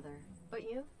one another. But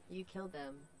you killed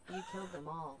them. You killed them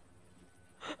all.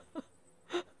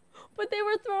 But they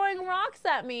were throwing rocks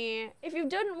at me. If you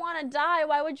didn't want to die,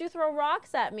 why would you throw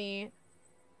rocks at me?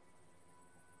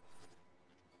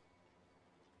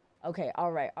 Okay,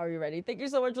 all right. Are you ready? Thank you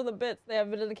so much for the bits. They have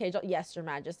been in the cage all... Yes, Your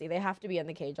Majesty. They have to be in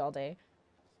the cage all day.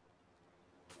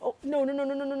 Oh, no, no, no,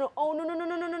 no, no, no, no. Oh, no, no, no,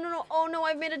 no, no, no, no, no. Oh, no,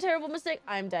 I've made a terrible mistake.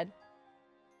 I'm dead.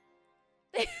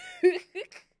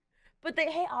 But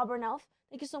hey, Auburn Elf.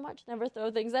 Thank you so much. Never throw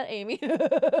things at Amy.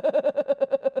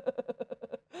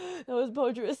 That was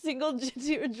poetry. A single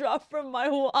tear drop from my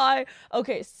whole eye.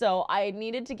 Okay, so I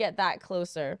needed to get that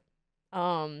closer.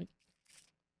 I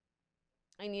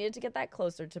needed to get that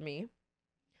closer to me.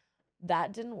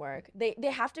 That didn't work. They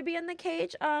have to be in the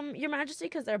cage, Your Majesty,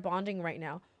 because they're bonding right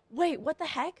now. Wait, what the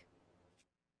heck?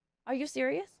 Are you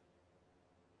serious?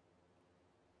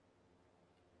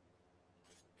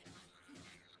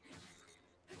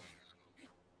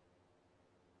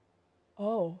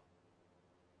 Oh.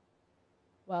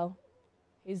 Well,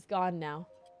 he's gone now.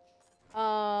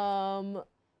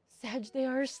 Sag, they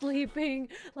are sleeping.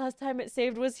 Last time it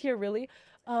saved was here, really?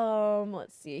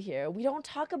 Let's see here. We don't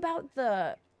talk about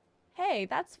the... Hey,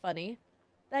 that's funny.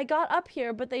 They got up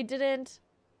here, but they didn't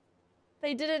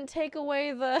take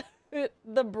away the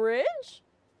the bridge?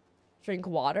 Drink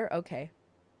water? Okay.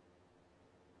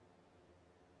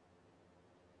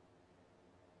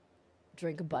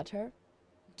 Drink butter?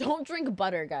 Don't drink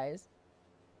butter, guys.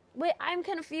 Wait, I'm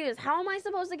confused. How am I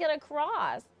supposed to get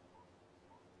across?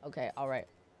 Okay, alright.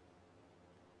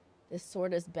 This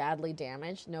sword is badly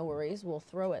damaged. No worries. We'll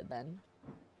throw it then.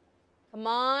 Come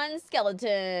on,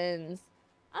 skeletons.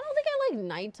 I don't think I like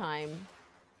nighttime.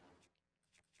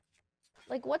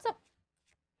 Like, what's up?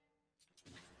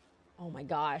 Oh my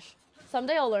gosh.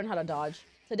 Someday I'll learn how to dodge.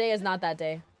 Today is not that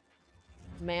day.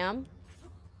 Ma'am?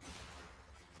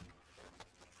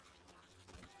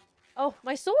 Oh,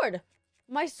 my sword.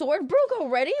 My sword broke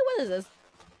already? What is this?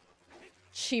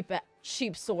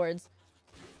 Cheap swords.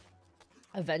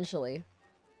 Eventually.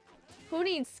 Who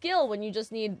needs skill when you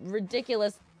just need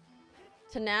ridiculous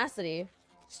tenacity?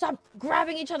 Stop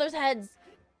grabbing each other's heads.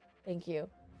 Thank you.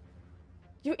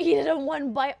 You eat it in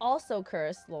one bite. Also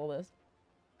cursed, Lolis.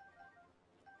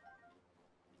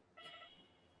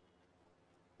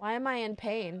 Why am I in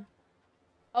pain?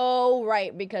 Oh,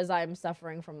 right, because I'm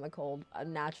suffering from the cold,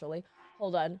 naturally.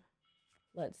 Hold on.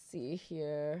 Let's see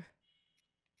here.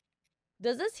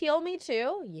 Does this heal me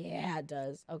too? Yeah, it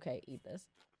does. Okay, eat this.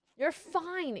 You're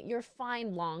fine. You're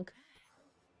fine, Lonk.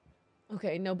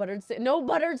 Okay, no buttered sand. No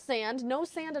buttered sand. No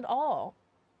sand at all.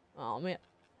 Oh, man.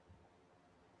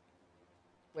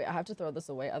 Wait, I have to throw this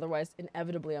away. Otherwise,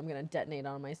 inevitably, I'm going to detonate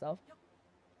on myself.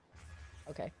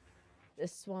 Okay.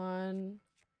 This one.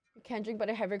 You can't drink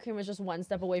butter. Heavy cream is just one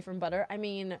step away from butter. I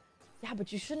mean, yeah,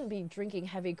 but you shouldn't be drinking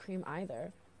heavy cream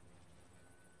either.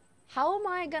 How am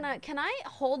I gonna... Can I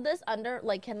hold this under...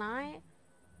 Like, can I...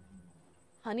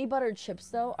 Honey butter chips,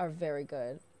 though, are very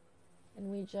good. And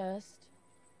we just...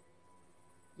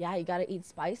 Yeah, you gotta eat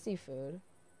spicy food.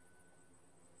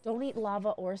 Don't eat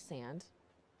lava or sand.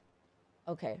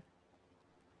 Okay.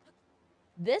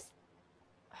 This...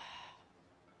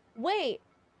 Wait.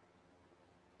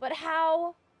 But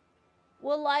how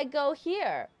will I go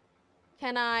here?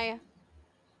 Can I...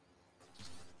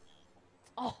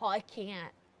 Oh, I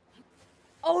can't.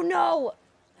 Oh, no!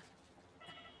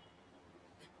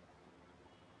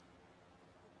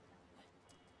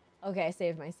 Okay, I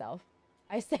saved myself.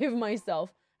 I saved myself.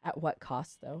 At what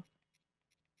cost, though?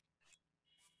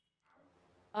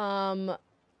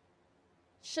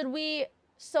 Should we...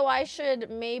 So I should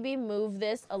maybe move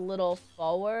this a little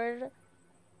forward?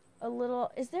 A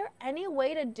little... Is there any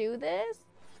way to do this?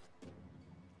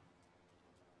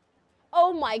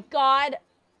 Oh my god!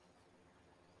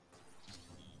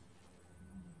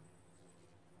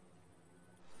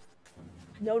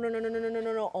 No, no, no, no, no, no, no,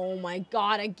 no, no. Oh my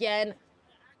god, again.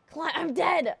 I'm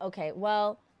dead. Okay,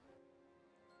 well,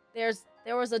 there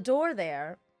was a door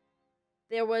there.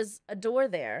 There was a door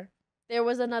there. There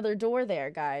was another door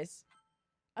there, guys.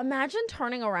 Imagine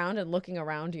turning around and looking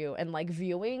around you and like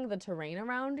viewing the terrain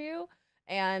around you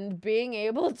and being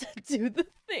able to do the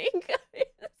thing.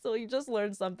 So you just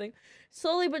learned something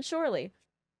slowly but surely.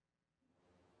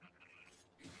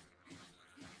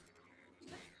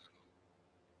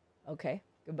 Okay,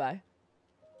 goodbye.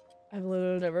 I've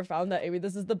literally never found that, Amy.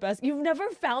 This is the best. You've never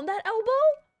found that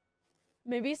elbow?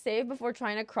 Maybe save before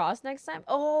trying to cross next time?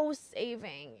 Oh,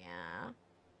 saving, yeah.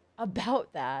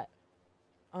 About that.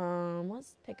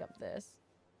 Let's pick up this.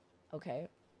 Okay.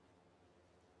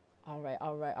 Alright,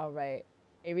 alright, alright.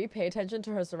 Amy, pay attention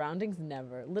to her surroundings?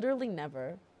 Never. Literally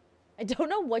never. I don't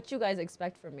know what you guys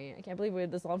expect from me. I can't believe we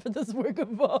had this on for this work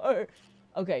of art.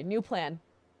 Okay, new plan.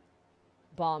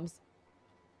 Bombs.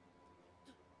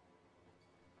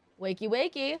 Wakey,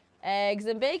 wakey. Eggs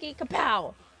and bakey.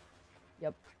 Kapow!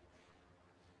 Yep.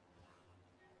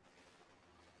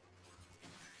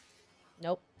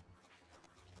 Nope.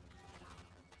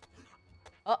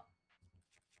 Oh.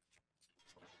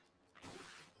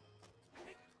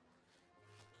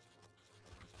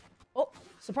 Oh,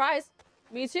 surprise.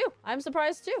 Me too. I'm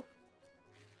surprised too.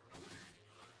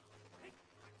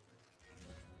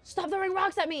 Stop throwing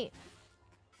rocks at me.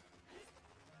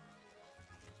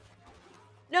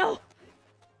 No.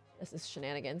 This is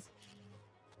shenanigans.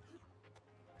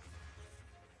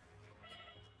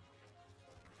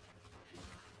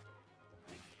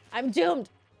 I'm doomed.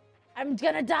 I'm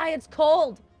gonna die. It's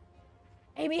cold.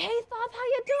 Amy, hey, Thoth, how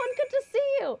you doing? Good to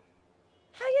see you.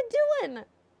 How you doing?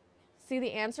 See,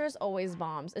 the answer is always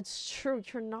bombs. It's true.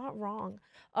 You're not wrong.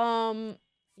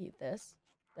 Eat this.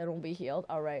 Then we'll be healed.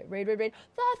 All right. Raid.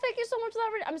 Thank you so much for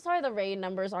that raid. I'm sorry the raid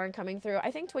numbers aren't coming through.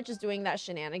 I think Twitch is doing that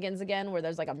shenanigans again where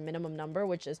there's like a minimum number,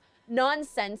 which is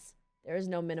nonsense. There is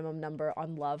no minimum number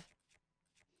on love.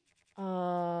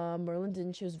 Merlin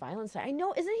didn't choose violence. I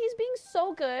know. Isn't he being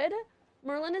so good?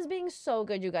 Merlin is being so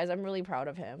good, you guys. I'm really proud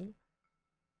of him.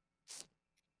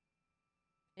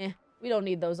 We don't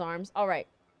need those arms. All right.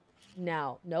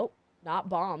 Now, nope. Not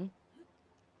bomb.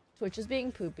 Twitch is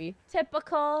being poopy.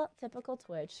 Typical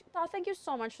Twitch. Thoth, thank you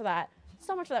so much for that.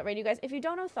 So much for that raid, you guys. If you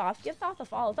don't know Thoth, give Thoth a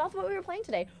follow. Thoth, what we were playing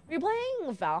today? Were you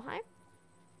playing Valheim?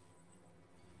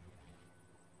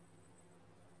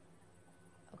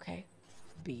 Okay.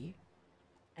 B.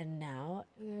 And now,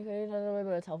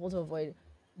 it's helpful to avoid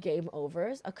game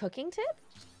overs. A cooking tip?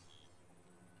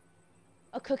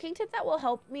 A cooking tip that will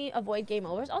help me avoid game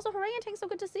overs. Also, Orangutan, so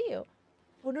good to see you.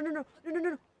 Oh, no.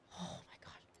 Oh, my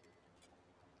God.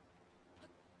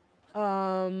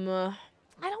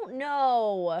 I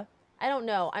don't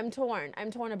know. I'm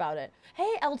torn about it.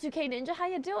 Hey, L2K Ninja, how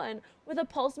you doing? With a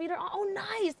pulse meter on. Oh,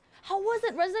 nice. How was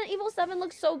it? Resident Evil 7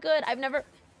 looks so good. I've never...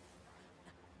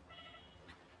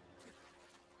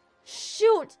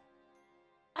 Shoot!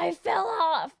 I fell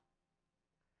off.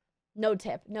 No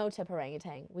tip,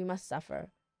 orangutan. We must suffer.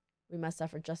 We must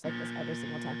suffer just like this every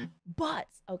single time. But,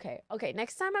 okay.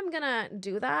 Next time I'm gonna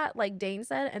do that, like Dane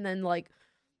said, and then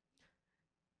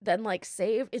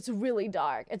save. It's really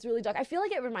dark. I feel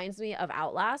like it reminds me of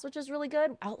Outlast, which is really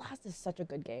good. Outlast is such a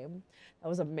good game. That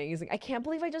was amazing. I can't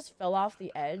believe I just fell off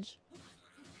the edge.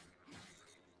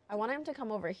 I want him to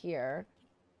come over here.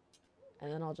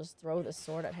 And then I'll just throw the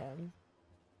sword at him.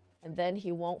 And then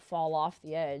he won't fall off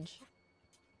the edge.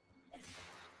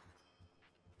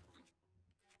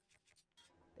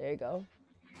 There you go.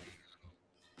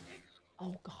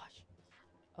 Oh, gosh.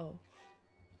 Oh.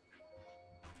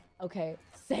 Okay,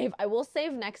 save. I will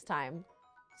save next time.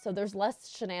 So there's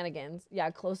less shenanigans. Yeah,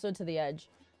 closer to the edge.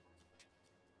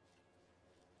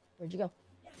 Where'd you go?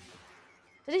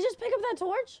 Did he just pick up that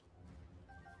torch?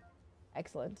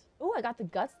 Excellent. Oh, I got the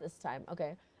guts this time.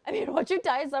 Okay. I mean, what you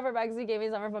die, suffer, Maxie gave me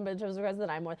summer fun, but in terms of that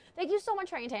I'm more. Thank you so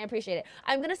much, Ryan. I appreciate it.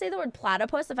 I'm going to say the word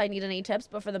platypus if I need any tips,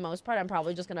 but for the most part, I'm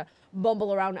probably just going to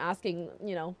bumble around asking,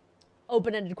 you know,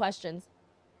 open-ended questions.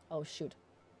 Oh, shoot.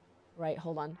 Right,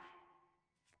 hold on.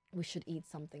 We should eat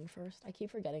something first. I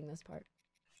keep forgetting this part.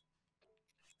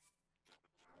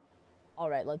 All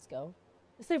right, let's go.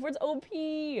 The safe word's OP.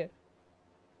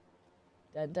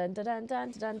 Dun dun dun dun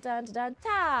dun dun dun dun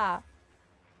ta.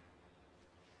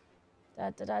 Da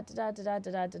da da da da da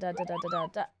da da da da da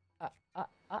da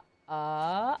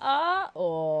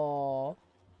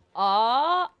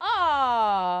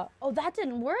Oh, that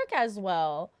didn't work as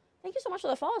well. Thank you so much for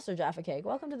the follow, Sir Jaffa Cake.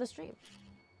 Welcome to the stream.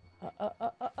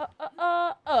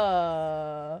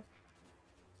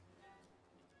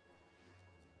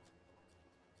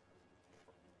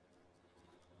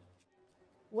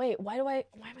 Wait, why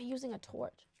am I using a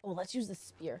torch? Oh, let's use the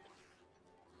spear.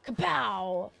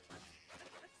 Kapow!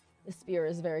 The spear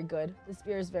is very good. The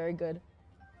spear is very good.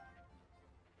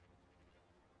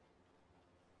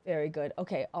 Very good.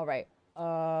 Okay, all right.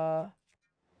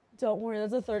 Don't worry,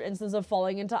 that's the third instance of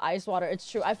falling into ice water. It's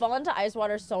true. I've fallen into ice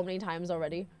water so many times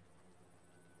already.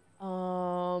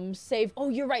 Save. Oh,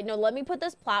 you're right. No, let me put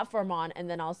this platform on and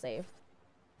then I'll save.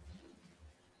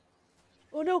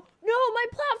 Oh no, no, my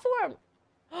platform!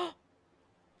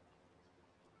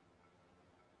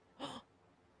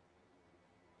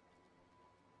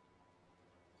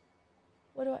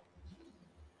 What do I...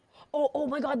 Oh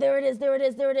my God, there it is.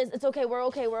 It's okay, we're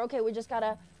okay. We just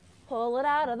gotta pull it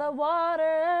out of the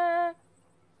water.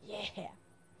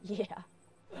 Yeah.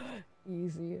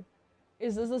 Easy.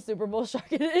 Is this a Super Bowl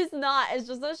shark? It is not. It's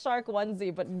just a shark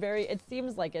onesie, but it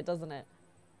seems like it, doesn't it?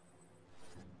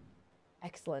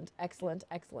 Excellent.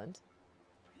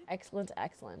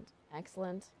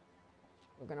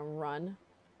 We're gonna run,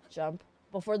 jump,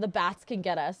 before the bats can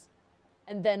get us.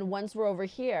 And then once we're over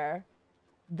here,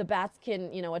 the bats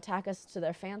can, you know, attack us to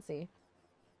their fancy.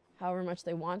 However much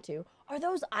they want to. Are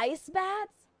those ice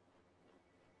bats?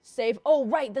 Save. Oh,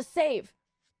 right, the save.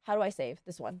 How do I save?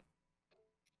 This one.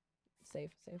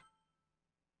 Save.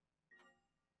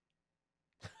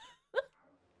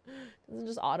 Doesn't it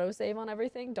just auto-save on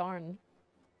everything? Darn.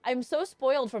 I'm so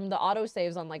spoiled from the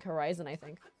auto-saves on, like, Horizon, I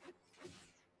think.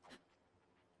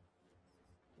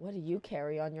 What do you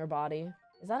carry on your body?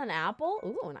 Is that an apple?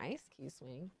 Ooh, an ice key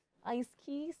swing. Ice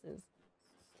keys.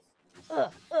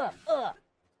 Ugh.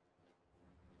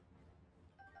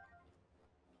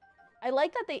 I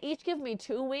like that they each give me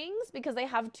 2 wings because they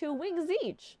have 2 wings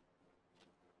each.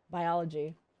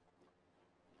 Biology.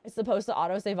 It's supposed to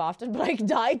autosave often, but I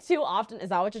die too often. Is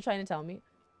that what you're trying to tell me?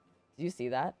 Do you see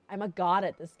that? I'm a god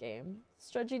at this game.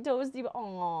 Stretchy Toasty.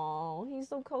 Oh, he's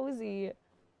so cozy.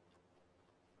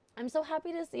 I'm so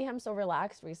happy to see him so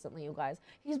relaxed recently, you guys.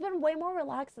 He's been way more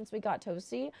relaxed since we got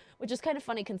Toasty, which is kind of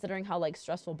funny considering how like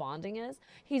stressful bonding is.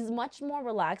 He's much more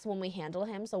relaxed when we handle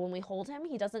him. So when we hold him,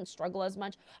 he doesn't struggle as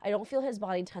much. I don't feel his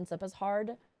body tense up as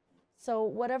hard. So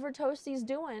whatever Toasty's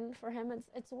doing for him,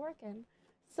 it's working.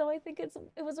 So I think it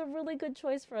was a really good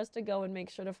choice for us to go and make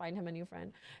sure to find him a new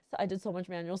friend. So I did so much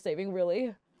manual saving,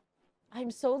 really.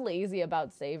 I'm so lazy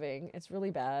about saving. It's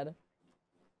really bad.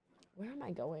 Where am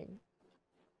I going?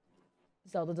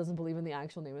 Zelda doesn't believe in the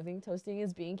actual name of thing. Toasting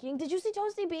is Binking. Did you see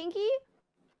Toasty Binky?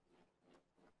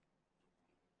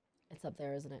 It's up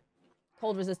there, isn't it?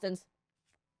 Cold resistance.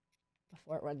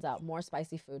 Before it runs out. More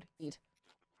spicy food. Eat.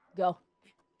 Go.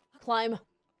 Climb.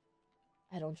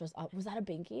 I don't trust. Was that a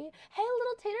Binky? Hey,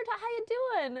 little tater tot, how you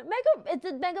doing? It's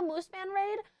a Mega Moose Man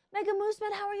raid. Mega Moose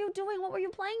Man, how are you doing? What were you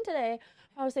playing today?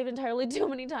 I was saved entirely too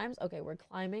many times. Okay, we're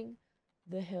climbing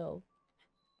the hill.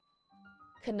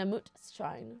 Kanamut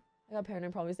Shrine. I got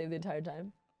paranoid, probably saved the entire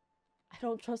time. I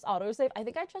don't trust autosave. I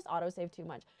think I trust autosave too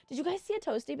much. Did you guys see a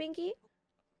Toasty Binky?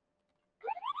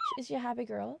 Is she a happy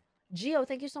girl? Geo,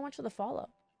 thank you so much for the follow.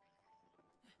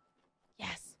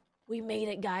 Yes, we made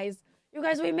it, guys. You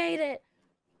guys, we made it.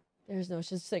 There's no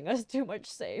such thing as too much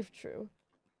save. True.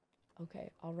 Okay,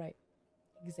 all right.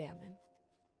 Examine.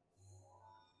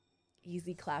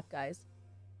 Easy clap, guys.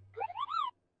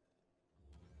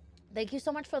 Thank you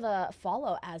so much for the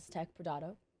follow, Aztec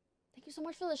Pradado. Thank you so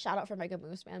much for the shout out for Mega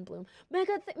Moose Man Bloom.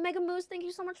 Mega Moose, thank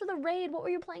you so much for the raid. What were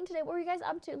you playing today? What were you guys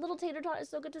up to? Little Tater Tot, it's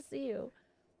so good to see you.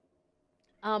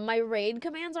 My raid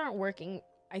commands aren't working,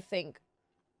 I think.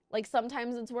 Like,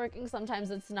 sometimes it's working,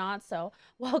 sometimes it's not. So,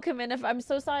 welcome in. I'm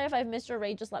so sorry if I've missed your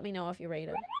raid. Just let me know if you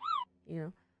raided. You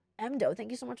know. Emdo,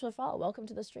 thank you so much for the follow. Welcome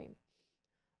to the stream.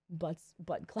 Butt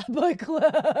clap,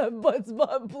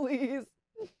 please.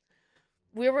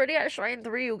 We're already at Shrine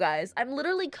 3, you guys. I'm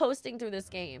literally coasting through this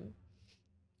game.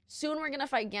 Soon we're gonna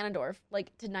fight Ganondorf,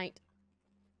 like tonight.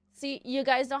 See, you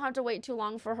guys don't have to wait too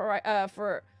long for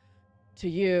her. To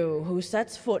you who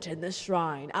sets foot in this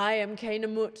shrine, I am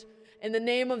Kainamut. In the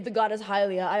name of the goddess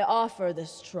Hylia, I offer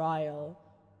this trial.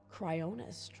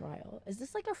 Cryonis trial. Is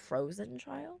this like a frozen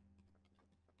trial?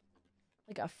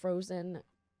 Like a frozen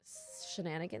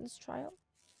shenanigans trial?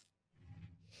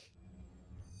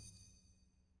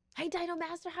 Hey, Dino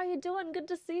Master, how you doing? Good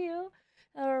to see you.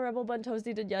 Rebel Bun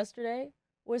Toasty did yesterday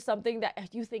was something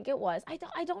that you think it was.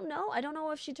 I don't know. I don't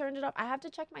know if she turned it off. I have to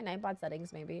check my Nightbot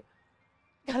settings, maybe.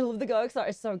 I love the Go XR.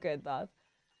 It's so good, though.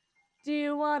 Do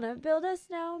you want to build a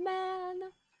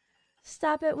snowman?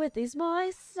 Stop it with these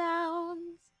moist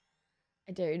sounds.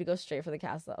 I dare you to go straight for the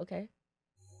castle, okay?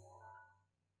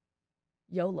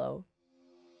 YOLO.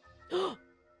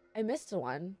 I missed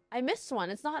one.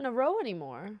 It's not in a row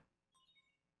anymore.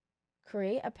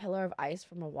 Create a pillar of ice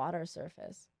from a water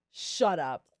surface. Shut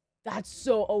up. That's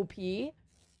so OP.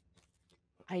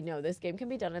 I know, this game can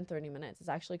be done in 30 minutes. It's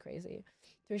actually crazy.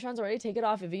 3 shrines already, take it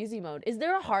off of easy mode. Is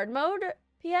there a hard mode,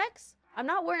 PX? I'm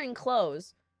not wearing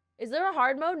clothes. Is there a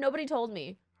hard mode? Nobody told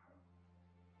me.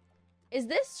 Is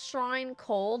this shrine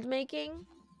cold making?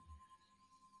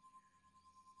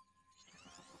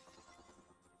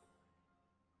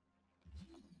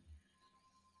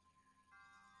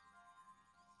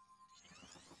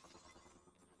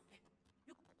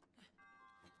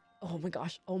 Oh my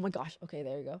gosh. Oh my gosh. Okay,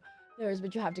 there you go.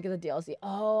 But you have to get the DLC.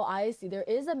 Oh, I see. There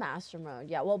is a master mode.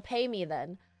 Yeah, well, pay me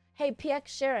then. Hey, PX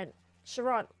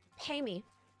Sharon, pay me.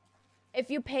 If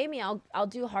you pay me, I'll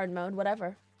do hard mode,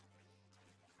 whatever.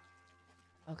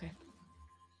 Okay.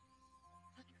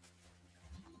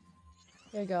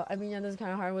 There you go. I mean, yeah, this is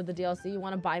kind of hard with the DLC. You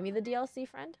want to buy me the DLC,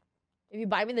 friend? If you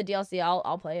buy me the DLC,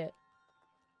 I'll play it.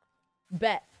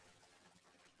 Bet.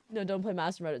 No, don't play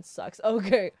master mode. It sucks.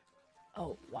 Okay.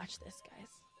 Oh, watch this, guys.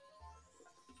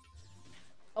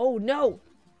 Oh, no.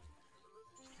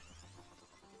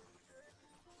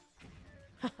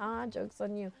 Haha, joke's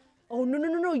on you. Oh,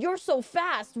 no. You're so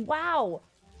fast. Wow.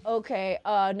 Okay.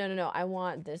 No. I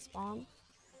want this bomb.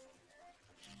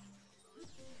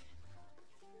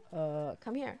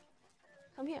 Come here.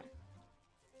 Come here.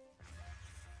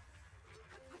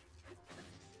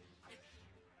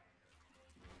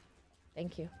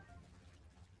 Thank you.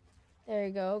 There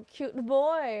you go. Cute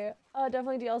boy.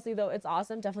 Definitely DLC, though. It's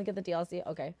awesome. Definitely get the DLC.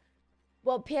 Okay.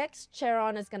 Well, PX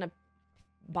Charon is going to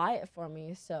buy it for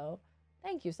me, so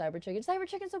thank you, Cyber Chicken. Cyber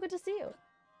Chicken, so good to see you.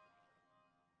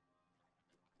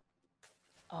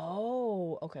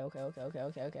 Oh, okay.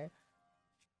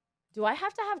 Do I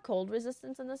have to have cold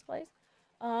resistance in this place?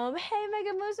 Hey,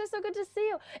 Mega Moose, it's so good to see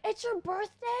you. It's your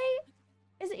birthday?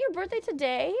 Is it your birthday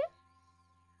today?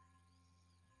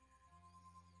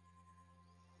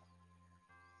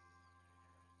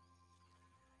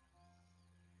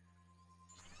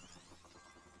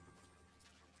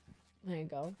 There you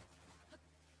go.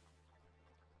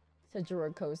 Said you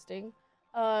were coasting.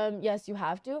 Yes, you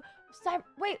have to.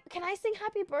 Wait, can I sing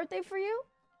happy birthday for you?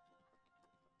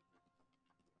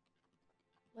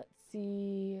 Let's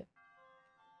see.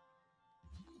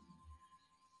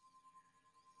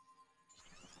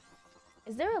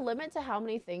 Is there a limit to how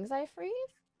many things I freeze?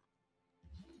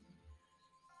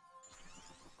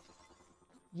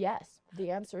 Yes.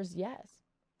 The answer is yes.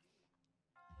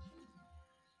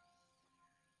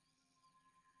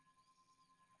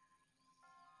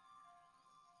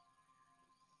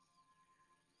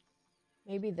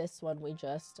 Maybe this one we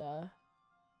just,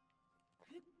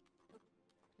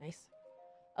 nice.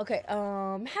 Okay,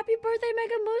 happy birthday,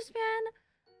 Mega Moose Man!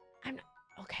 I'm not,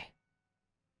 okay.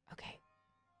 Okay.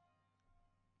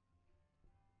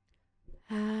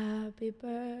 Happy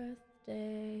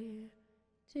birthday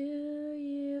to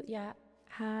you. Yeah,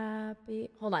 happy,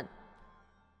 hold on.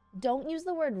 Don't use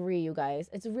the word re, you guys.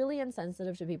 It's really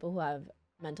insensitive to people who have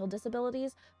mental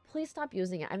disabilities. Please stop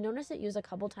using it. I've noticed it used a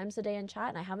couple times a day in chat,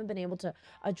 and I haven't been able to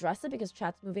address it because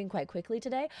chat's moving quite quickly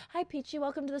today. Hi, Peachy.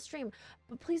 Welcome to the stream.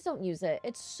 But please don't use it.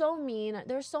 It's so mean.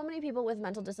 There's so many people with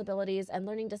mental disabilities and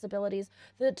learning disabilities.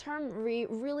 The term re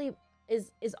really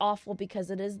is awful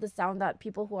because it is the sound that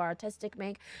people who are autistic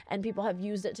make, and people have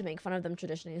used it to make fun of them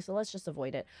traditionally. So let's just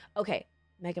avoid it. Okay.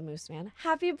 Mega Moose Man.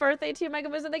 Happy birthday to you, Mega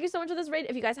Moose Man. Thank you so much for this raid.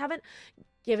 If you guys haven't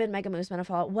given Mega Moose Man a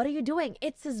follow, what are you doing?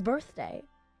 It's his birthday.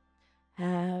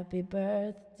 Happy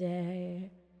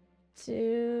birthday to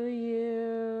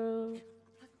you.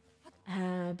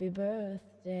 Happy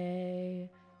birthday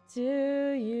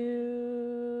to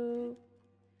you.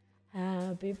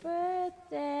 Happy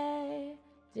birthday,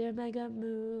 dear Mega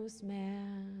Moose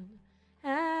Man.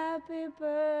 Happy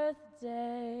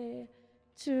birthday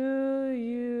to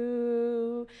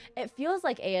you. It feels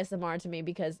like ASMR to me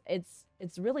because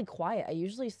it's really quiet. I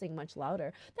usually sing much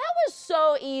louder. That was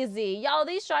so easy. Y'all,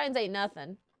 these shrines ain't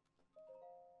nothing.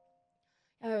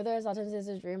 However, there's autism is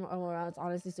a dream or it's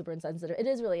honestly super insensitive. It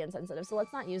is really insensitive, so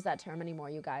let's not use that term anymore,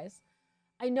 you guys.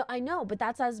 I know, but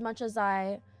that's as much as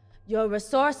your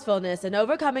resourcefulness in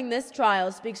overcoming this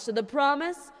trial speaks to the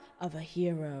promise of a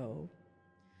hero.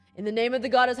 In the name of the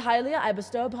goddess Hylia, I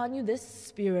bestow upon you this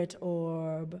spirit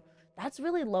orb. That's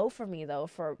really low for me, though,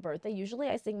 for birthday. Usually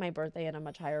I sing my birthday in a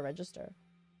much higher register.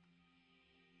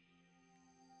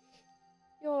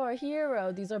 You're a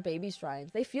hero. These are baby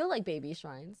shrines. They feel like baby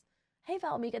shrines. Hey,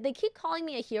 Valmika, they keep calling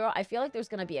me a hero. I feel like there's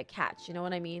going to be a catch. You know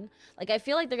what I mean? Like, I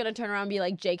feel like they're going to turn around and be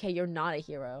like, JK, you're not a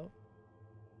hero.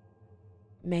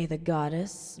 May the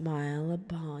goddess smile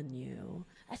upon you.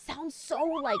 That sounds so,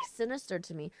 like, sinister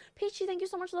to me. Peachy, thank you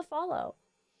so much for the follow.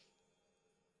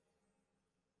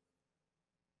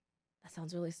 That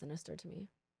sounds really sinister to me.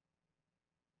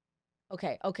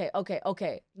 Okay.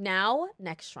 Now,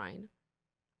 next shrine.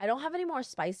 I don't have any more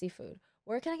spicy food.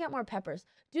 Where can I get more peppers?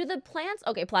 Do the plants...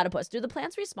 Okay, platypus. Do the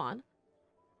plants respawn?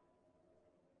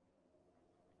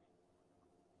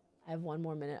 I have 1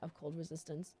 more minute of cold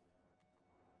resistance.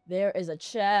 There is a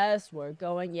chest. We're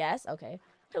going. Yes, okay.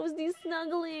 Toasty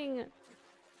snuggling.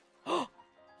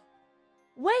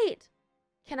 Wait.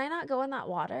 Can I not go in that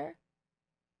water?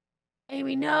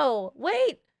 Amy, no.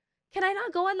 Wait. Can I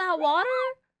not go in that water?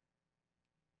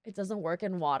 It doesn't work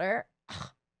in water.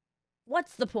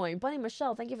 What's the point? Bunny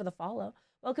Michelle, thank you for the follow.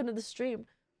 Welcome to the stream.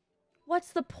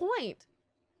 What's the point?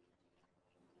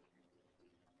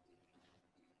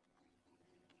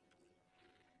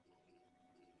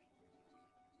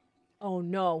 Oh,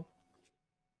 no.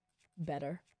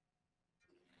 Better.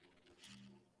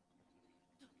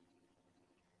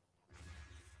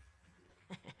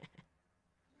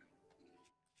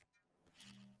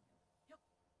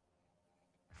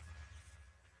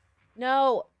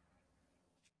 No.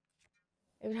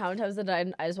 Even how many times did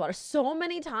I ice water? So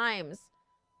many times.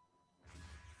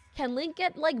 Can Link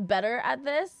get, like, better at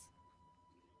this?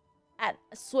 At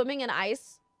swimming in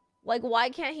ice? Like, why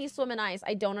can't he swim in ice?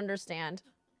 I don't understand.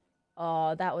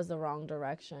 Oh, that was the wrong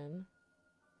direction.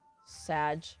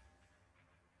 Sag.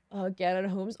 Ganon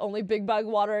Holmes, only big bag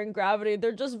water and gravity.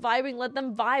 They're just vibing. Let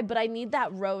them vibe, but I need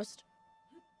that roast.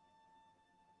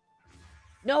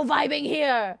 No vibing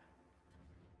here!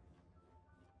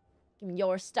 Give me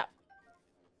your stuff.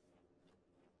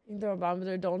 You can throw a bomb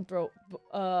there, don't throw...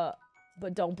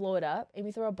 but don't blow it up?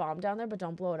 Amy, throw a bomb down there, but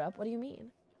don't blow it up? What do you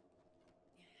mean?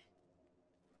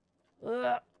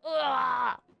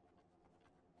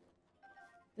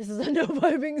 This is a no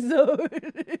vibing zone.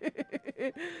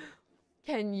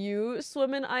 Can you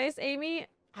swim in ice, Amy?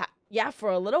 Yeah,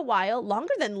 for a little while.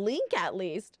 Longer than Link, at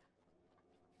least.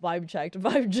 Vibe checked.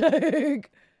 Vibe check.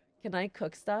 Can I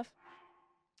cook stuff?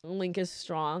 Link is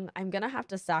strong. I'm gonna have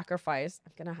to sacrifice.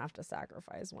 I'm gonna have to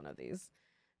sacrifice one of these.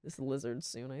 This lizard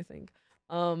soon, I think.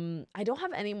 I don't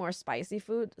have any more spicy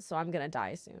food, so I'm gonna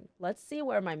die soon. Let's see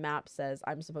where my map says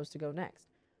I'm supposed to go next.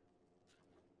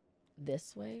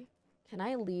 This way? Can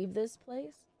I leave this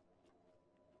place?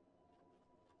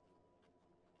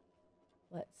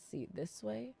 Let's see. This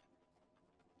way?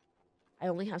 I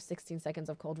only have 16 seconds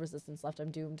of cold resistance left. I'm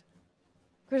doomed.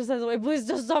 Criticize away. Please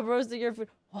just stop roasting your food.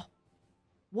 Oh.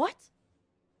 What?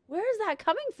 Where is that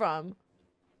coming from?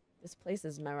 This place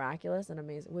is miraculous and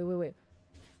amazing. Wait.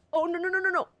 Oh,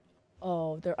 no.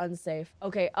 Oh, they're unsafe.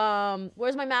 Okay,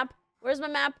 where's my map? Where's my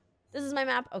map? This is my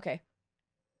map. Okay.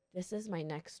 This is my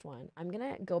next one. I'm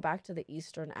gonna go back to the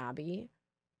Eastern Abbey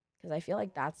because I feel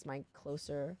like that's my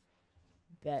closer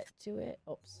bet to it.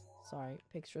 Oops, sorry.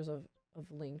 Pictures of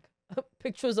Link.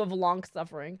 Pictures of long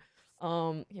suffering.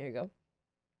 Here you go.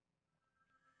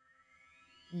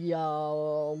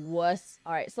 Yo, what's...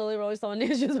 Alright, slowly rolling someone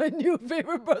is just my new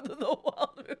favorite Breath of the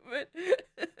Wild movement.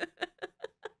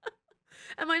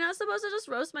 Am I not supposed to just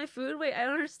roast my food? Wait, I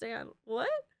don't understand. What?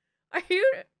 Are you...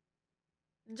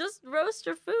 Just roast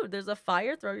your food. There's a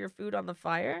fire. Throw your food on the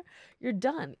fire. You're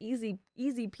done. Easy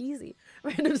peasy.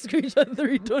 Random screenshot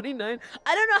 329.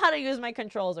 I don't know how to use my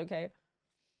controls, okay?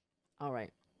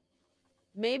 Alright.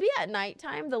 Maybe at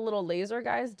nighttime, the little laser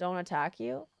guys don't attack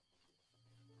you.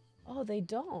 Oh, they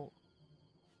don't.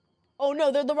 Oh,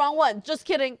 no, they're the wrong one. Just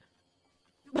kidding.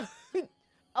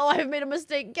 Oh, I've made a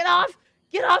mistake. Get off.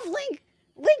 Get off, Link.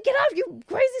 Link, get off, you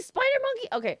crazy spider monkey.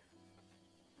 Okay.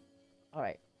 All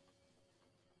right.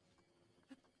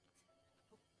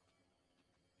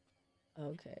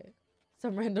 Okay.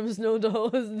 Some random snow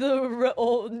doll is the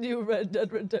old new Red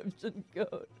Dead Redemption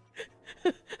code.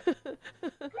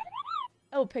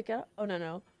 Oh, pick it up. Oh,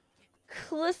 no.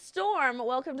 Storm,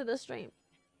 welcome to the stream.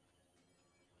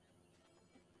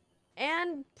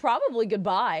 And probably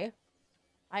goodbye,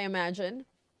 I imagine.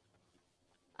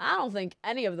 I don't think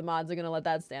any of the mods are going to let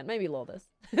that stand. Maybe Loldis.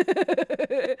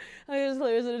 I just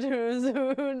players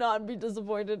to not be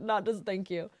disappointed. Not just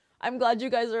thank you. I'm glad you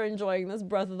guys are enjoying this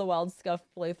Breath of the Wild scuff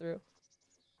playthrough.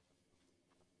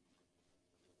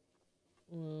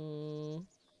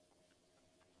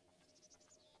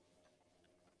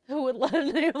 Who would let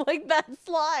a name like that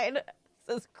slide?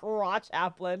 Says Crotch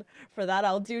Applin. For that,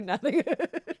 I'll do nothing.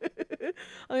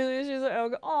 I mean, she's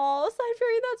like, oh, Side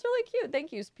Fairy, that's really cute.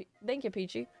 Thank you,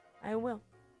 Peachy. I will.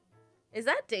 Is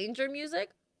that danger music?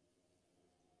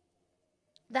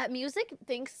 That music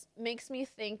makes me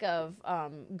think of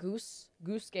Goose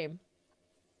Game.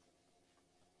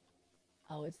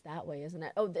 Oh, it's that way, isn't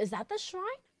it? Oh, is that the shrine?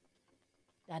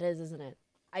 That is, isn't it?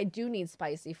 I do need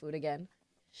spicy food again.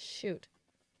 Shoot.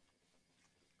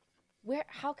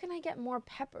 How can I get more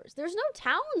peppers? There's no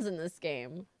towns in this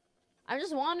game. I'm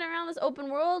just wandering around this open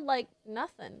world like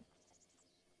nothing.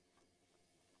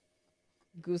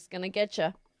 Goose gonna get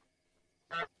ya.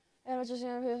 I was just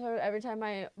every time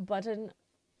my button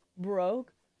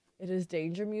broke. It is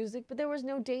danger music, but there was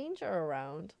no danger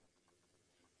around.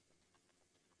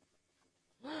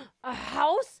 A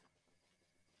house?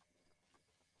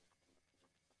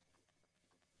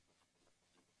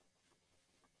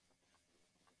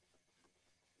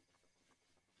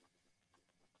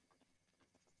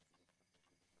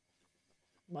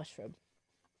 Mushroom.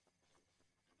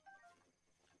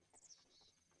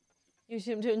 You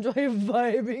seem to enjoy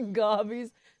vibing,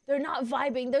 gobbies. They're not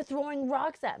vibing. They're throwing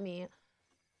rocks at me.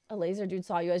 A laser dude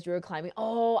saw you as you were climbing.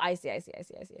 Oh, I see.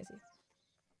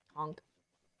 Honk.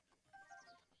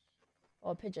 Oh,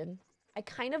 a pigeon. I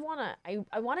kind of want to...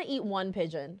 I want to eat one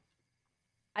pigeon.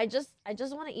 I just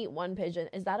want to eat one pigeon.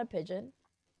 Is that a pigeon?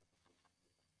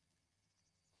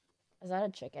 Is that a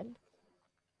chicken?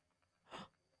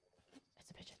 It's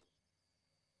a pigeon.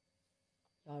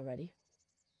 Y'all ready?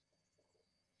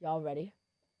 Y'all ready?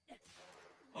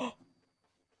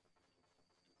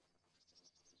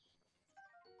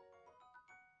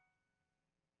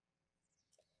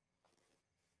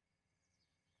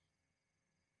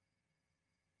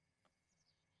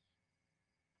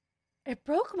 It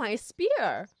broke my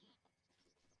spear.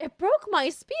 It broke my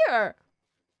spear.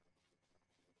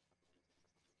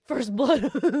 First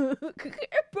blood.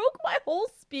 It broke my whole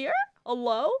spear?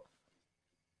 Hello?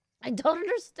 I don't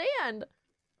understand.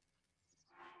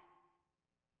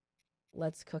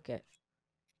 Let's cook it.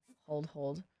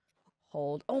 Hold.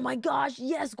 Oh my gosh,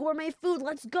 yes, gourmet food.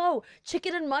 Let's go.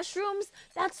 Chicken and mushrooms?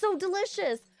 That's so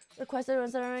delicious. Request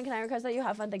everyone, can I request that you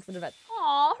have fun? Thanks in advance.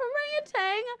 Aw,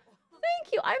 orangutan.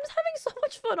 Thank you. I'm having so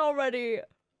much fun already.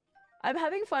 I'm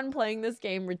having fun playing this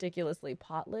game ridiculously.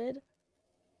 Pot lid?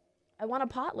 I want a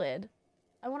pot lid.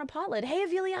 I want a pot lid. Hey,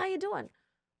 Avilia, how you doing?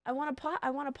 I want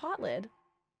a pot lid.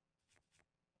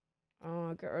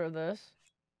 Oh, get rid of this.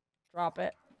 Drop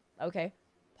it. Okay.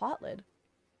 Pot lid.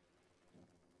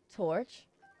 Torch.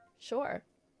 Sure.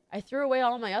 I threw away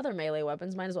all my other melee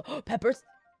weapons. Might as well. Oh, peppers.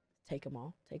 Take them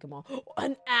all. Take them all.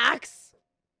 An axe.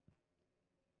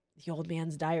 The old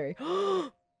man's diary.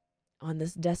 On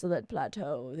this desolate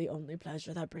plateau, the only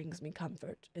pleasure that brings me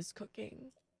comfort is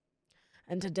cooking.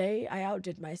 And today I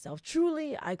outdid myself.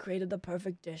 Truly, I created the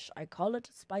perfect dish. I call it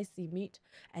spicy meat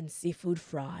and seafood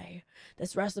fry.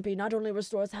 This recipe not only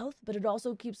restores health, but it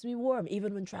also keeps me warm,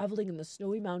 even when traveling in the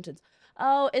snowy mountains.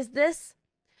 Oh, is this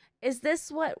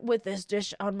what, with this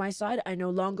dish on my side, I no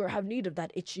longer have need of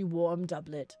that itchy warm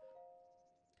doublet?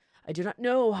 I do not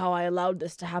know how I allowed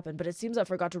this to happen, but it seems I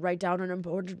forgot to write down an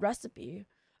important recipe.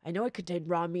 I know it contained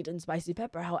raw meat and spicy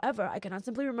pepper. However, I cannot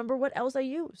simply remember what else I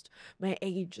used. My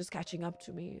age is catching up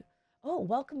to me. Oh,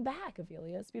 welcome back,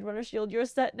 Avilia. Speedrunner Shield, you're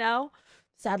set now.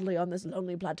 Sadly, on this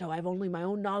lonely plateau, I have only my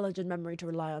own knowledge and memory to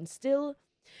rely on. Still,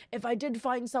 if I did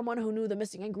find someone who knew the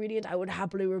missing ingredient, I would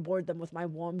happily reward them with my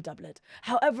warm doublet.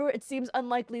 However, it seems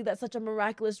unlikely that such a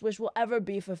miraculous wish will ever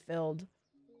be fulfilled.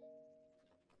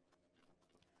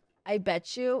 I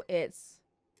bet you it's...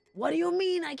 What do you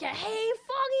mean I can't? Hey,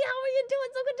 Foggy, how are you doing?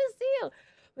 So good to see you.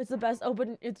 It's the best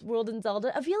open world in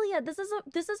Zelda. Avilia, this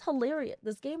is hilarious.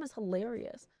 This game is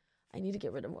hilarious. I need to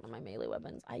get rid of one of my melee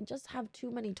weapons. I just have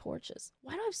too many torches.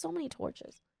 Why do I have so many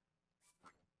torches?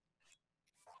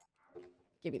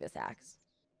 Give me this axe.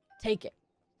 Take it.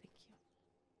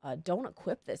 Thank you. Don't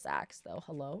equip this axe, though.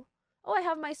 Hello? Oh, I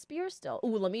have my spear still.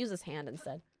 Ooh, let me use this hand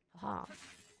instead. Haha.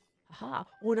 Haha.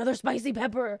 Oh, another spicy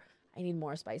pepper. I need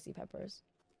more spicy peppers.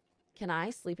 Can I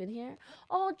sleep in here?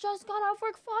 Oh, just got off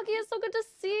work, Foggy. It's so good to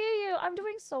see you. I'm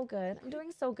doing so good. I'm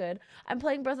doing so good. I'm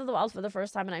playing Breath of the Wild for the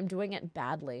first time, and I'm doing it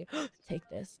badly. Take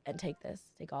this and take this.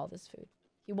 Take all this food.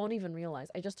 He won't even realize.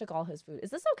 I just took all his food.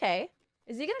 Is this okay?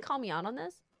 Is he gonna call me out on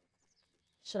this?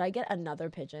 Should I get another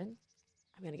pigeon?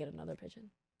 I'm gonna get another pigeon.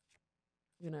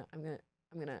 I'm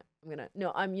gonna.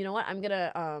 No, you know what? I'm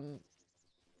gonna,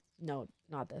 no,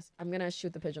 not this. I'm gonna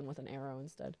shoot the pigeon with an arrow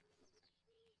instead.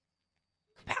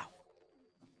 Pow!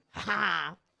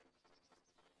 Ha!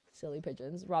 Silly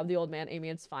pigeons. Rob the old man. Amy,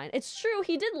 it's fine. It's true.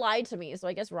 He did lie to me, so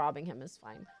I guess robbing him is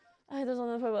fine. There's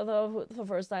only the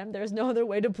first time. There's no other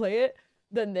way to play it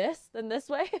than this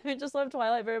way. I just love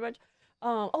Twilight very much.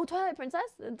 Oh, Twilight Princess.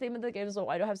 The theme of the game is,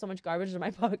 why do I have so much garbage in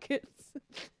my pockets?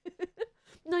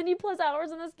 90 plus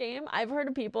hours in this game. I've heard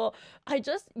of people. I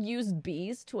just used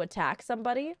bees to attack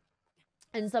somebody.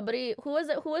 And somebody, who is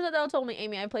it that told me,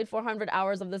 Amy, I played 400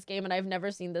 hours of this game and I've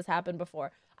never seen this happen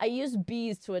before. I used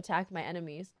bees to attack my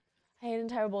enemies. I ate an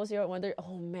entire bowl of cereal at one.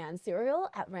 Oh man, cereal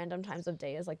at random times of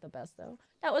day is like the best though.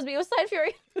 That was me with Side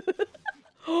Fury.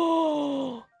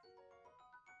 Oh,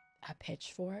 a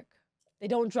pitchfork. They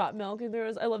don't drop milk in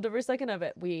theirs. I loved every second of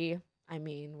it. We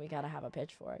gotta have a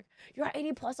pitchfork. You're at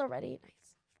 80 plus already.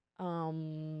 Nice.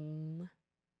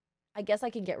 I guess I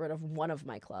can get rid of one of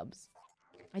my clubs.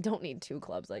 I don't need 2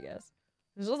 clubs, I guess.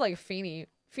 It's just like Feeny.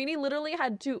 Feeny literally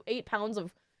had 8 pounds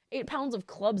of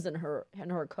clubs in her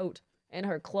coat and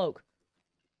her cloak.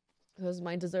 It was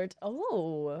my dessert.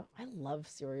 Oh, I love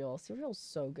cereal. Cereal's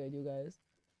so good, you guys.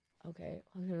 Okay,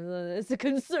 it's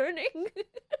concerning.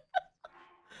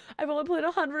 I've only played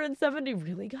 170.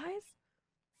 Really, guys?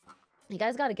 You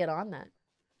guys got to get on that.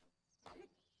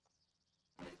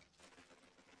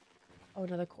 Oh,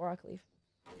 another Korok leaf.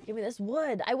 Give me this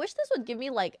wood. I wish this would give me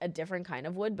like a different kind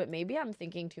of wood, but maybe I'm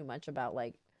thinking too much about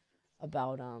like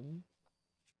about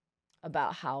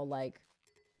how like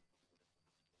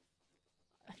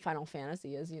Final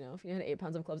Fantasy is, you know, if you had 8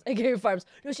 pounds of clubs. AKA farms.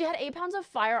 No, she had 8 pounds of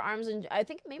firearms and I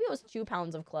think maybe it was 2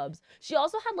 pounds of clubs. She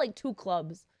also had like 2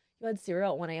 clubs. You had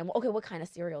cereal at 1 a.m. Okay, what kind of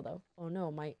cereal though? Oh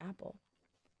no, my apple.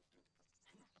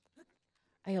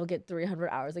 I'll get 300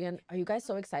 hours again. Are you guys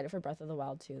so excited for Breath of the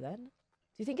Wild 2 then?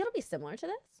 Do you think it'll be similar to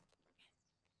this?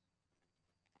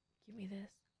 Give me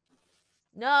this.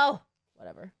 No!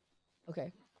 Whatever.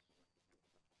 Okay.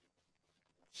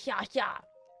 Yeah.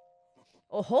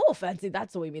 Oh ho, Fancy,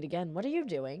 that's the way we meet again. What are you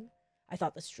doing? I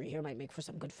thought this tree here might make for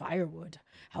some good firewood.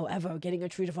 However, getting a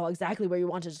tree to fall exactly where you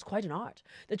want it is quite an art.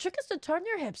 The trick is to turn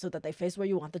your hips so that they face where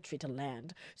you want the tree to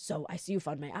land. So, I see you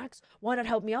found my axe. Why not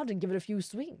help me out and give it a few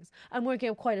swings? I'm working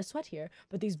up quite a sweat here,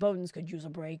 but these bones could use a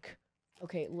break.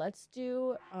 Okay, let's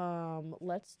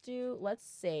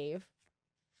save.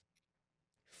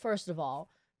 First of all,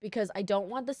 because I don't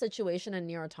want the situation in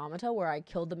Nier Automata where I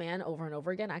killed the man over and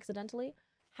over again accidentally.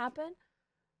 happen.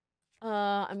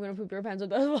 I'm gonna poop your pants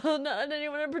with well, not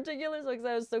anyone in particular, so because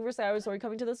I was so excited I was sorry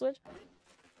coming to the Switch.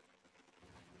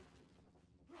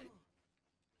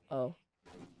 Oh.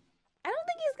 I don't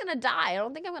think he's gonna die. I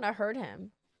don't think I'm gonna hurt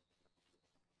him.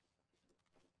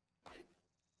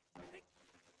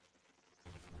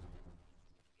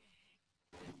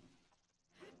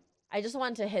 I just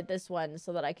wanted to hit this one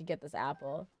so that I could get this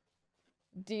apple.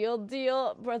 Deal.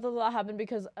 Breath of the Wild happened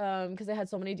because they had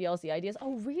so many DLC ideas.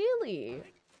 Oh, really?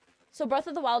 So Breath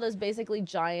of the Wild is basically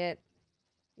giant.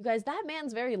 You guys, that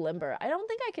man's very limber. I don't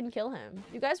think I can kill him.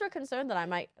 You guys were concerned that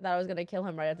I was gonna kill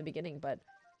him right at the beginning, but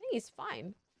I think he's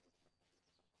fine.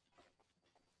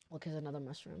 Look, here's another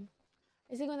mushroom.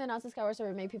 I think when they announced the Skyward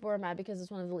Sword remake, people were mad because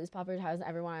it's one of the least popular titles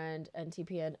everyone and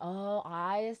TPN. Oh,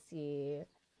 I see.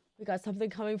 We got something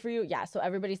coming for you. Yeah, so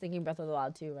everybody's thinking Breath of the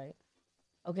Wild too, right?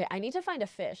 Okay, I need to find a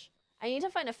fish. I need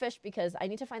to find a fish because I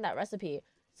need to find that recipe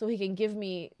so he can give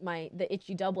me the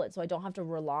itchy doublet so I don't have to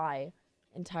rely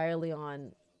entirely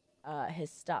on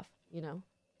his stuff, you know?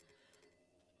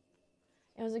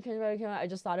 It wasn't cringe about it. I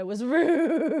just thought it was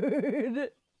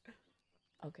rude.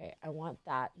 Okay, I want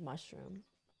that mushroom.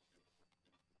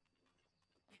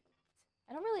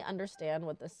 I don't really understand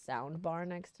what the sound bar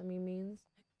next to me means.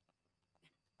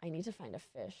 I need to find a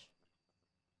fish.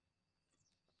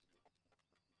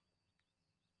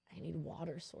 I need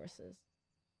water sources.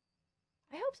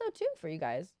 I hope so too for you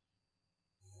guys.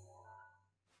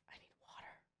 I need water.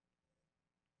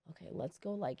 Okay, let's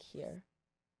go like here.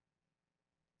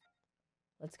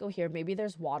 Let's go here. Maybe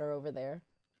there's water over there.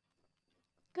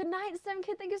 Good night,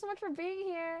 StemKid. Thank you so much for being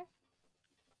here.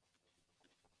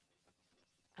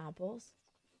 Apples.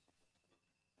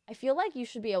 I feel like you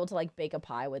should be able to like bake a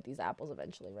pie with these apples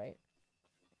eventually, right?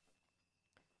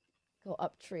 Go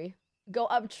up tree. Go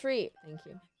up tree. Thank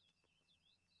you.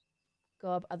 Go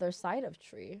up other side of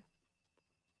tree.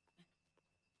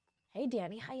 Hey,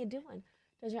 Danny, how you doing?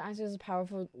 Does your axe use a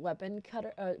powerful weapon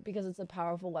cutter? Because it's a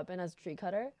powerful weapon as tree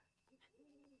cutter?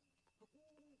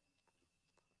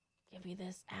 Give me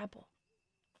this apple.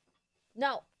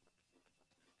 No.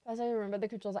 As I remember the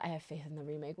controls, I have faith in the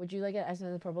remake. Would you like it as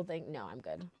the purple thing? No, I'm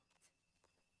good.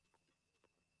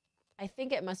 I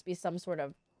think it must be some sort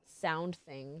of sound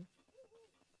thing.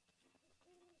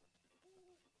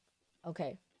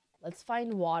 Okay. Let's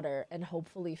find water and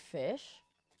hopefully fish.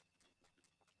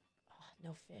 Oh,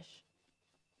 no fish.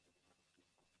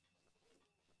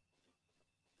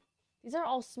 These are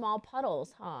all small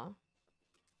puddles, huh?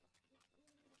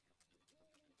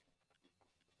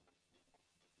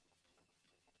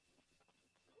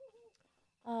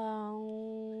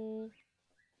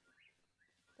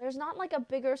 There's not like a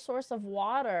bigger source of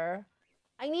water.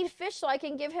 I need fish so I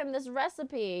can give him this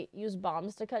recipe. Use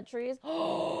bombs to cut trees.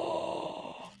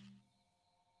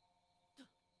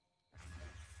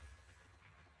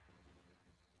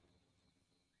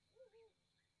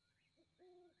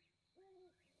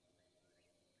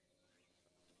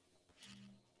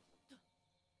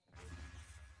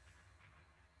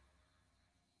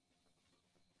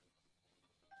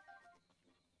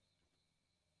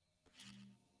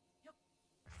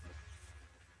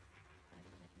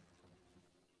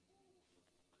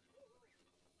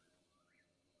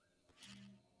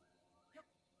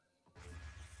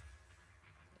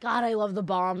 God, I love the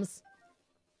bombs.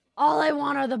 All I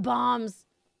want are the bombs.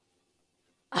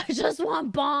 I just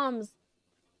want bombs.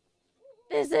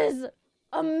 This is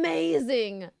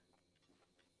amazing.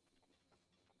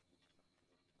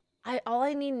 All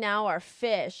I need now are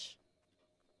fish.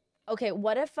 Okay,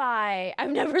 what if I've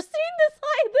never seen this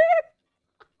either.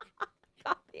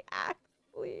 Got the axe,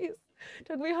 please.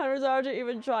 Took me hundreds of hours to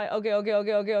even try.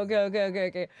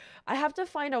 Okay. I have to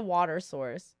find a water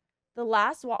source. The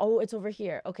last oh, it's over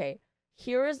here. Okay,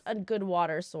 here is a good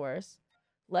water source.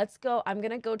 Let's go. I'm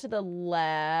gonna go to the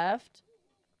left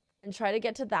and try to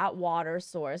get to that water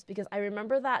source because I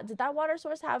remember that. Did that water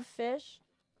source have fish?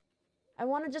 I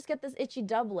want to just get this itchy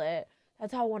doublet.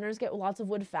 That's how wonders get lots of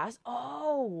wood fast.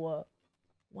 Oh,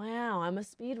 wow. I'm a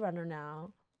speedrunner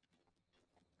now.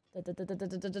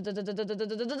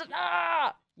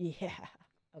 Yeah.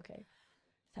 Okay.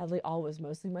 Sadly, all was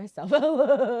mostly myself.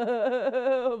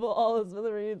 All is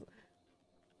smithereens.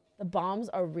 The bombs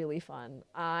are really fun.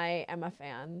 I am a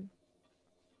fan.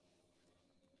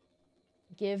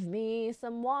 Give me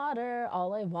some water.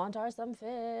 All I want are some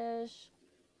fish.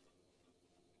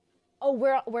 Oh,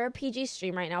 we're a PG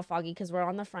stream right now, Foggy, because we're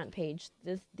on the front page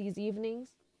these evenings.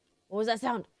 What was that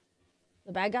sound?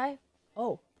 The bad guy?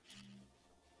 Oh.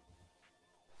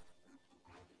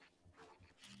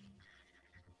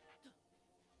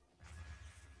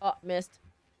 Oh, missed.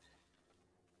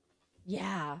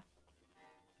 Yeah.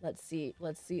 Let's see.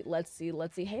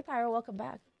 Hey, Pyro, welcome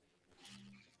back.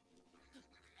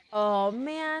 Oh,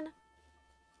 man.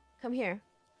 Come here.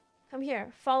 Come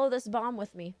here. Follow this bomb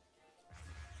with me.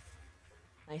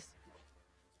 Nice.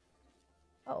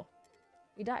 Oh.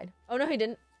 He died. Oh, no, he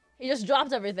didn't. He just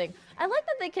dropped everything. I like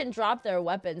that they can drop their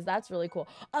weapons. That's really cool.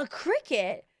 A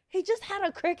cricket? He just had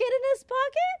a cricket in his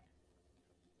pocket?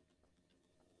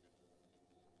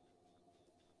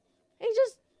 He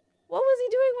just... What was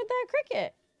he doing with that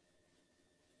cricket?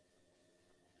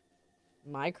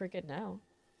 My cricket now.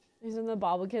 He's in the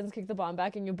Bobblikins, kick the bomb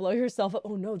back, and you blow yourself up.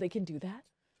 Oh, no, they can do that?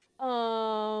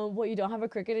 What, you don't have a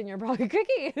cricket in your pocket?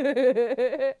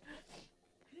 Cricket!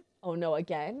 Oh, no,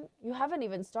 again? You haven't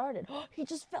even started. He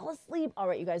just fell asleep. All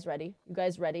right, you guys ready? You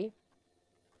guys ready?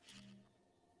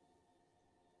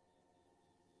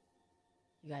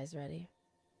 You guys ready?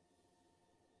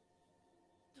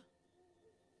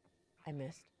 I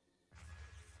missed.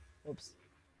 Oops.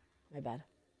 My bad.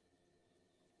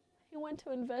 He went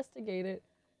to investigate it.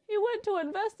 He went to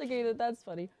investigate it. That's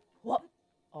funny. What?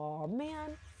 Oh,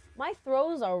 man. My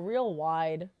throws are real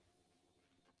wide.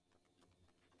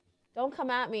 Don't come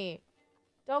at me.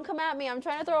 Don't come at me. I'm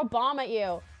trying to throw a bomb at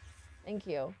you. Thank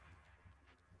you.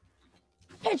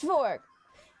 Pitchfork!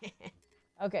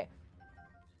 Okay.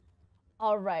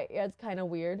 All right. Yeah, it's kind of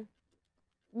weird.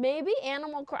 Maybe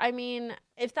I mean,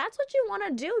 if that's what you want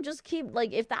to do, just keep,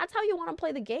 like, if that's how you want to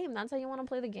play the game, that's how you want to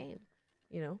play the game.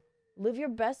 You know? Live your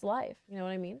best life. You know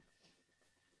what I mean?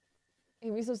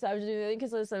 Amy's so savage. I think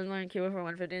it's a $7 kilo for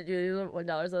 $150 and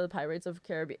 $1 of the Pirates of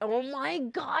Caribbean. Oh my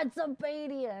God,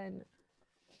 Sabadian!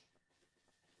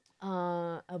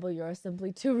 Elbow, you're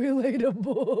simply too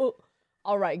relatable.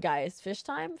 All right, guys. Fish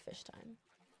time? Fish time.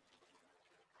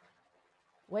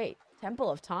 Wait.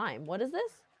 Temple of Time. What is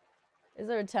this? Is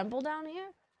there a temple down here?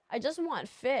 I just want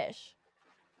fish.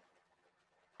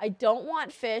 I don't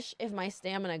want fish if my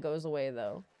stamina goes away,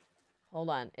 though. Hold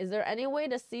on. Is there any way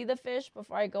to see the fish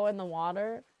before I go in the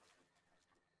water?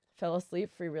 Fell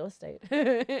asleep. Free real estate.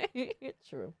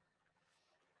 True.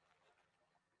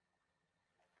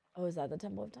 Oh, is that the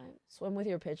Temple of Time? Swim with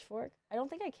your pitchfork? I don't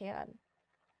think I can.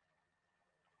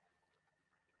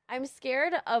 I'm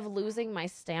scared of losing my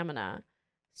stamina.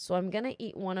 So I'm going to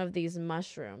eat one of these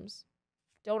mushrooms.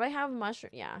 Don't I have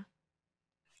mushroom? Yeah.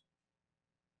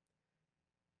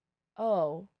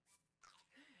 Oh.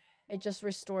 It just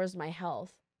restores my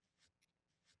health.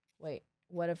 Wait,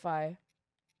 what if I...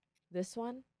 This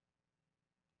one?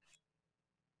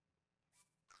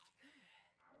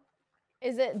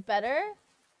 Is it better?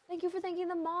 Thank you for thanking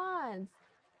the mods.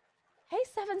 Hey,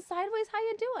 Seven Sideways, how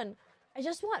you doing? I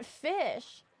just want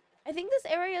fish. I think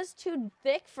this area is too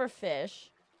thick for fish.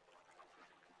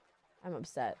 I'm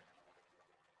upset.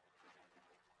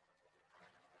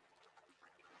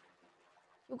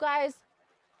 You guys,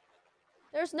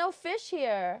 there's no fish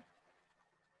here.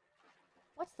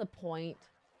 What's the point?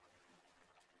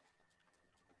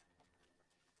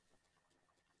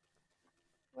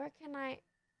 Where can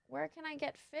I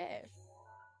get fish?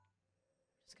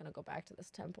 Just gonna go back to this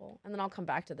temple, and then I'll come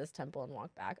back to this temple and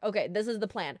walk back. Okay, this is the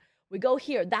plan. We go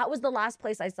here. That was the last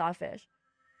place I saw fish.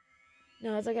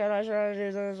 No, it's okay. I'm not sure how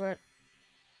to do this.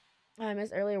 I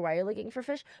missed earlier. Why are you looking for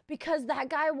fish? Because that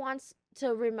guy wants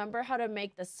to remember how to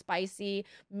make the spicy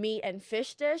meat and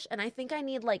fish dish. And I think I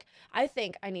need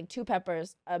I need 2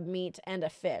 peppers, a meat, and a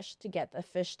fish to get the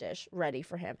fish dish ready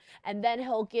for him. And then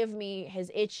he'll give me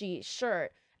his itchy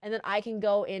shirt. And then I can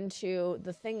go into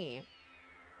the thingy.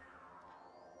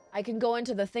 I can go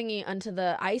into the thingy, onto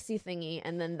the icy thingy.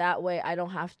 And then that way I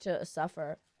don't have to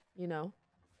suffer, you know.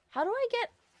 How do I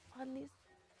get on these?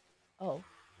 Oh.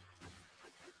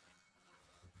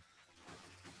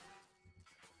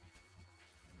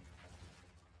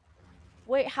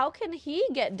 Wait, how can he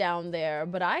get down there,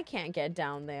 but I can't get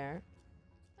down there?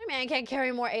 I mean, I can't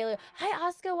carry more alien. Hi,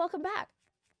 Oscar, welcome back.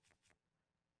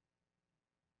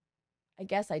 I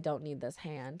guess I don't need this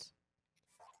hand.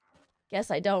 Guess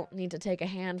I don't need to take a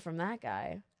hand from that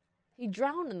guy. He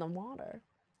drowned in the water.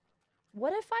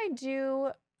 What if I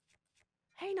do...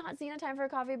 Hey, not Xena, time for a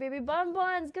coffee, baby. Bun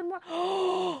buns, good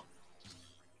morning.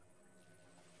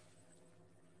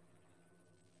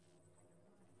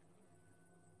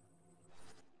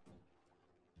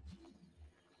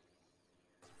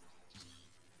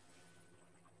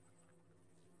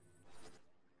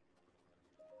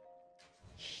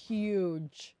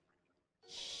 Huge.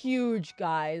 Huge,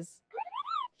 guys.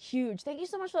 Huge. Thank you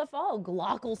so much for the follow.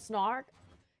 Glockle Snark.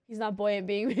 He's not buoyant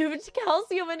being moved.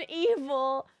 Calcium and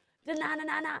evil.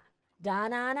 Da-na-na-na-na.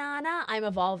 Da-na-na-na. I'm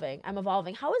evolving. I'm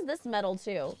evolving. How is this metal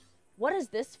too? What is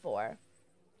this for?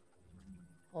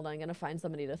 Hold on. I'm going to find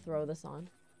somebody to throw this on.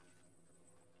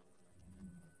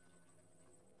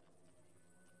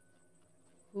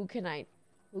 Who can I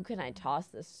toss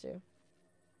this to?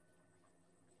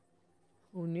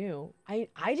 Who knew? I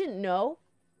didn't know.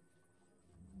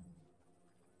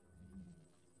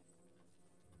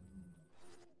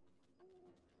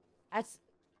 That's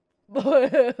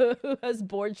as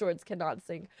board shorts cannot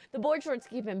sink. The board shorts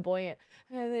keep him buoyant.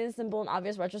 And the simple and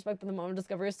obvious retrospect, but the moment of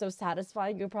discovery is so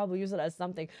satisfying. You'll probably use it as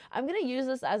something. I'm gonna use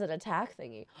this as an attack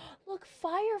thingy. Look,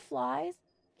 fireflies.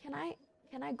 Can I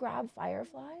grab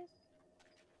fireflies?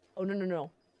 Oh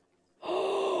no.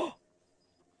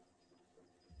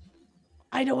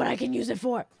 I know what I can use it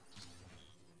for.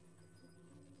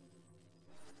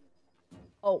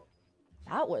 Oh,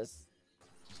 that was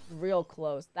real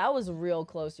close. That was real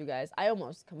close, you guys. I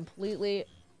almost completely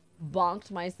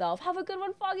bonked myself. Have a good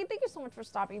one, Foggy. Thank you so much for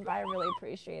stopping by. I really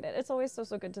appreciate it. It's always so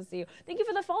good to see you. Thank you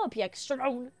for the follow, PX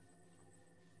Strone.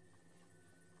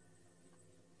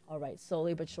 All right,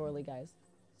 slowly but surely, guys.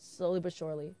 Slowly but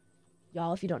surely.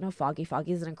 Y'all, if you don't know Foggy,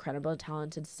 Foggy is an incredibly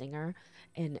talented singer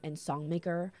and song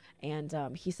maker. And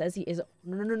he says he is...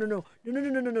 No.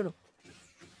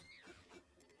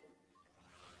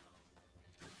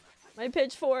 My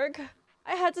pitchfork.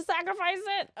 I had to sacrifice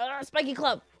it. Spiky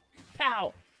Club.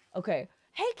 Pow. Okay.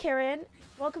 Hey, Karen.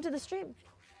 Welcome to the stream.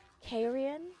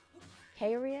 Karen.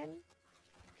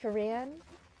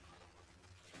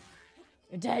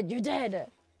 You're dead.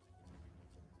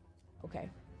 Okay.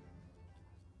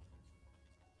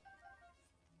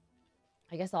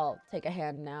 I guess I'll take a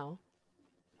hand now.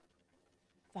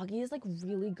 Foggy is like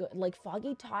really good. Like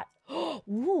Foggy taught,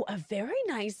 ooh, a very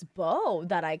nice bow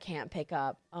that I can't pick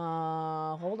up.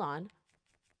 Hold on.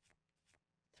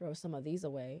 Throw some of these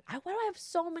away. Why do I have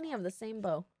so many of the same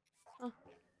bow? Huh.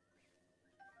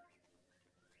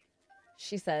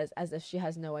 She says as if she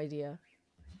has no idea.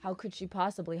 How could she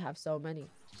possibly have so many?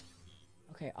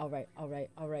 Okay, all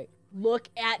right. Look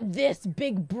at this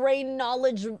big brain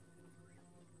knowledge.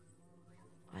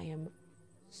 I am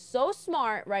so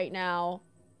smart right now.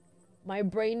 My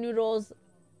brain noodles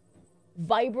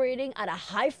vibrating at a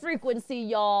high frequency,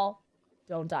 y'all.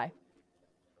 Don't die.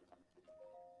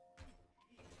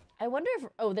 I wonder if...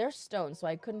 Oh, they're stone, so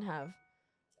I couldn't have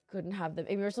them.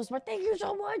 Maybe you're so smart. Thank you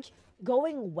so much.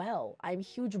 Going well. I'm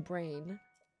huge brain.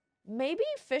 Maybe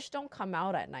fish don't come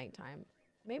out at nighttime.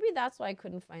 Maybe that's why I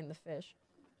couldn't find the fish.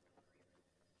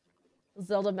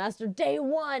 Zelda Master Day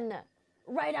 1.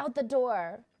 Right out the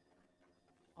door.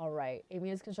 All right.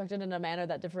 Amy is constructed in a manner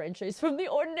that differentiates from the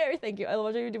ordinary. Thank you. I love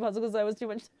watching you do puzzles because I was too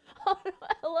much. Oh, no,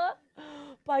 Ella.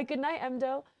 Bye. Good night,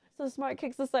 Emdo. So smart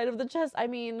kicks the side of the chest. I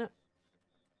mean,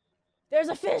 there's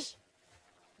a fish.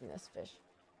 Give me this fish.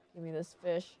 Give me this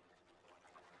fish.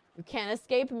 You can't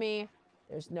escape me.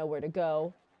 There's nowhere to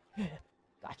go.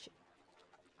 Gotcha.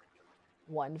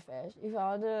 One fish. You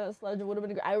fell into a sludge. It would have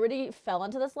been great. I already fell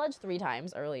into the sludge 3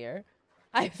 times earlier.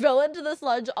 I fell into the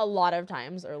sludge a lot of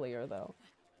times earlier, though.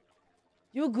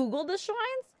 You Googled the shrines?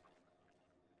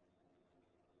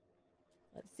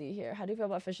 Let's see here. How do you feel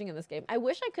about fishing in this game? I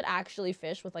wish I could actually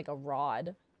fish with, like, a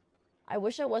rod. I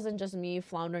wish it wasn't just me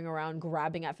floundering around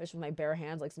grabbing at fish with my bare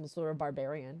hands like some sort of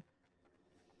barbarian.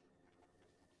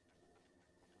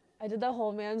 I did that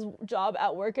whole man's job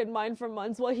at work and mine for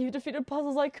months while he defeated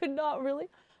puzzles I could not really.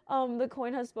 The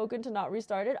coin has spoken to not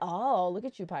restart it. Oh, look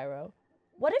at you, Pyro.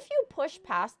 What if you push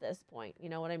past this point? You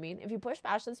know what I mean? If you push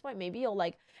past this point, maybe you'll,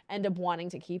 like, end up wanting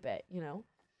to keep it, you know?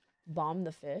 Bomb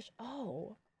the fish.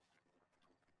 Oh.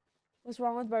 What's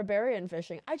wrong with barbarian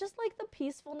fishing? I just like the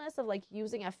peacefulness of, like,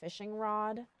 using a fishing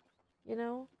rod, you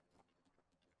know?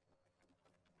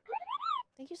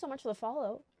 Thank you so much for the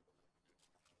follow.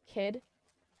 Kid.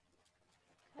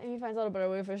 If he finds out a better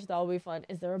way to fish, that'll be fun.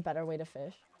 Is there a better way to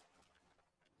fish?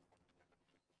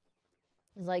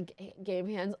 It's like game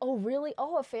hands. Oh, really?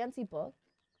 Oh, a fancy book.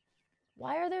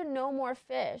 Why are there no more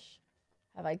fish?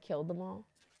 Have I killed them all?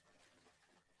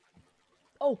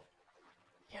 Oh,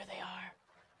 here they are.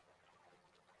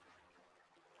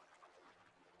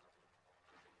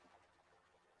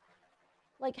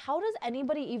 Like, how does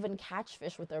anybody even catch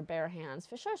fish with their bare hands?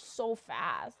 Fish are so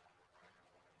fast.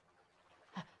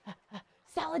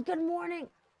 Salad, good morning.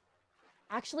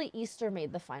 Actually, Easter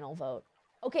made the final vote.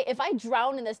 Okay, if I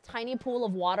drown in this tiny pool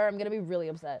of water, I'm gonna be really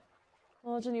upset.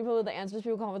 Well, watching you put the answers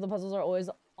people come with the puzzles are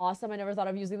always awesome. I never thought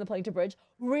of using the plank to bridge.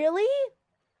 Really?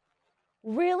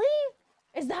 Really?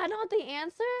 Is that not the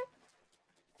answer?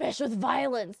 Fish with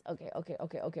violence. Okay.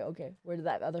 Where did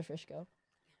that other fish go?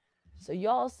 So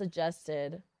y'all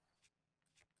suggested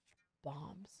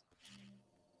bombs.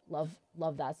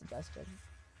 Love that suggestion.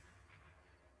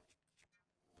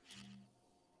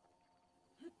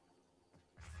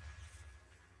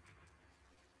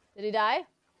 Did he die?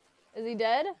 Is he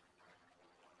dead?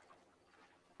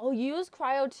 Oh, you use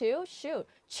cryo too? Shoot.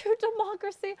 Shoot,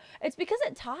 democracy. It's because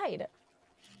it tied.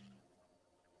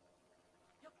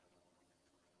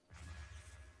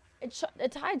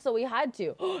 It tied, so we had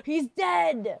to. He's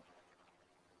dead!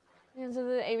 Answer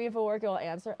the Amy for work, will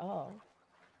answer. Oh.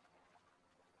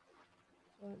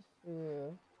 Let's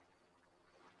see.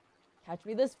 Catch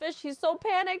me this fish. He's so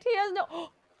panicked. He has no...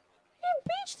 He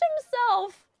beached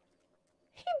himself!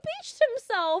 He beached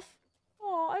himself!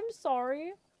 Oh, I'm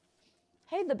sorry.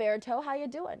 Hey, the bear toe, how you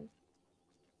doing?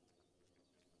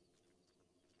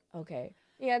 Okay.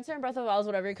 The answer in Breath of the Wild is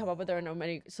whatever you come up with. There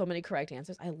are so many correct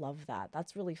answers. I love that.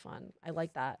 That's really fun. I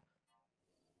like that.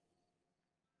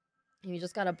 And you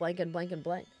just gotta blank and blank and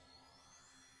blank.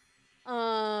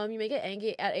 You may get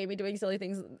angry at Amy doing silly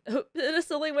things in a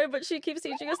silly way, but she keeps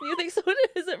teaching us new things, so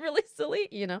is it really silly?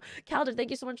 You know. Calder,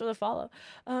 thank you so much for the follow.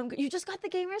 You just got the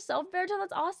game yourself, Berto.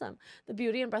 That's awesome. The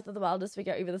beauty in Breath of the Wild is to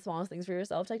figure out even the smallest things for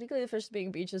yourself. Technically, the fish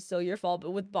being beached is still your fault,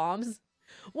 but with bombs.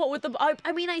 What with the...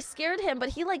 I mean, I scared him, but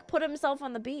he, like, put himself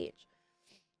on the beach.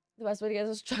 The best way to get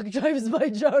this truck drives by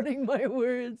drowning my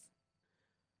words.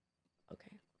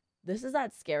 Okay. This is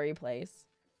that scary place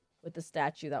with the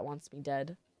statue that wants me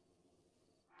dead.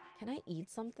 Can I eat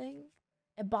something?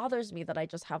 It bothers me that I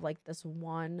just have, like, this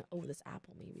one... Oh, this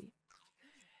apple, maybe.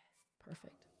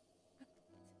 Perfect.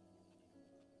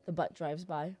 The butt drives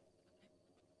by.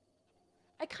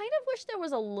 I kind of wish there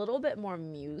was a little bit more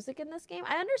music in this game.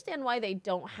 I understand why they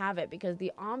don't have it, because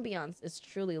the ambiance is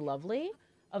truly lovely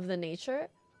of the nature.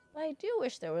 But I do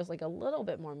wish there was, like, a little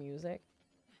bit more music.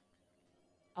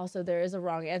 Also, there is a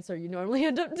wrong answer. You normally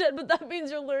end up dead, but that means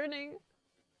you're learning.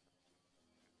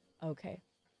 Okay.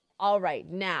 All right,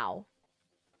 now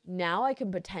I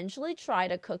can potentially try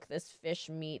to cook this fish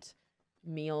meat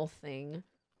meal thing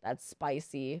that's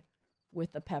spicy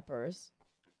with the peppers.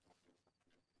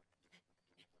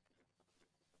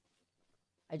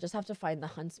 I just have to find the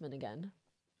huntsman again.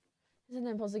 Isn't it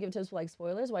impulsive to give tips for, like,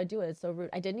 spoilers? Why do it? It's so rude.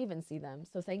 I didn't even see them,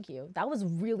 so thank you. That was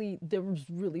really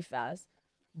fast.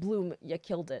 Bloom, you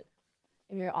killed it.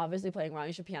 If you're obviously playing wrong,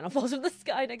 you should piano falls from the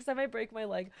sky. Next time I break my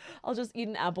leg, I'll just eat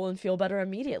an apple and feel better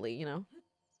immediately, you know?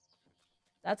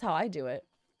 That's how I do it.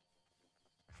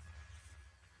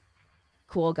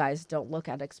 Cool, guys, don't look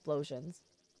at explosions.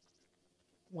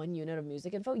 1 unit of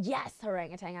music info? Yes,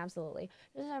 orangutan, absolutely.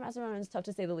 This time, it's tough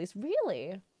to say the least.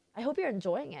 Really? I hope you're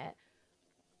enjoying it.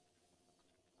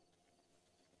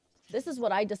 This is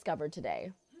what I discovered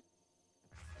today.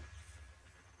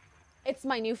 It's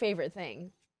my new favorite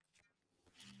thing.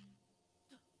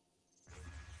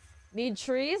 Need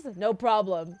trees? No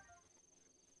problem.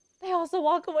 They also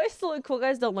walk away slowly. Cool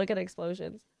guys don't look at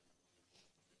explosions.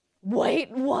 Wait,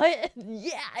 what?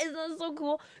 Yeah, isn't that so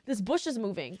cool? This bush is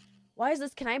moving. Why is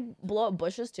this? Can I blow up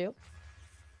bushes too?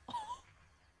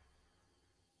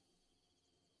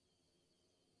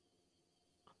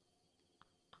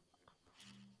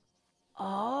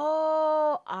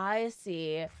 Oh, I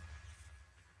see.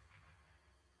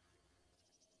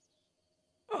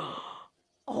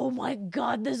 Oh my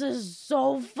god, this is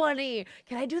so funny.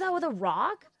 Can I do that with a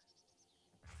rock?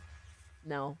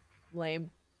 No,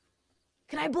 lame.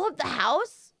 Can I blow up the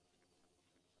house?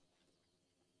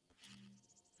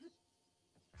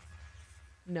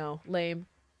 No, lame.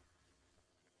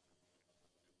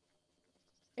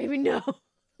 Maybe no.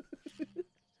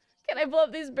 Can I blow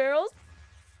up these barrels?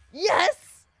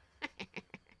 Yes!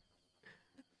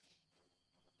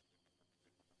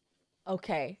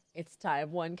 Okay, it's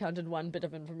time. One counted 1 bit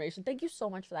of information. Thank you so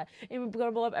much for that. Amy, we're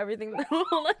gonna blow up everything.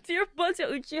 Hold on to your butts,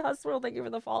 Uchiha Swirl. Thank you for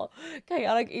the follow.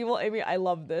 Chaotic Evil, Amy, I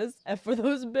love this. F for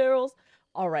those barrels.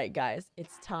 All right, guys,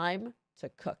 it's time to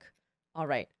cook. All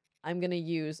right, I'm gonna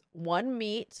use 1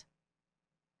 meat.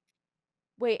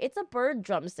 Wait, it's a bird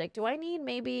drumstick. Do I need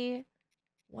maybe...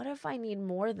 What if I need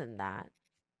more than that?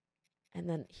 And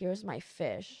then here's my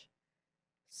fish.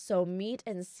 So meat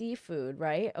and seafood,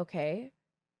 right? Okay.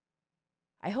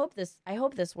 I hope this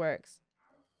works.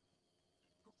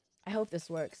 I hope this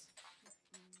works.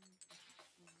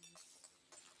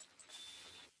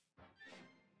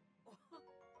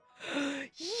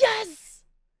 Yes!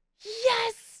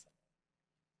 Yes!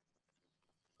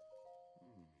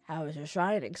 How is your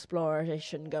shrine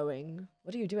exploration going?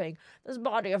 What are you doing? This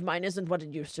body of mine isn't what it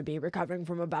used to be. Recovering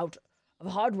from a bout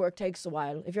of hard work takes a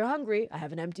while. If you're hungry, I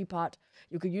have an empty pot.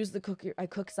 You could use the cooker. I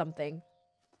cooked something.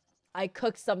 I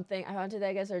wanted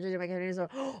to get surgery to my kidneys.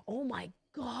 Oh my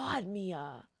god,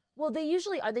 Mia. Well,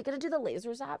 are they gonna do the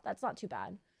laser zap? That's not too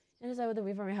bad. And is that what the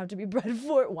waveform I have to be bred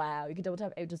for? Wow, you can double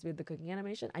tap A to speed the cooking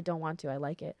animation. I don't want to. I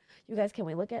like it. You guys, can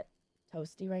we look at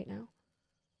Toasty right now?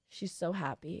 She's so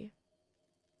happy.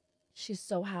 She's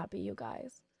so happy, you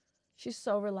guys. She's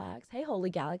so relaxed. Hey, Holy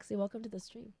Galaxy, welcome to the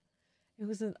stream. It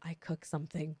was I cook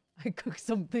something. I cook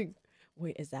something.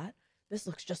 Wait, is that? This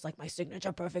looks just like my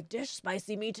signature perfect dish,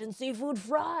 spicy meat and seafood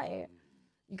fry.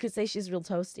 You could say she's real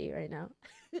toasty right now.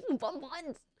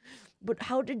 But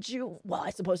how did you... Well,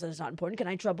 I suppose that is not important. Can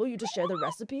I trouble you to share the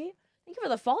recipe? Thank you for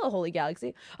the follow, Holy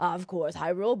Galaxy. Of course,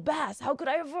 Hyrule Bass. How could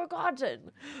I have forgotten?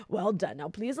 Well done. Now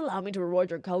please allow me to reward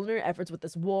your culinary efforts with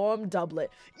this warm doublet.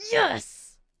 Yes!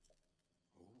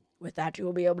 With that, you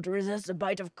will be able to resist a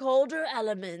bite of colder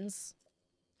elements.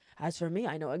 As for me,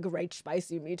 I know a great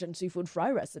spicy meat and seafood fry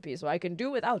recipe, so I can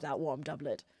do without that warm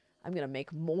doublet. I'm going to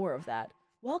make more of that.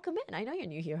 Welcome in. I know you're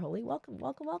new here, Holy. Welcome,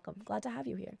 welcome, welcome. Glad to have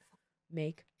you here.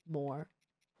 Make more.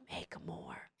 Make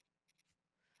more.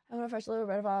 I want a fresh little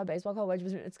red ball baseball called wedge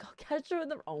between. It's called catcher in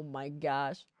the... Oh my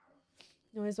gosh.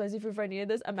 You know, spicy food fry needed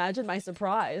this. Imagine my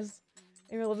surprise.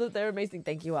 I love that they're amazing.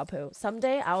 Thank you, Apu.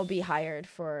 Someday I'll be hired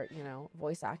for, you know,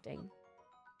 voice acting.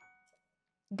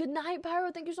 Good night,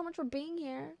 Pyro. Thank you so much for being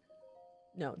here.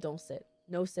 No, don't sit.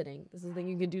 No sitting. This is the thing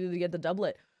you can do to get the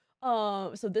doublet.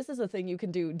 So this is a thing you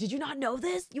can do. Did you not know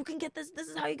this? You can get this. This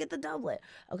is how you get the doublet.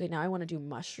 Okay, now I want to do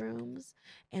mushrooms.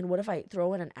 And what if I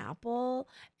throw in an apple?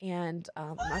 And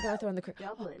I'm not gonna throw in the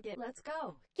doublet. Let's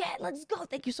go. Yeah, let's go.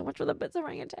 Thank you so much for the bits of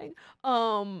orangutan.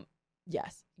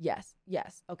 Yes, yes,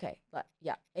 yes. Okay,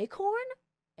 yeah. Acorn?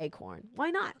 Acorn.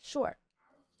 Why not? Sure.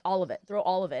 All of it. Throw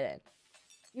all of it in.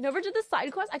 You never did the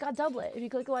side quest? I got doublet. If you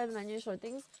click away the menu to sort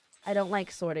things. I don't like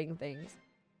sorting things.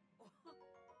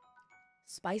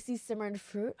 Spicy simmered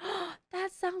fruit.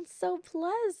 That sounds so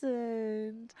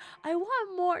pleasant. I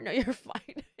want more. No, you're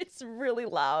fine. It's really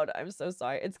loud. I'm so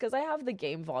sorry. It's because I have the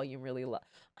game volume really low.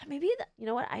 Maybe, you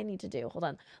know what I need to do? Hold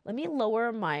on. Let me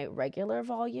lower my regular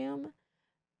volume.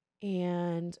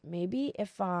 And maybe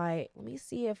if let me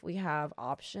see if we have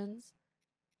options.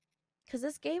 Because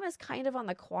this game is kind of on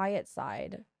the quiet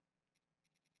side.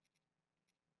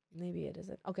 Maybe it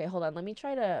isn't. Okay, hold on. Let me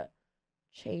try to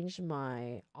change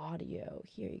my audio.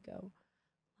 Here you go.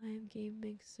 Live game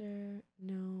mixer.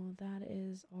 No, that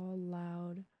is all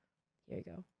loud. Here you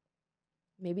go.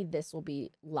 Maybe this will be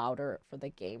louder for the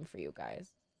game for you guys.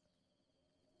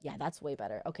 Yeah, that's way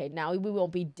better. Okay, now we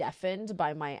won't be deafened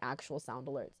by my actual sound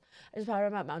alerts. I just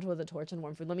powered up mountain with a torch and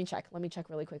warm food. Let me check. Let me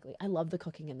check really quickly. I love the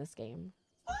cooking in this game.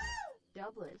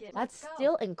 Doublet. That's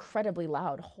still incredibly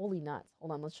loud. Holy nuts.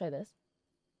 Hold on, let's try this.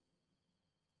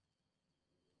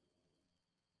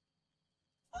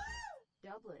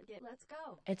 Doublet. Let's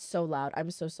go. It's so loud.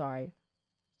 I'm so sorry.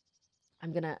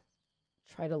 I'm gonna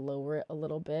try to lower it a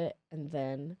little bit, and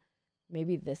then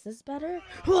maybe this is better.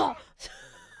 Loud.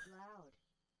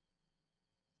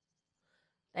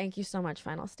 Thank you so much,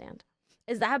 Final Stand.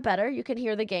 Is that better? You can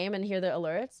hear the game and hear the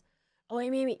alerts? Oh,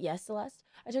 Amy. Yes, Celeste.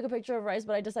 I took a picture of rice,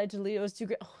 but I decided to delete it. It was too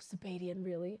great. Oh, Sabadian,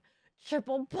 really?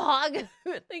 Triple pog.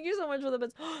 Thank you so much for the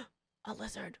bits. A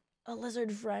lizard. A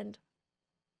lizard friend.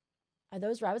 Are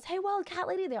those rabbits? Hey, well, cat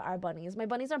lady, they are bunnies. My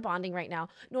bunnies are bonding right now.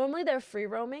 Normally, they're free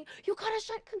roaming. You got a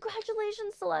shot.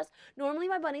 Congratulations, Celeste. Normally,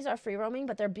 my bunnies are free roaming,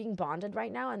 but they're being bonded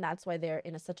right now, and that's why they're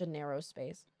in such a narrow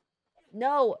space.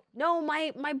 No,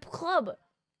 my club.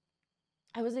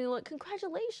 I wasn't even looking.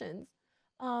 Congratulations.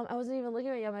 I wasn't even looking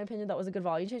at it. Yeah, my opinion, that was a good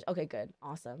volume change. Okay, good.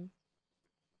 Awesome.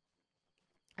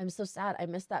 I'm so sad. I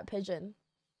missed that pigeon.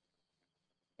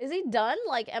 Is he done?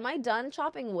 Like, am I done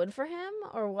chopping wood for him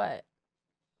or what?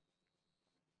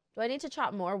 Do I need to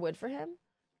chop more wood for him?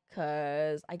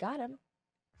 Because I got him.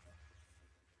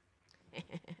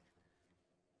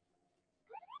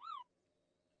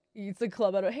 Eats the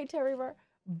club out of... Hey, Terry Bar.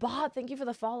 Bob, thank you for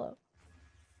the follow.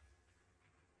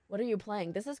 What are you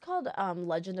playing? This is called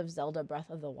Legend of Zelda Breath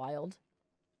of the Wild.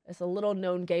 It's a little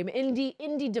known game.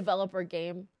 Indie developer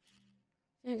game.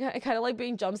 I kind of like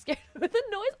being jump scared with the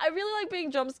noise. I really like being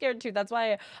jump scared too. That's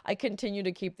why I continue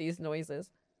to keep these noises.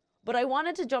 But I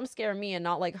wanted to jump scare me and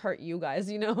not like hurt you guys,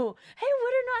 you know? Hey,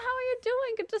 Witternut, how are you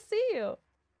doing? Good to see you.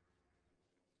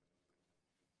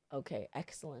 Okay,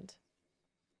 excellent.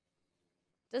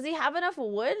 Does he have enough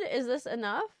wood? Is this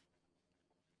enough?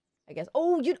 I guess.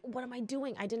 Oh, what am I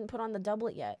doing? I didn't put on the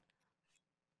doublet yet.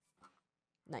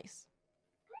 Nice.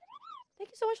 Thank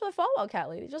you so much for the follow, Cat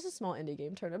Lady. Just a small indie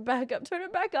game. Turn it back up. Turn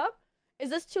it back up. Is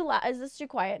this too loud? Is this too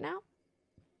quiet now?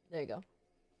 There you go.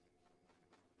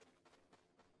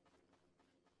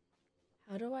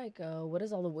 How do I go? What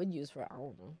is all the wood used for? I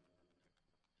don't know.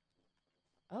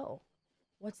 Oh.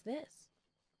 What's this?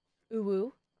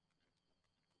 Ooh.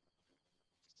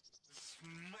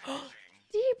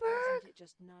 D-Berg!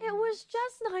 It was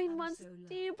just 9 months. So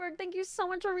D-Berg, thank you so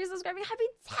much for resubscribing. Happy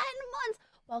 10 months!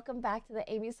 Welcome back to the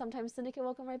Amy Sometimes Syndicate.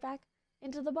 Welcome right back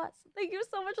into the butts. Thank you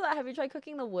so much for that. Have you tried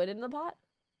cooking the wood in the pot?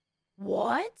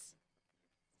 What?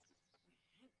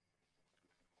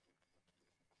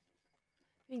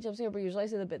 Being jump scare, but usually I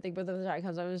say the bit thing, but the giant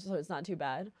comes out, so it's not too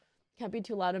bad. Can't be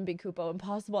too loud and be Kupo.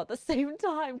 Impossible at the same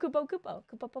time. Kupo, Kupo,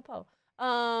 Kupo, Popo.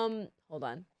 Hold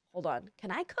on. Hold on.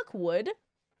 Can I cook wood?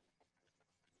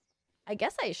 I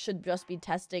guess I should just be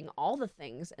testing all the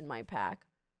things in my pack.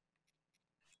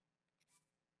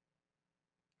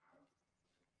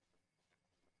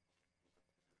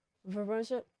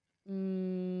 Reverse it.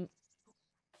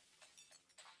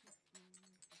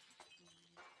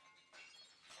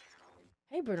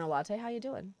 Hey, Bruno Latte, how you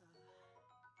doing?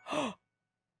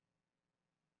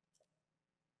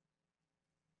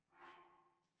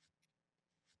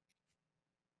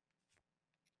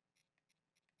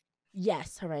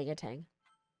 Yes, orangutan.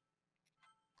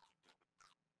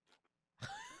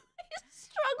 He's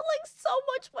struggling so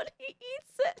much when he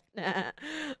eats it.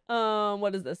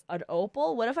 What is this? An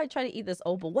opal? What if I try to eat this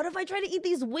opal? What if I try to eat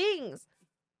these wings?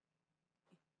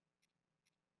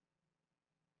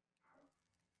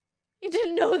 You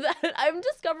didn't know that. I'm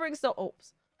discovering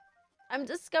I'm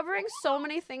discovering so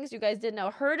many things you guys didn't know.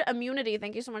 Herd immunity.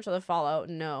 Thank you so much for the follow.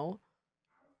 No.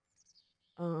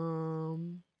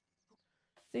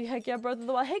 See, heck yeah, Breath of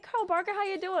the Wild. Hey, Carl Barker, how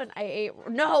you doing? I ate.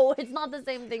 No, it's not the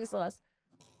same thing, Celeste.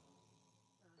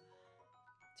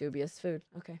 Dubious food.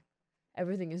 Okay.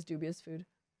 Everything is dubious food.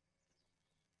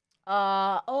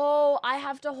 Oh, I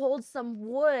have to hold some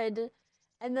wood,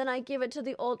 and then I give it to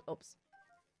the old. Oops.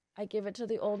 I give it to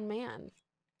the old man.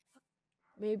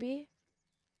 Maybe.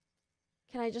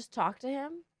 Can I just talk to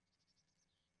him?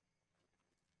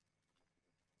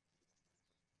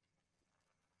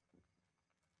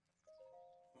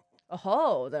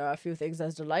 Oh, there are a few things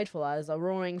as delightful as a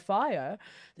roaring fire.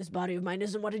 This body of mine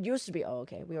isn't what it used to be. Oh,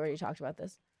 okay. We already talked about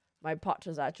this. My pot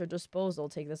is at your disposal.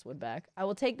 Take this wood back. I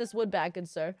will take this wood back, good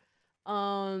sir.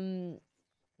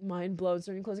 Mind blown.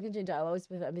 Certain closing contain dialogue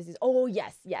with NPCs. Oh,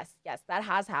 yes, yes, yes. That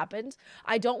has happened.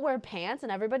 I don't wear pants,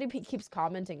 and everybody keeps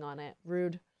commenting on it.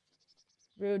 Rude.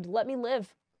 Rude. Let me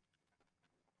live.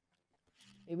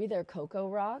 Maybe they're cocoa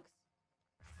rocks?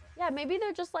 Yeah, maybe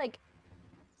they're just like,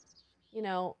 you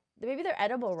know, maybe they're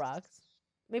edible rocks.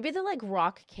 Maybe they're like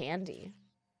rock candy.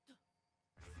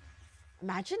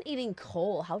 Imagine eating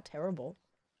coal. How terrible.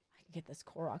 I can get this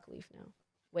Korok leaf now.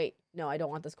 Wait, no, I don't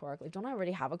want this Korok leaf. Don't I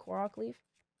already have a Korok leaf?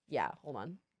 Yeah, hold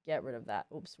on. Get rid of that.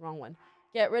 Oops, wrong one.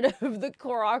 Get rid of the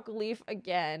Korok leaf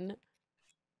again.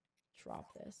 Drop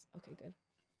this. Okay, good.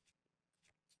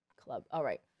 Club. All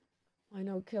right. I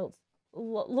know kilts.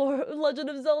 Legend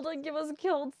of Zelda, give us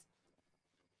kilts.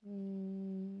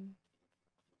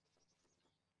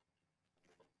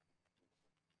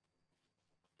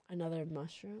 Another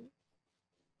mushroom.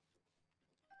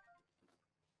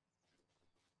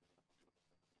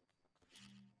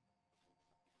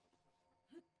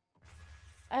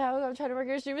 I'm trying to work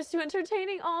your stream. It's too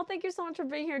entertaining. Oh, thank you so much for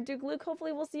being here, Duke Luke.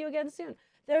 Hopefully we'll see you again soon.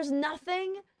 There's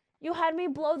nothing? You had me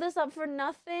blow this up for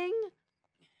nothing?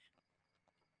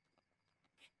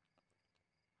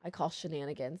 I call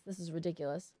shenanigans. This is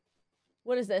ridiculous.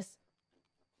 What is this?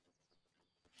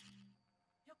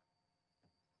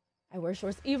 I wear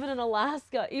shorts even in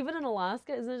Alaska. Even in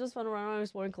Alaska, isn't it just fun to run around,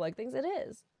 explore, and collect things? It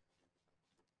is.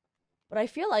 But I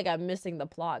feel like I'm missing the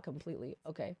plot completely.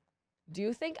 Okay. Do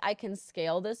you think I can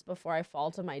scale this before I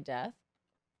fall to my death?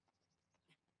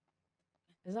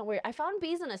 Isn't that weird? I found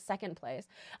bees in a second place.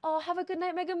 Oh, have a good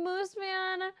night, Mega Moose,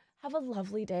 man. Have a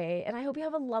lovely day. And I hope you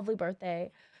have a lovely birthday.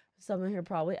 Someone here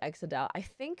probably exited out. I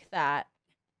think that...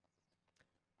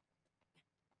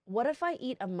 What if I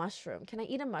eat a mushroom? Can I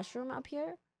eat a mushroom up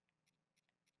here?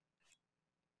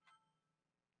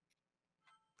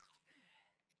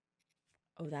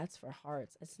 Oh, that's for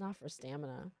hearts. It's not for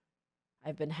stamina.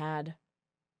 I've been had.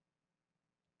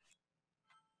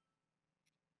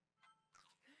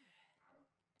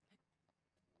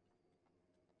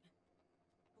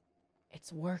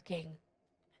 It's working.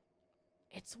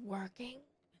 It's working.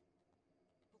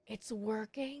 It's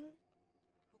working.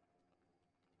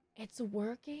 It's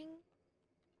working.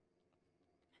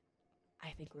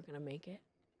 I think we're gonna make it.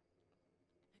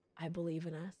 I believe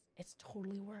in us. It's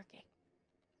totally working.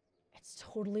 It's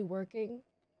totally working.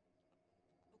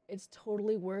 It's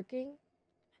totally working.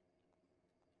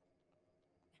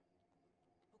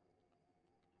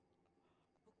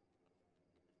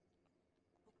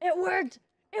 It worked!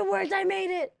 It worked! I made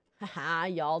it! Haha,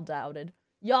 y'all doubted.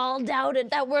 Y'all doubted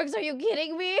that works. Are you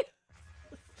kidding me?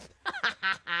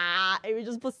 It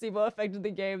just placebo affected the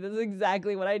game. This is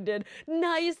exactly what I did.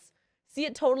 Nice. See,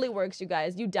 it totally works, you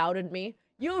guys. You doubted me.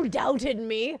 You doubted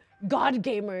me. God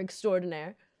gamer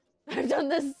extraordinaire. I've done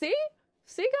this. See?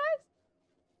 See, guys?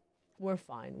 We're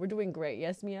fine. We're doing great.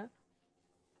 Yes, Mia?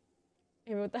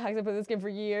 Amy, what the heck? I played this game for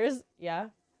years. Yeah.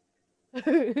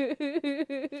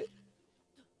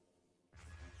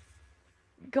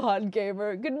 God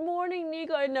gamer. Good morning,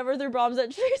 Nico. I never threw bombs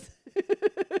at trees.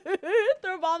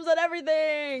 Throw bombs at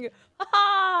everything. Ha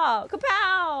ha!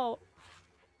 Kapow!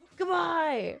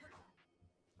 Goodbye.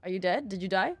 Are you dead? Did you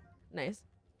die? Nice.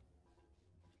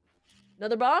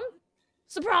 Another bomb?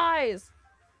 Surprise!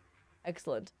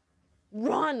 Excellent.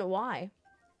 Run! Why?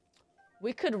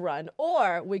 We could run,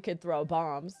 or we could throw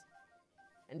bombs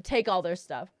and take all their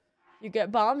stuff. You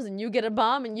get bombs, and you get a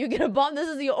bomb, and you get a bomb. This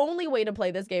is the only way to play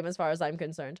this game as far as I'm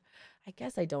concerned. I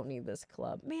guess I don't need this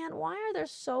club. Man, why are there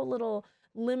so little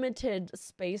limited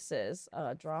spaces?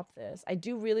 Drop this. I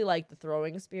do really like the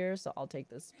throwing spear, so I'll take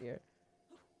this spear.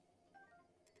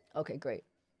 Okay, great.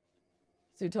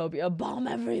 Zootopia, bomb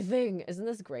everything. Isn't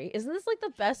this great? Isn't this like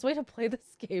the best way to play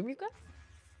this game, you guys?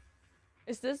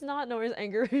 Is this not Nora's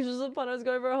anger? It's just a fun I was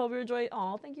going for. I hope you enjoy it.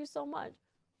 Aw, thank you so much.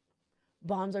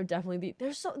 Bombs are definitely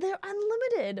they're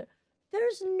unlimited.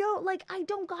 There's no, like, I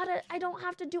don't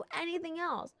have to do anything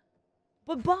else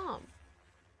but bomb.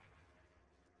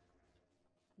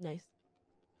 Nice.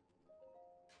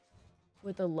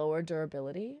 With a lower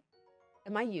durability.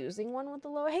 Am I using one with the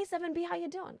lower? Hey, 7B, how you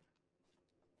doing?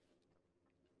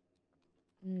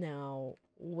 Now,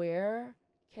 where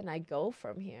can I go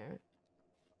from here?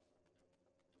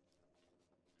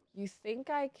 You think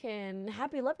I can...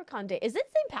 Happy Leprechaun Day. Is it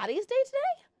St. Patty's Day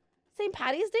today? St.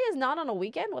 Patty's Day is not on a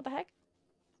weekend? What the heck?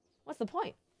 What's the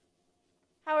point?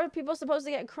 How are people supposed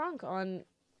to get crunk on...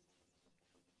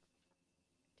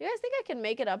 Do you guys think I can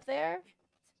make it up there?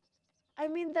 I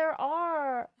mean, there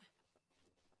are...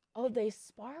 Oh, they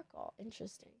sparkle.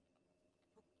 Interesting.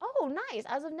 Oh, nice.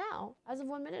 As of now. As of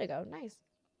 1 minute ago. Nice.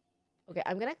 Okay,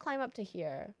 I'm gonna climb up to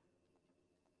here.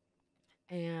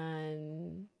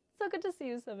 And... So good to see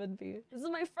you, 7B. This is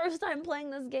my first time playing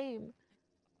this game.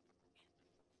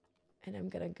 And I'm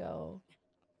gonna go...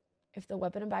 If the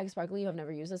weapon and bag is sparkly, you have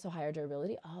never used it, so higher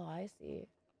durability. Oh, I see.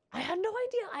 I had no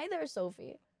idea either,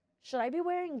 Sophie. Should I be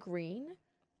wearing green?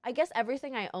 I guess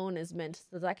everything I own is mint.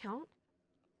 Does that count?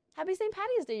 Happy St.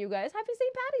 Patty's Day, you guys. Happy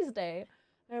St. Patty's Day.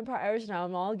 I'm part Irish now.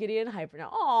 I'm all giddy and hyper now.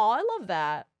 Aw, I love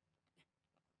that.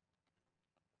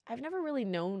 I've never really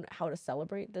known how to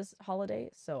celebrate this holiday,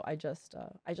 so I just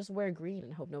wear green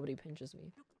and hope nobody pinches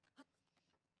me.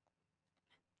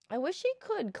 I wish he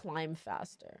could climb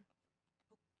faster.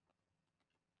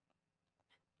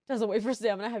 Doesn't wait for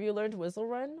stamina. Have you learned Whistle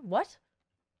Run? What?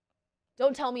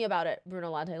 Don't tell me about it,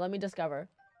 Bruno Latte. Let me discover.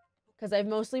 Because I've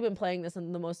mostly been playing this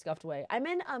in the most scuffed way. I'm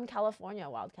in California,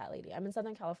 Wildcat Lady. I'm in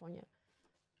Southern California.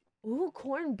 Ooh,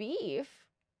 corned beef.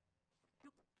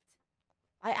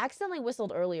 I accidentally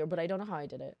whistled earlier, but I don't know how I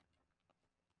did it.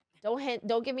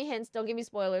 Don't give me hints. Don't give me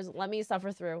spoilers. Let me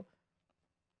suffer through.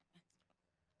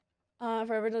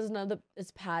 Forever doesn't know that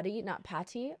it's Patty, not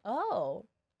Patty. Oh.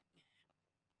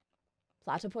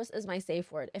 Platypus is my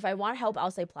safe word. If I want help, I'll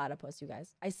say platypus, you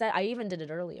guys. I even did it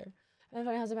earlier. And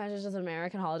Funny House of Magic is just an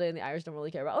American holiday and the Irish don't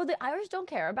really care about it. Oh, the Irish don't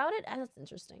care about it? That's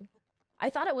interesting. I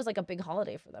thought it was like a big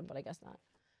holiday for them, but I guess not.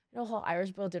 You know, whole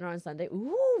Irish boiled dinner on Sunday.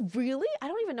 Ooh, really? I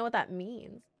don't even know what that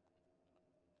means.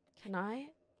 Can I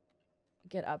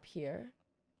get up here?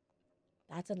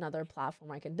 That's another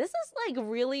platform I can... This is like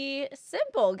really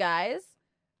simple, guys.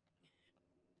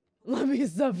 Let me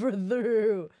suffer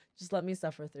through. Just let me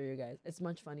suffer through, you guys. It's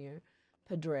much funnier.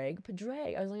 Padraig.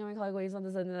 I was looking at my clock ways on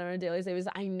this and then daily savings.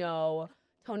 I know.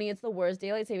 Tony, it's the worst.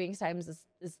 Daylight savings times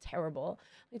is terrible.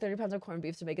 Like 30 pounds of corned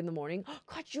beef to make in the morning.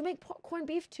 God, you make corned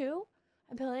beef too?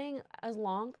 I'm playing as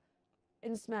long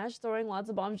in Smash, throwing lots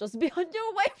of bombs just to be on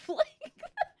your wavelength.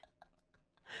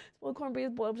 Boiled corned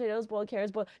beef, boiled potatoes, boiled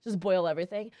carrots, just boil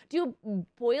everything. Do you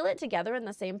boil it together in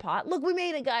the same pot? Look, we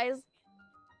made it, guys.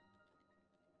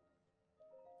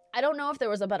 I don't know if there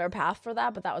was a better path for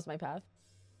that, but that was my path.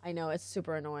 I know, it's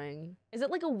super annoying. Is it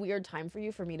like a weird time for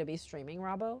you for me to be streaming,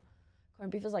 Robbo?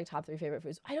 Corned beef is like top 3 favorite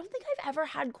foods. I don't think I've ever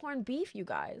had corned beef, you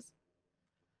guys.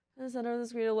 In the center of the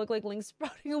screen, it'll look like Link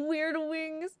sprouting weird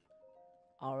wings.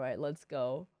 All right, let's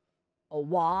go. Oh,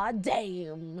 wah,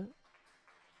 damn.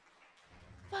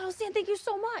 Final Stand, thank you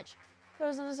so much.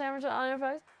 Throws in the sandwich on your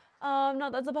face. No,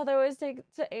 that's the path I always take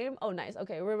to aim. Oh, nice.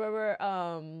 Okay, remember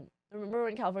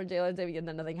when California Daylight Saving and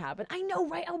then nothing happened? I know,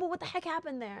 right? Oh, but what the heck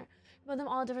happened there? Put them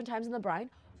all at different times in the brine.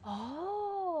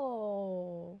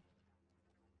 Oh.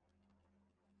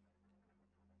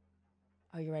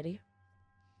 Are you ready?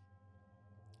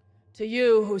 To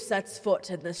you who sets foot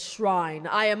in this shrine,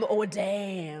 I am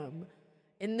Ordam.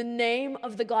 In the name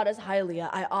of the goddess Hylia,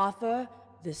 I offer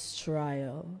this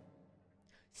trial.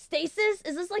 Stasis?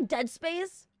 Is this like Dead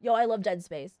Space? Yo, I love Dead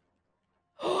Space.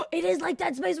 It is like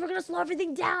Dead Space. We're gonna slow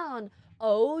everything down.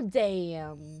 Oh,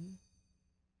 damn.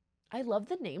 I love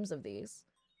the names of these.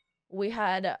 We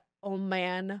had, oh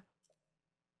man.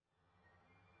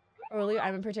 Earlier,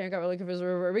 I'm in pretending I got really confused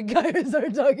where we guys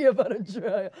started talking about a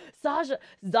trial. Zasha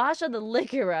the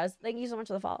Licorice. Thank you so much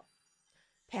for the follow.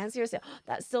 Pansy or sale.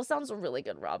 That still sounds really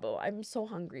good, Robbo. I'm so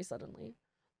hungry suddenly.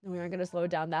 No, we aren't gonna slow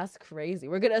it down. That's crazy.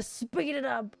 We're gonna speed it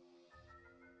up.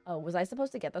 Oh, was I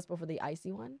supposed to get this before the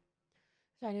icy one?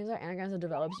 Chinese are anagrams that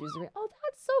develops usually. Oh,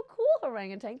 that's so cool,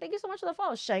 orangutan. Thank you so much for the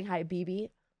follow, Shanghai BB.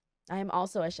 I am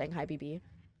also a Shanghai BB.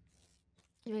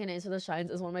 Giving names for the shines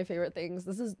is one of my favorite things.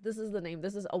 This is the name.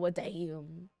 This is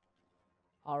Owadayum.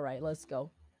 All right, let's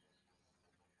go.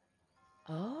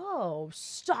 Oh,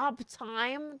 stop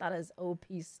time. That is OP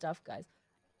stuff, guys.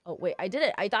 Oh, wait, I did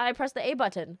it. I thought I pressed the A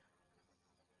button.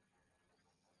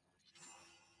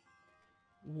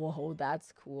 Whoa,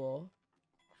 that's cool.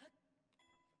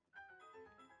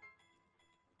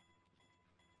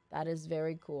 That is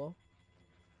very cool.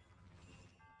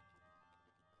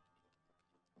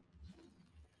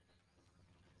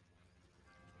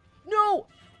 No!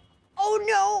 Oh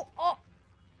no! Oh!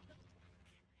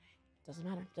 Doesn't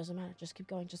matter. Doesn't matter. Just keep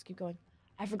going. Just keep going.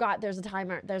 I forgot. There's a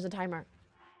timer. There's a timer.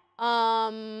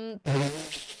 I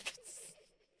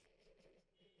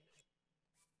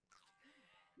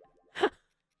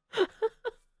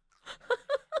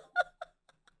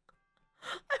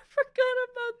forgot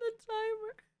about the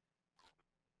timer.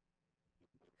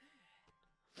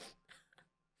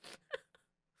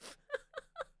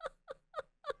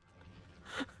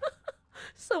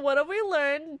 So what have we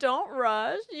learned? Don't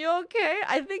rush. You okay?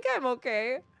 I think I'm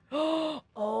okay.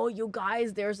 Oh, you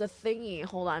guys, there's a thingy.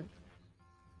 Hold on.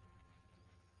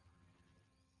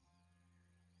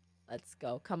 Let's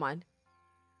go. Come on.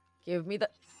 Give me the...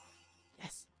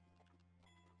 Yes.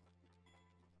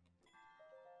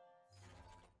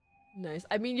 Nice.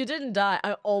 I mean, you didn't die.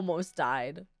 I almost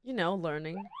died. You know,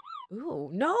 learning. Ooh,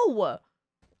 no!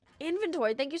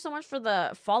 Inventory. Thank you so much for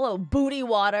the follow. Booty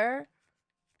water.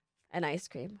 And ice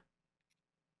cream.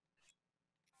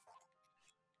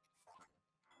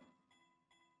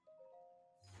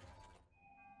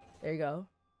 There you go.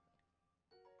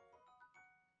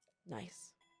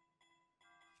 Nice.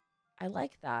 I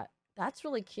like that. That's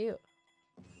really cute.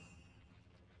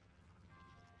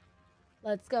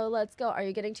 Let's go, let's go. Are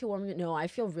you getting too warm? No, I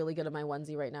feel really good in my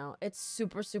onesie right now. It's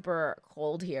super, super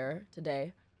cold here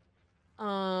today.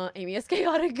 Amy is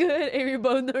chaotic good. Amy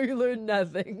both know you learned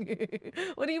nothing.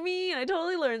 What do you mean? I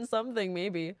totally learned something,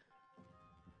 maybe.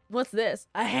 What's this?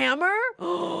 A hammer?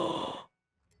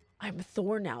 I'm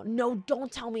Thor now. No,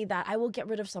 don't tell me that. I will get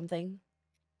rid of something.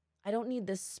 I don't need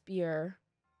this spear.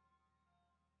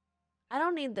 I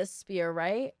don't need this spear,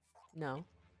 right? No.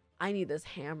 I need this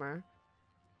hammer.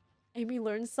 Amy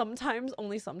learns sometimes,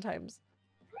 only sometimes.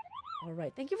 All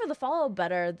right. Thank you for the follow.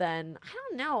 Better than... I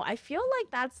don't know. I feel like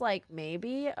that's like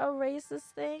maybe a racist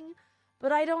thing,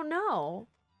 but I don't know.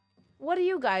 What do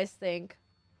you guys think?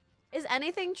 Is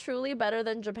anything truly better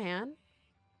than Japan?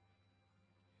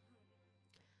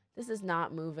 This is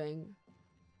not moving.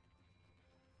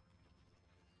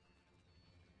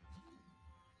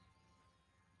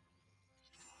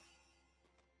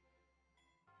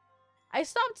 I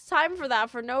stopped time for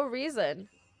that for no reason.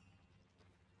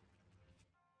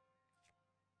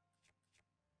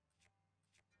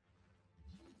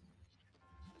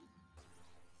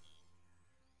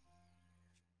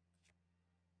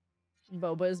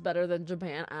 Boba is better than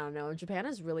Japan. I don't know. Japan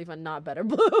is really fun. Not better.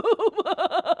 Bloom.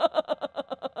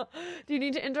 Do you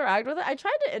need to interact with it? I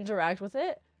tried to interact with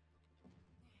it.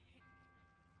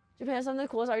 Japan has some of the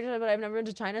coolest architecture, but I've never been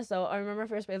to China, so I remember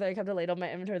first place that I kept a ladle in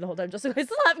my inventory the whole time just so I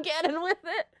still have cannon with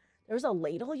it. There's a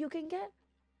ladle you can get?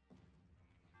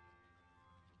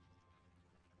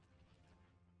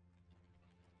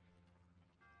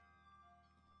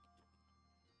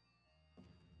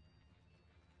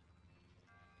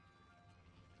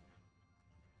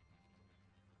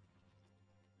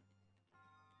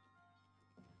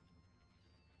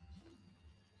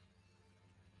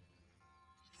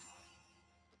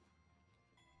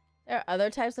 There are other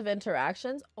types of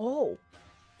interactions? Oh.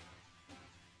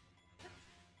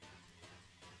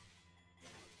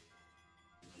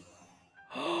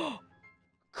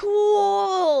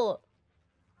 Cool!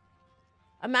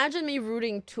 Imagine me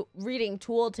reading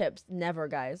tooltips. Never,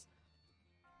 guys.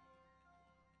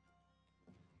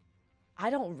 I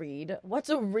don't read. What's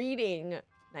a reading?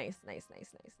 Nice, nice, nice,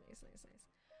 nice, nice, nice, nice.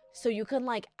 So you can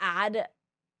like add...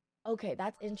 Okay,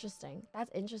 that's interesting.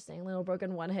 That's interesting. Little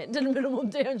broken one hit did minimal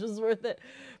damage was worth it.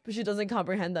 But she doesn't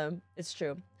comprehend them. It's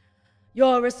true.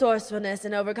 Your resourcefulness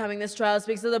in overcoming this trial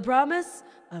speaks of the promise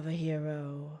of a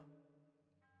hero.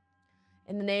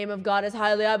 In the name of Goddess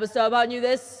highly, I bestow upon you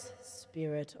this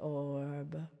spirit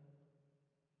orb.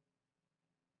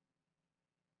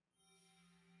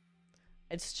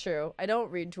 It's true. I don't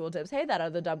read tooltips. Hey, that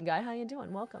other dumb guy. How you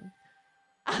doing? Welcome.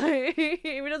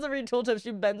 He doesn't read tooltips.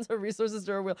 She bends her resources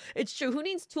to her will. It's true. Who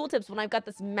needs tooltips when I've got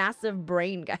this massive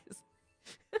brain, guys?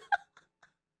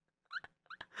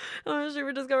 Oh, she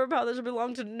would discover power that should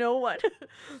belong to no one.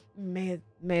 May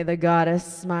the goddess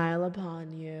smile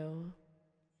upon you.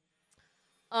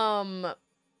 Amy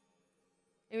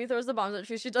throws the bombs at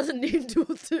trees. She doesn't need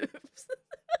tooltips.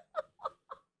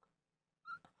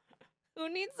 Who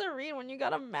needs to read when you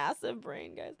got a massive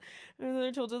brain, guys? There's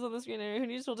other tooltips on the screen area. Who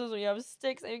needs tooltips when you have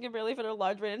sticks and you can barely fit a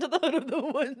large brain into the hood of the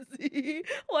onesie?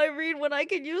 Why read when I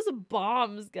can use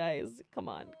bombs, guys? Come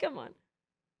on, come on.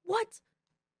 What?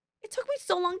 It took me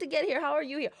so long to get here. How are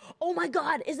you here? Oh my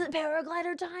god, is it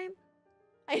paraglider time?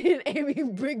 I did Amy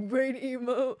big brain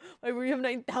emo. Why we have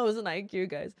 9,000 IQ,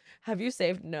 guys? Have you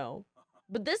saved? No.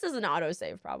 But this is an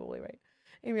autosave, probably, right?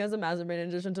 Amy has a massive brain in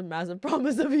addition to massive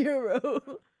promise of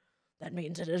hero. That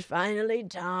means it is finally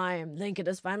time. Link, it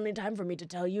is finally time for me to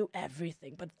tell you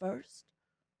everything. But first,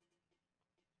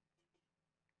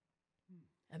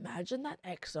 imagine that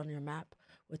X on your map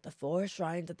with the 4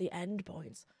 shrines at the end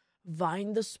points.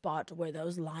 Find the spot where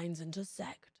those lines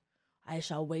intersect. I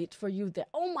shall wait for you there.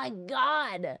 Oh my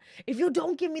god! If you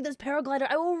don't give me this paraglider,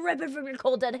 I will rip it from your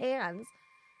cold dead hands.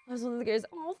 I was one of the guys.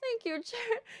 Oh, thank you,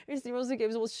 Chair. You see, most of the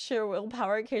games will share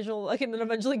willpower, occasional luck, and then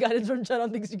eventually guidance from chat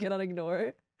on things you cannot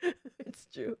ignore. It's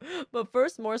true. But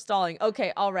first, more stalling.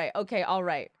 Okay, alright. Okay,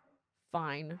 alright.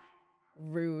 Fine.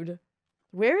 Rude.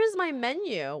 Where is my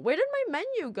menu? Where did my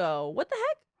menu go? What the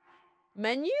heck?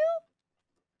 Menu?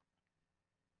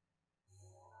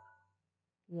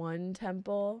 One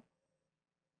temple.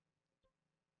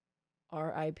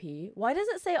 R.I.P. Why does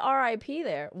it say R.I.P.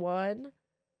 there? 1,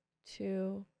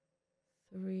 2,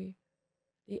 3.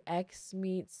 The X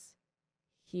meets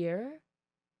here.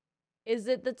 Is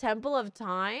it the Temple of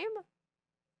Time?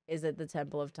 Is it the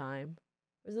Temple of Time?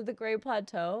 Or is it the Great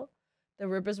Plateau? The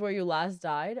rip is where you last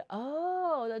died?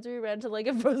 Oh, that's where you ran to like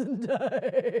a frozen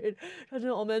died. An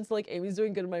old man's like, Amy's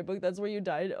doing good in my book. That's where you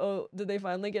died. Oh, did they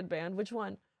finally get banned? Which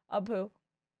one? Apu.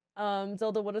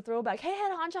 Zelda, what a throwback. Hey,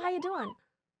 Head Honcho, how you doing?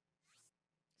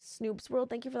 Snoop's World,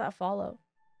 thank you for that follow.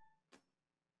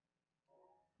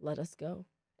 Let us go.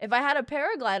 If I had a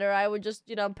paraglider, I would just,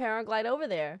 paraglide over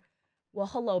there. Well,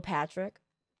 hello, Patrick.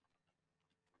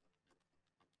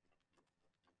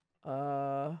 Do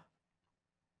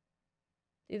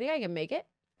you think I can make it?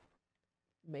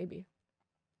 Maybe.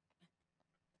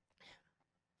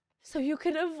 So you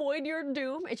can avoid your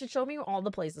doom? It should show me all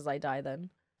the places I die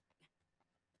then.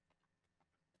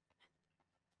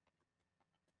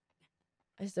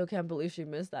 I still can't believe she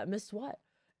missed that. Missed what?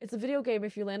 It's a video game.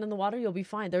 If you land in the water, you'll be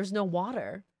fine. There's no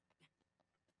water.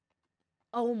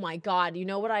 Oh my god. You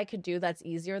know what I could do that's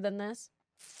easier than this?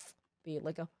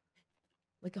 Let go.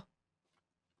 Let go.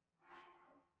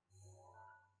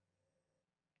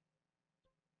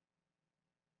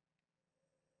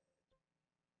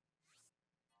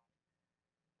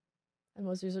 And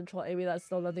most users troll Amy. That's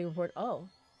still nothing important. Oh.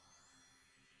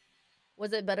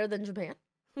 Was it better than Japan?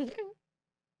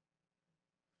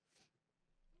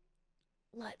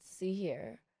 Let's see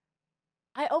here.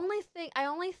 I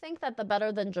only think that the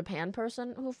better than Japan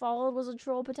person who followed was a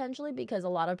troll potentially because a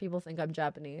lot of people think I'm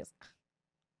Japanese.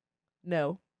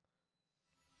 No.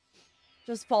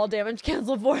 Just fall damage,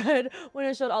 cancel forehead. When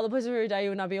I showed all the places where you die, you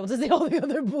would not be able to see all the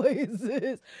other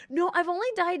places. No, I've only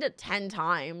died 10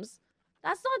 times.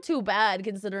 That's not too bad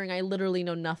considering I literally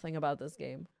know nothing about this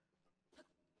game.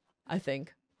 I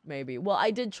think. Maybe. Well,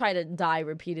 I did try to die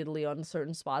repeatedly on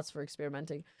certain spots for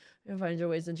experimenting. You find your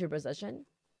ways into your possession?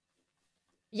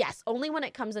 Yes, only when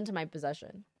it comes into my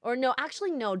possession. Or no, actually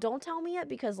no, don't tell me it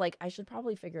because like I should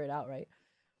probably figure it out, right?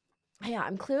 Yeah,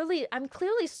 I'm clearly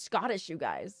Scottish, you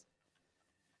guys.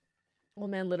 Old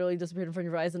man literally disappeared in front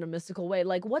of your eyes in a mystical way.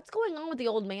 Like, what's going on with the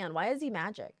old man? Why is he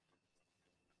magic?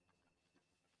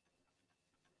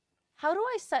 How do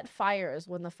I set fires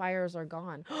when the fires are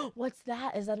gone? What's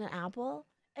that? Is that an apple?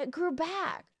 It grew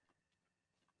back.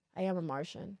 I am a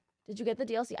Martian. Did you get the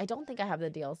DLC? I don't think I have the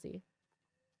DLC.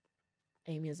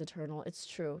 Amy is eternal. It's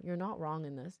true. You're not wrong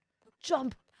in this.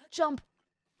 Jump! Jump!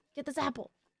 Get this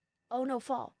apple. Oh no,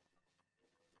 fall.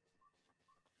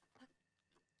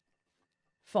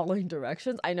 Following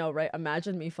directions? I know, right?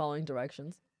 Imagine me following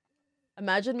directions.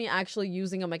 Imagine me actually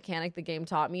using a mechanic the game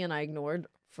taught me and I ignored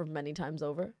for many times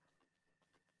over.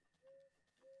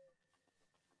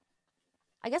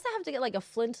 I guess I have to get like a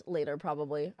flint later,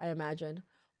 probably, I imagine.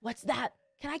 What's that?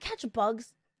 Can I catch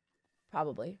bugs?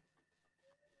 Probably.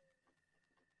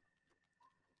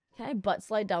 Can I butt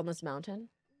slide down this mountain?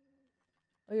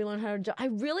 Oh, you learn how to jump. I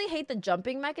really hate the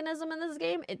jumping mechanism in this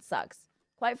game. It sucks.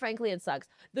 Quite frankly, it sucks.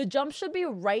 The jump should be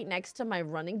right next to my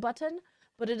running button,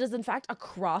 but it is in fact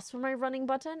across from my running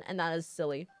button, and that is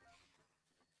silly.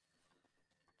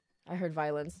 I heard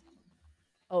violence.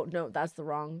 Oh, no, that's the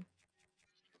wrong.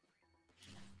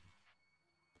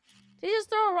 Did you just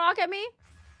throw a rock at me?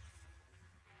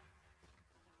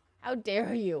 How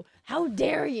dare you? How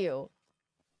dare you?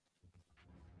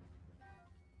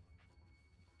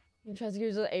 You try to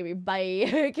use Amy.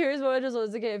 Bye. Curious what just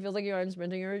was okay. It feels like you aren't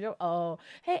sprinting or a joke. Oh.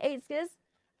 Hey, 8skis.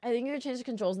 I think you can change the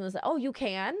controls in this. Oh, you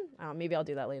can? Oh, maybe I'll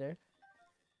do that later.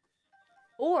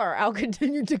 Or I'll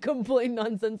continue to complain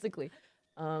nonsensically.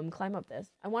 Climb up this.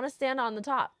 I want to stand on the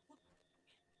top.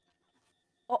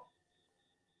 Oh.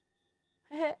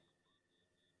 This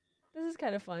is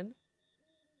kind of fun.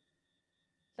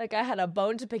 Like I had a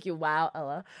bone to pick you. Wow,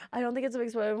 Ella. I don't think it's a big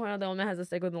spoiler point out the woman has a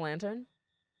stick with the lantern.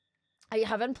 I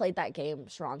haven't played that game,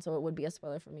 Sharon, so it would be a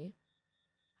spoiler for me.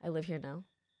 I live here now.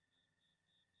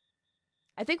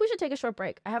 I think we should take a short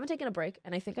break. I haven't taken a break,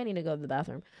 and I think I need to go to the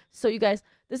bathroom. So you guys,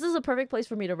 this is a perfect place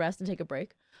for me to rest and take a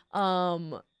break.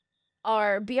 Our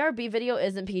BRB video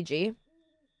isn't PG.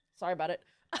 Sorry about it.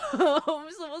 So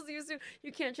we'll see you soon.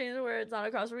 You can't change it where it's not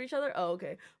across from each other? Oh,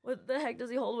 okay. What the heck does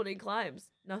he hold when he climbs?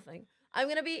 Nothing. I'm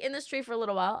gonna be in this tree for a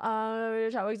little while.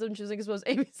 I'm choosing to suppose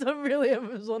Amy Sun really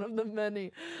is one of the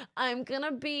many. I'm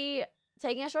gonna be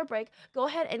taking a short break. Go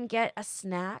ahead and get a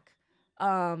snack,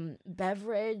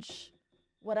 beverage,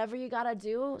 whatever you gotta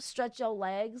do. Stretch your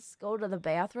legs. Go to the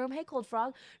bathroom. Hey, Cold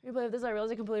Frog. Replay of this. I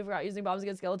realized I completely forgot using bombs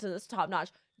against skeletons. It's top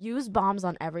notch. Use bombs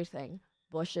on everything.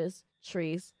 Bushes,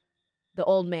 trees, the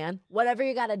old man. Whatever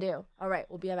you gotta do. All right,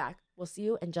 we'll be back. We'll see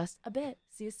you in just a bit.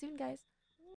 See you soon, guys.